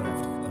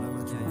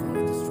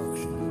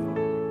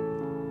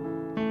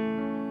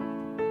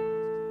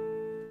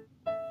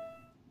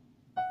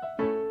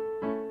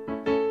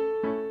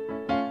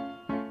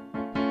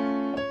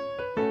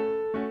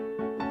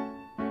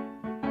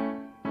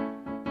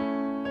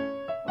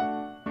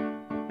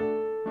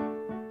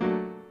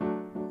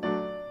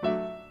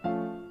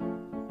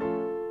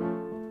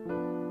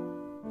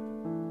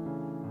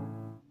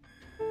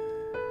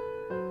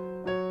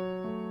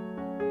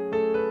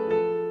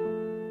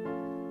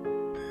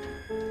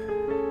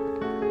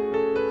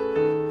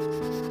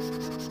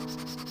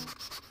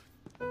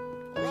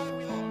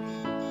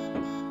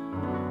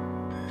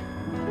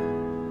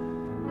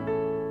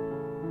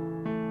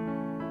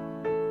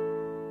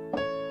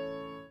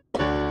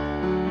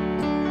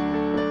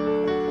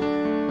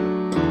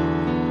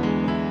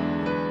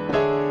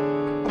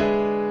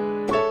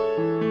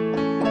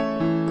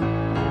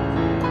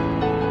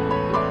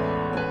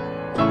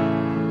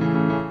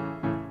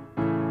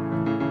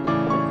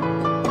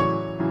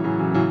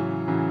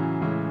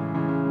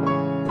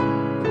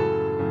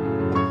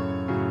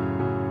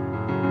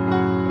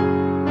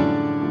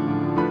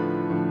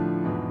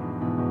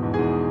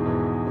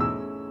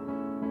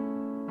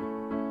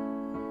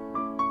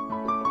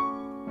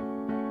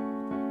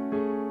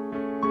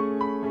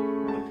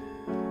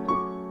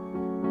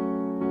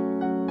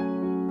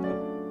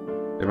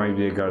 There might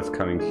be a guard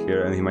coming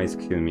here and he might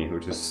kill me,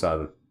 which is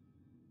sad.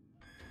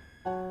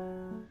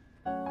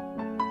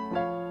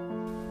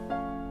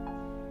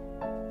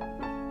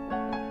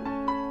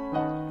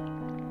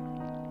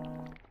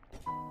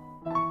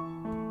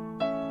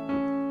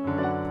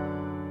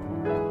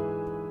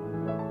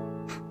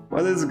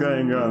 What is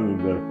going on in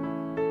there?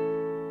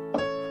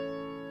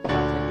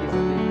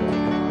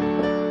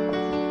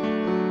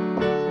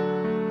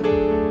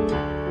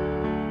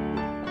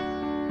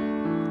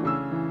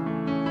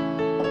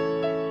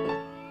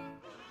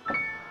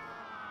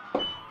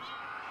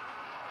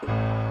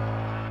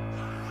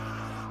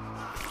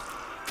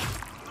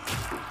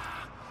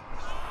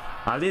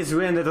 At least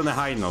we ended on a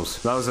high note.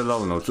 That was a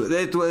low note.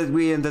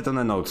 We ended on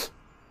a note.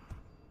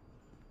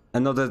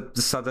 And not a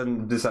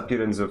sudden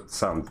disappearance of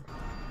sound.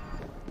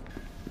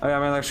 Okay,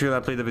 I'm actually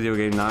gonna play the video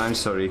game now, I'm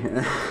sorry.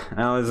 I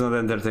know it's not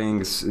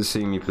entertaining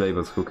seeing me play,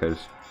 but who cares?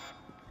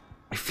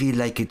 I feel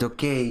like it,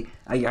 okay.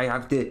 I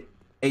have the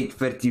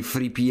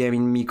 8:33 PM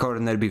in me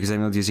corner because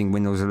I'm not using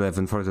Windows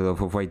 11 for the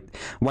love of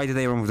why did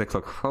I remove the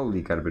clock?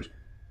 Holy garbage.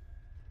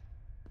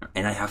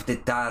 And I have the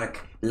dark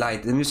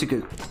light, the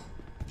music.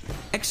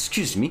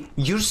 Excuse me,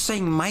 you're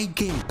saying my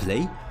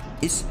gameplay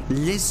is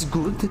less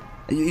good?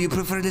 You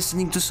prefer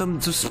listening to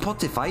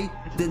Spotify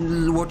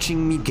than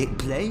watching me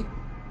gameplay?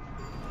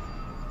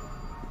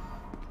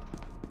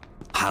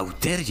 How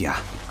dare ya?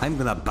 I'm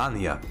gonna ban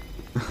ya.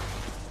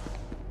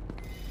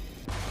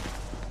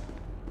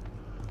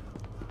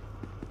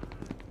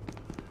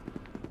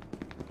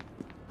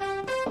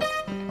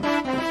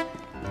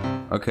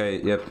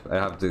 Okay, yep, I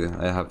have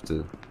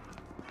to.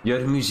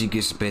 Your music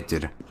is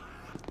better.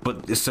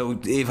 But, so,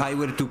 if I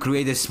were to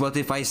create a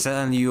Spotify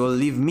channel, you'll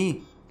leave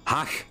me?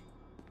 Hach!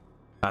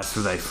 That's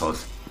what I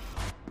thought.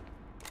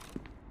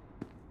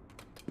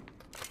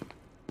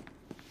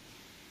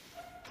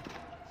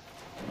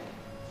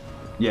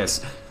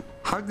 Yes.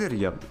 How dare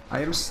you?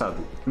 I am sad.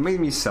 Made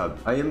me sad.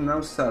 I am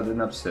now sad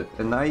and upset.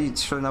 And I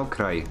shall now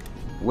cry.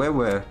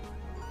 Where?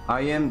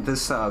 I am the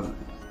sad.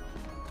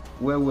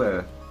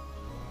 Where?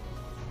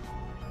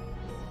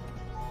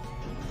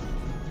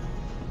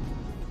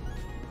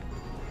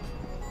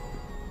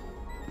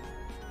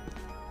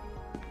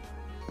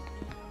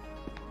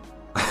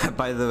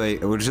 By the way,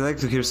 would you like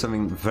to hear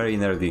something very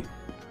nerdy?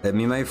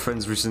 Me and my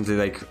friends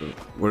recently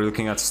were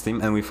looking at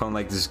Steam and we found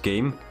this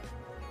game,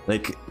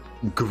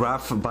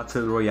 Graph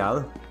Battle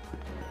Royale.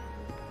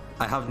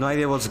 I have no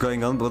idea what's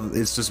going on, but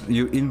it's just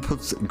you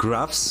input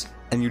graphs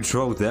and you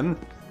draw them.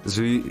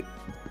 So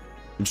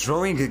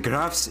drawing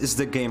graphs is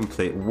the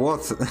gameplay.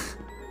 What?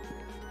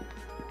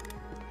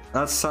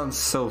 That sounds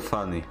so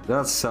funny.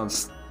 That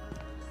sounds.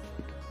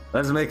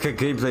 Let's make a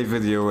gameplay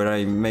video where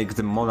I make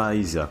the Mona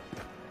Lisa.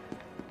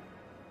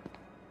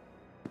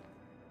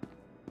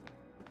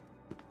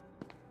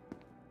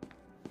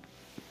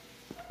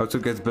 How to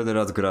get better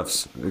at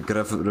graphs.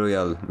 Graph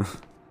Royale.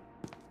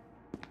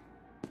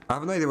 I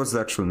have no idea what's the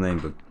actual name,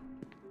 but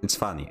it's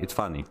funny. It's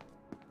funny.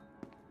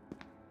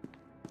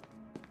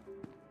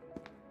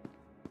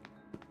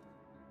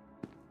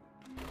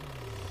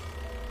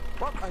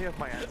 What? I have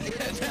my answer.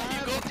 Does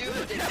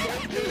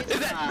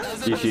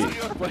it answer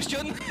your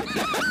question?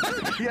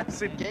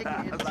 Yes, it does.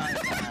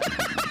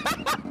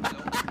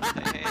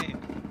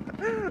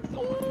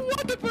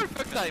 What a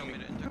perfect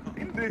timing!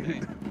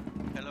 Indeed.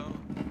 Hello?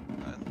 Can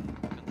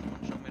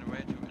someone show me the way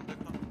to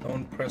intercom?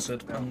 Don't press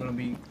it. I'm gonna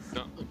be.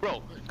 No,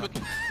 bro,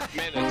 good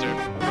manager.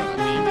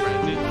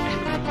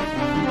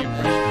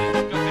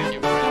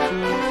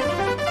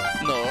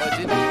 No, I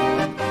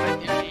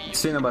didn't.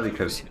 See, nobody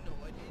cares.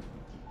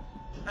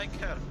 I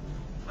care.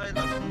 I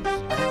love it.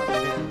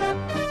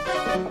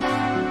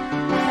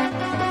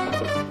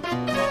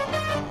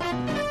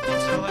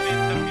 It's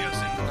elevator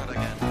music, not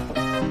again.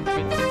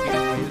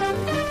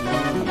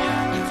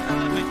 Yeah, it's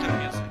elevator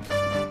music.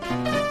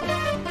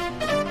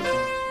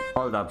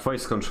 Hold up,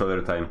 voice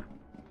controller time.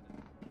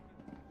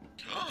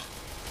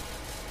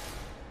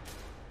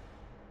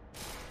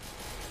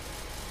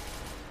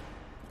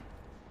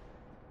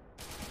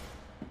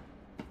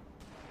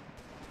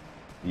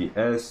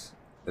 Yes.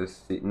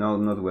 No,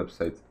 not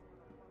website.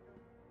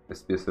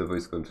 SPSL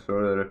voice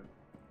controller.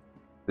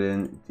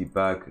 Bin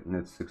debug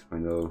net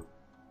 6.0.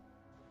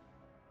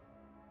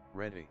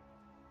 Ready.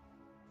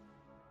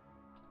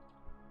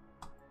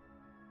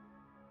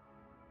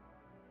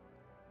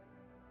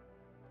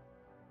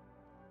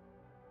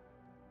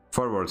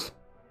 Forward.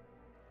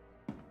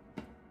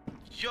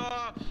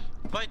 Yeah,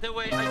 by the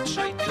way, I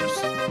tried your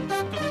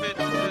stupid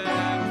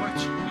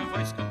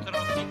voice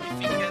control thingy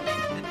thing and it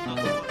did not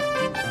work.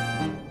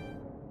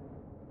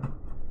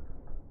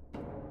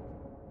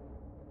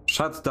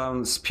 Shut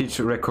down speech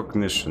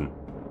recognition.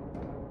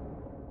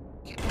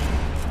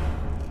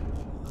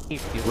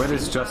 Where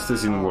is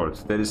justice in word?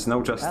 There is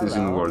no justice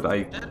in word.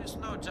 There is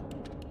no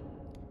justice.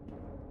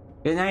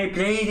 Can I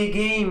play the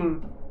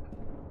game?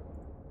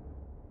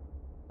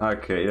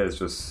 Okay, let's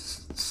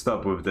just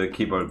stop with the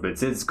keyboard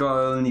bits. It's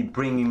only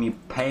bringing me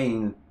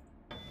pain.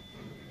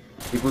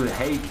 People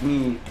hate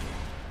me.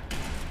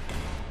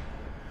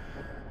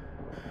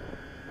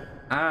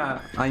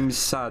 Ah, I'm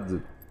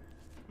sad.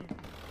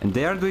 And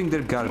they are doing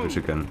their garbage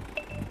again.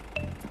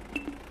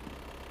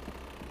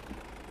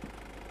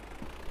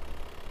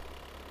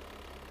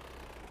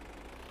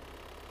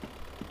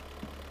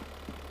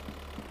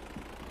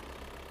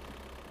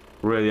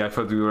 Really, I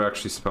thought we were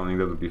actually spawning.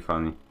 That would be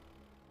funny.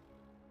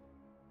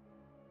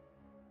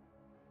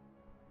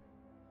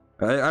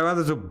 I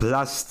wanted to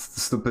blast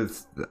stupid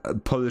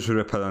Polish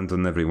repellent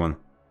on everyone.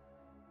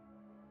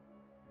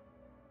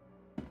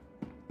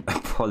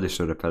 Polish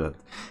repellent.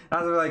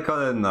 That's what I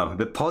call it now.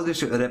 The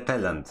Polish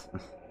repellent.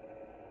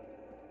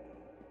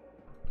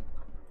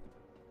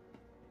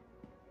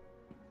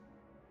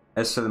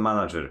 SL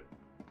manager.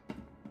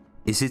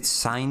 Is it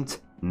signed?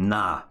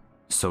 Nah.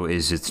 So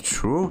is it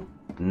true?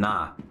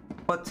 Nah.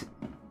 What?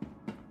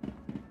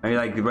 I mean,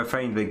 like,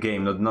 referring the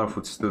game, not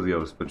Northwood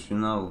Studios, but you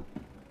know.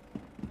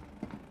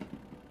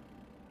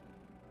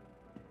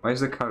 Why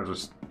is the car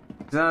just...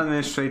 Is an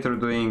administrator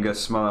doing a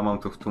small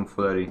amount of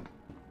tomfoolery?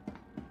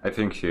 I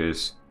think he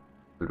is.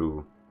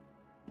 True.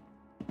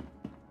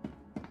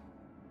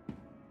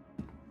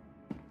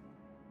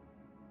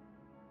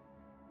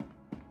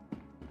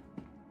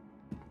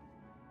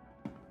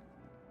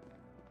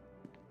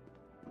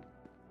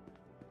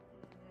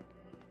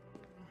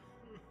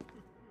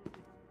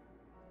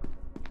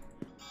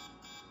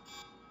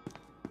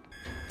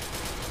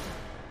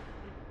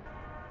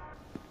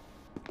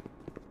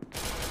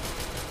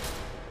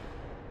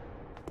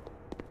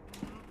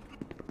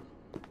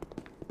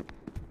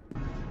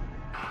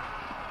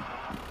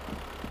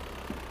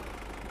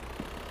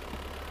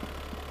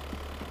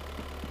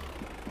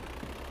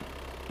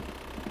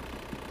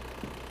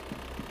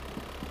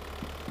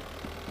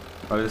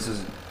 Oh,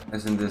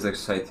 isn't this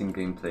exciting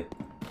gameplay?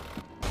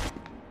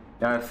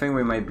 Yeah, I think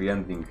we might be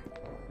ending.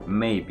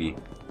 Maybe.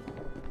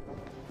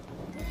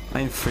 I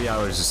mean, 3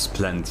 hours is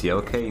plenty,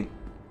 okay?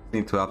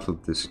 Need to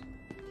upload this.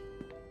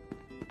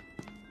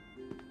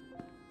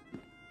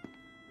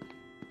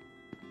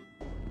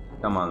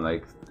 Come on,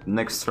 like,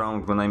 next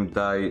round when I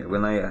die,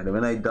 when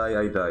I die,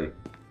 I die.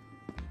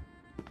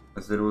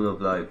 That's the rule of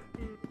life.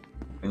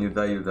 When you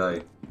die, you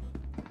die.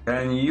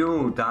 Can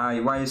you die?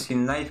 Why is he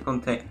in life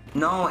contain?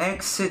 No,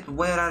 exit!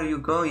 Where are you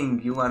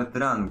going? You are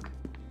drunk.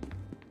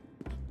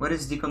 Where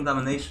is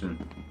decontamination?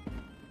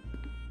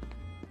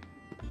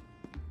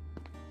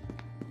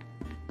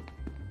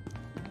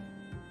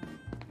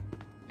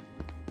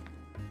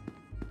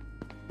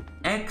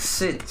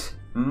 Exit!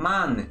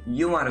 Man,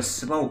 you are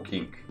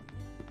smoking.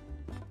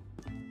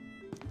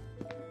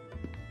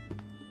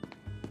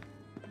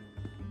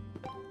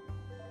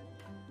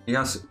 He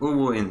has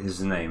Uwu in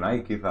his name. I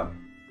give up.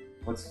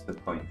 What's the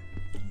point?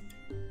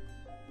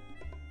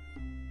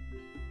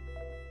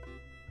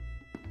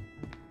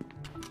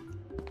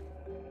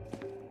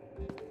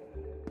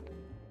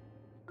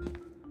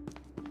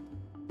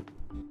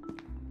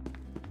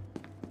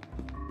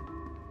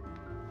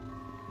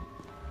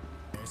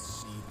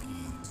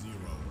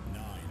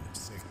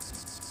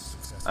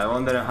 I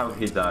wonder how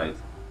he died.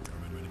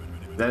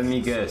 Let me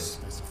guess.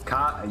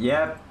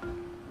 Yep.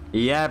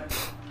 Yep.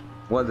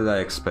 What did I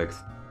expect?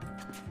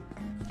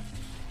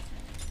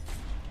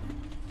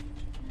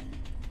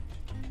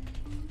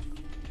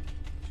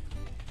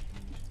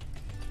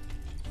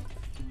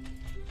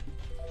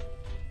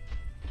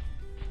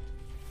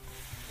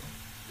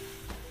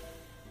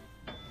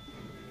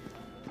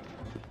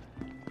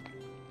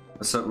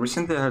 So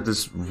recently I had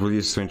this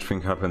really strange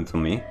thing happen to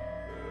me.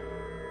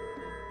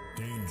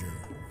 Danger.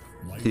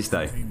 Please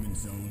die. Containment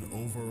zone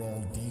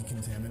overall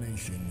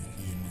decontamination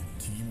in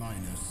T-1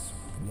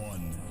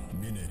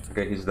 minute.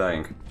 Okay, he's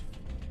dying.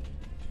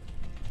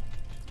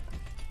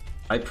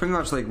 I pretty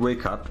much like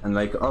wake up and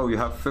like, oh, you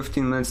have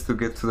 15 minutes to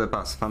get to the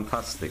bus.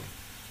 Fantastic.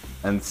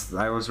 And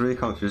I was really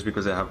confused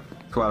because I have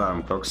 2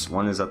 alarm clocks.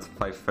 One is at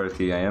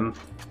 5:30 AM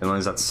and one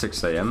is at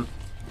 6 AM.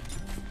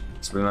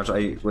 So pretty much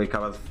I wake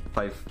up at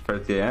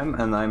 5:30 AM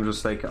and I'm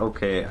just like,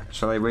 okay,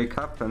 shall I wake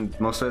up? And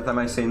most of the time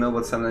I say no,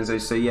 but sometimes I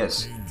say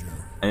yes.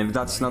 And if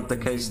that's not the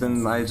case,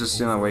 then I just,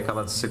 you know, wake up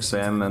at 6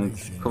 AM and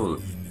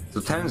cool.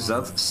 So turns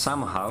out,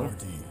 somehow,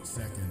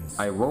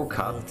 I woke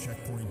up,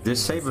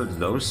 disabled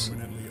those,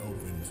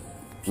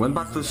 went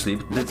back to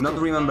sleep, did not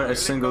remember a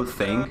single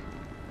thing.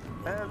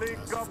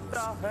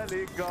 Helicopter,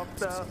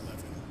 helicopter.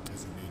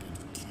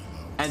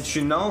 And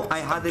you know, I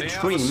had a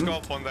dream,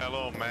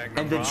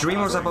 and the dream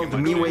was about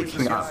me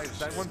waking up.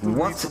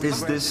 What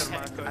is this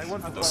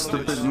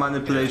stupid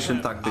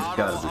manipulation tactic,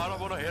 garbage?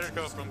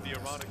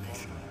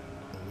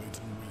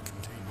 Awaiting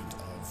recontainment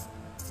of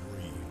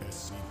 3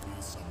 SCP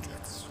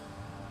subjects.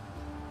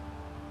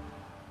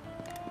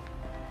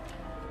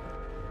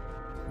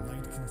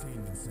 Light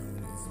containment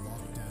zone is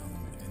locked down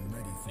and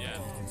ready for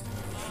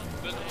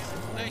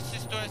decontamination.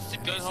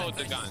 Don't hold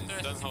the gun.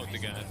 Don't hold the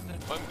gun.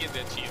 Let me get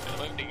the achievement.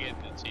 Let me get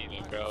the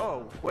achievement, bro.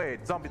 Oh,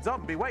 wait,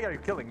 zombie, why are you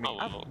killing me?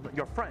 I'm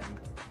your friend.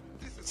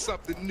 This is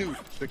something new.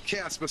 The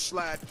Casper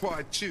Slide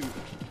Part 2,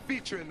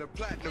 featuring the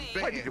Platinum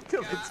Band. Why did you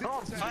kill the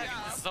zombie?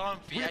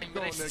 Zombie, I'm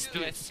racist to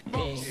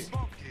SCP.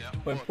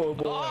 My poor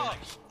boy.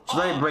 Should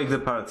I break the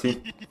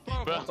party?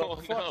 Bro,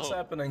 What's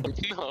happening?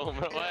 No,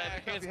 bro. I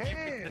can't keep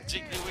it the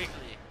Jiggly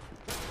Wiggly.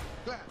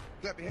 Clap,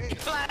 clap your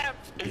hands. Clap!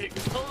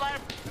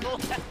 Clap!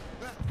 Clap!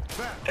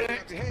 Clap,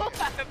 clap your hands. All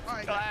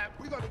right, now,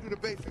 we're gonna do the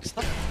basics.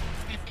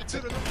 To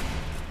the left.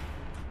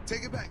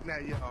 Take it back now,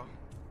 y'all.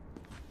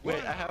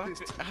 Wait, how does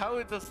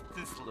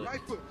this look?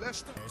 Right foot, left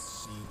step.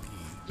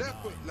 SCP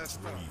Left foot, let's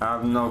go. I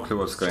have no clue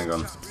what's going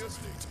on.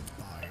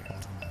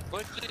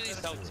 When do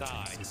this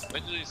outside?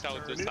 When do this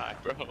outside,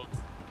 bro?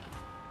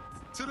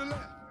 To the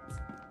left.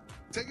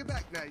 Take it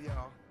back now,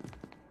 y'all.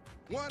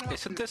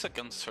 Isn't this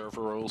against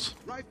server rules?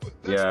 Right foot.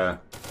 Yeah.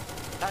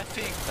 I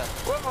think that.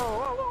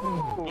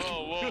 Whoa.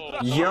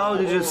 Yo,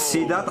 did you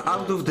see that?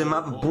 Out of the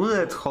map,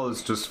 bullet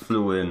holes just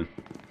flew in.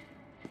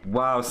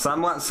 Wow,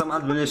 some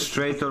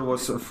administrator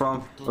was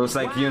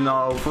like, you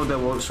know, through the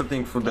wall,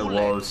 shooting through the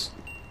walls.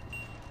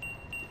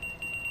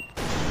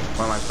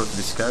 Why am I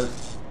totally scared?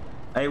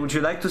 Hey, would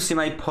you like to see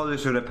my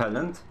Polish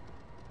repellent?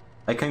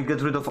 I can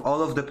get rid of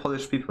all of the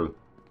Polish people.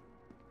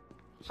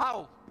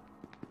 How?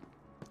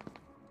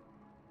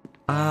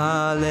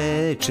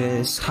 Ale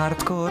jazz,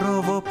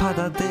 hardkorowo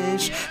pada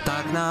deszcz,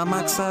 tak na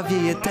maksa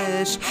wieje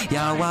też.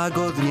 Ja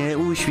łagodnie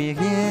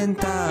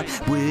uśmiechnięta,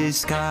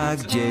 błyska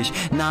gdzieś,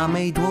 na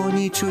mej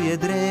dłoni czuję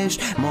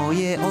dreszcz,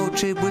 moje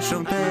oczy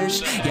błyszczą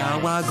też. Ja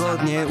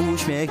łagodnie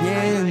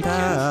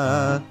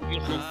uśmiechnięta.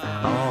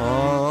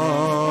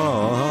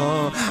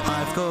 O,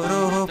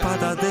 hardkorowo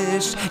pada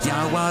deszcz,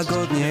 ja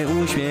łagodnie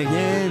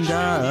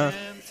uśmiechnięta.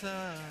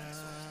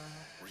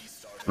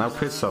 Now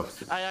piss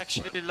off. I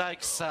actually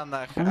like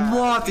Sanach.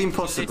 What?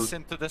 Impossible.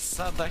 Listen to the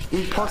Sanach.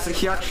 Impossible.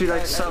 He actually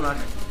likes Sanach.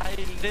 I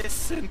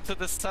listen to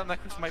the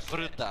Sanach with my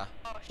Bruta.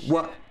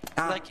 What?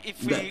 Like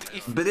if we,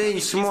 brain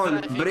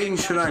small, brain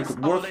shrunk.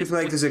 What if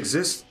like this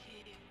exists?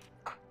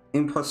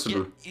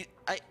 Impossible. Yeah,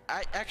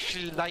 I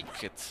actually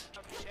like it.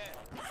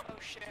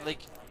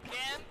 Like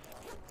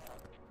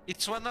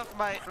it's one of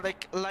my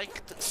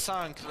liked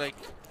songs, like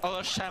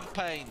or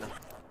champagne.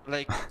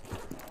 Like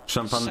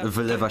Szampan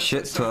wylewa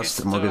się,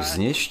 toast mogę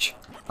znieść,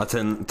 a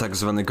ten tak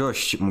zwany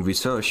gość mówi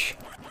coś,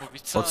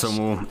 o co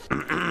mu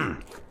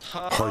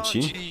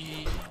chodzi.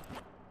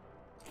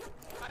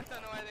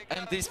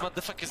 And these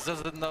motherfuckers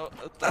doesn't know.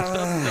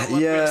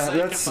 Yeah,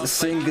 let's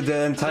sing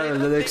the entire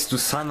lyrics to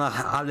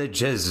Sanach, ale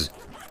jazz.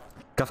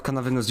 Kawka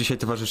na wynos dzisiaj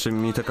towarzyszy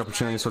mi, to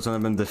cappuccino niesłocone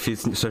będę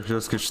fit,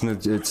 rozkieszny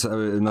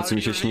cały nocy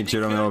mi się śni, gdzie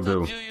Romeo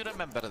był.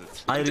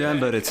 I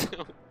remember it.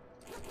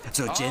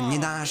 Codziennie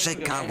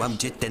narzekałam,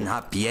 gdzie ten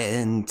happy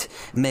end.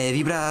 Me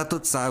vibrato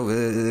całe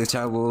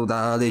ciało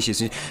dalej się.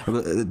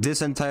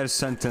 This entire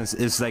sentence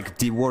is like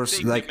the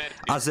worst, like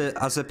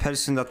as a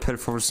person that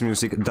performs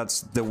music,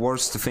 that's the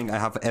worst thing I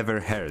have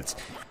ever heard.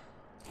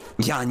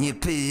 Ja nie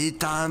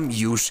pytam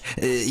już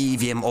i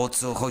wiem o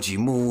co chodzi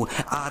mu,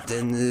 a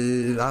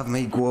w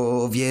mej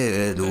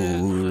głowie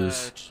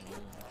luz.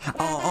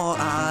 O,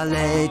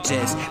 ale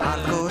jazz,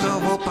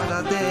 hardkorowo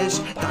pada deszcz,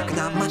 tak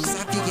na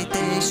maksa wieje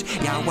też.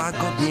 Ja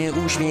łagodnie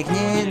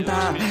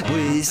uśmiechnięta,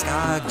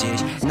 błyska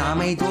gdzieś, na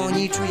mej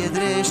dłoni czuję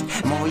dreszcz,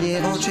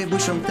 moje oczy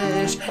błyszczą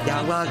też.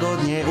 Ja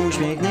łagodnie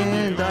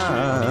uśmiechnięta.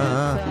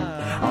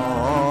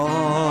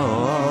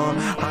 O,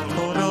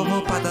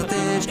 hardkorowo pada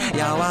deszcz,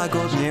 ja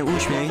łagodnie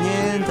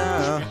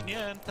uśmiechnięta.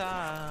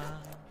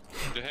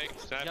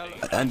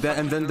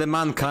 And then the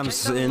man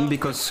comes in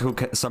because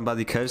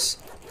somebody cares.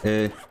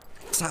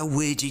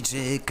 Cały dzień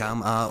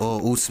czekam, a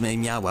o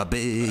 8 miała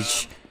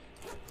być.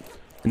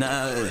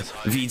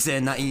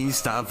 Widzę na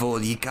Insta,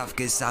 woli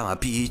kawkę sama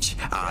pić,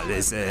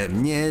 ale ze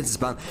mnie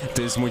dzban.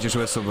 To jest młodzież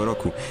wesołego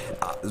roku,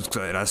 a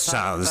teraz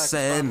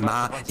szansę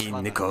ma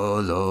inny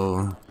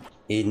kolor.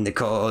 Inny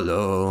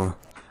kolor.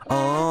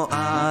 O,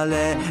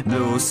 ale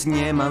blues,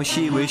 nie mam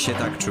siły się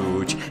tak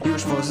czuć.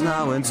 Już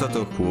poznałem co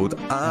to chłód,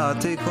 a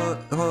ty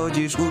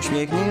chodzisz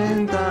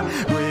uśmiechnięta.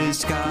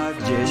 Błyska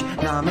gdzieś,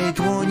 na mej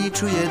dłoni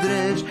czuję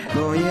dreszcz,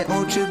 moje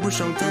oczy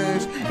błyszczą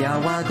też. Ja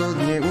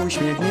łagodnie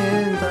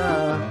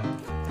uśmiechnięta.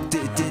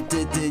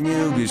 Ty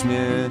nie lubisz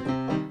mnie.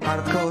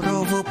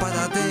 Hardkorowo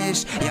pada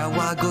deszcz, ja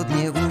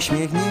łagodnie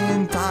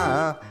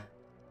uśmiechnięta.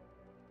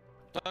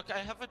 Doc,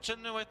 I have a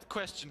genuine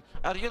question.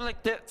 Are you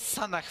like the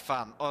Sanach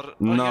fan, or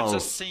No. you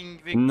just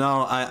sing the...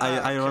 No,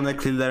 I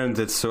ironically learned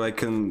it so I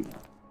can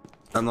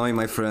annoy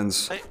my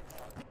friends.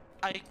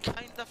 I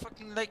kinda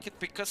fucking like it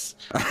because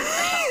I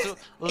have to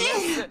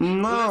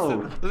listen.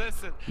 No.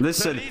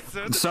 Listen.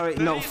 Sorry,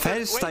 no.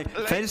 First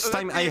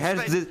time I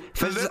heard this.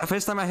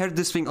 First time I heard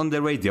this thing on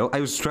the radio.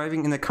 I was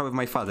driving in a car with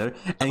my father,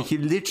 and he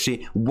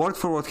literally, word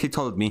for word, he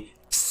told me,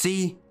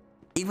 "See,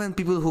 even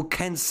people who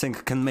can't sing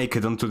can make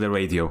it onto the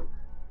radio."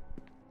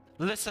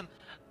 Listen,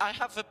 I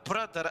have a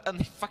brother and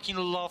he fucking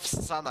loves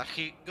Sanach.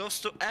 He goes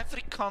to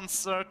every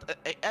concert,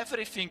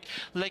 everything.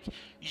 Like,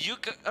 you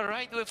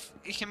ride with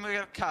him in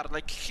your car,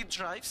 like he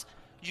drives,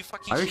 you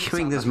fucking... Are you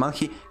hearing this, man?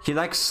 He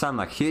likes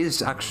Sanach. He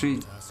is actually...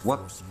 What?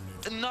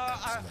 No,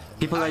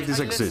 people like this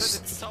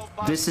exist. So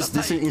this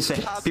is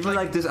insane. People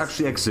like this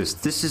actually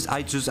exist. This is...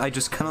 I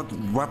just cannot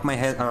wrap my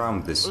head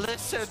around this.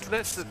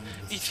 Listen.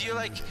 If you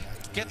like...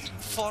 get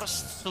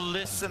forced to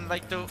listen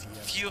like the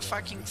few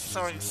fucking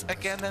songs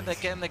again and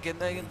again,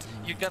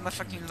 you're gonna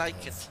fucking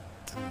like it.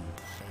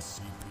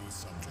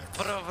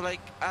 Bro,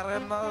 like,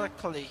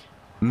 ironically.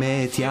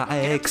 Media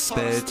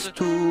expert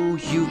to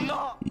you.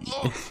 No!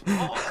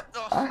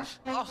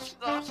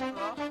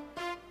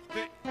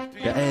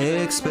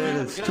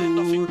 Expert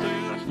to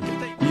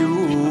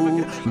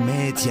you.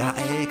 Media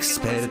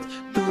expert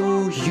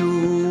to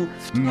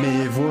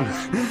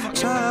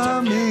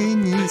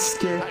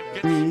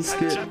I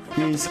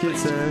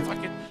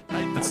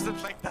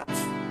doesn't like that.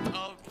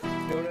 Oh.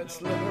 Yo,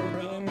 that's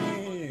literally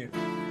me.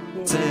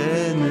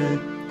 Ceny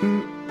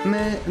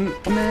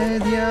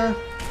media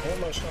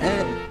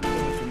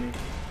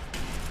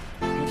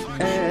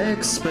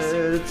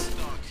expert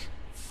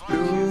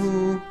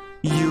to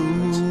you.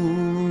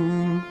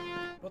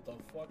 What the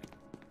fuck?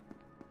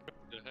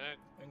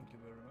 Thank you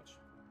very much.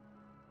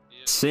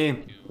 See,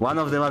 one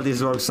of them of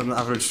these works on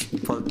average.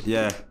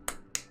 Yeah,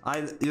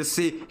 you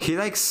see, he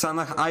likes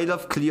Sanach. I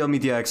love Clio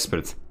Media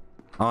Expert.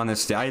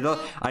 Honestly, I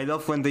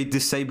love when they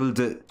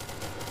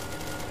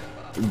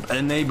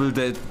enable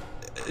the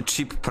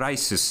cheap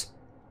prices.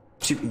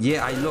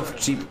 Yeah, I love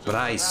cheap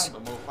price.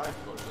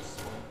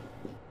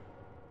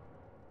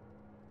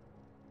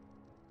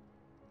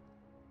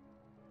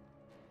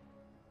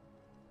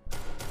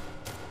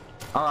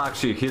 Oh,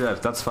 actually, he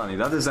left. That's funny.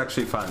 That is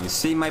actually funny.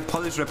 See, my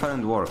Polish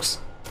repellent works.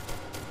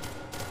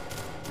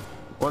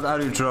 What are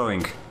you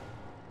drawing?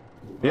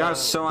 You are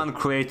so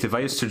uncreative. I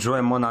used to draw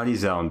a Mona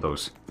Lisa on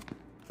those.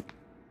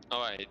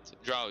 Alright,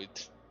 draw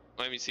it.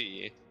 Let me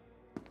see.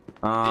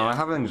 I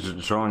haven't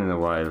drawn in a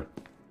while.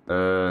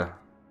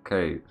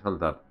 Okay,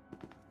 hold up.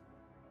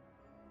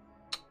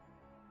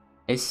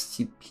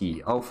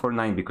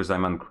 SCP-049 because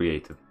I'm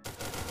uncreative.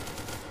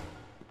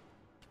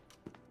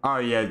 Oh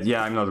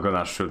yeah, I'm not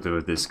gonna shoot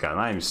with this gun.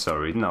 I'm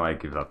sorry. No, I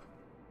give up.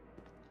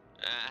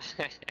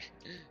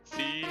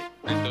 See?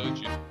 I told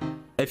you.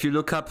 If you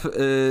look up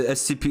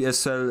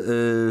scpsl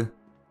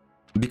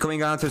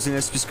becoming an actor in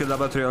SCP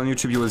laboratory on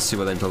YouTube, you will see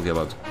what I'm talking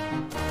about.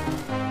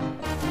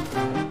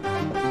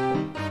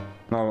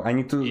 No, I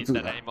need to... It's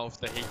the name of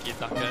the hickey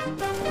ducker.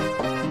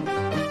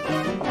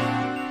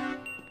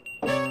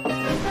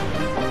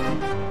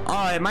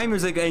 Oh, my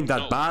music ain't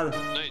that bad.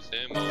 Nice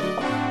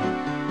ammo.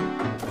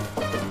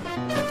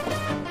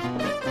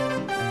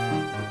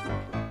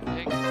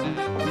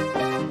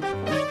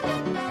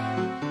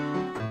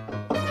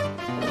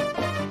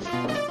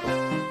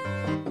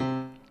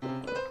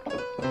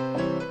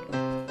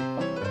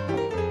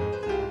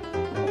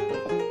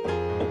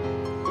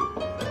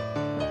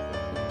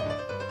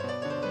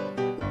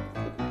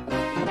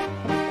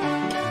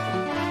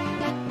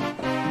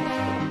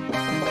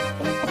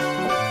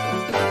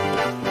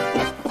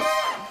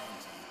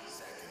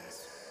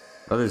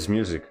 That is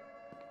music.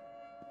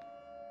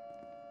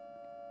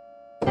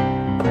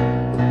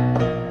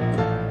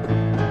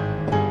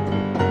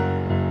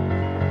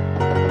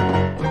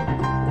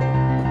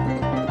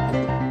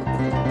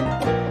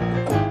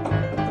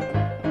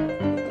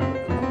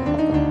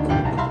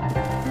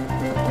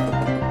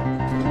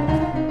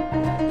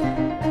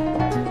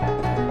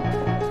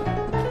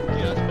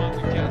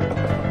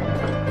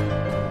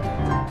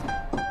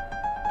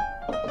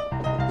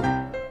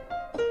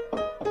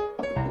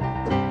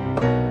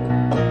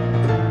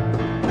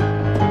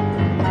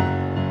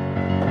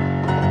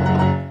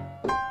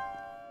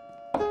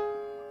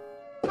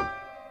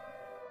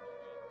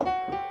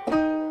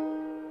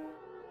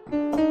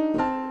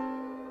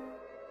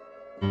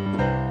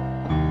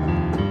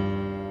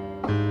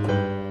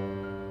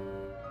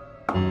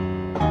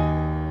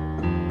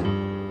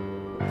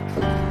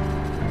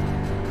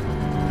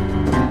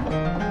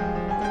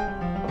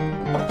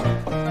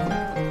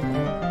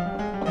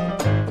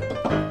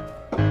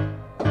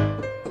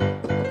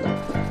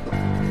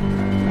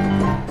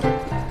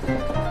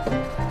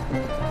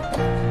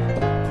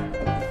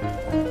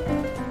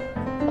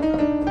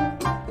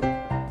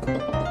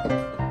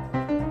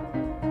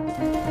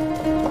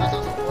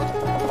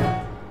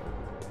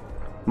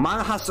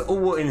 Man has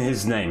O in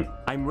his name.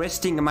 I'm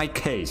resting my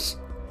case.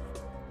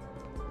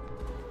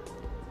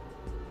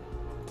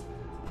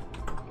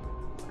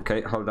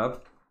 Okay, hold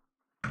up.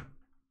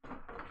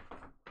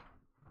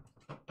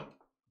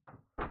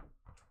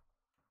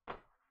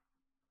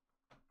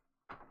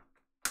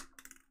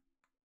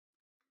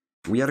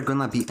 We are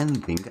gonna be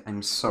ending,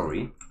 I'm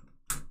sorry.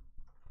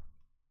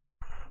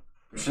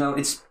 You know,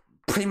 it's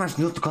pretty much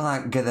not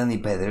gonna get any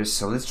better,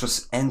 so let's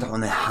just end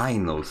on a high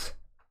note.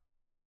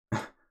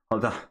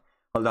 Hold up.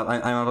 Hold up,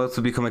 I'm about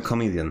to become a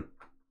comedian.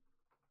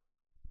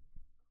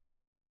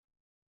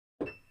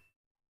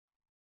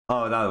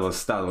 Oh, that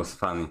was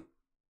funny.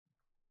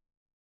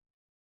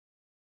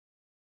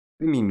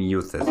 Let me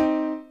muted.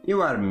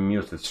 You are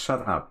muted,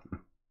 shut up.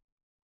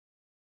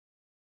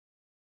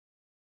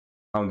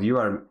 Oh, you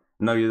are...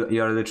 No,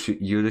 you are literally...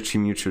 You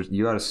literally muted.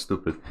 You are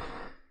stupid.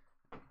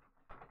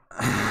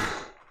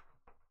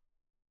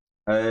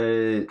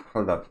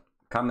 Hold up.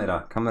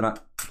 Camera,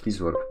 please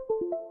work.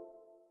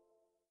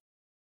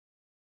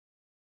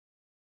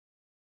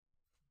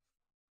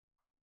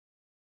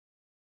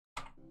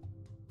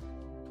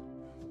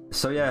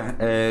 So yeah,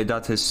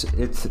 that is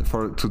it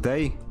for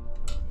today.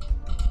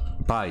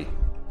 Bye.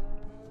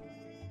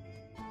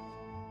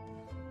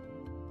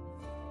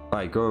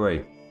 Bye, go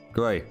away.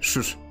 Go away.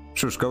 Shush,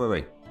 go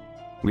away.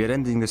 We are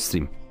ending the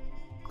stream.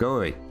 Go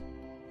away.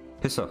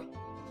 Piss off.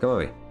 Go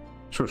away.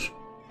 Shush.